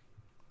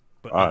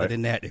 But all other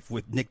than that, if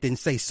Nick didn't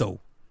say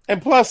so.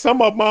 And plus,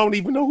 some of them I don't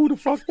even know who the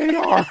fuck they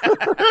are.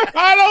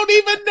 I don't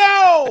even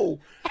know.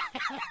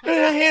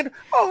 And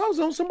I was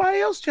on somebody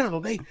else's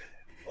channel.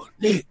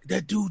 Nick,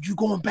 that dude you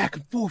going back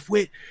and forth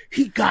with,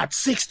 he got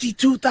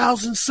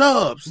 62,000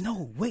 subs.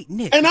 No, wait,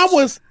 Nick. And I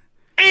was,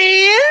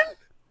 man,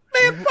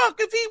 fuck,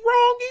 if he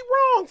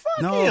wrong. Fuck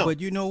him. No,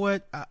 but you know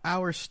what?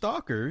 Our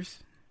stalkers,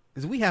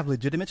 because we have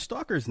legitimate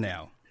stalkers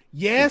now.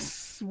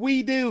 Yes,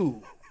 we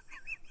do.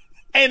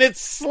 And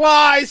it's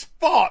Sly's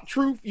fault.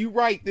 Truth, you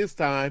right this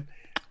time.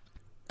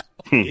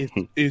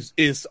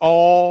 It's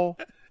all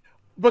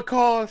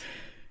because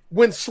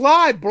when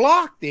Sly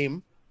blocked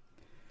him,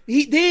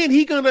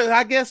 he gonna,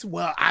 I guess,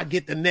 I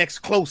get the next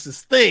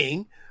closest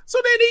thing. So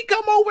then he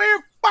come over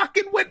here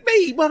fucking with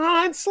me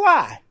behind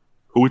Sly.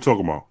 Who we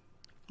talking about?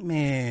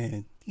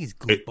 Man, he's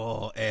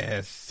goofball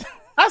ass.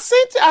 I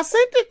sent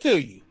it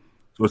to you.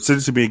 So send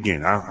it to me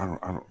again. I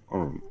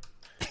don't.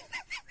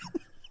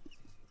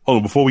 Hold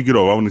on, before we get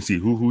over, I want to see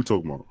who we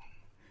talking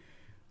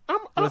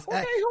about.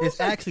 It's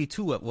actually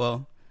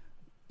two.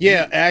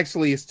 Yeah,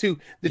 actually, it's two.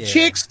 The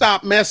chick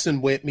stopped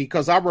messing with me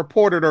because I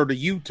reported her to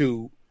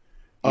YouTube.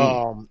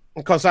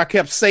 Because I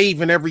kept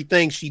saving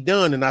everything she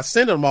done, and I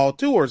sent them all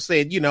to her.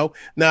 Said,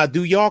 now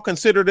do y'all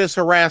consider this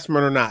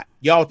harassment or not?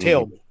 Y'all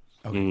tell me.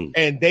 Okay.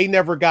 And they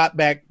never got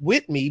back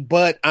with me,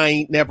 but I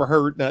ain't never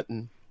heard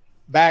nothing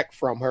back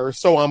from her.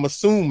 So I'm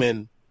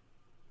assuming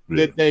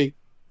that they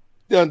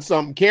done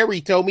something.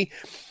 Carrie told me,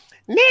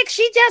 Nick,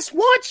 she just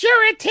wants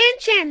your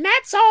attention.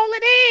 That's all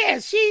it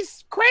is.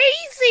 She's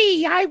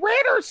crazy. I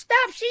read her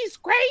stuff. She's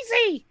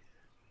crazy.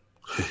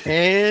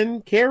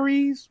 And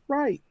Carrie's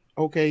right.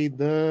 Okay,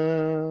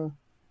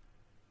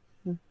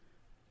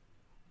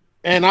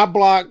 and I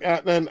blocked,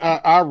 and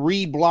I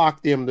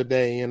re-blocked him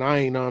today, and I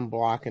ain't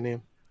unblocking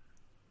him.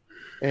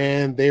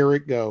 And there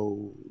it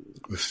goes.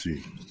 Let's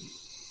see.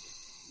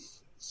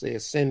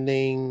 Says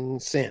sending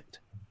sent.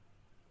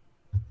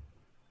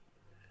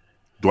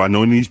 Do I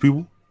know any of these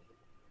people?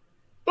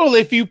 Well,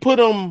 if you put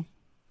their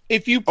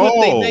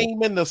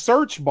name in the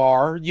search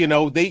bar,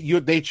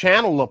 they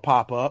channel will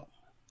pop up.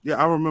 Yeah,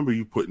 I remember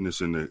you putting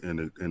this in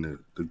the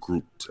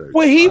group text.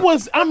 Well, he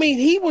was.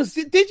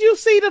 Did you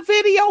see the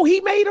video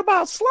he made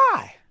about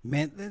Sly?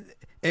 Man,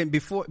 and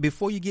before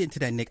you get into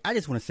that, Nick, I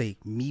just want to say,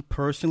 me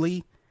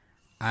personally,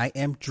 I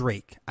am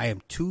Drake. I am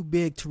too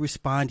big to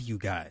respond to you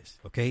guys.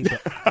 Okay, but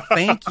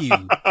thank you.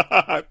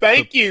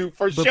 Thank you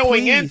for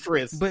showing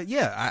interest. But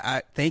yeah,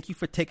 I thank you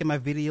for taking my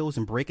videos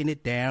and breaking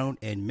it down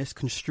and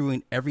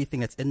misconstruing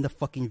everything that's in the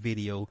fucking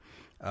video.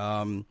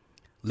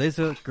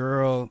 Lizard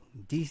girl,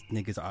 these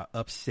niggas are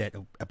upset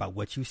about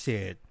what you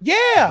said.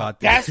 Yeah,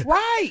 that's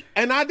right.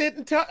 And I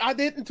didn't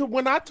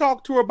when I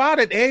talked to her about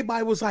it,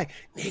 everybody was like,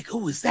 Nick,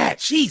 who is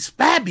that? She's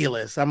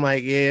fabulous. I'm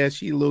like, yeah,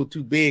 she's a little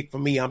too big for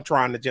me. I'm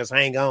trying to just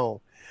hang on.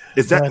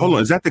 Is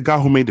that the guy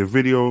who made the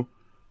video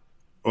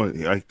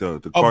like the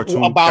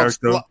cartoon about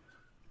character?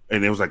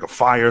 And it was like a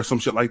fire or some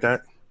shit like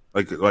that?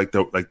 Like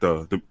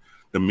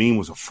the meme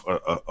was a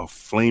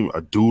flame,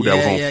 a dude that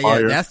was on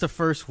fire. Yeah, that's the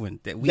first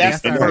one.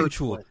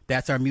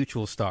 That's our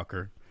mutual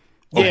stalker.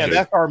 Yeah,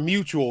 that's our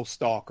mutual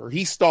stalker.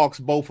 He stalks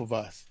both of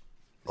us.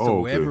 So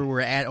wherever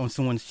we're at on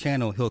someone's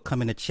channel, he'll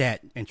come in the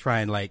chat and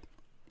try and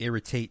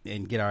irritate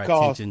and get our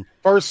attention.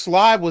 First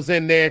Sly was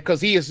in there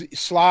because he is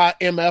Sly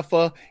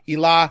MFA,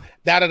 Eli,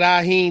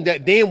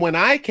 Then when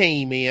I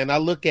came in, I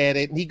look at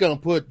it and he gonna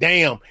put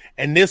damn,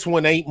 and this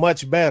one ain't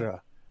much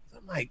better.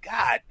 Like,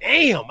 God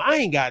damn, I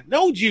ain't got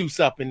no juice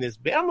up in this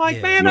bit. I'm like,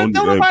 man, don't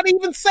nobody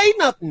even say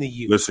nothing to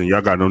you. Listen,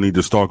 y'all got no need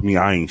to stalk me.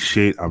 I ain't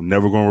shit. I'm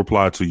never gonna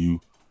reply to you.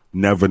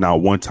 Never,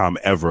 not one time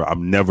ever.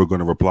 I'm never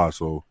gonna reply.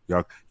 So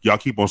y'all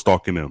keep on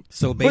stalking them.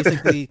 So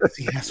basically,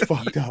 that's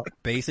fucked up.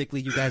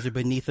 Basically, you guys are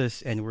beneath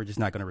us, and we're just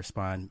not gonna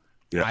respond.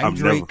 Yeah, I'm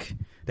Drake.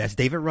 That's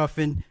David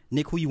Ruffin.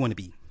 Nick, who you want to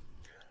be?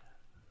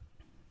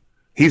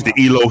 He's the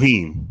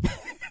Elohim.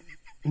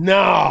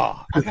 No,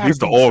 he's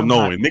the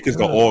all-knowing. Nick is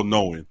the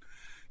all-knowing.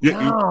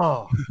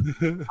 No,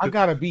 I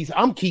gotta be.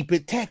 I'm keep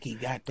it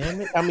techie. God damn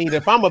it! I mean,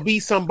 if I'm gonna be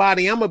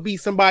somebody, I'm gonna be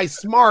somebody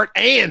smart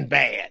and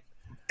bad.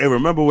 Hey,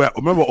 remember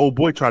old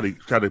boy tried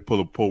to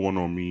pull one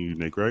on me, and you,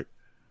 Nick, right?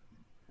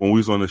 When we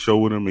was on the show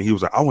with him, and he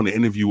was like, "I want to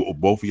interview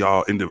both of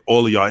y'all,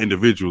 all of y'all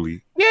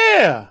individually."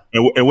 Yeah.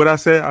 And what I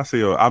said,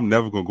 I'm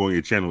never gonna go on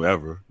your channel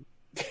ever.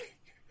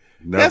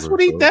 Never,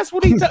 that's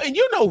what he. And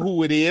you know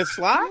who it is,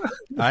 Sly.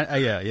 Yeah.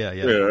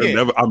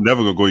 I'm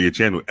never gonna go on your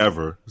channel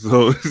ever.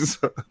 So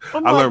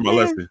I learned my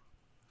lesson.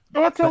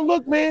 I tell him,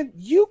 look, man,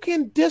 you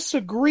can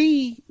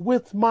disagree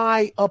with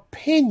my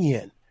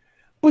opinion,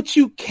 but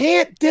you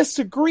can't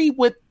disagree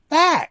with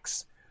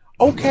facts.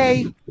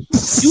 Okay,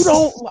 you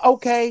don't.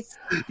 Okay.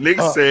 Nick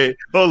said,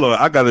 "Hold on,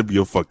 I gotta be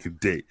a fucking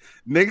dick."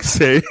 Nick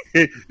said,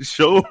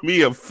 "Show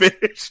me a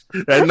fish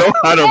that know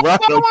how to ride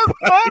a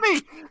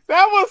bike."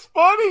 That was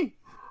funny.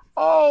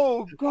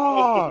 Oh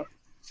God,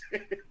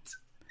 that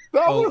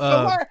was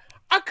hilarious.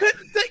 I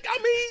couldn't think. I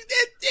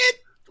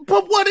mean,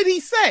 but what did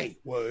he say?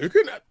 Well, you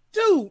can,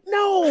 dude.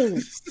 No,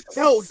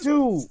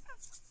 dude.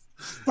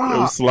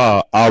 Stop.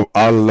 Sly,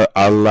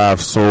 I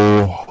laughed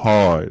so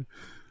hard.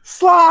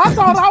 Sly, I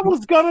thought I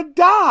was gonna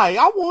die.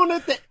 I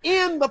wanted to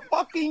end the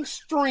fucking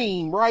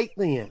stream right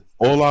then.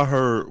 All I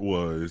heard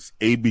was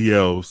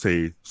ABL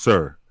say,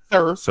 "Sir."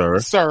 Sir.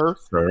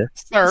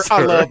 I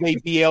love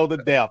ABL to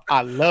death.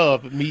 I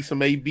love me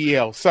some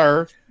ABL,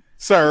 sir.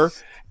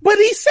 But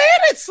he said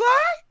it,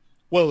 Sly.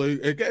 Well,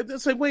 I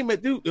say, wait a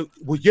minute, dude.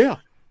 Well, yeah.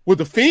 Well,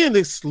 the fin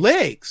is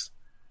legs,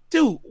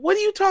 dude. What are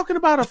you talking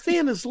about? A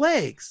fin is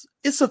legs.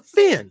 It's a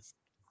fin.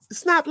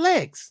 It's not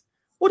legs.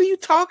 What are you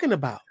talking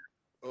about?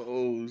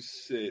 Oh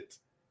shit!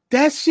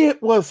 That shit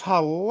was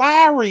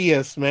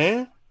hilarious,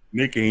 man.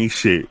 Nick ain't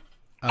shit.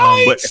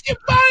 I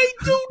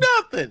ain't do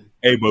nothing.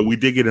 Hey, but we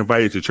did get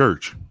invited to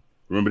church.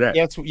 Remember that?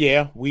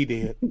 We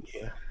did.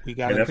 Yeah, we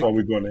got. And that's why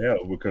we're going to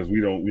hell, because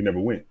we never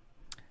went.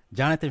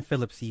 Jonathan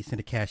Phillips, he sent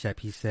a cash app.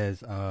 He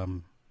says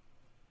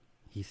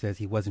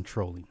he wasn't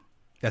trolling.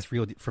 That's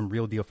from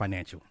Real Deal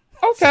Financial.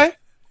 Okay,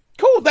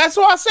 cool. That's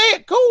what I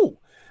said. Cool.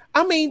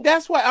 I mean,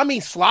 that's why. I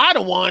mean, Sly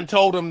the one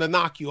told him to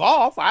knock you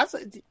off. I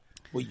said,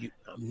 well,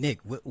 Nick,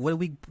 what do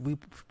we deal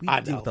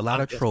with a lot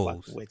of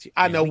trolls.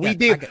 I know we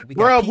deal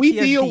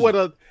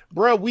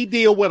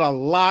with a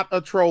lot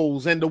of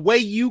trolls, and the way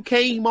you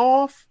came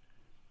off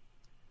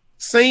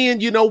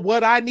saying, you know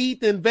what I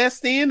need to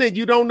invest in, and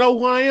you don't know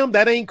who I am,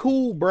 that ain't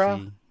cool,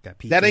 bro.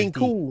 That ain't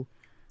cool.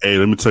 Hey,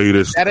 let me tell you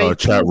this,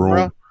 chat room,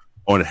 bro.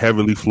 On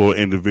Heavenly Floor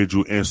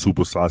Individual and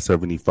Super Sly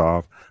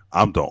 75,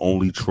 I'm the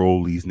only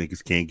troll these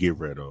niggas can't get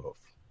rid of.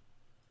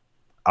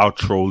 I'll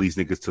troll these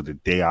niggas till the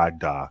day I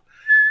die.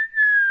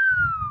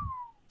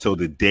 Till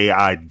the day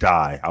I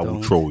die, I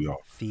will troll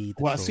y'all.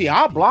 Well, see,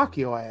 I'll block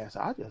your ass.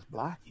 I'll just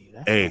block you.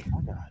 That's hey.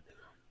 what I gotta do.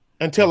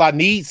 Until I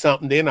need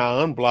something, then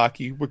I unblock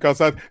you,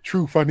 because I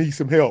need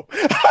some help.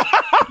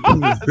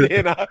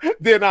 then I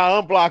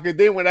unblock it.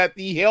 Then when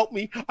he help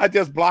me, I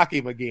just block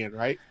him again,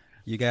 right?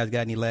 You guys got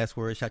any last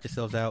words? Shout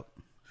yourselves out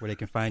where they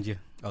can find you.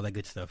 All that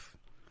good stuff.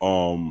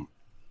 I'm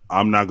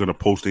not gonna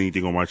post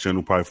anything on my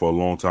channel probably for a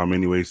long time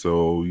anyway,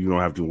 so you don't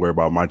have to worry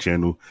about my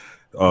channel.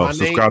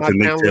 Subscribe to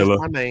Nick Taylor.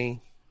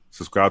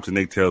 Subscribe to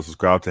Nick Taylor.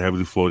 Subscribe to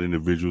Heavily Flawed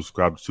Individual.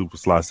 Subscribe to Super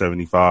Sly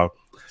 75.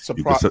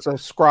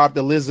 Subscribe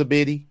to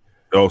Lizabitty.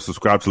 Oh,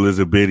 subscribe to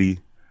Lizabitty.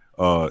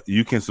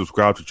 You can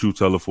subscribe to True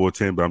Teller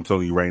 410, but I'm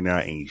telling you right now,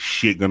 ain't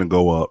shit gonna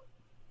go up.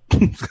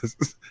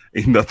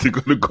 Ain't nothing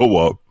gonna go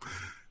up.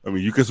 I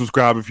mean, you can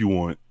subscribe if you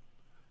want.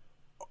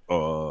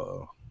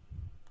 On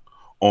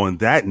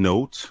that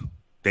note,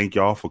 thank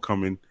y'all for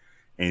coming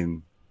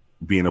and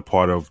being a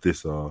part of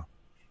this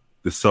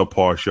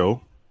subpar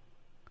show.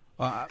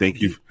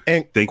 Thank you.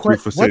 And thank you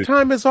for what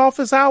time is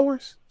office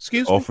hours?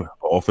 Excuse me.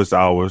 Office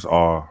hours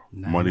are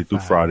Monday through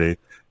Friday,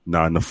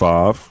 9 to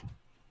 5.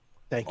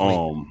 Thank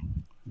you.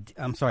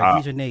 I'm sorry,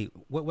 DJ Nate.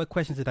 What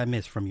questions did I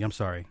miss from you? I'm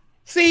sorry.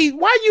 See,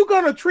 why you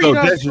gonna treat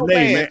us so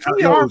bad?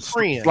 Treat our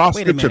friends.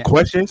 Skip your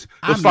questions.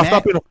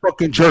 Stop being a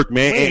fucking jerk,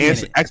 man,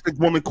 and ask the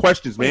woman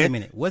questions, man. Wait a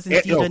minute. Wasn't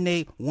DJ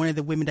Nate one of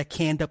the women that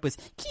canned up as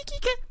Kiki?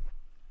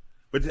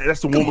 But that's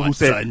the woman who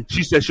said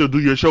she said she'll do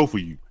your show for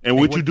you. And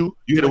what you do?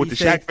 You hit her with the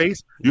Shaq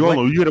face. You hit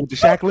her with the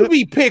Shaq lip. You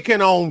be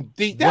picking on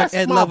what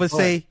Ed Lover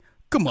say?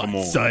 Come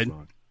on,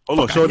 son. Hold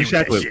on, show the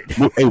Shaq lip.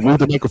 Hey, move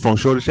the microphone.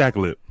 Show the Shaq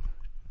lip.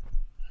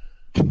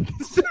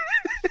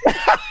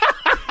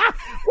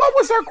 What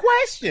was her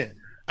question?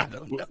 I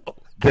don't know.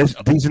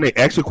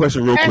 Ask your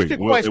question real quick.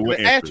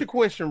 Ask your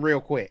question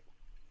real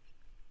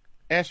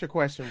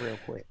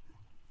quick.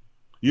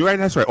 You're right.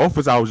 That's right.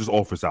 Office hours is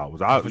office hours.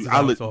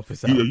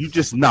 You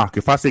just knock.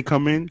 If I say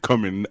come in,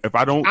 come in. If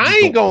I don't, I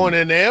ain't going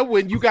in there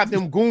when you got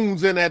them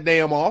goons in that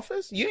damn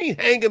office. You ain't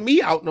hanging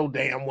me out no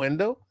damn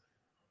window.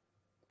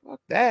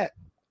 Fuck that.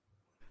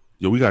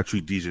 Yo, we gotta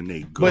treat DJ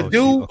Nate good. But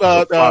dude,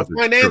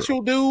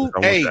 financial dude,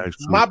 hey,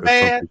 my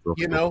bad.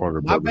 You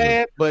know, my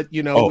bad. But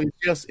you know,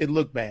 it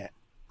looked bad.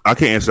 I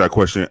can't answer that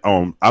question.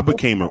 I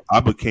became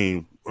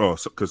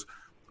because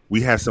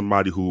we had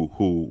somebody who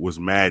was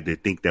mad to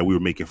think that we were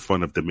making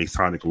fun of the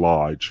Masonic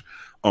Lodge.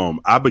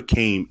 I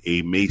became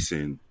a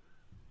Mason.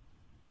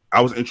 I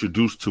was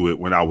introduced to it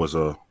when I was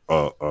a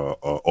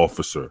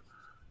officer.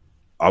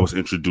 I was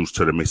introduced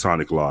to the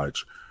Masonic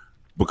Lodge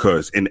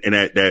because and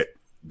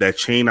that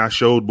chain I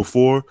showed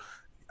before,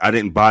 I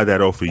didn't buy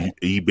that off of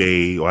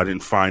eBay or I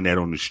didn't find that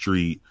on the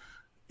street.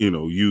 A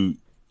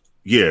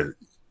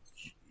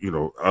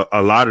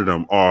lot of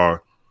them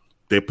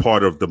they're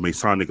part of the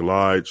Masonic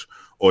Lodge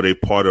or they're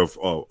part of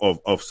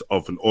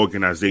an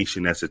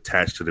organization that's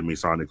attached to the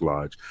Masonic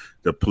Lodge.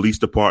 The police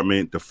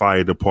department, the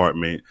fire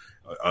department,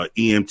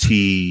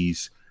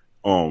 EMTs,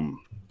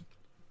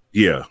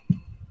 yeah.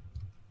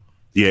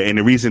 And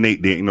the reason they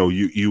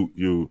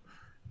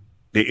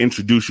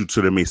introduce you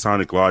to the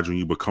Masonic Lodge when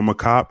you become a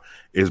cop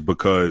is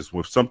because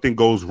if something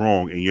goes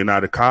wrong and you're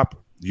not a cop,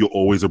 you're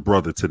always a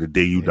brother to the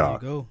day you die.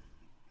 There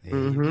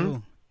you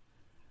go.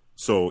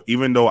 So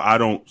even though I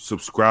don't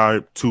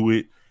subscribe to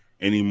it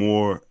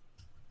anymore,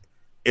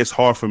 it's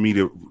hard for me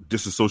to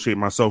disassociate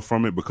myself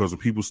from it because when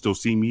people still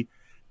see me,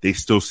 they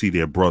still see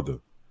their brother.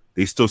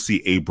 They still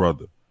see a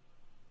brother.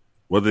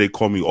 Whether they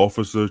call me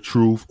Officer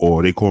Truth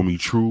or they call me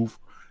Truth,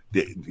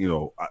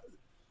 the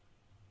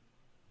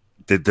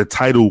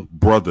title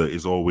brother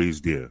is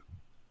always there.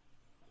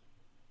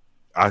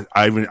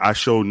 I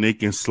showed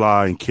Nick and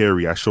Sly and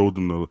Kerry. I showed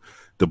them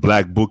the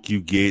black book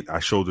you get. I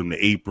showed them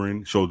the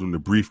apron. Showed them the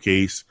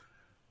briefcase.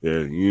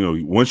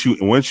 Once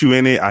you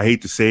in it, I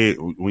hate to say it.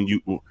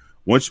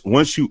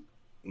 Once you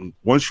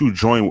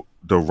join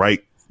the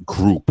right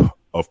group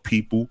of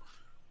people,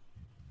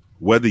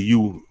 whether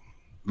you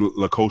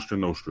La Costa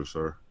Nostra,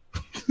 sir.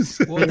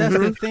 Well, that's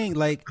the thing.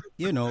 Like,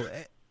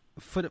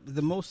 for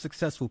the most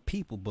successful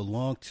people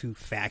belong to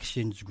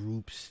factions,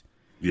 groups.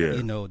 Yeah.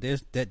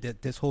 There's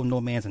this whole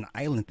no man's an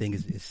island thing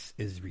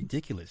is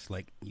ridiculous.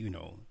 Like,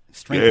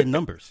 strength in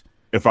numbers.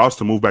 If I was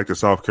to move back to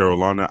South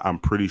Carolina, I'm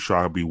pretty sure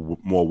I'd be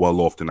more well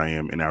off than I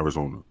am in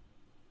Arizona.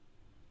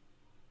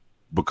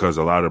 Because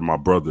a lot of my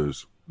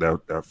brothers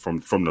that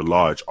from the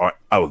lodge are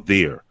out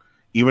there.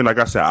 Even like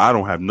I said, I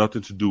don't have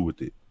nothing to do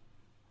with it.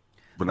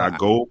 When I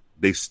go,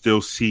 they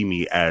still see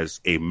me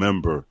as a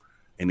member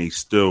and they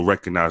still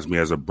recognize me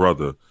as a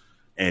brother.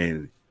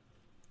 And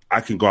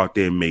I can go out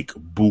there and make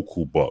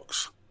buku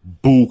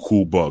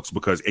bucks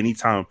because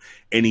anytime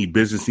any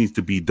business needs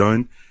to be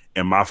done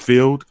in my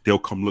field, they'll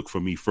come look for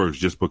me first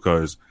just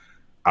because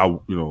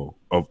of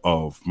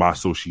my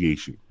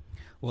association.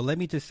 Well, let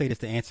me just say this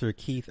to answer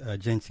Keith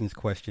Jensen's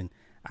question.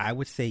 I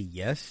would say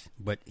yes,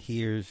 but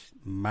here's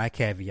my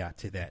caveat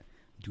to that.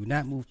 Do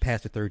not move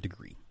past the 3rd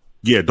degree.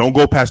 Yeah, don't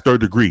go past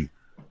 3rd degree.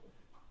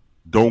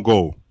 Don't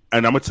go.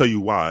 And I'm gonna tell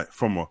you why.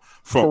 I'm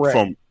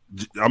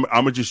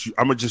gonna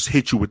just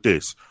hit you with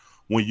this.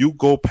 When you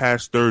go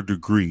past 3rd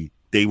degree,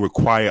 they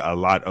require a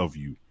lot of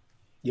you.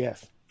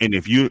 Yes. And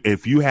if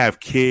you have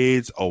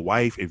kids, a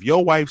wife, if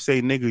your wife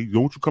say, "Nigga,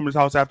 don't you come to this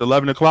house after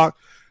 11 o'clock?"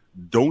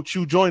 Don't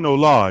you join no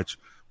lodge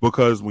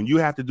because when you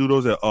have to do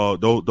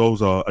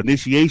those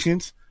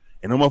initiations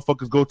and them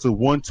motherfuckers go to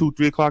 1, 2,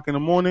 3 o'clock in the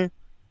morning,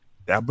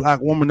 that black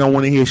woman don't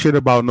want to hear shit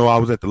about I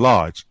was at the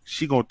lodge.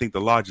 She gonna think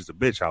the lodge is a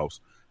bitch house.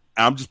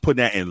 I'm just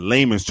putting that in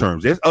layman's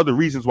terms. There's other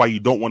reasons why you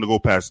don't want to go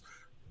past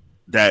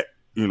that,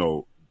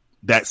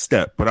 that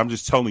step. But I'm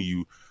just telling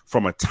you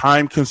from a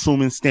time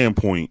consuming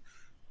standpoint,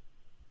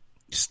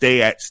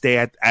 stay at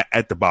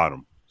the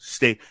bottom.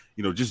 Stay,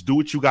 just do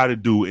what you got to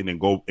do and then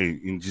go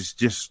and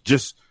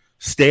just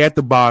stay at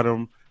the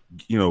bottom,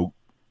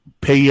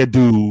 pay your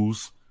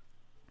dues.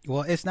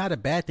 Well, it's not a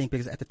bad thing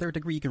because at the 3rd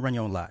degree, you can run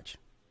your own lodge.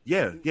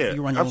 Yeah.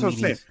 You run your own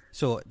meetings.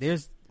 So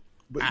there's,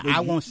 I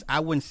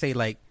wouldn't say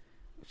like,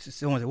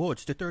 someone said, "Well,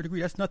 it's the 3rd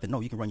degree. That's nothing." No,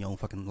 you can run your own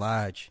fucking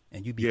lodge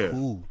and you be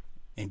cool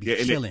and be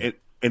chilling.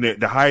 And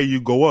the higher you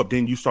go up,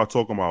 then you start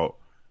talking about,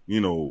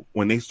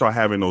 when they start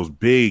having those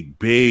big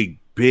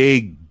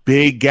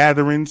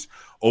gatherings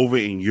over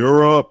in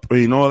Europe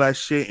and all that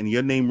shit, and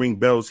your name ring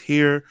bells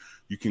here,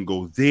 you can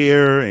go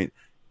there.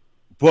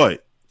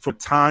 But from a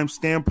time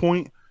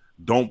standpoint,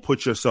 don't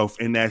put yourself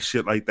in that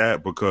shit like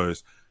that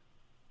because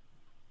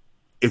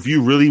if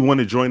you really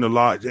want to join the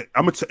lodge,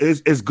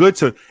 it's good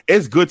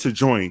to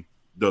join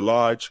the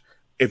lodge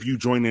if you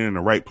join in the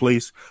right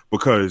place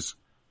because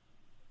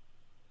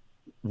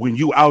when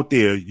you out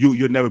there,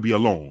 you'll never be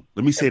alone.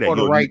 Let me say that for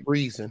the right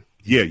reason.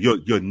 Yeah,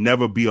 you'll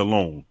never be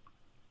alone.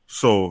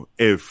 So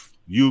if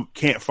you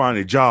can't find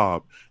a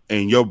job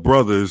and your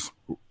brothers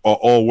are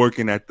all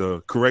working at the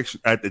correction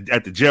at the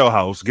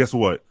jailhouse, guess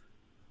what?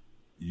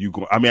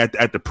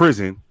 At the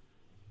prison,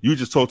 you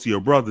just talk to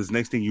your brothers.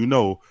 Next thing you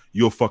know,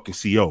 you're a fucking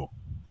CO.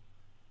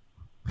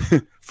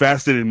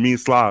 Faster than me and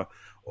Sly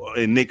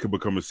and Nick could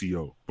become a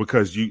CO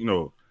because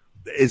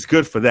it's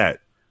good for that.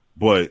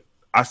 But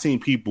I've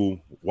seen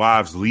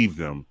wives leave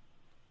them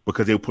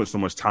because they put so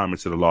much time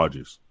into the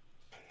lodges.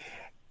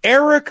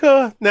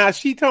 Erica, now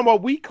she talking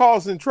about we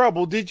causing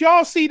trouble. Did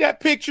y'all see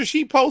that picture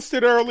she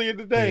posted earlier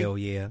today? Hell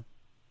yeah.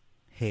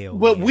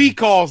 But we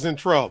causing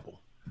trouble.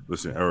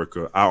 Listen,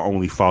 Erica, I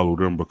only follow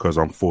them because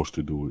I'm forced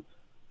to do it.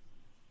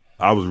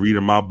 I was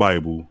reading my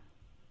Bible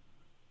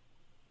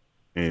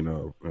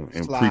and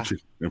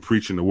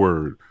preaching the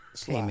word.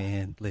 Sly. Hey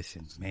man,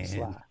 listen,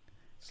 man.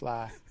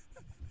 Sly.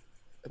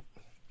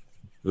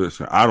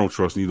 Listen, I don't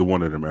trust neither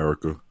one of them,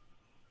 Erica.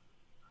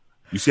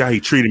 You see how he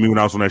treated me when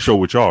I was on that show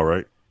with y'all,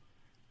 right?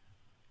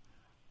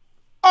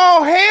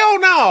 Oh, hell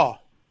no.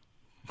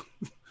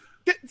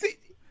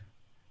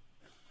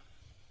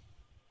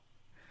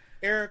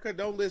 Erica,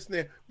 don't listen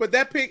there. But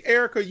that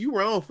Erica, you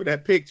wrong for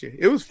that picture.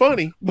 It was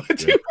funny,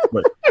 but yeah,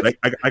 but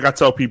I got to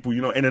tell people,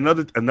 and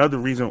another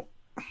reason,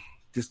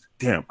 just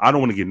damn, I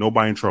don't want to get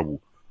nobody in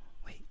trouble.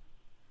 Wait,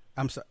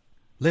 I'm sorry,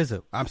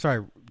 Lizzo. I'm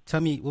sorry.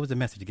 Tell me what was the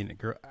message again,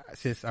 girl?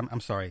 Sis, I'm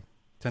sorry.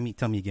 Tell me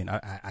again.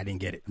 I didn't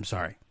get it. I'm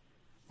sorry.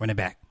 Run it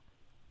back.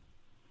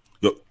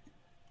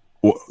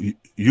 Well,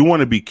 you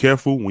want to be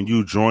careful when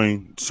you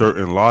join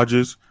certain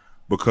lodges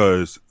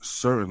because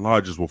certain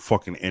lodges will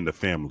fucking end a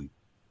family.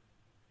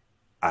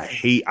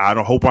 I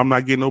don't hope I'm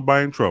not getting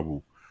nobody in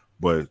trouble,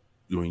 but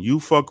when you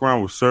fuck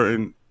around with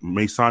certain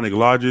Masonic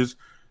lodges,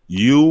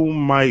 you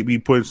might be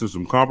put in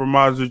some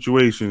compromised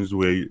situations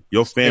where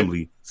your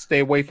family stay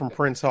away from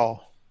Prince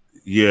Hall.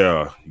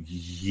 Yeah,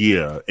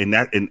 and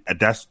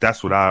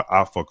that's what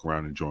I fuck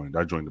around and joined.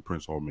 I joined the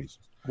Prince Hall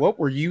Masons. What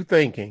were you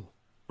thinking,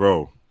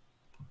 bro?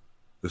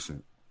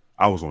 Listen,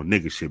 I was on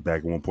nigga shit back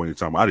at one point in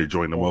time. I did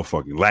join the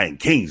motherfucking Latin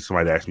Kings.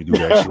 Somebody asked me to do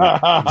that shit.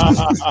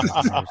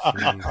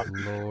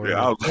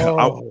 Yeah,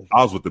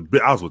 I was with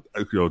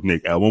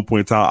Nick at one point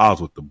in time. I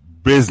was with the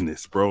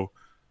business, bro.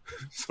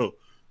 So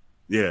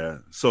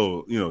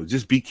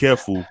just be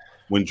careful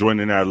when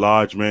joining that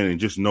lodge, man, and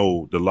just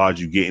know the lodge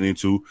you're getting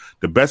into.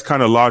 The best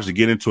kind of lodge to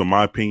get into, in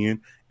my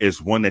opinion,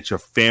 is one that your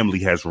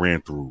family has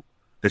ran through,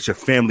 that your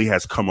family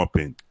has come up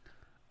in.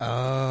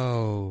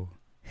 Oh.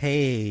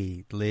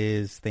 Hey,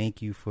 Liz,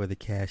 thank you for the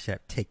Cash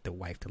App. Take the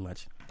wife to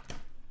lunch.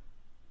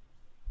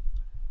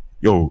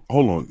 Yo,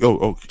 hold on.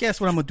 Yo, guess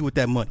what I'm going to do with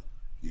that money?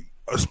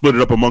 Split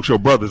it up amongst your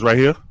brothers right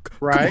here.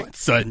 Right. Come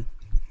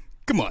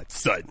on,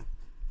 son.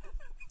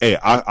 Hey,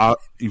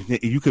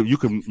 you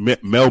can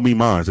mail me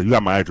mine. So you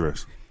got my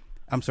address.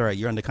 I'm sorry.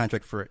 You're under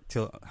contract for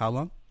till how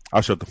long?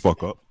 I'll shut the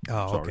fuck up.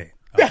 Oh, okay.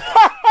 It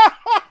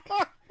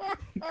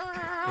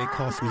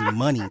costs me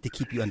money to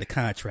keep you under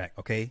contract,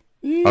 okay?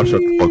 I'll shut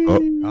the fuck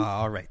up.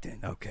 All right then.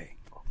 Okay.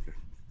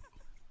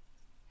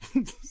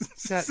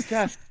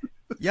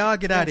 Y'all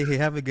get out of here.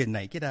 Have a good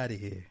night. Get out of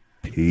here.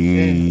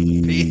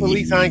 Peace. At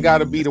least I ain't got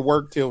to be to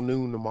work till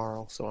noon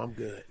tomorrow, so I'm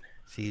good.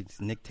 See,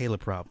 it's Nick Taylor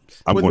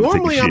problems.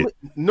 Normally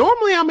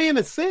I'm in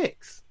at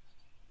 6.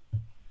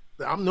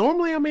 I'm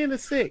in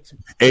at 6.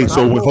 Hey,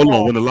 so hold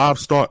on. When the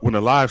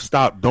live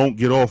stop, don't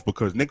get off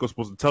because Nick was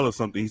supposed to tell us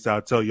something. He said,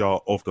 "I'll tell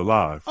y'all off the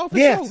live." Oh, for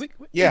sure.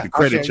 Yeah, the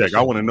credit check.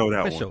 I want to know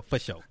that one. For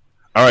sure.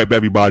 All right,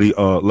 everybody.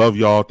 Love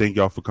y'all. Thank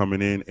y'all for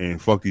coming in,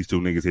 and fuck these two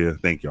niggas here.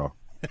 Thank y'all.